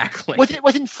 Yeah, exactly.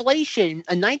 With inflation,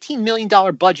 a $19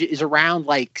 million budget is around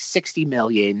like $60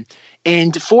 million,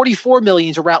 and $44 million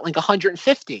is around like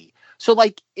 $150. So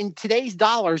like in today's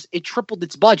dollars, it tripled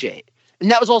its budget. And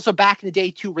that was also back in the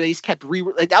day too, where they just kept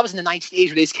that was in the 1980s,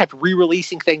 where they just kept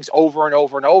re-releasing things over and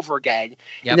over and over again.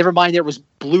 Yep. And never mind, there was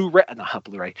Blu-ray, not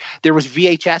Blu-ray. There was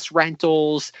VHS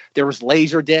rentals. There was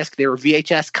Laserdisc. There were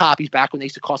VHS copies back when they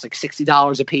used to cost like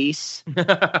 $60 a piece.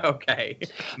 Okay.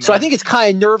 So I think it's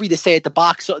kind of nervy to say at the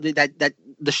box that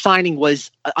The Shining was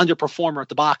an underperformer at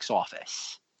the box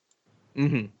office.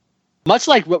 Mm-hmm. Much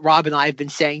like what Rob and I have been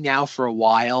saying now for a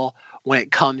while when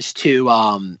it comes to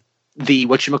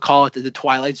the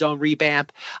Twilight Zone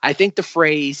revamp. I think the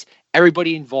phrase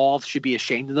 "everybody involved should be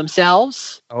ashamed of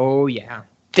themselves." Oh yeah,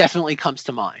 definitely comes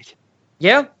to mind.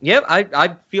 Yeah.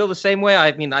 I feel the same way.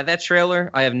 I mean, that trailer,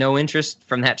 I have no interest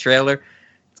from that trailer.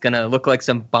 It's gonna look like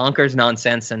some bonkers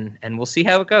nonsense, and we'll see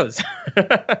how it goes.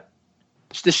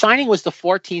 The Shining was the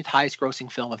 14th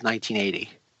highest-grossing film of 1980.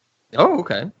 Oh,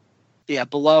 okay. Yeah,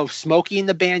 below Smokey and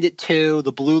the Bandit 2,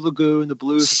 The Blue Lagoon, The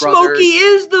Blues Brothers. Smokey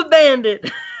is the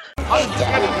Bandit.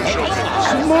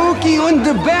 Smokey and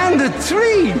the Bandit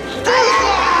 3.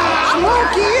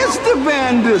 Smokey is the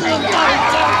Bandit.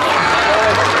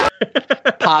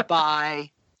 Popeye,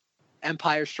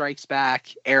 Empire Strikes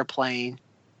Back, Airplane.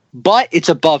 But it's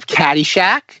above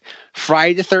Caddyshack,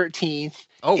 Friday the 13th.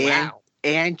 Oh, wow.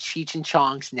 And Cheech and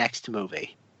Chong's next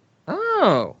movie.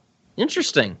 Oh,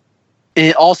 interesting. And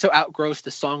it also outgrossed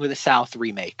the Song of the South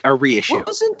remake, or reissue.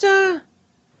 Wasn't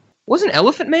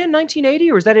Elephant Man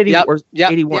 1980, or was that 80 or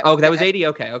 81? Yep. Oh, that was 80?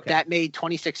 Okay. That made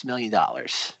 $26 million.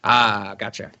 Ah,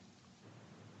 gotcha.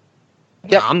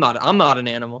 Yep. I'm not an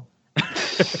animal.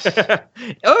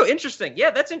 Oh, interesting.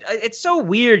 Yeah, it's so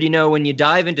weird, when you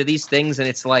dive into these things and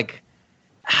it's like,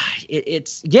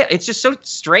 it's just so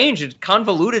strange and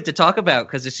convoluted to talk about,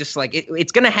 because it's just like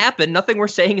it's going to happen. Nothing we're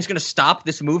saying is going to stop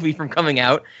this movie from coming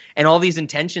out, and all these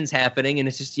intentions happening. And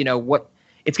it's just, what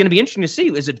it's going to be interesting to see.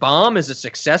 Is it bomb? Is it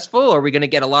successful? Are we going to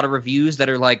get a lot of reviews that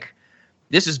are like,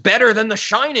 this is better than The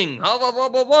Shining? Blah, blah, blah,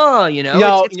 blah, blah.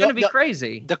 It's going to be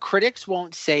crazy. The critics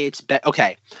won't say it's better.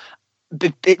 Okay.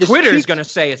 Twitter's going to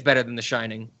say it's better than The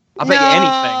Shining. I'll bet you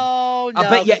anything. I'll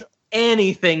bet you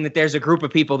anything that there's a group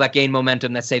of people that gain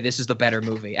momentum that say this is the better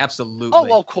movie. Absolutely. Oh,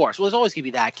 well, of course. Well, there's always going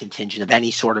to be that contingent of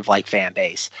any sort of like fan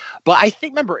base. But I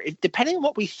think, remember, depending on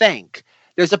what we think,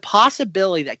 there's a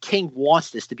possibility that King wants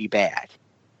this to be bad.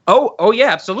 Oh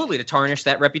yeah, absolutely, to tarnish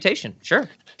that reputation. Sure.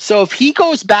 So if he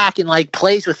goes back and like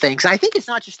plays with things, I think it's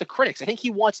not just the critics. I think he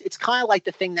wants. It's kind of like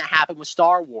the thing that happened with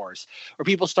Star Wars, where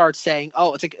people start saying,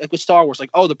 "Oh, it's like with Star Wars, like,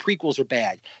 oh, the prequels are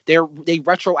bad. They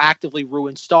retroactively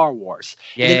ruined Star Wars."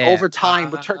 Yeah. And then over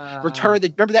time, Return of the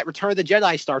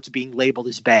Jedi starts being labeled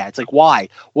as bad. It's like, why?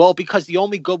 Well, because the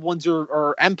only good ones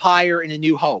are Empire and A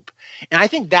New Hope, and I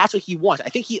think that's what he wants. I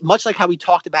think he, much like how we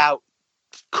talked about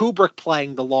Kubrick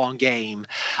playing the long game,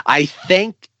 I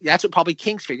think that's what probably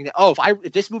King's figuring out. Oh,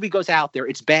 if this movie goes out there,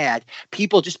 it's bad.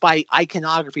 People just by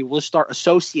iconography will start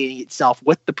associating itself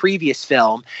with the previous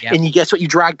film, and you guess what? You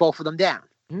drag both of them down.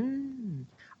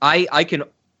 I can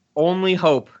only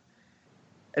hope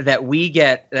that we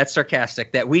get, that's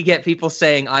sarcastic, that we get people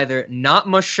saying either not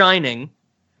much Shining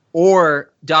or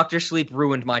Dr. Sleep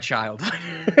ruined my child.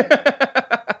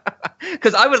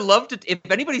 Because I would love to, if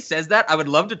anybody says that, I would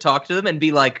love to talk to them and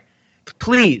be like,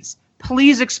 please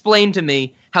explain to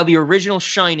me how the original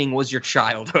Shining was your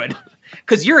childhood.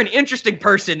 Because you're an interesting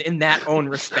person in that own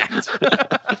respect.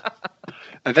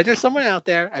 I bet there's someone out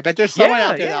there. That'll say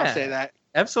that.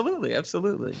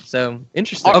 Absolutely. So,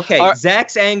 interesting. Okay,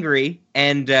 Zach's angry,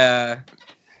 and yes,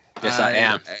 I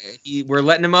am. We're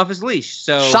letting him off his leash.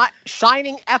 So,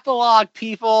 Shining epilogue,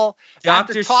 people.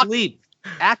 Dr. Sleep.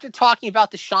 After talking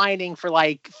about The Shining for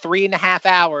like 3.5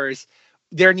 hours,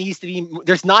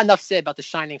 there's not enough said about The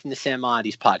Shining from the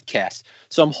Cinemodities podcast.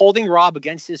 So I'm holding Rob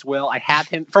against his will. I have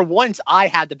him, for once, I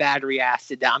had the battery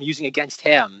acid that I'm using against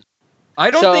him. I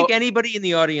don't think anybody in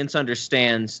the audience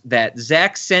understands that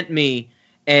Zach sent me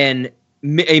a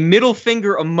middle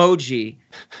finger emoji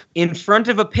in front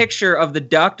of a picture of the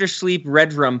Dr. Sleep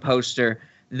Red Rum poster.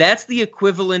 That's the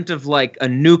equivalent of like a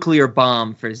nuclear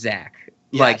bomb for Zach.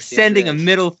 Like sending a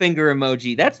middle finger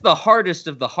emoji. That's the hardest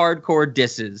of the hardcore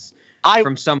disses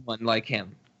from someone like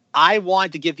him. I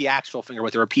wanted to give the actual finger,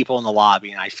 but there were people in the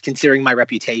lobby, and considering my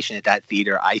reputation at that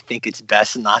theater, I think it's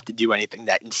best not to do anything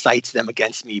that incites them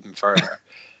against me even further.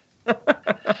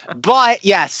 But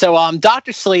yeah, so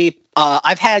Dr. Sleep,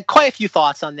 I've had quite a few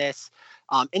thoughts on this.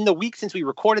 In the week since we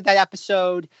recorded that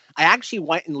episode, I actually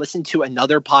went and listened to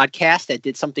another podcast that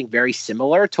did something very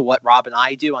similar to what Rob and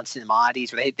I do on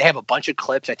Cinemodities, where they have a bunch of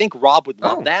clips. I think Rob would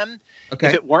love them. Okay.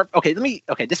 If it weren't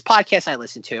this podcast I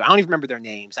listened to, I don't even remember their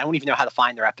names. I don't even know how to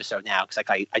find their episode now because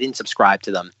I didn't subscribe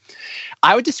to them.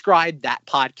 I would describe that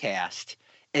podcast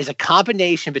as a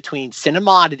combination between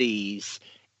Cinemodities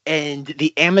and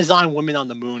the Amazon Women on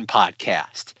the Moon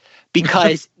podcast,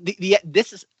 because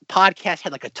this podcast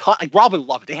had like a ton, like Rob would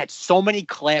love it. They had so many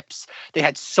clips, they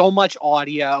had so much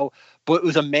audio, but it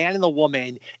was a man and a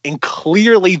woman, and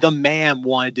clearly the man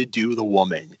wanted to do the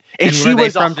woman. And she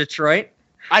was from Detroit?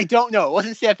 I don't know. It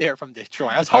wasn't said they were from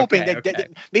Detroit. I was hoping that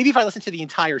maybe if I listened to the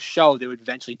entire show, they would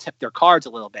eventually tip their cards a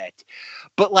little bit.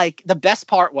 But like the best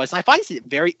part was, and I find this a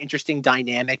very interesting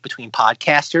dynamic between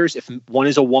podcasters, if one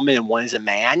is a woman and one is a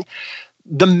man.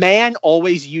 The man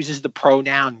always uses the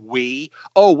pronoun we.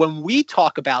 Oh, when we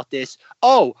talk about this,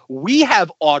 we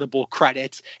have audible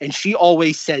credits. And she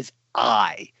always says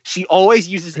I. She always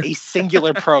uses a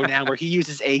singular pronoun where he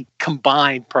uses a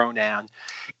combined pronoun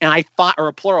or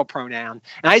a plural pronoun.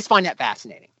 And I just find that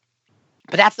fascinating.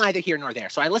 But that's neither here nor there.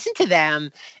 So I listened to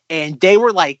them, and they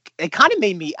were like, it kind of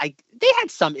made me, they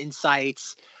had some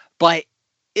insights, but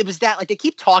it was that, like, they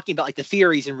keep talking about, like, the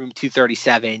theories in Room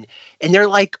 237, and they're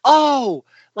like, I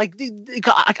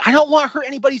don't want to hurt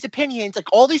anybody's opinions. Like,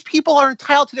 all these people are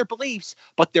entitled to their beliefs,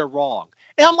 but they're wrong.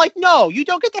 And I'm like, no, you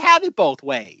don't get to have it both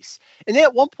ways. And then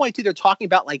at one point, too, they're talking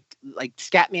about, like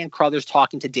Scatman Crothers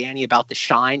talking to Danny about the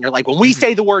shine. They're like, when we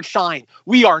say the word shine,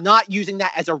 we are not using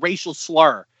that as a racial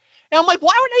slur. And I'm like,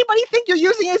 why would anybody think you're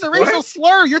using it as a racial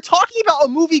slur? You're talking about a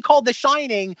movie called The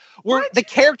Shining where the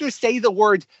characters say the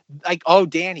word, like, oh,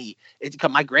 Danny.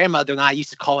 My grandmother and I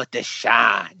used to call it the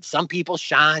shine. Some people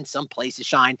shine, some places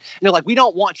shine. And they're like, we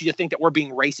don't want you to think that we're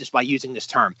being racist by using this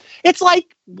term. It's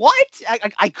like, what?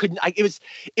 I couldn't.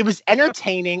 It was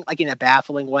entertaining, like in a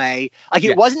baffling way. Like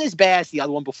it wasn't as bad as the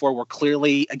other one before, where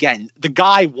clearly, again, the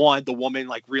guy wanted the woman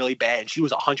like really bad, and she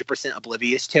was 100%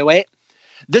 oblivious to it.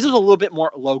 This was a little bit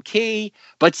more low key,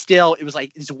 but still, it was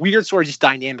like this weird sort of just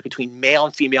dynamic between male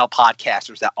and female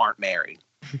podcasters that aren't married.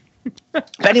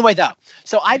 But anyway, though,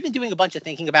 so I've been doing a bunch of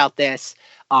thinking about this.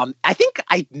 I think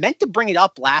I meant to bring it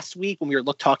up last week when we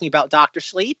were talking about Dr.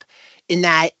 Sleep, in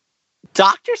that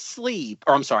Dr. Sleep,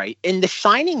 in the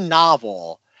Shining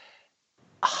novel,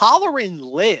 Halloran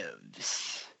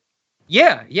lives.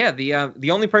 Yeah.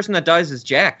 The only person that dies is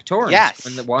Jack Torrance.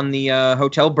 Yes. When the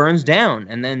hotel burns down,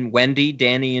 and then Wendy,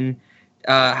 Danny, and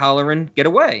Halloran get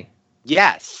away.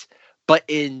 Yes, but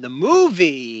in the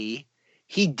movie,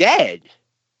 he dead.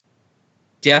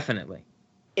 Definitely.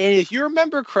 And if you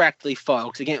remember correctly,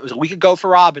 folks, again, it was a week ago for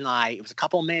Rob and I. It was a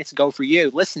couple of minutes ago for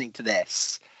you listening to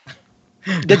this.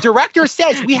 The director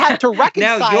says we have to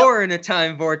reconcile. Now you're in a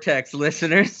time vortex,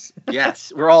 listeners.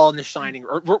 Yes, we're all in the Shining.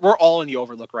 We're all in the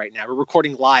Overlook right now. We're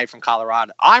recording live from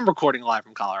Colorado. I'm recording live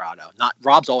from Colorado. Not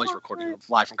Rob's always recording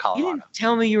live from Colorado. You didn't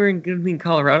tell me you were going to be in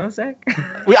Colorado, Zach.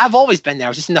 I've always been there. I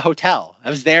was just in the hotel.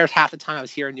 I was there half the time. I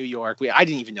was here in New York. I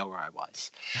didn't even know where I was.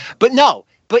 But no.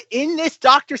 But in this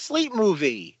Dr. Sleep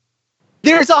movie,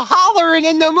 there's a hollering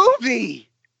in the movie.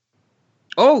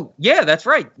 Oh, yeah, that's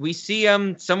right. We see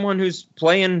someone who's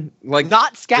playing like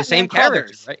not Scatman the same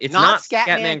character, right? It's not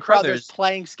Scatman Crothers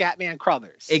playing Scatman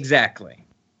Crothers. Exactly.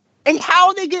 And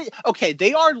how they get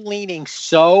they are leaning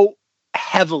so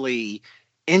heavily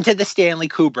into the Stanley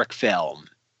Kubrick film.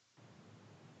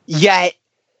 Yet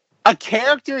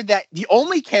the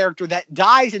only character that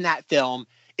dies in that film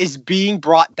is being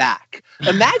brought back.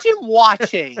 Imagine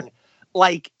watching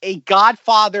like a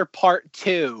Godfather Part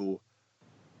 2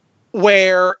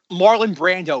 where Marlon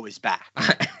Brando is back.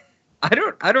 I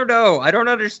don't know. I don't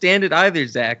understand it either,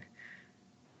 Zach.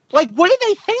 Like, what are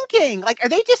they thinking? Like, are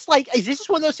they just like, is this just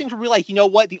one of those things where we're like, you know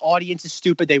what? The audience is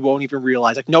stupid. They won't even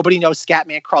realize. Like, nobody knows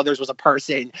Scatman Crothers was a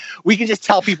person. We can just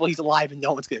tell people he's alive and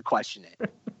no one's going to question it.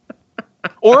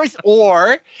 Or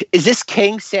is this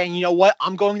King saying, you know what?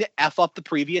 I'm going to F up the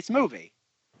previous movie.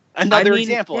 Another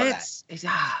example of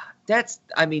that.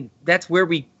 That's where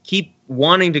we keep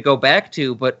wanting to go back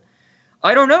to, but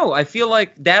I don't know. I feel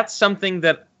like that's something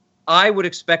that I would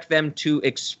expect them to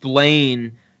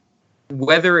explain,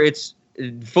 whether it's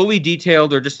fully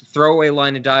detailed or just a throwaway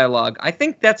line of dialogue. I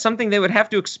think that's something they would have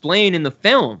to explain in the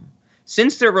film.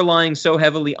 Since they're relying so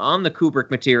heavily on the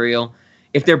Kubrick material,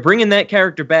 if they're bringing that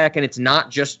character back and it's not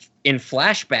just in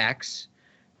flashbacks,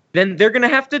 then they're going to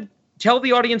have to tell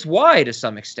the audience why to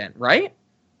some extent, right?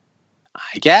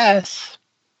 I guess.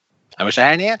 I wish I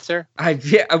had an answer. We're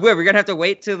going to have to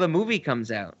wait till the movie comes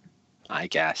out. I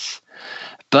guess.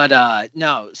 But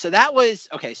no, so that was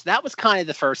kind of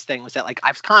the first thing, was that like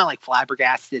I was kind of like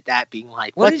flabbergasted at that, being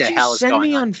like, what the hell is going on? What did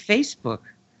you send me on Facebook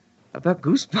about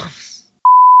Goosebumps?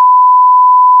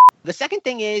 The second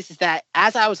thing is that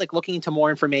as I was like looking into more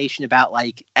information about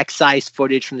like excised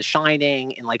footage from The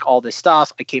Shining and like all this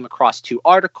stuff, I came across 2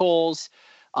 articles.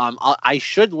 I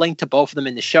should link to both of them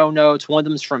in the show notes. One of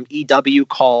them is from EW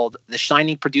called The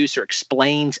Shining Producer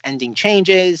Explains Ending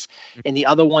Changes. And the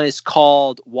other one is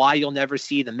called Why You'll Never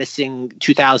See the Missing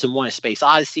 2001 A Space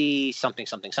Odyssey, something.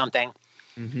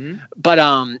 Mm-hmm.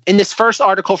 But in this first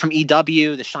article from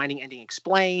EW, The Shining Ending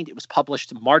Explained, it was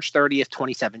published March 30th,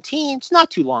 2017. It's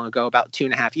not too long ago, about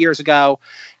 2.5 years ago.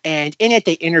 And in it,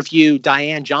 they interviewed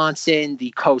Diane Johnson,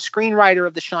 the co-screenwriter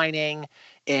of The Shining,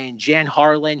 and Jan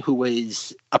Harlan, who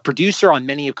was a producer on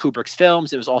many of Kubrick's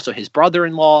films. It was also his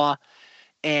brother-in-law.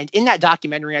 And in that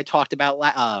documentary I talked about,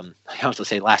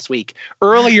 last week,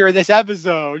 earlier this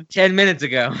episode. 10 minutes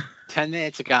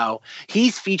ago,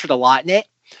 he's featured a lot in it.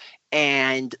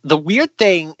 And the weird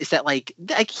thing is that like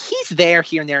he's there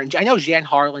here and there. And I know Jan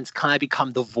Harlan's kind of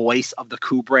become the voice of the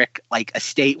Kubrick like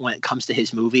estate when it comes to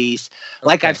his movies. Okay.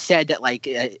 Like I've said that like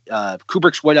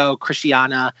Kubrick's widow,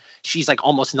 Christiana, she's like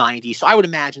almost 90. So I would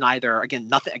imagine I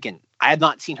have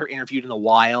not seen her interviewed in a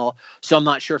while. So I'm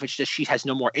not sure if it's just she has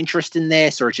no more interest in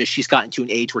this or it's just she's gotten to an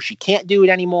age where she can't do it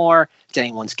anymore. It's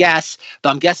anyone's guess. But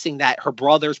I'm guessing that her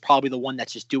brother's probably the one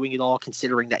that's just doing it all,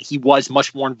 considering that he was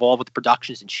much more involved with the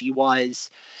productions than she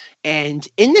was. And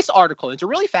in this article, it's a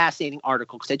really fascinating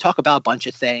article because they talk about a bunch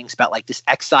of things about like this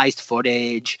excised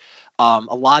footage, a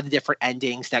lot of the different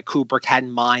endings that Kubrick had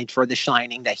in mind for The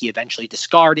Shining that he eventually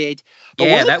discarded.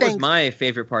 But that was my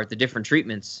favorite part, the different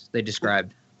treatments they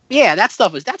described. Yeah, that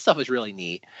stuff was really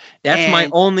neat. That's my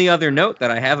only other note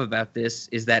that I have about this,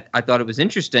 is that I thought it was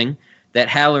interesting that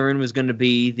Halloran was going to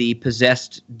be the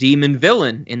possessed demon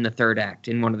villain in the third act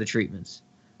in one of the treatments.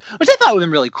 Which I thought would have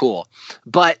been really cool.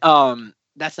 But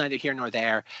that's neither here nor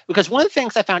there. Because one of the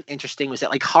things I found interesting was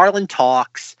that like Harlan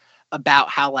talks about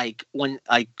how like when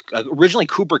like originally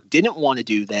Kubrick didn't want to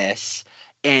do this,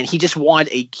 and he just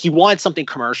wanted something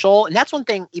commercial. And that's one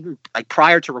thing, even like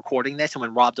prior to recording this, and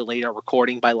when Rob delayed our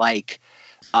recording by like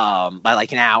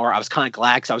an hour, I was kind of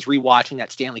glad because I was rewatching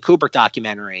that Stanley Kubrick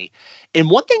documentary.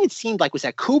 And one thing it seemed like was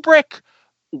that Kubrick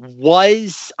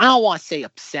was, I don't want to say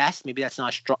obsessed, maybe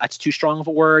that's too strong of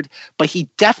a word, but he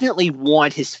definitely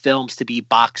wanted his films to be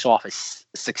box office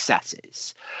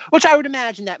successes, which I would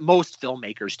imagine that most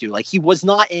filmmakers do. Like he was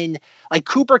not in, like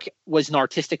Kubrick was an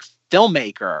artistic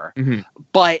filmmaker,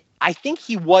 but I think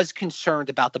he was concerned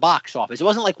about the box office. It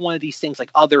wasn't like one of these things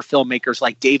like other filmmakers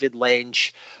like David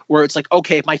Lynch, where it's like,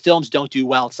 okay, if my films don't do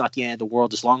well, it's not the end of the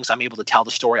world as long as I'm able to tell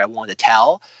the story I want to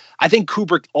tell. I think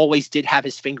Kubrick always did have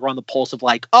his finger on the pulse of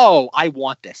like, oh, I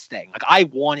want this thing. Like, I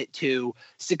want it to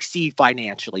succeed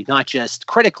financially, not just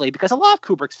critically, because a lot of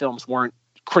Kubrick's films weren't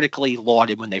critically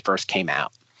lauded when they first came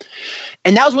out.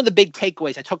 And that was one of the big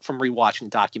takeaways I took from rewatching the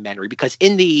documentary, because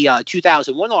in the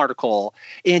 2001 article,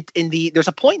 there's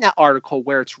a point in that article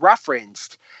where it's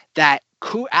referenced that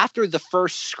after the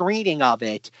first screening of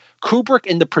it, Kubrick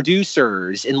and the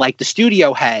producers and like the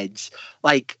studio heads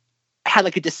like had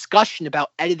like a discussion about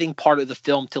editing part of the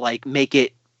film to like make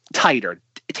it tighter,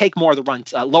 take more of the run,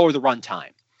 lower the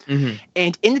runtime.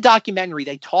 And in the documentary,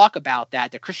 they talk about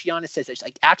that Christiana says that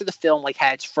like after the film like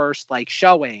had its first like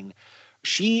showing,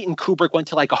 she and Kubrick went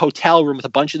to like a hotel room with a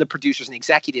bunch of the producers and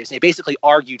executives, and they basically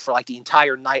argued for like the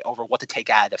entire night over what to take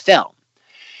out of the film.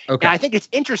 Okay. And I think it's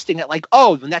interesting that like,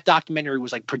 oh, when that documentary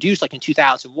was like produced like in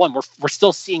 2001, we're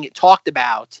still seeing it talked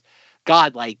about,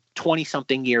 God, like 20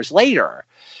 something years later.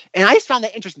 And I just found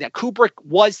that interesting that Kubrick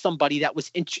was somebody that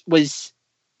was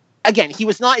again, he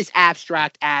was not as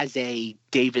abstract as a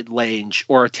David Lynch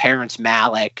or a Terrence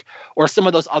Malick or some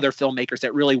of those other filmmakers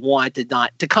that really wanted to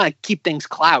kind of keep things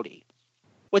cloudy.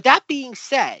 With that being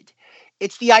said,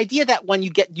 it's the idea that when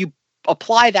you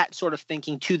apply that sort of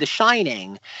thinking to The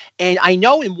Shining, and I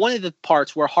know in one of the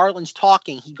parts where Harlan's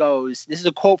talking, he goes, this is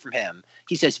a quote from him.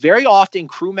 He says, very often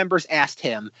crew members asked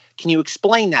him, can you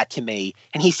explain that to me?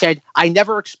 And he said, I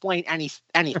never explain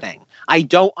anything. I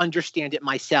don't understand it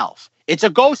myself. It's a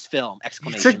ghost film!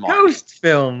 Exclamation mark. It's a ghost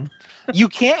film. You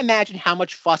can't imagine how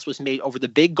much fuss was made over the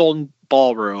big golden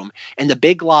ballroom and the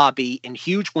big lobby and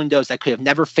huge windows that could have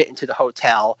never fit into the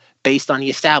hotel based on the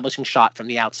establishing shot from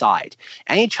the outside.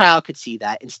 Any child could see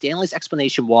that, and Stanley's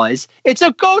explanation was, it's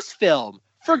a ghost film!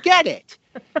 Forget it!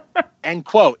 End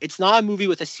quote. It's not a movie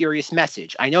with a serious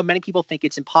message. I know many people think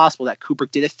it's impossible that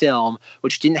Kubrick did a film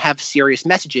which didn't have serious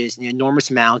messages and an enormous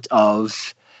amount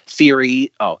of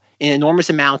theory. An enormous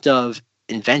amount of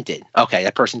invented. Okay,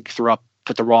 that person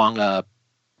put the wrong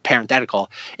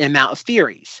parenthetical. An amount of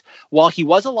theories. While he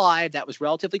was alive, that was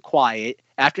relatively quiet.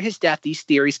 After his death, these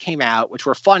theories came out, which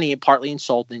were funny and partly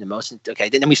insulting.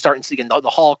 Then we start seeing the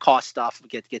Holocaust stuff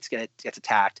gets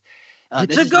attacked.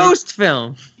 It's a ghost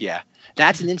film. Yeah.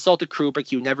 That's an insult to Kubrick.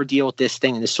 He would never deal with this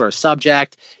thing and this sort of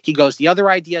subject. He goes, the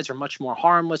other ideas are much more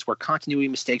harmless, where continuity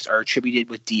mistakes are attributed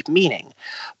with deep meaning.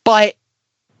 But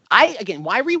when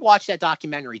I rewatched that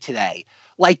documentary today,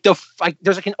 there's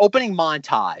like an opening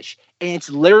montage, and it's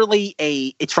literally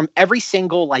it's from every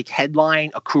single like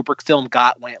headline a Kubrick film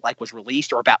got when it like was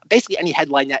released, or about basically any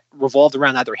headline that revolved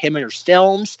around either him or his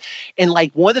films. And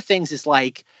like one of the things is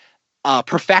like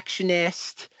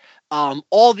perfectionist,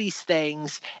 all these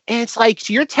things. And it's like,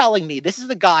 so you're telling me this is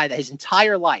the guy that his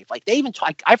entire life, like they even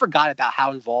I forgot about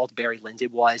how involved Barry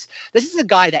Lyndon was. This is a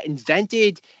guy that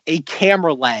invented a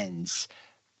camera lens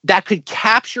that could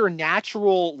capture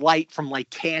natural light from like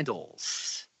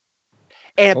candles.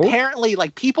 And apparently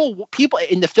like people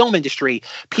in the film industry,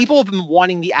 people have been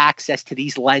wanting the access to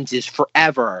these lenses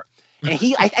forever. And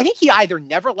I think he either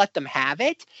never let them have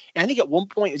it, and I think at one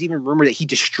point it was even rumored that he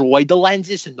destroyed the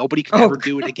lenses so nobody could ever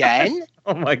do it again.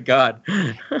 Oh my God.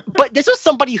 But this was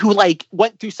somebody who like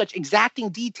went through such exacting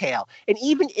detail. And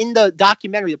even in the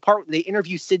documentary, the part where they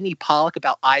interview Sidney Pollack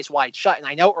about Eyes Wide Shut, and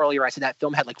I know earlier I said that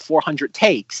film had like 400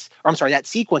 takes, or I'm sorry, that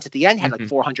sequence at the end had like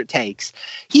 400 takes.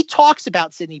 He talks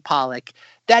about Sidney Pollack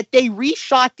that they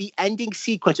reshot the ending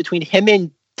sequence between him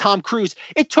and Tom Cruise.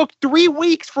 It took 3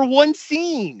 weeks for one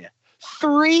scene.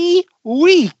 3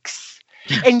 weeks.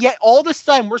 And yet all this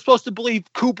time we're supposed to believe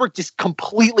Kubrick just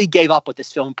completely gave up with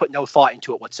this film and put no thought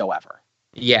into it whatsoever.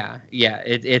 Yeah.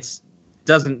 It's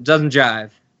doesn't jive.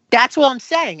 That's what I'm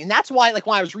saying. And that's why, like,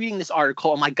 when I was reading this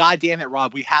article, I'm like, God damn it,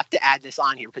 Rob, we have to add this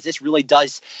on here, because this really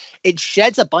it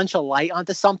sheds a bunch of light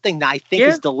onto something that I think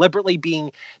is deliberately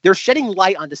they're shedding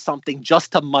light onto something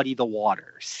just to muddy the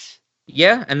waters.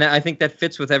 Yeah, and I think that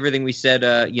fits with everything we said,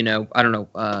 18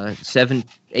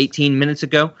 minutes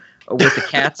ago with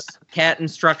the cat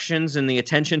instructions and the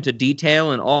attention to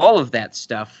detail and all of that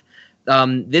stuff.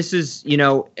 This is,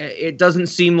 it doesn't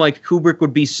seem like Kubrick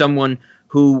would be someone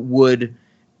who would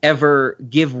ever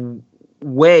give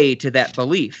way to that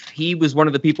belief. He was one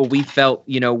of the people we felt,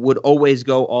 would always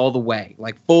go all the way,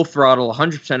 like full throttle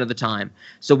 100% of the time.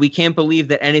 So we can't believe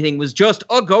that anything was just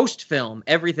a ghost film.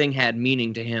 Everything had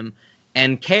meaning to him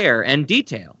and care and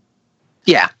detail.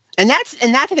 Yeah. And that's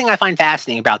the thing I find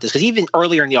fascinating about this, because even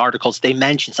earlier in the articles they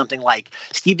mentioned something like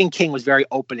Stephen King was very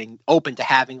open to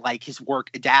having like his work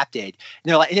adapted. And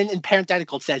they're like, and then in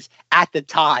parenthetical it says at the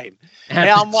time, and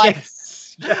I'm like,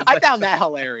 I found that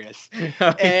hilarious.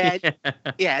 And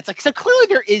yeah, it's like, so clearly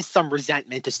there is some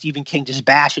resentment to Stephen King just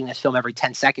bashing this film every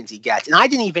 10 seconds he gets. And I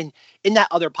didn't even, in that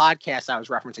other podcast I was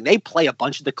referencing, they play a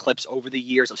bunch of the clips over the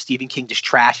years of Stephen King just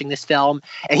trashing this film.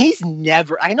 And he's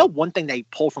never, I know one thing they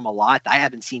pull from a lot that I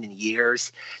haven't seen in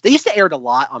years. They used to air it a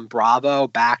lot on Bravo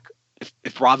back,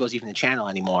 if Bravo's even the channel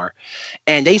anymore.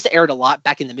 And they used to air it a lot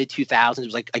back in the mid-2000s. It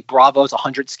was like Bravo's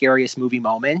 100 Scariest Movie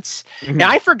Moments. And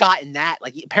I've forgotten that.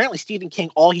 Like, apparently Stephen King,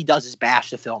 all he does is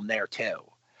bash the film there too.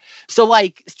 So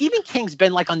like Stephen King's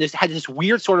been like had this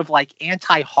weird sort of like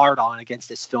anti-hard-on against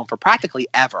this film for practically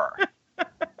ever.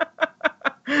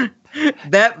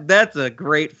 That's a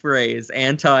great phrase,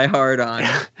 anti-hard-on.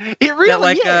 It really is that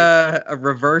like is. A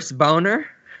reverse boner?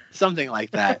 Something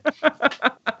like that.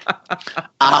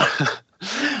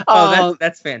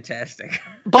 That's fantastic.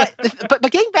 but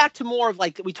getting back to more of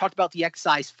like, we talked about the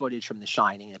excise footage from The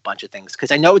Shining and a bunch of things, because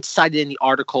I know it's cited in the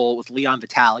article with Leon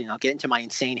Vitali, and I'll get into my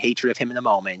insane hatred of him in a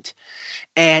moment.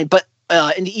 But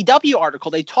in the EW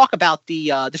article, they talk about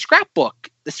the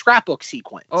scrapbook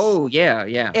sequence. Oh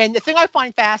yeah. And the thing I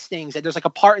find fascinating is that there's like a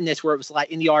part in this where it was like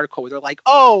in the article where they're like,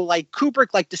 oh, like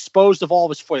Kubrick like disposed of all of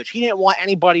his footage. He didn't want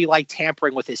anybody like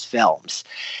tampering with his films.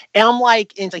 And I'm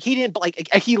like, and it's like he didn't like,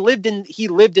 he lived in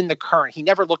the current. He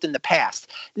never looked in the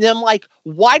past. And I'm like,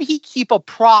 why did he keep a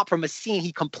prop from a scene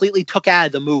he completely took out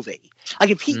of the movie? Like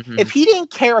if he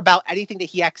didn't care about anything that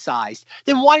he excised,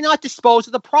 then why not dispose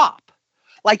of the prop?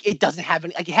 Like it doesn't have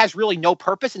any, like it has really no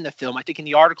purpose in the film. I think in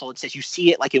the article it says you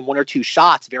see it like in one or two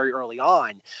shots very early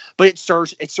on, but it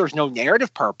serves no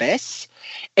narrative purpose.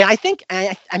 And I think,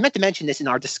 and I meant to mention this in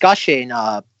our discussion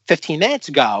 15 minutes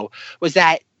ago, was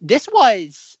that this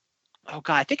was, oh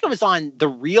god, I think it was on the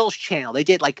Reels channel. They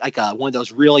did like one of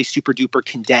those really super duper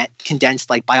condensed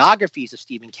like biographies of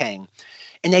Stephen King,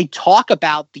 and they talk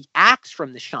about the acts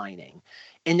from The Shining.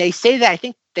 And they say that I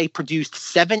think they produced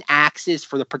 7 axes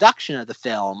for the production of the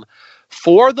film.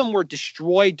 4 of them were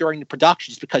destroyed during the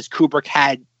production just because Kubrick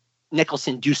had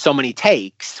Nicholson do so many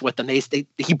takes with them.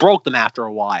 He broke them after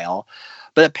a while.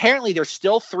 But apparently there's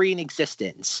still 3 in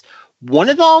existence. One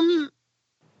of them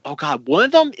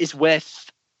is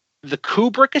with the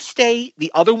Kubrick estate.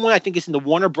 The other one I think is in the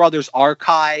Warner Brothers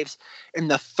archives.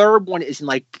 And the third one is in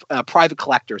like private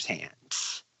collectors'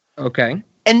 hands. Okay.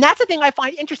 And that's the thing I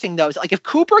find interesting, though, is like if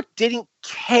Kubrick didn't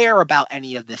care about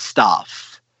any of this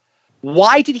stuff,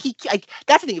 why did he like?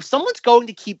 That's the thing. If someone's going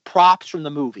to keep props from the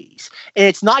movies, and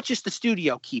it's not just the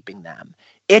studio keeping them,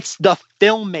 it's the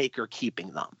filmmaker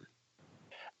keeping them.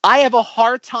 I have a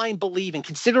hard time believing,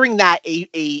 considering that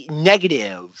a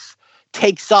negative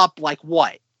takes up like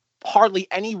what? Hardly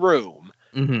any room.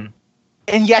 Mm-hmm.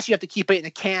 And yes, you have to keep it in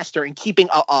a canister, and keeping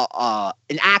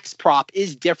an axe prop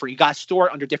is different. You got to store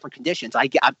it under different conditions. I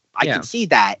can see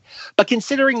that. But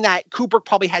considering that Kubrick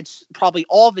probably had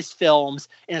all of his films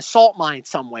in a salt mine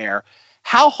somewhere,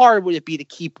 how hard would it be to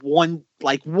keep one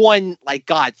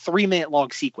 3-minute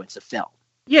long sequence of film?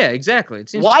 Yeah, exactly. It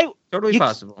seems totally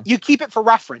possible. You keep it for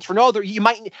reference. For no other, you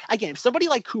might, again, if somebody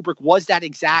like Kubrick was that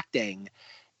exacting,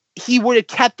 he would have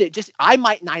kept it. Just, I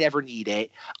might not ever need it.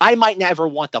 I might never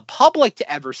want the public to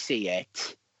ever see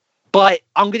it, but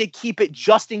I'm going to keep it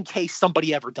just in case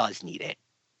somebody ever does need it.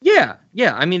 Yeah.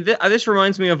 I mean, this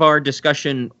reminds me of our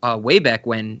discussion way back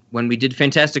when we did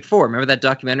Fantastic Four. Remember that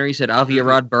documentary said Avi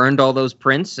Arad burned all those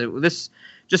prints? This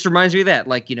just reminds me of that.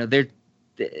 Like,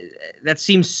 that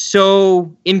seems so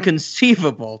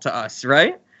inconceivable to us,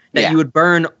 right? That you would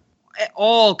burn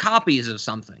all copies of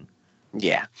something.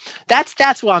 Yeah,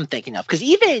 that's what I'm thinking of. Because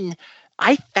even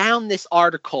I found this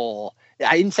article.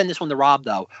 I didn't send this one to Rob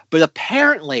though, but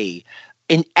apparently,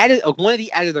 one of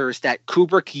the editors that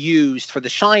Kubrick used for The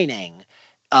Shining,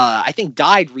 I think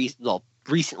died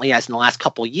recently, as in the last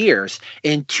couple of years.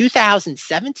 In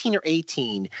 2017 or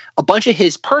 18, a bunch of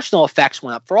his personal effects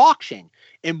went up for auction,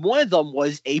 and one of them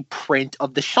was a print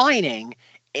of The Shining.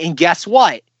 And guess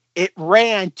what? It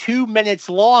ran 2 minutes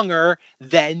longer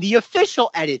than the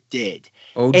official edit did.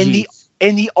 Oh,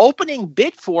 and the opening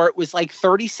bid for it was like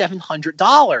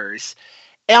 $3,700.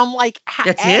 And I'm like,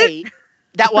 that's it?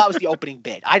 That was the opening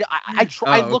bid.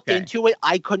 I looked into it.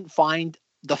 I couldn't find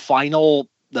the final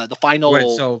the final what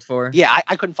it sold for. Yeah,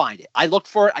 I couldn't find it. I looked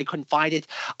for it. I couldn't find it.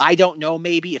 I don't know.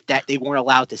 Maybe if that they weren't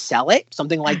allowed to sell it,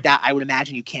 something like that. I would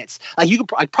imagine you can't. Like you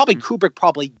could probably Kubrick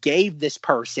probably gave this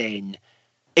person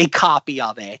a copy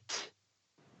of it,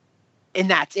 and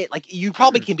that's it. Like you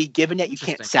probably can be given it, you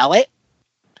can't sell it.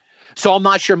 So I'm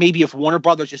not sure. Maybe if Warner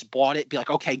Brothers just bought it, be like,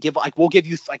 okay, we'll give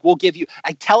you,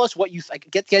 tell us what you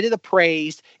get it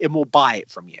appraised, and we'll buy it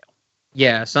from you.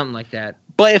 Yeah, something like that.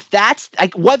 But if that's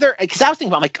like because I was thinking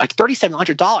about like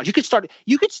 $3,700,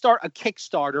 you could start a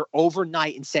Kickstarter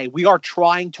overnight and say we are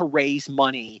trying to raise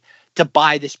money to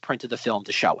buy this print of the film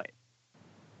to show it.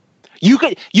 You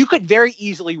could very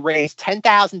easily raise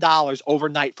 $10,000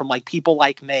 overnight from like people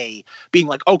like me being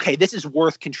like, okay, this is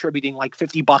worth contributing like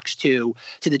 $50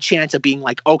 to the chance of being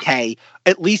like, okay,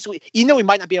 at least even though we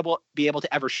might not be able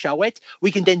to ever show it,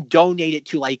 we can then donate it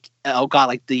to like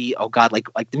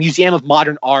the Museum of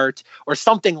Modern Art or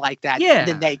something like that. Yeah. And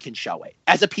then they can show it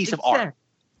as a piece of art.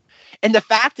 And the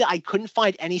fact that I couldn't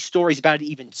find any stories about it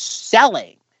even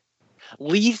selling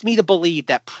leads me to believe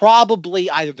that probably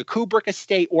either the Kubrick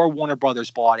estate or Warner Brothers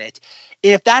bought it.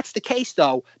 If that's the case,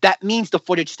 though, that means the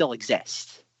footage still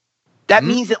exists. That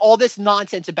means that all this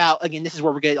nonsense about, again, this is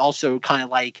where we're going to also kind of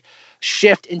like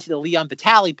shift into the Leon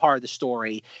Vitali part of the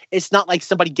story. It's not like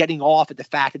somebody getting off at the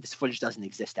fact that this footage doesn't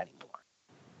exist anymore.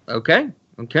 Okay.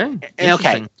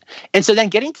 And so then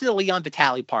getting to the Leon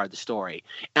Vitali part of the story,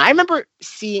 and I remember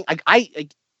seeing,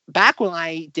 back when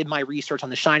I did my research on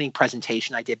the Shining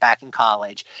presentation I did back in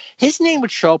college, his name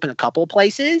would show up in a couple of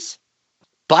places,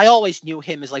 but I always knew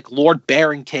him as like Lord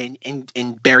Barrington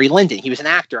in Barry Lyndon. He was an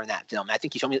actor in that film. I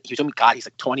think he told me, God, he's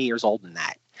like 20 years old in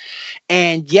that.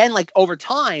 And then like over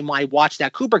time, when I watched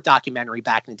that Kubrick documentary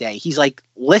back in the day, he's like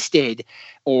listed,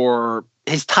 or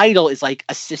his title is like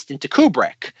assistant to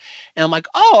Kubrick. And I'm like,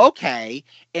 oh, okay.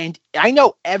 And I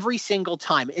know every single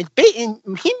time, and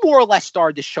he more or less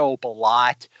started to show up a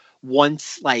lot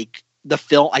once like the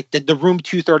film, like the Room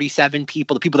 237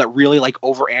 people, the people that really like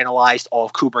overanalyzed all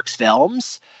of Kubrick's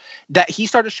films, that he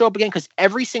started to show up again, because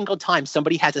every single time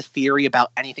somebody has a theory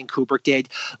about anything Kubrick did,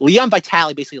 Leon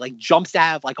Vitali basically like jumps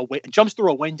through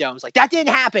a window and is like, that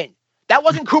didn't happen. That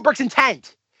wasn't Kubrick's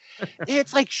intent. And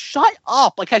it's like, shut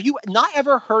up. Like, have you not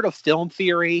ever heard of film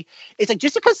theory? It's like,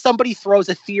 just because somebody throws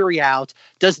a theory out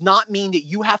does not mean that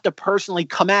you have to personally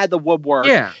come out of the woodwork.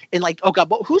 Yeah. And like, oh God,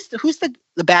 but who's the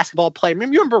basketball player?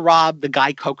 Remember Rob, the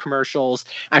Guy Coke commercials?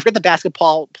 I forget the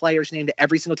basketball player's name, that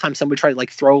every single time somebody tried to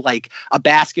like throw like a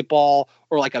basketball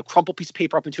or like a crumpled piece of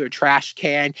paper up into a trash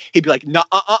can, he'd be like, no,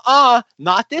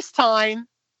 not this time.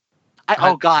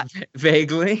 Oh God,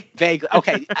 vaguely.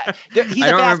 Okay, he's I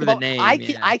don't remember the name.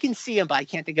 I can see him, but I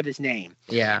can't think of his name.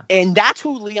 Yeah, and that's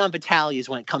who Leon Vitali is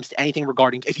when it comes to anything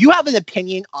regarding. If you have an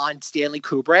opinion on Stanley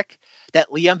Kubrick that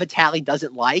Leon Vitali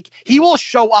doesn't like, he will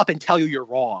show up and tell you you're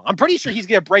wrong. I'm pretty sure he's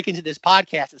going to break into this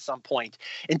podcast at some point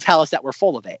and tell us that we're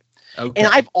full of it. Okay. And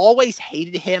I've always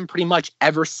hated him pretty much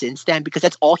ever since then, because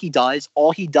that's all he does.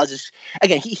 All he does is,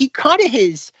 again, he kind of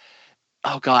his.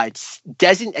 Oh God, it's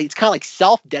kind of like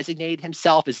self-designated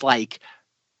himself as like,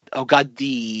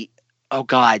 the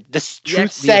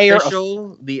truth sayer, the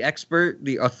official, the expert,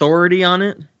 the authority on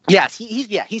it. Yes,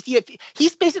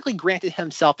 he's basically granted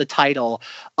himself the title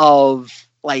of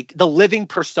like the living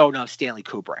persona of Stanley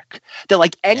Kubrick. That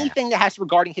like anything that has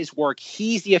regarding his work,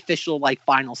 he's the official like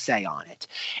final say on it.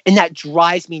 And that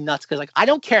drives me nuts, because like I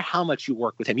don't care how much you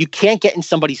work with him, you can't get in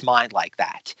somebody's mind like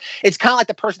that. It's kind of like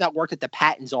the person that worked at the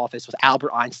patents office with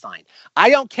Albert Einstein.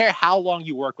 I don't care how long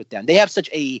you work with them. They have such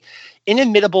a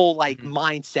inimitable like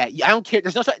mindset. I don't care.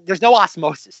 There's no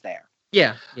osmosis there.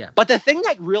 Yeah. But the thing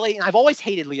that really, and I've always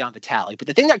hated Leon Vitali, but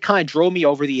the thing that kind of drove me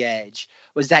over the edge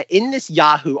was that in this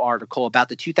Yahoo article about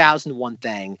the 2001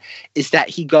 thing, is that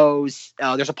he goes,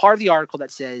 there's a part of the article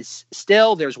that says,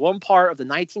 still, there's one part of the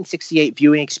 1968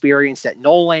 viewing experience that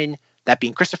Nolan, that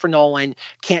being Christopher Nolan,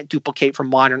 can't duplicate for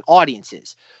modern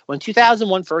audiences. When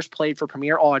 2001 first played for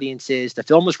premiere audiences, the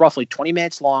film was roughly 20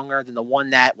 minutes longer than the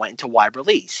one that went into wide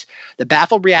release. The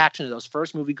baffled reaction of those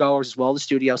first moviegoers, as well as the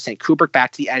studio, sent Kubrick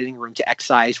back to the editing room to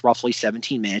excise roughly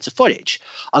 17 minutes of footage.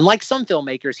 Unlike some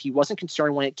filmmakers, he wasn't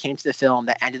concerned when it came to the film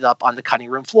that ended up on the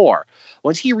cutting room floor.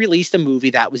 Once he released the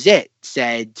movie, that was it,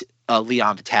 said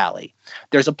Leon Vitali.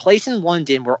 There's a place in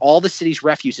London where all the city's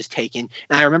refuse is taken,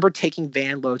 and I remember taking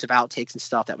van loads of outtakes and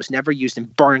stuff that was never used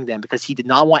and burning them because he did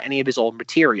not want any of his old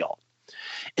material.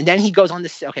 And then he goes on to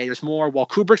say, okay, there's more. While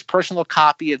Kubrick's personal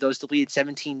copy of those deleted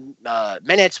 17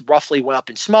 minutes roughly went up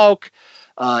in smoke,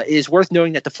 it is worth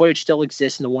noting that the footage still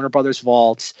exists in the Warner Brothers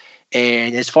vaults.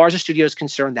 And as far as the studio is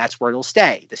concerned, that's where it'll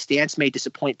stay. The stance may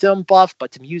disappoint film buffs,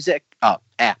 but to music,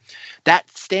 that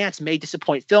stance may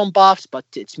disappoint film buffs, but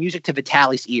it's music to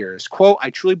Vitali's ears. Quote, I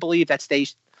truly believe that they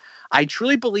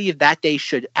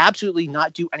should absolutely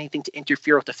not do anything to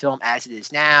interfere with the film as it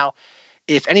is now.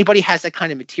 If anybody has that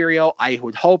kind of material, I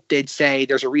would hope they'd say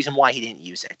there's a reason why he didn't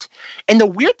use it. And the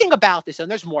weird thing about this, and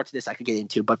there's more to this I could get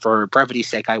into, but for brevity's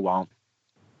sake, I won't.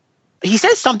 he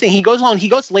says something. He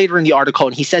goes later in the article,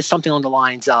 and he says something along the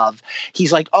lines of,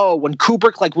 he's like, "Oh, when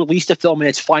Kubrick like released a film in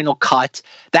its final cut,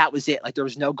 that was it. Like there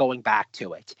was no going back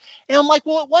to it." And I'm like,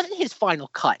 well, it wasn't his final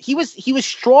cut. He was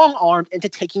strong armed into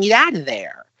taking it out of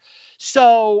there.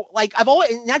 So like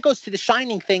and that goes to the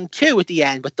Shining thing too at the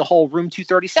end with the whole Room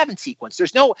 237 sequence.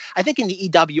 I think in the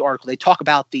EW article they talk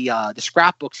about the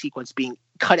scrapbook sequence being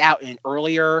cut out in an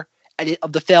earlier edit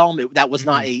of the film. That was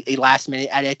not a last minute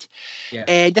edit. Yeah.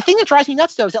 And the thing that drives me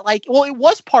nuts though is that it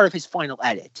was part of his final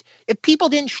edit. If people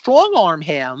didn't strong arm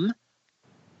him,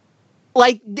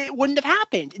 it wouldn't have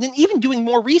happened. And then even doing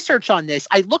more research on this,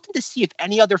 I looked to see if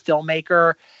any other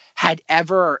filmmaker had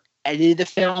ever edited the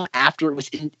film after it was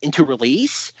into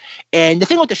release. And the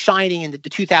thing with The Shining and the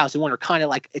 2001 are kind of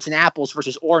like, it's an apples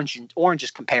versus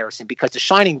oranges comparison, because The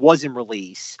Shining was in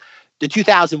release. The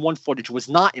 2001 footage was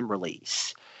not in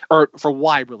release. Or for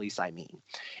wide release, I mean.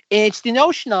 And it's the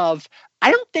notion of, I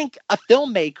don't think a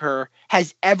filmmaker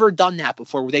has ever done that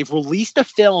before, where they've released a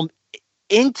film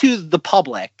into the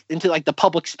public, into the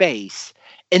public space,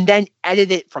 and then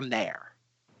edit it from there.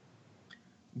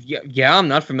 Yeah, I'm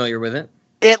not familiar with it.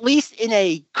 At least in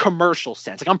a commercial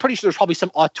sense. I'm pretty sure there's probably some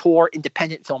auteur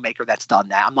independent filmmaker that's done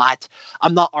that. I'm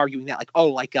not arguing that.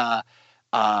 Like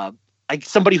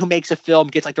somebody who makes a film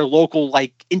gets their local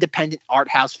independent art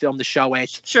house film to show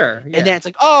it. Sure. Yeah. And then it's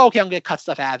okay, I'm going to cut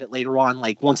stuff out of it later on,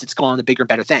 once it's gone to bigger,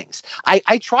 better things.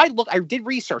 I did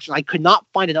research and I could not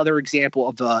find another example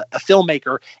of a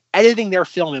filmmaker editing their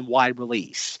film in wide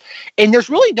release. And there's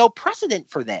really no precedent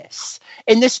for this.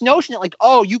 And this notion that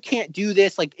you can't do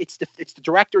this, it's the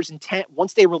director's intent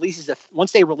once they release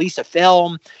a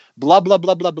film, blah blah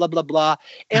blah blah blah blah blah.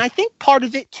 And I think part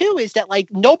of it too is that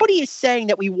nobody is saying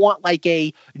that we want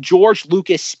a George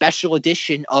Lucas special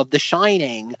edition of The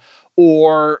Shining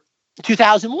or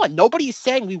 2001. Nobody is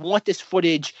saying we want this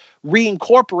footage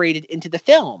reincorporated into the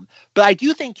film. But I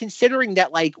do think, considering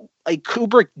that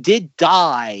Kubrick did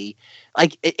die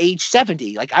at age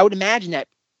 70, I would imagine that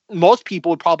most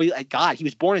people would probably God, he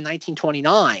was born in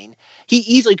 1929. He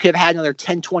easily could have had another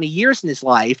 10, 20 years in his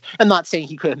life. I'm not saying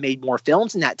he could have made more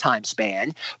films in that time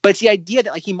span, but it's the idea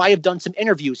that he might have done some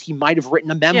interviews. He might have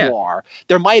written a memoir. Yeah.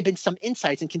 There might have been some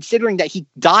insights. And considering that he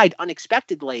died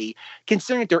unexpectedly,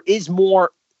 considering that there is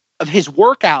more of his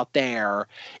work out there,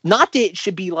 not that it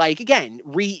should be again,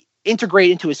 reintegrate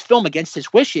into his film against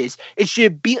his wishes. It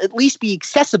should be at least be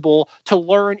accessible to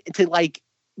learn, to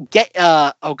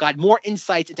get more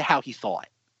insights into how he thought.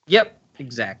 Yep,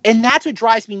 exactly. And that's what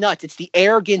drives me nuts. It's the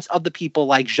arrogance of the people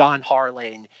like Jean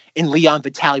Harlan and Leon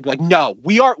Vitali. No,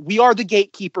 we are the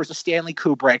gatekeepers of Stanley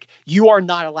Kubrick. You are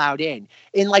not allowed in.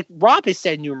 And Rob has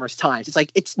said numerous times,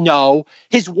 it's no,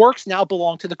 his works now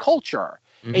belong to the culture.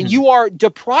 Mm-hmm. And you are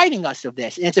depriving us of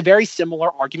this. And it's a very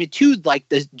similar argument to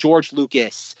the George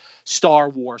Lucas Star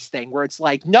Wars thing, where it's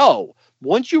no,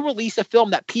 once you release a film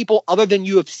that people other than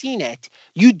you have seen it,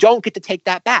 you don't get to take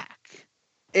that back.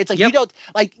 It's you don't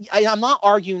I'm not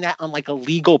arguing that on a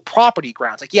legal property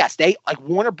grounds. Yes, they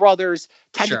Warner Brothers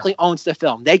technically owns the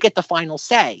film. They get the final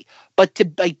say. But to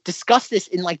discuss this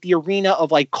in the arena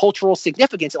of cultural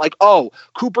significance,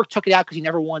 Kubrick took it out because he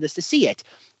never wanted us to see it.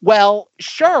 Well,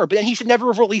 sure, but then he should never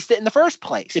have released it in the first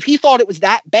place. If he thought it was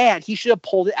that bad, he should have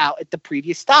pulled it out at the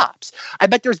previous stops. I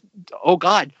bet there's,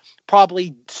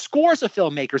 probably scores of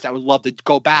filmmakers that would love to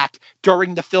go back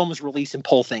during the film's release and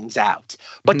pull things out.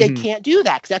 But they can't do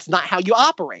that because that's not how you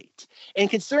operate. And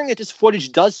considering that this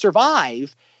footage does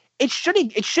survive, it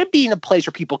should be in a place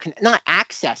where people can not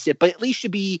access it, but at least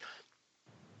should be,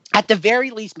 at the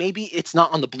very least, maybe it's not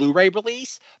on the Blu-ray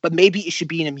release, but maybe it should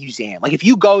be in a museum. If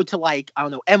you go to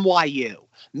NYU,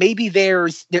 maybe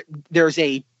there's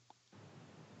a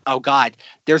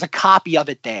copy of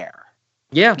it there.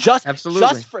 Yeah, absolutely.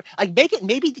 Just for make it,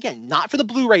 maybe again, not for the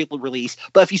Blu-ray release,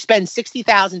 but if you spend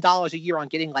 $60,000 a year on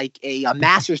getting a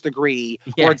master's degree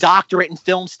or a doctorate in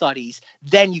film studies,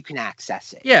 then you can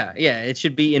access it. Yeah, it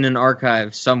should be in an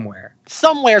archive somewhere.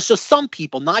 So some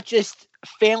people, not just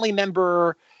family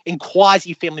member and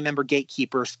quasi-family member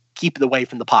gatekeepers, keep it away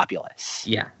from the populace.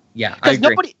 Yeah, I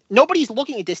agree. Nobody's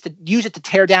looking at this to use it to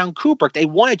tear down Kubrick. They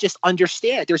want to just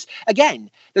understand. There's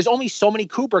only so many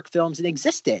Kubrick films in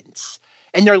existence.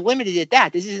 And they're limited at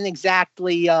that. This isn't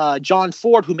exactly John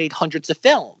Ford, who made hundreds of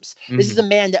films. Mm-hmm. This is a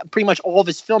man that pretty much all of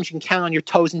his films you can count on your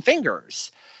toes and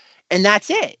fingers. And that's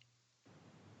it.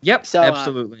 Yep, so,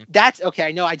 absolutely. That's okay.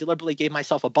 I know I deliberately gave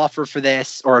myself a buffer for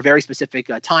this, or a very specific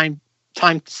time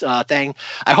thing.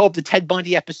 I hope the Ted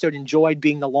Bundy episode enjoyed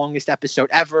being the longest episode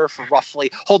ever, for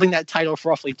holding that title for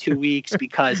roughly 2 weeks,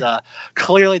 because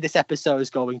clearly this episode is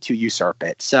going to usurp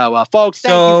it. So, folks,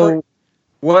 thank you for...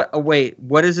 What? Oh, wait.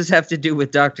 What does this have to do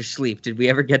with Dr. Sleep? Did we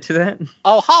ever get to that?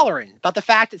 Oh, Halloran, about the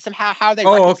fact that somehow how they.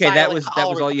 Oh, okay. That was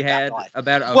all you had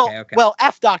about it. Okay. Well,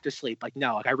 F Dr. Sleep. Like,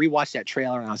 no. Like, I rewatched that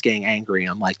trailer and I was getting angry.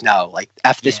 I'm like, no. Like,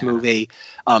 F this movie.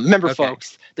 Remember,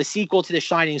 folks, the sequel to The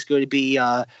Shining is going to be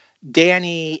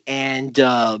Danny and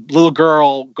little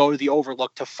girl go to the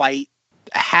Overlook to fight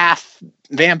half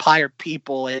vampire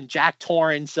people and Jack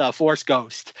Torrance Force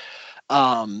Ghost.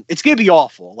 It's gonna be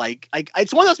awful. Like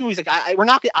it's one of those movies. Like we're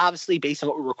not gonna, obviously, based on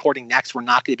what we're recording next, we're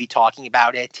not going to be talking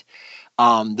about it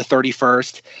the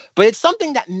 31st. But it's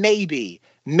something that maybe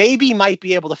might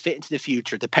be able to fit into the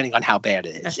future, depending on how bad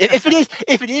it is. if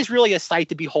it is really a sight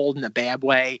to behold in a bad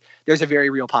way, there's a very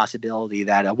real possibility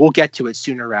that we'll get to it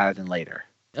sooner rather than later.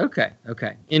 Okay,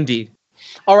 indeed.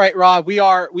 All right, Rob, we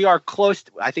are close.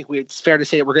 I think it's fair to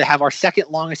say that we're going to have our second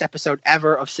longest episode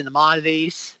ever of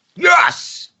Cinemodities.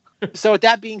 Yes. So with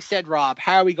that being said, Rob,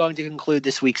 how are we going to conclude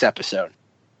this week's episode?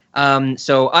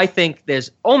 So I think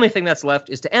there's only thing that's left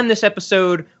is to end this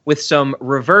episode with some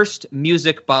reversed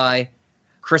music by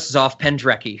Krzysztof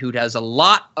Penderecki, who does a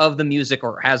lot of the music,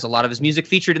 or has a lot of his music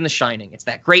featured in The Shining. It's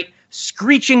that great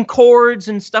screeching chords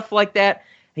and stuff like that.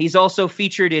 He's also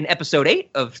featured in episode 8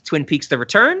 of Twin Peaks: The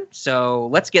Return. So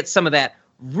let's get some of that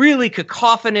really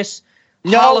cacophonous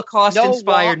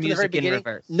Holocaust-inspired music in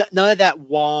reverse. None of that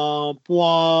womp,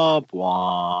 womp,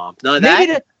 womp. None of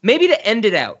that? Maybe to end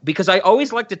it out, because I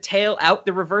always like to tail out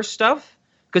the reverse stuff,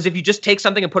 because if you just take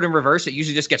something and put it in reverse, it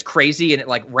usually just gets crazy and it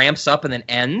like ramps up and then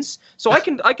ends. So I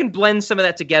can blend some of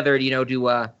that together,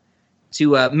 to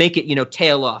make it,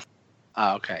 tail off.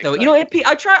 Oh, okay. So,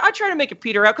 I try to make it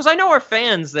peter out, because I know our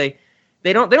fans, they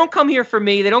don't come here for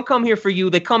me, they don't come here for you,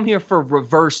 they come here for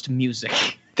reversed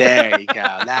music. There you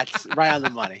go. That's right on the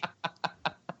money.